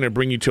about is just going to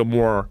bring you to a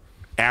more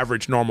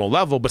average normal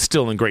level, but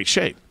still in great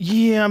shape.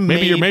 Yeah,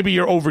 maybe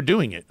you're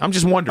overdoing it. I'm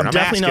just wondering. I'm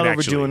definitely not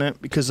overdoing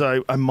it because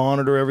I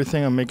monitor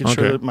everything. I'm making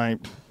sure that my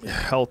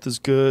health is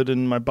good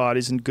and my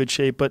body's in good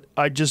shape. But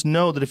I just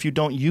know that if you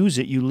don't use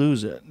it, you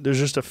lose it. There's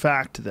just a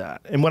fact to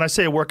that. And when I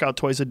say I work out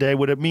twice a day,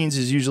 what it means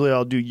is usually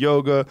I'll do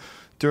yoga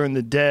during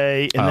the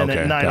day, and then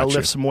at night I'll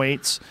lift some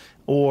weights.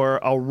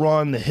 Or I'll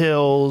run the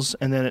hills,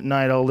 and then at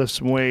night I'll lift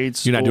some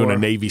weights. You're not doing a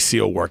Navy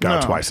SEAL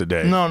workout twice a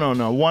day.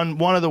 No.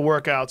 One of the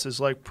workouts is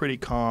like pretty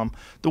calm.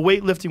 The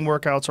weightlifting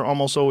workouts are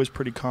almost always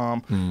pretty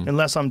calm,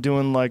 unless I'm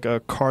doing like a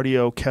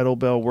cardio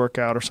kettlebell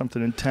workout or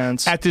something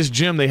intense. At this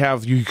gym, they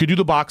have you could do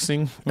the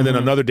boxing, and then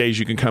on other days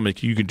you can come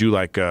and you can do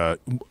like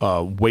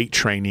weight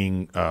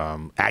training,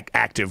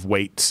 active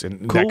weights,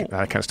 and that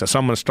kind of stuff. So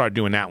I'm going to start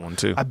doing that one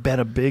too. I bet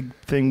a big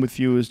thing with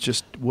you is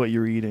just what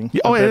you're eating.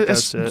 Yeah,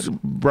 that's it,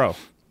 bro.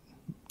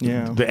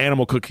 Yeah, the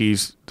animal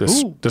cookies,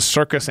 the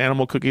circus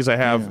animal cookies I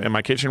have in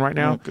my kitchen right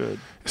now. Not good.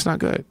 It's not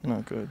good.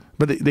 Not good.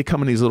 But they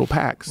come in these little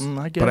packs.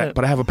 I get it.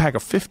 But I have a pack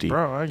of 50.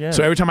 Bro, I get it.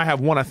 So every time I have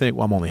one, I think,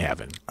 well, I'm only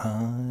having.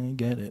 I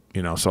get it.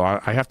 You know, so I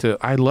have to.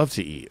 I love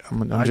to eat.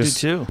 I do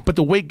too. But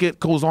the weight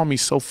goes on me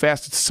so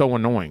fast. It's so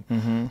annoying.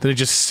 Then it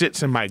just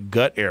sits in my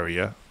gut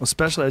area.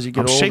 Especially as you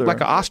get older. I'm shaped like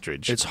an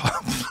ostrich. It's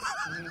hard.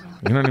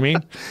 You know what I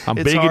mean? I'm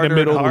big in the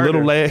middle,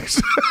 little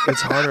legs.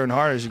 It's harder and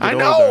harder as you get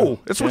older. I know.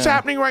 That's what's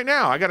happening right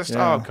now. I got to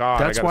stop. Oh, God.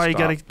 That's why you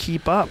got to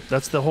keep up.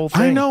 That's the whole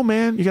thing. I know,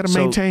 man. You got to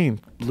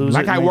maintain.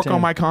 Like I work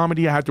on my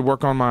comedy, I have to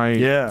work on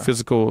my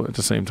physical at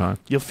the same time.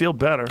 You'll feel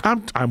better.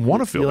 I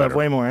want to feel better. You'll have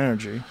way more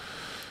energy.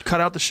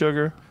 Cut out the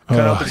sugar. Cut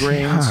out the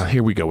grains.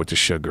 Here we go with the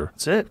sugar.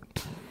 That's it.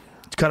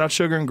 Cut out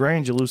sugar and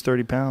grains, you'll lose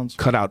 30 pounds.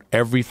 Cut out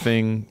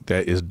everything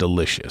that is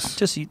delicious.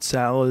 Just eat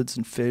salads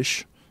and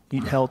fish.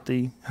 Eat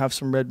healthy. Have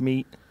some red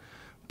meat.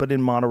 But in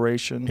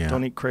moderation. Yeah.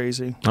 Don't eat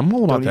crazy. I'm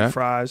all about that. Don't eat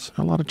fries.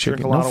 A lot of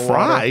chicken. Drink a lot of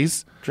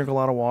fries. Water. Drink a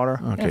lot of water.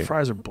 Okay. Yeah,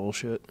 fries are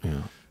bullshit.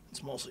 Yeah.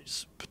 It's mostly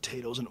just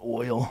potatoes and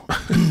oil.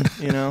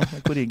 You know,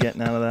 like what are you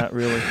getting out of that,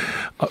 really?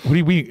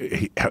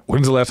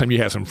 When's the last time you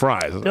had some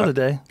fries? The other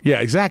day. Yeah,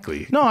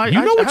 exactly. No, you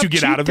know what you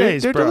get out of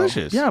it. They're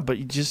delicious. Yeah, but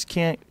you just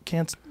can't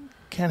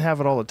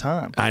have it all the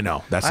time. I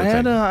know. That's the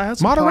thing. I had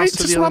some moderation.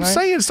 pasta That's what I'm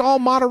saying. It's all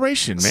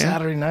moderation, man.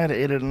 Saturday night, I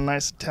ate at a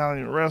nice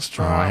Italian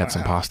restaurant. I had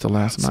some pasta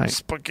last night.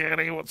 Some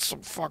spaghetti with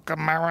some fucking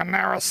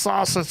marinara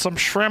sauce and some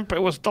shrimp.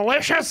 It was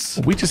delicious.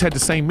 We just had the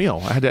same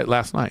meal. I had that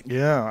last night.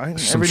 Yeah,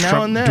 every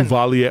now and then.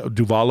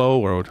 Duvalo,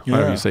 or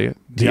however you say it.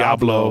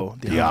 Diablo.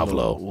 The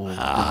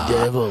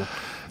devil.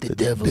 The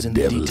devil's in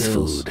the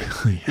details.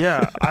 Food.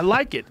 Yeah, I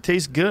like it. It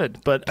tastes good,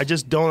 but I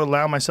just don't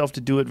allow myself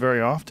to do it very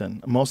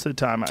often. Most of the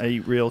time, I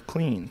eat real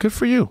clean. Good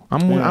for you.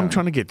 I'm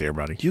trying to get there,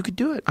 buddy. You could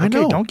do it. I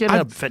know. Don't get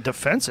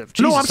defensive.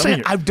 Jesus, no, I'm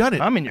saying I've done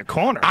it. I'm in your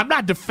corner. I'm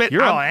not defensive.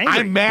 You're all angry.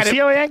 I'm mad See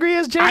how angry he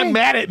is, Jamie? I'm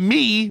mad at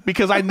me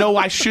because I know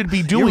I should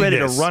be doing You're ready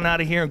this. to run out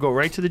of here and go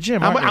right to the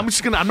gym. I'm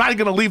not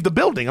gonna leave the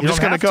building. I'm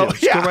just gonna go.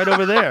 Just go right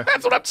over there.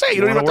 That's what I'm saying.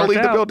 You don't even have to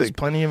leave the building. There's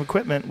plenty of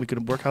equipment. We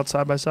could work out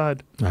side by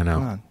side. I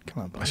know.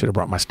 Come on, buddy. I should have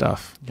brought my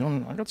stuff.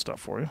 I got stuff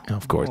for you. Yeah,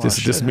 of course.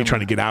 This is me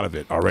trying to get out of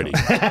it already.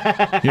 You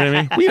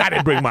know what I mean? I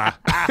didn't bring my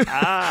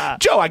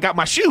Joe. I got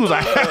my shoes.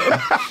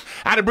 I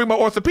didn't bring my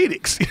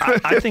orthopedics.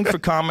 I think for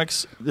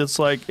comics, it's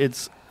like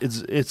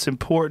it's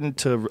important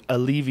to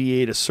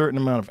alleviate a certain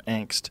amount of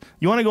angst.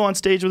 You want to go on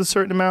stage with a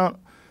certain amount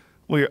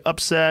where you're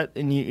upset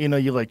and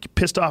you're like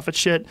pissed off at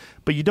shit,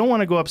 but you don't want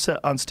to go upset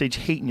on stage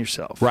hating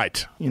yourself.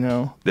 Right. You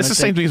know. This is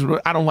the same thing.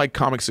 I don't like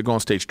comics that go on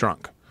stage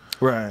drunk.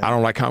 Right. I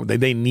don't like comics.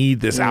 They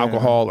need this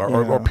alcohol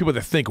or people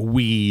that think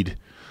weed.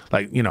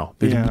 Like,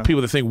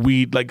 people that think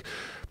weed, like,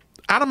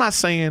 I'm not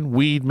saying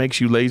weed makes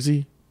you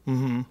lazy,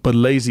 but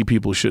lazy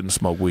people shouldn't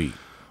smoke weed.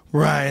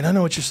 Right, I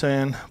know what you're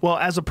saying. Well,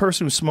 as a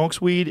person who smokes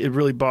weed, it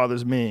really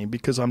bothers me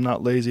because I'm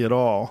not lazy at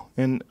all.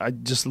 And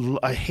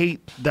I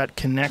hate that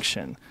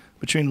connection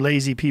between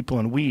lazy people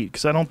and weed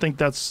because I don't think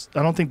that's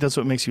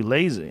what makes you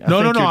lazy. No.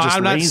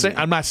 I'm not saying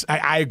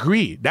I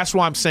agree. That's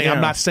why I'm saying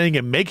I'm not saying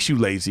it makes you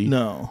lazy.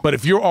 No. But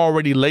if you're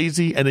already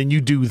lazy and then you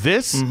do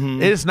this,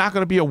 it's not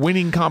going to be a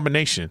winning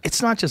combination.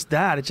 It's not just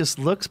that; it just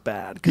looks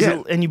bad.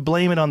 And you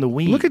blame it on the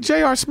weed. Look at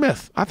J.R.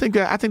 Smith. I think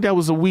that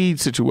was a weed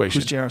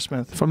situation. Who's J.R.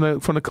 Smith? From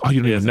the oh,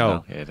 you don't even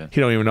know.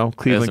 He don't even know.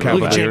 Cleveland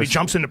Cavaliers. Look at Jamie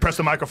jumps in to press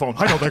the microphone.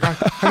 I know that guy.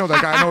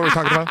 I know what we're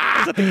talking about.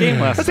 That's at the game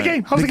last night. That's the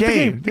game. How's the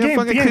game? The game.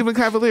 Cleveland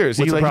Cavaliers.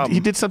 What's the problem? He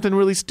did something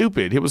really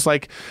stupid. It was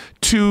like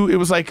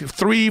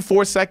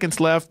 3-4 seconds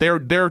left.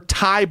 Their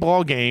tie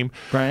ball game.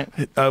 Right.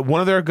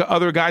 One of their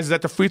other guys is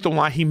at the free throw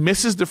line. He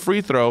misses the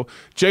free throw.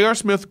 J.R.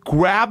 Smith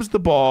grabs the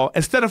ball.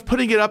 Instead of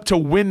putting it up to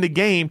win the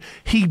game,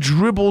 he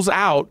dribbles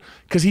out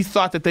because he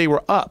thought that they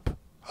were up.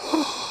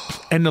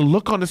 And the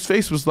look on his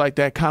face was like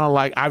that, kind of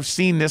like, I've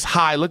seen this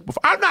high look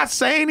before. I'm not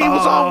saying he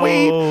was on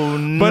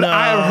weed, but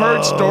I have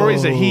heard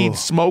stories that he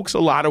smokes a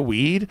lot of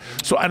weed.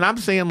 So, and I'm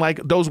saying,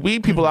 like, those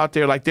weed people out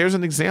there, like, there's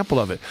an example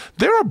of it.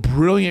 There are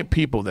brilliant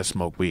people that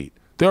smoke weed.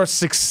 There are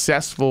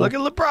successful. Look at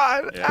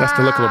LeBron. That's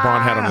the look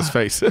LeBron had on his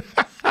face.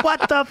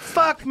 What the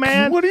fuck,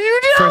 man? What are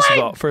you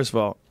doing? First of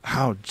all,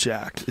 How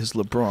jacked is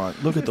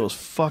LeBron? Look at those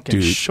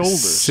fucking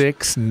shoulders.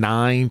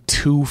 6'9",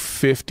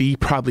 250,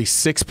 probably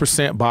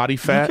 6% body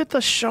fat. Look at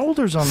the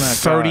shoulders on that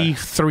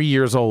 33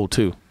 years old,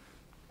 too.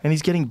 And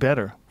he's getting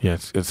better. Yeah,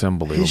 it's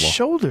unbelievable. His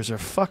shoulders are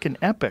fucking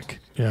epic.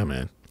 Yeah,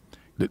 man.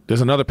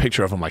 There's another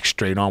picture of him like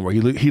straight on where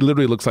he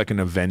literally looks like an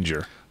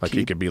Avenger. Like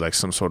he could be like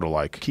some sort of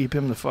like. Keep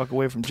him the fuck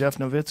away from Jeff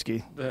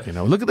Nowitzki. You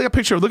know, look at that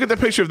picture. Look at that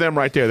picture of them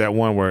right there. That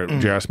one where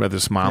J.R. Smith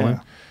is smiling.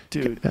 Yeah.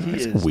 Dude, he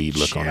is is weed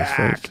look on his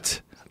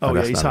face. Oh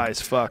yeah, he's high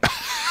as fuck.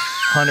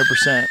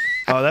 100%.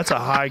 Oh, that's a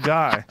high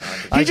guy.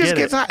 He just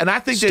gets high, and I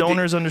think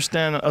stoners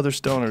understand other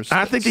stoners.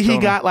 I think that he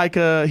got like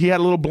he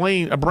had a little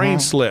brain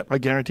slip. I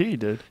guarantee he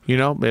did. You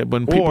know,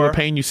 when people are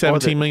paying you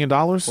 $17 million,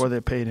 or they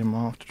paid him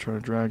off to try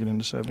to drag it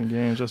into 7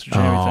 games. That's what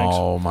Jamie thinks.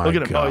 Oh my God!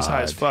 Look at him. Oh, he's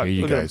high as fuck. Here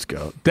you guys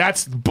go.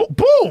 That's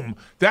boom.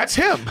 That's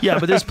him. Yeah,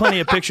 but there's plenty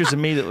of pictures of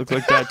me that look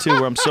like that too,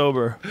 where I'm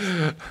sober.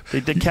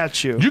 They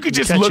catch you. You could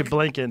just catch look you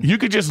blinking. You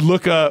could just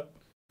look up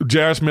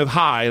J.R. Smith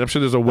high, and I'm sure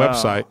there's a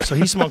website. So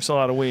he smokes a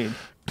lot of weed.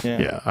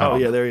 Yeah. Oh,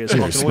 yeah, there he is.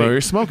 Smoking weed. You're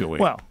smoking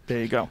weed. Well,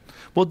 there you go.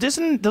 Well,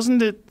 doesn't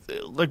it,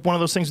 like one of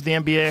those things with the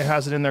NBA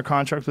has it in their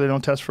contract where they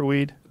don't test for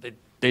weed?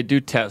 They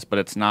do test, but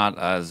it's not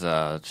as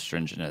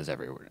stringent as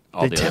everywhere.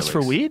 They test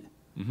for weed?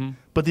 Mm-hmm.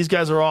 But these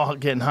guys are all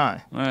getting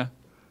high.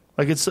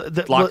 Like it's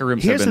locker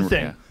rooms. Here's the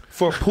thing.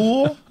 For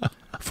pool,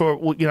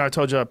 I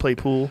told you I play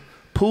pool.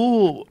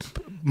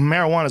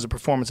 Marijuana is a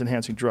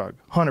performance-enhancing drug,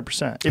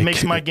 100%. It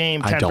makes my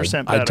game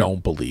 10% better. I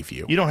don't believe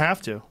you. You don't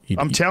have to.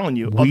 I'm telling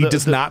you. Weed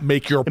does not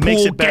make your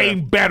pool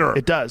game better.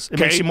 It does. It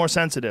makes you more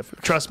sensitive.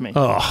 Trust me.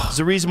 It's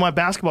the reason why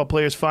basketball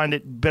players find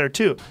it better,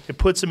 too. It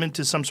puts them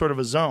into some sort of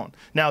a zone.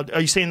 Now,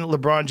 are you saying that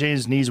LeBron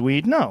James needs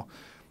weed? No.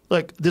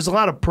 Like, there's a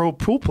lot of pro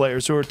pool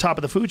players who are top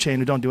of the food chain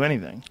who don't do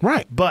anything.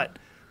 Right. But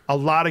a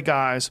lot of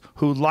guys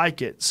who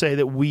like it say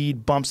that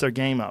weed bumps their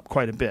game up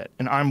quite a bit,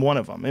 and I'm one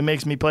of them. It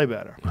makes me play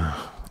better.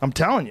 I'm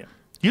telling you.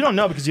 You don't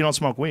know because you don't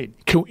smoke weed.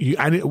 You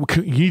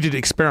need to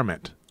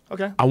experiment.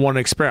 Okay. I want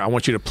to experiment. I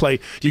want you to play.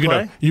 You're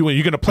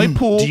gonna play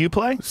pool. Do you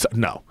play?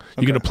 No.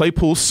 You're gonna play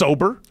pool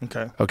sober.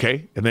 Okay.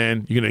 Okay. And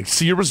then you're gonna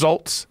see your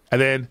results.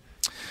 And then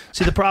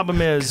see, the problem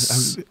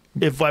is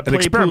if I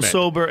play pool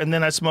sober and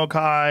then I smoke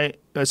pot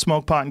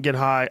and get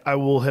high, I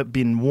will have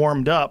been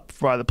warmed up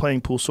by the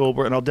playing pool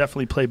sober, and I'll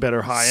definitely play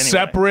better high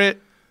anyway.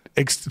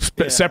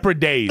 Separate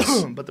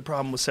days. But the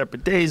problem with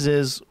separate days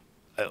is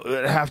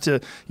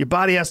your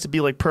body has to be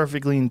like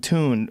perfectly in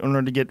tune in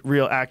order to get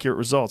real accurate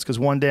results. Because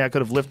one day I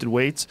could have lifted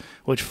weights,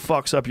 which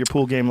fucks up your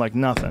pool game like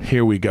nothing.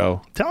 Here we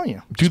go. I'm telling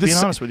you. Being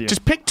honest with you.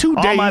 Just pick 2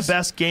 days. All my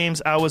best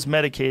games, I was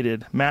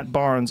medicated. Matt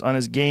Barnes on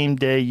his game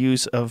day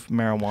use of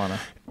marijuana.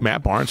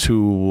 Matt Barnes,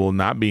 who will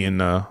not be in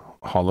the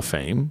Hall of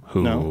Fame.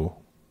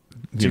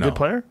 Is he a good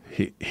player?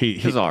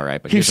 He's all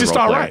right, but he's just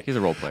all right. He's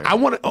a role player. I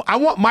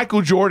want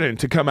Michael Jordan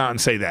to come out and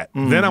say that.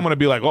 Then I'm going to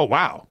be like, oh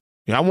wow.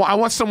 I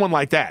want someone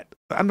like that.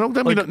 Don't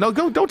tell me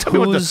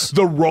what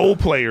the role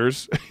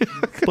players.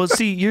 Well,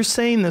 see, you're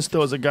saying this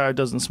though as a guy who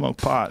doesn't smoke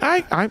pot.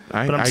 But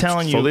I'm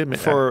telling you,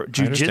 for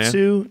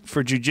jiu-jitsu,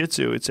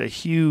 it's a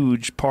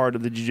huge part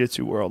of the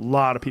jiu-jitsu world. A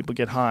lot of people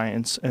get high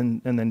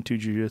and then do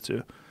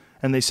jiu-jitsu,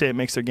 and they say it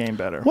makes their game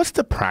better. What's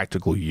the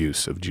practical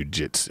use of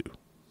jiu-jitsu?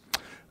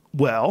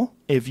 Well,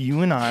 if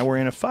you and I were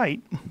in a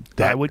fight,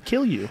 I would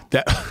kill you.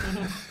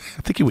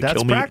 I think he would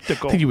kill me. That's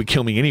practical. I think he would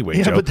kill me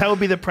anyway, Joe. But that would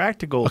be the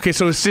practical. Okay,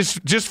 so it's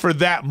just for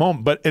that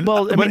moment. But in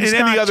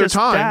any other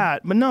time.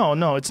 But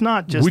no, it's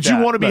not just Would you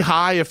want to be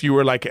high if you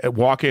were like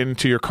walking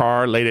to your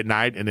car late at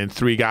night and then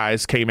 3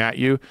 guys came at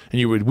you?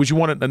 And would you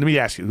want to, let me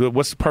ask you,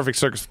 what's the perfect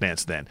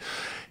circumstance then?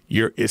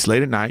 It's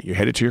late at night, you're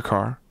headed to your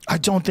car. I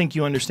don't think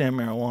you understand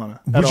marijuana.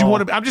 Would you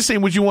want to? I'm just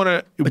saying. Would you want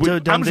to?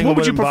 What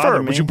would you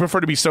prefer? Would you prefer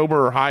to be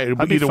sober or high?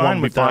 I'd be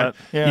fine with that.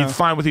 Yeah. You'd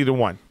fine with either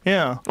one.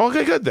 Yeah.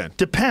 Okay, good then.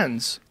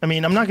 Depends. I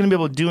mean, I'm not going to be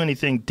able to do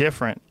anything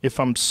different if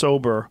I'm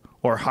sober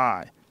or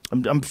high.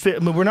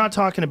 We're not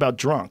talking about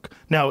drunk.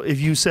 Now,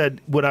 if you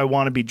said, would I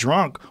want to be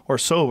drunk or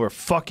sober?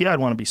 Fuck yeah, I'd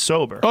want to be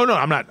sober. Oh, no,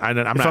 I'm not.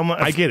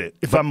 I get it.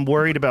 If I'm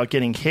worried about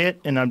getting hit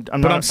and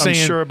I'm not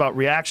unsure about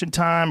reaction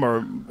time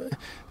or...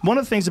 One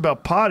of the things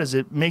about pot is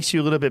it makes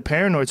you a little bit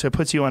paranoid, so it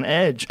puts you on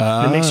edge.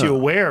 And it makes you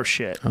aware of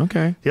shit.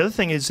 Okay. The other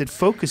thing is it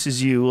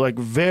focuses you like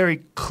very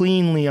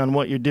cleanly on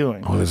what you're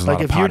doing. Oh, there's a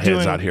lot of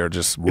potheads out here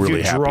just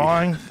really happy. If you're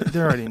drawing, they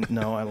already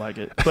know I like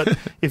it. But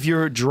if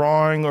you're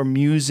drawing or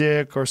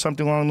music or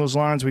something along those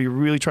lines where you're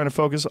really trying to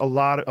focus,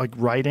 like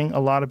writing, a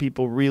lot of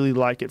people really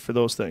like it for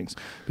those things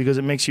because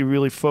it makes you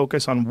really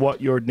focus on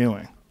what you're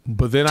doing.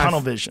 But then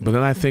tunnel vision. But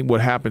then I think what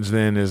happens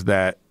then is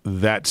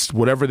that's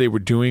whatever they were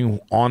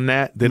doing on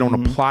that, they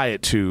don't apply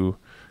it to.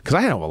 Because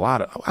I have a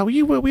lot of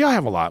we all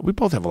have a lot. We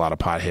both have a lot of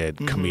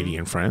pothead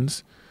comedian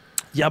friends.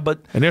 Yeah,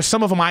 and there's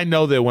some of them I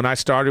know that when I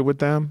started with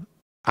them,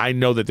 I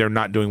know that they're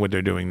not doing what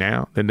they're doing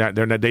now. They're not.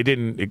 They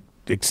didn't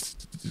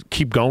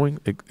keep going,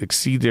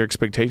 exceed their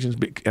expectations,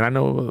 and I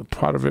know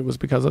part of it was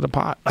because of the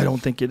pot. I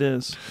don't think it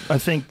is. I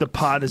think the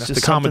pot is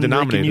just something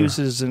they can use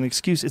as an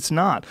excuse. It's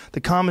not.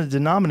 The common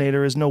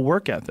denominator is no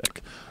work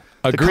ethic.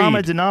 Agreed. The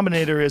common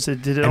denominator is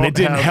it didn't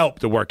help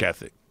the work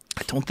ethic.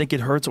 I don't think it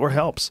hurts or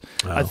helps.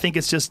 I think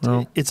it's just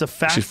it's a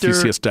factor. You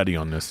see a study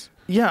on this.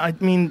 Yeah, I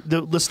mean,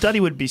 the study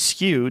would be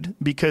skewed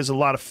because a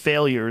lot of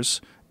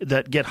failures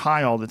that get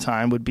high all the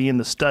time would be in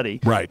the study.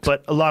 Right.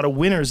 But a lot of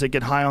winners that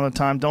get high all the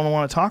time don't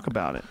want to talk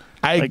about it.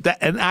 By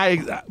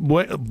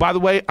the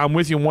way, I'm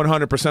with you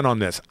 100% on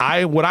this.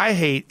 What I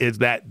hate is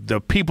that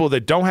the people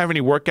that don't have any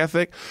work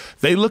ethic,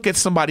 they look at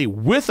somebody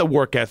with a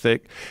work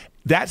ethic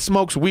that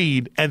smokes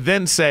weed and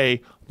then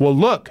say, well,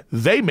 look,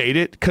 they made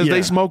it because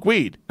they smoke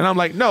weed. And I'm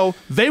like, no,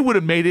 they would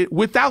have made it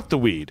without the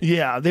weed.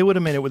 Yeah, they would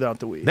have made it without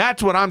the weed.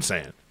 That's what I'm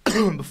saying.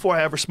 Before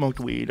I ever smoked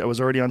weed, I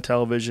was already on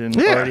television.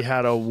 I already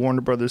had a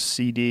Warner Brothers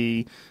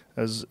CD.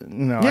 I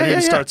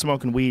didn't start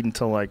smoking weed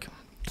until like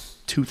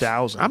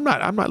 2000. I'm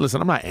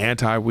not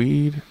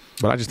anti-weed,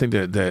 but I just think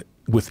that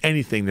with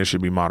anything there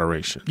should be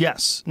moderation.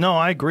 Yes. No,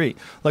 I agree.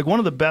 Like one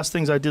of the best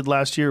things I did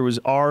last year was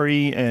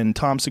Ari and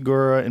Tom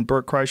Segura and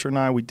Burt Kreischer and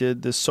I, we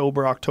did this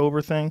Sober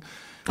October thing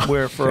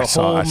where for a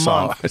whole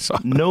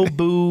month, no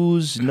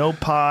booze, no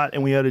pot,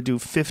 and we had to do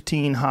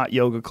 15 hot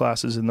yoga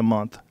classes in the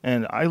month.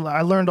 And I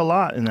learned a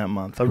lot in that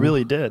month. I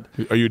really did.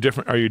 Are you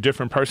a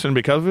different person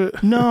because of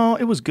it? No,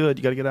 it was good.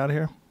 You got to get out of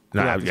here.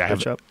 No, I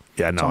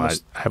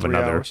have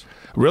another. Hours.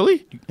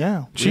 Really?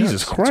 Yeah.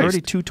 Jesus Christ! It's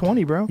already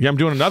 2:20, bro. Yeah, I'm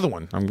doing another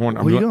one. What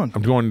are you doing?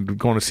 I'm going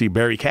to see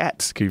Barry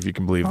Katz. If you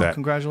can believe that.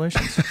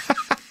 Congratulations.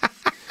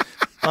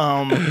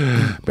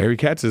 Barry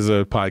Katz is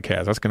a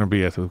podcast. That's going to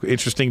be an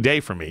interesting day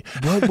for me.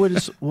 What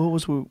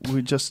was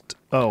we just?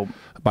 Oh,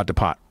 about the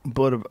pot.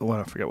 But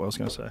I forget what I was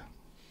going to say.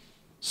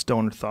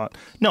 Stoner thought.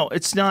 No,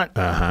 it's not.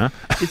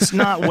 It's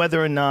not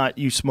whether or not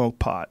you smoke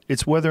pot.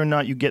 It's whether or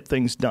not you get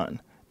things done.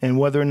 And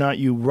whether or not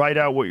you write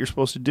out what you're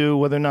supposed to do,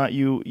 whether or not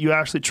you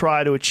actually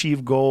try to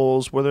achieve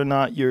goals, whether or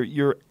not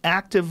you're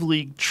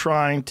actively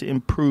trying to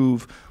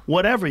improve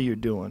whatever you're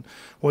doing,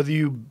 whether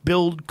you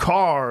build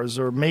cars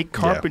or make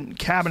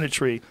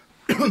cabinetry,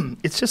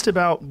 it's just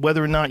about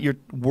whether or not you're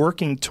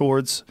working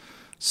towards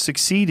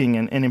succeeding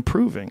and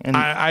improving. And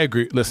I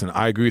agree. Listen,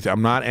 I agree with you.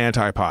 I'm not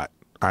anti-pot.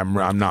 I'm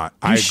not.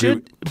 I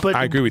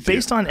agree with you.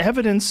 Based on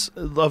evidence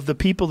of the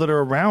people that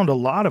are around, a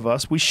lot of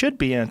us, we should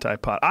be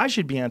anti-pot. I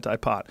should be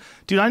anti-pot.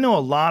 Dude, I know a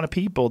lot of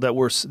people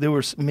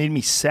that made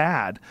me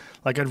sad.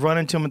 Like I'd run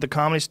into them at the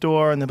Comedy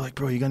Store and they'd be like,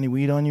 bro, you got any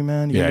weed on you,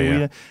 man?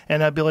 Weed?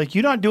 And I'd be like,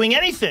 you're not doing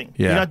anything.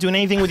 Yeah. You're not doing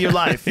anything with your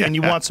life and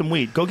you want some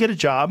weed. Go get a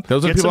job.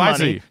 Those get are people some I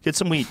money, see. Get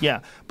some weed. Yeah.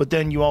 But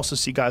then you also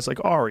see guys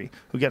like Ari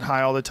who get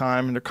high all the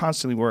time and they're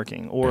constantly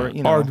working. Or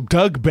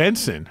Doug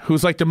Benson,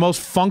 who's like the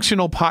most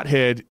functional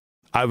pothead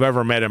I've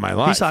ever met in my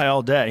life. He's high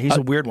all day. He's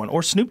a weird one.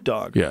 Or Snoop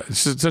Dogg. Yeah.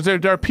 So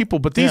there are people,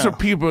 but these are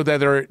people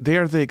that are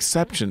the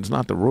exceptions,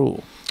 not the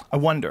rule. I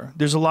wonder.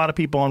 There's a lot of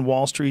people on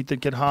Wall Street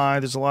that get high.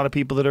 There's a lot of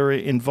people that are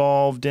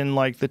involved in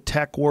like the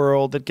tech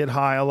world that get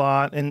high a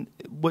lot. And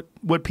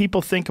what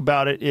people think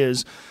about it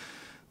is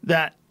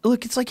that,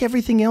 look, it's like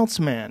everything else,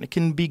 man. It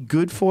can be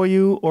good for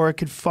you or it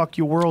could fuck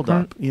your world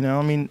up. You know,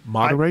 I mean,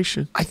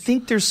 moderation. I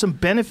think there's some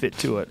benefit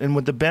to it. And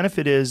what the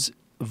benefit is,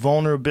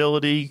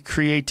 vulnerability,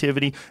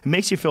 creativity. It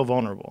makes you feel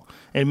vulnerable.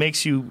 It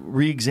makes you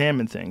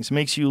re-examine things. It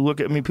makes you look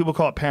at, people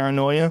call it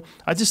paranoia.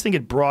 I just think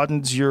it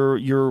broadens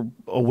your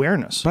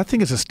awareness. But I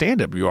think as a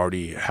stand-up, you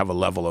already have a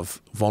level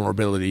of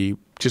vulnerability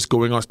just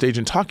going on stage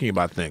and talking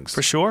about things.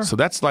 For sure. So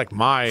that's like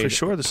For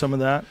sure, there's some of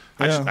that.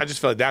 I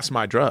just feel like that's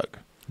my drug.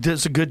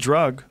 It's a good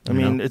drug. I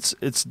mean,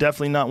 it's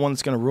definitely not one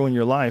that's going to ruin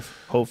your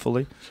life,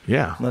 hopefully.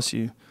 Yeah. Unless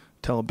you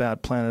tell a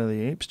bad Planet of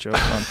the Apes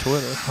joke on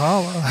Twitter.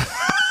 Holla.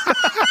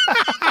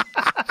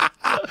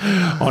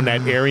 On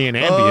that Aryan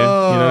Ambien, you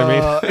know what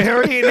I mean?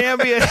 Aryan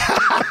Ambien.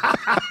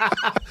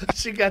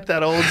 She got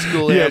that old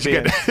school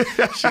Ambien.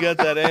 She got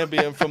that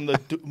Ambien from the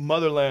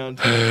motherland.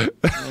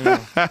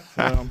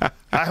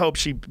 I hope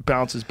she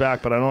bounces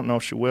back, but I don't know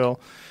if she will.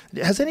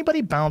 Has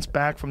anybody bounced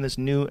back from this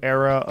new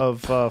era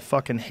of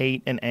fucking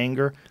hate and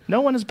anger?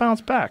 No one has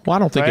bounced back. Well, I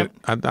don't think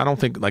I don't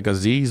think like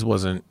Aziz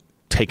wasn't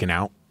taken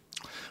out.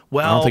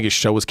 Well, I don't think his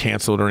show was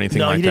canceled or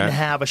anything like that. No, he didn't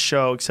have a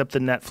show except the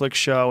Netflix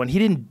show, and he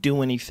didn't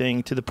do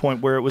anything to the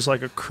point where it was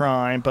like a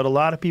crime. But a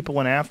lot of people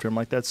went after him,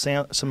 like that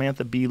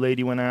Samantha Bee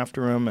lady went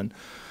after him, and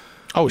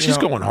she's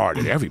going hard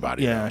at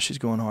everybody. Yeah, she's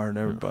going hard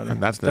at everybody.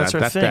 And that's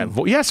her thing.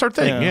 That's her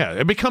thing. Yeah,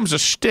 it becomes a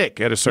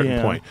shtick at a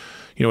certain point.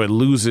 You know, it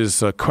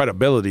loses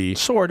credibility.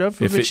 Sort of.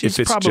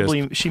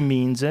 She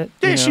means it.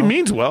 Yeah, she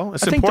means well.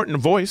 It's an important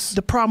voice.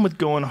 The problem with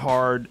going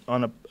hard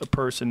on a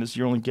person is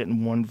you're only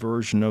getting one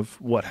version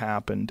of what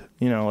happened.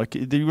 You know, like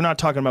you're not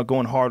talking about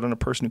going hard on a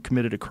person who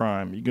committed a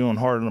crime. You're going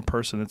hard on a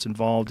person that's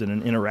involved in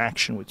an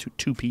interaction with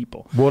two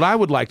people. What I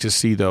would like to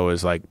see, though,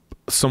 is like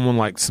someone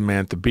like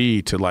Samantha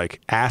Bee to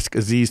like ask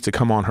Aziz to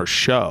come on her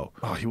show.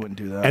 Oh, he wouldn't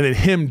do that. And then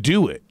him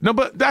do it. No,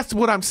 but that's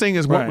what I'm saying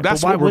is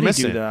that's what we're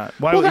missing. Do that?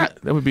 Why would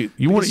that would be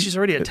she's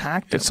already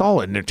attacked him. It's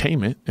all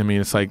entertainment. I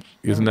mean, it's like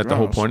isn't that the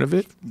whole point of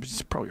it?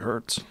 It probably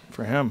hurts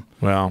for him.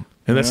 Well,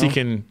 unless he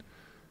can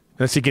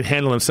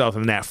handle himself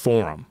in that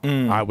forum.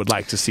 I would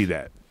like to see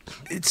that.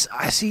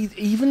 I see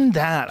even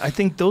that. I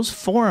think those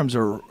forums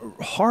are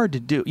hard to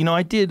do. You know,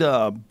 I did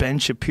Ben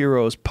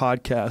Shapiro's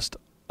podcast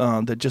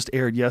that just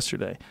aired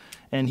yesterday.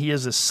 and he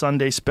has a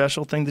Sunday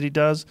special thing that he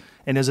does,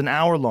 and is an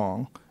hour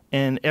long.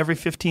 And every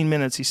 15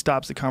 minutes, he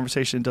stops the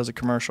conversation and does a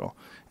commercial.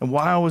 And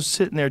while I was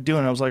sitting there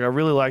doing it, I was like, I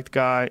really like the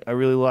guy. I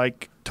really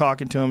like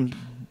talking to him.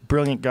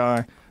 Brilliant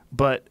guy.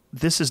 But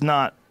this is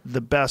not the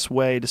best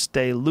way to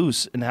stay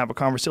loose and have a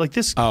conversation. Like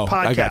this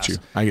podcast.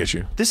 I get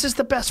you. This is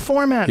the best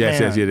format, yes,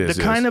 man. Yes, it is.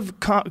 The kind of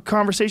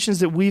conversations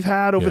that we've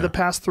had over the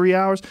past 3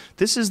 hours,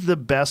 this is the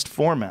best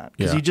format.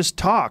 Because you just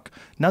talk.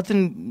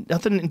 Nothing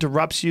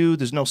interrupts you.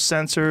 There's no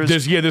censors.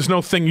 There's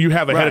no thing you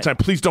have ahead of time.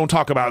 Please don't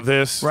talk about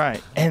this.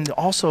 Right. And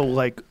also,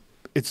 like,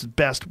 it's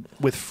best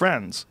with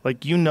friends.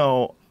 Like,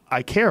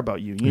 I care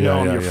about you. You know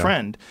I'm your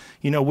friend.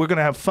 We're going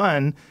to have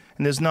fun.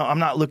 And I'm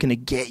not looking to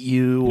get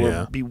you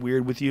or be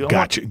weird with you.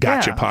 Gotcha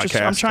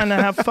podcast. I'm trying to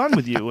have fun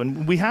with you,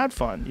 and we had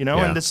fun,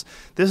 And this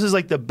is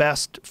like the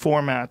best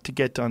format to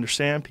get to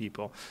understand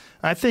people.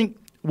 I think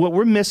what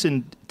we're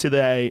missing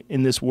today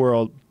in this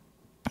world,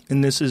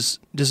 and this is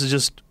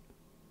just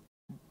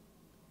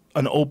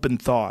an open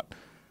thought.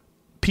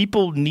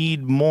 People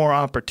need more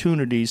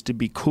opportunities to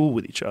be cool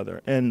with each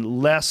other, and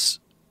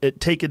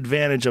take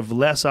advantage of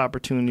less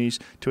opportunities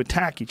to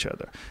attack each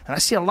other. And I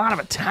see a lot of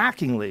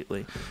attacking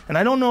lately. And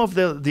I don't know if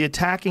the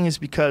attacking is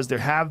because there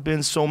have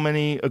been so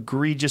many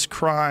egregious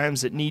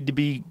crimes that need to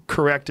be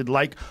corrected,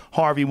 like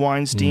Harvey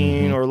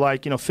Weinstein or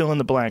like, fill in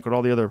the blank with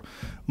all the other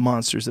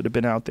monsters that have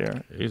been out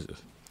there.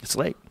 Jesus. It's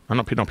late. I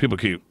know people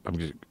keep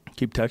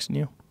texting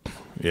you.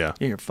 Yeah.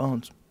 Your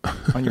phone's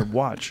on your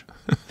watch.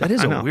 That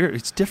is weird.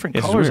 It's different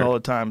colors all the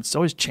time. It's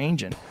always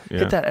changing. Yeah.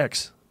 Hit that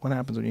X. What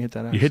happens when you hit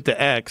that X? You hit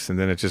the X, and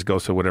then it just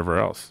goes to whatever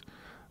else.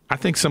 I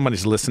think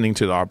somebody's listening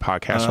to our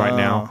podcast right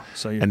now,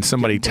 and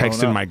somebody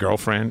texted my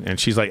girlfriend, and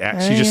she's like,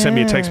 she just sent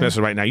me a text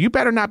message right now. You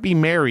better not be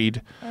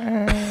married.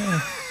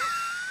 I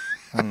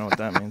don't know what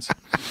that means.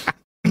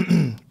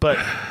 But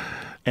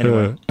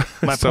anyway,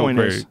 my point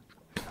is,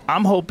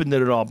 I'm hoping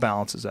that it all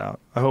balances out.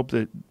 I hope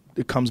that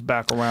it comes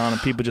back around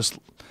and people just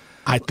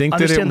I think that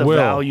it understand the will.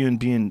 value in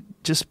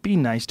be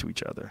nice to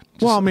each other.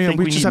 Well, I mean,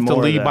 we just have to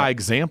lead by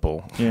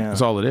example. Yeah.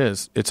 That's all it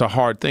is. It's a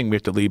hard thing. We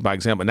have to lead by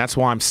example. And that's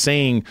why I'm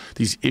saying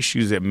these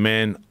issues that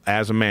men,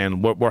 as a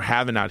man, what we're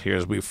having out here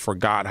is we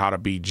forgot how to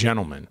be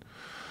gentlemen.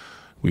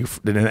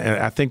 And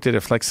I think that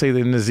if, like, say,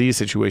 in the Z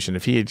situation,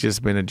 if he had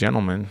just been a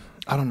gentleman.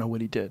 I don't know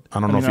what he did. I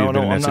don't know if he had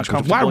been in that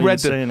situation. Well,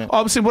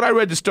 when I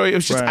read the story, it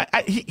was just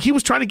he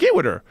was trying to get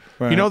with her.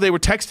 Right. They were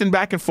texting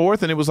back and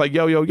forth, and it was like,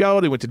 yo, yo, yo.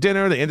 They went to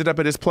dinner. They ended up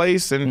at his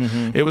place,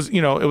 and it was,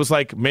 it was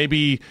like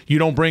maybe you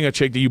don't bring a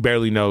chick that you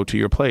barely know to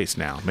your place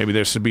now. Maybe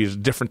there should be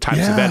different types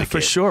of etiquette.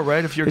 For sure,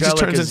 right? If you're a guy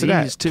like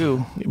Aziz,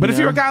 too. But if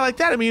you're a guy like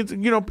that, I mean,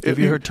 Have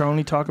you heard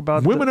Tony talk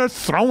about women are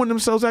throwing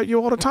themselves at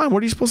you all the time.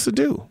 What are you supposed to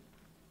do?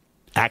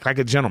 Act like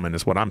a gentleman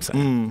is what I'm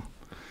saying.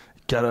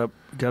 Gotta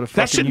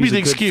that shouldn't be the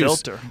excuse.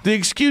 Filter. The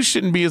excuse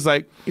shouldn't be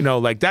like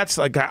that's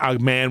like a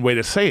man way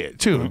to say it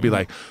too. It'd be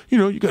like,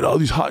 you got all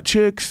these hot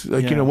chicks.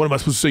 Like, what am I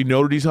supposed to say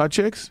no to these hot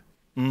chicks?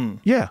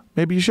 Yeah,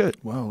 maybe you should.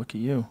 Wow, look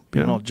at you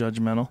being all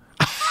judgmental.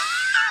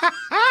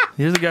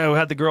 Here's the guy who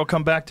had the girl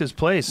come back to his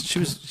place.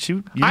 You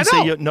didn't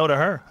say no to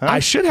her. Huh? I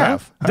should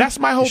have. Huh? That's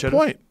my whole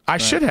point. I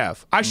should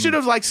have. I should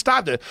have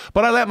stopped it.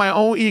 But I let my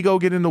own ego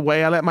get in the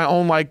way. I let my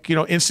own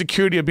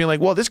insecurity of being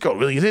like, well, this girl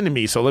really is into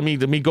me. So let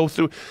me go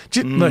through.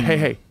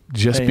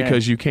 Just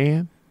because you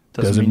can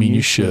doesn't mean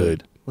you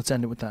should. Let's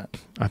end it with that.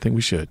 I think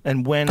we should.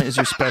 And when is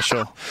your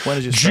special?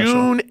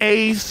 June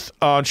 8th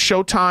on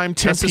Showtime,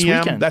 10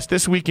 p.m. That's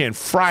this weekend.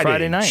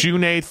 Friday night.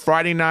 June 8th,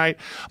 Friday night.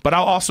 But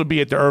I'll also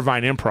be at the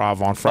Irvine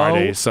Improv on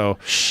Friday.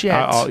 Shit.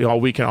 All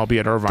weekend I'll be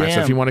at Irvine. Damn.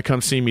 So if you want to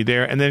come see me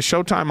there. And then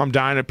Showtime, I'm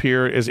Dying Up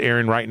Here is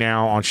airing right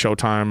now on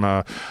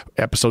Showtime.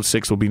 Episode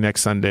 6 will be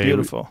next Sunday.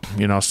 Beautiful.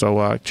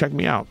 So check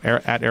me out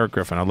at Erik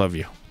Griffin. I love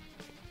you.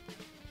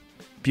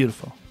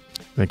 Beautiful.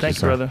 Thank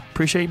you, brother.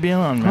 Appreciate you being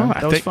on, man.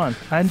 That was fun.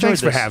 I enjoyed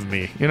Thanks for having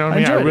me. You know what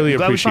I mean? I really appreciate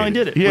it. appreciate we finally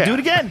did it. Yeah. We'll do it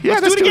again. Yeah,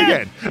 let's do it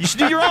again. You should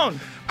do your own.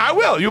 I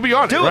will. You'll be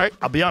on it, right?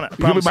 I'll be on it.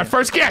 You'll be my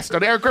first guest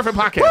on the Erik Griffin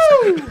podcast.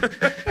 Woo!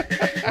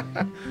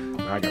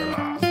 I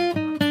got it.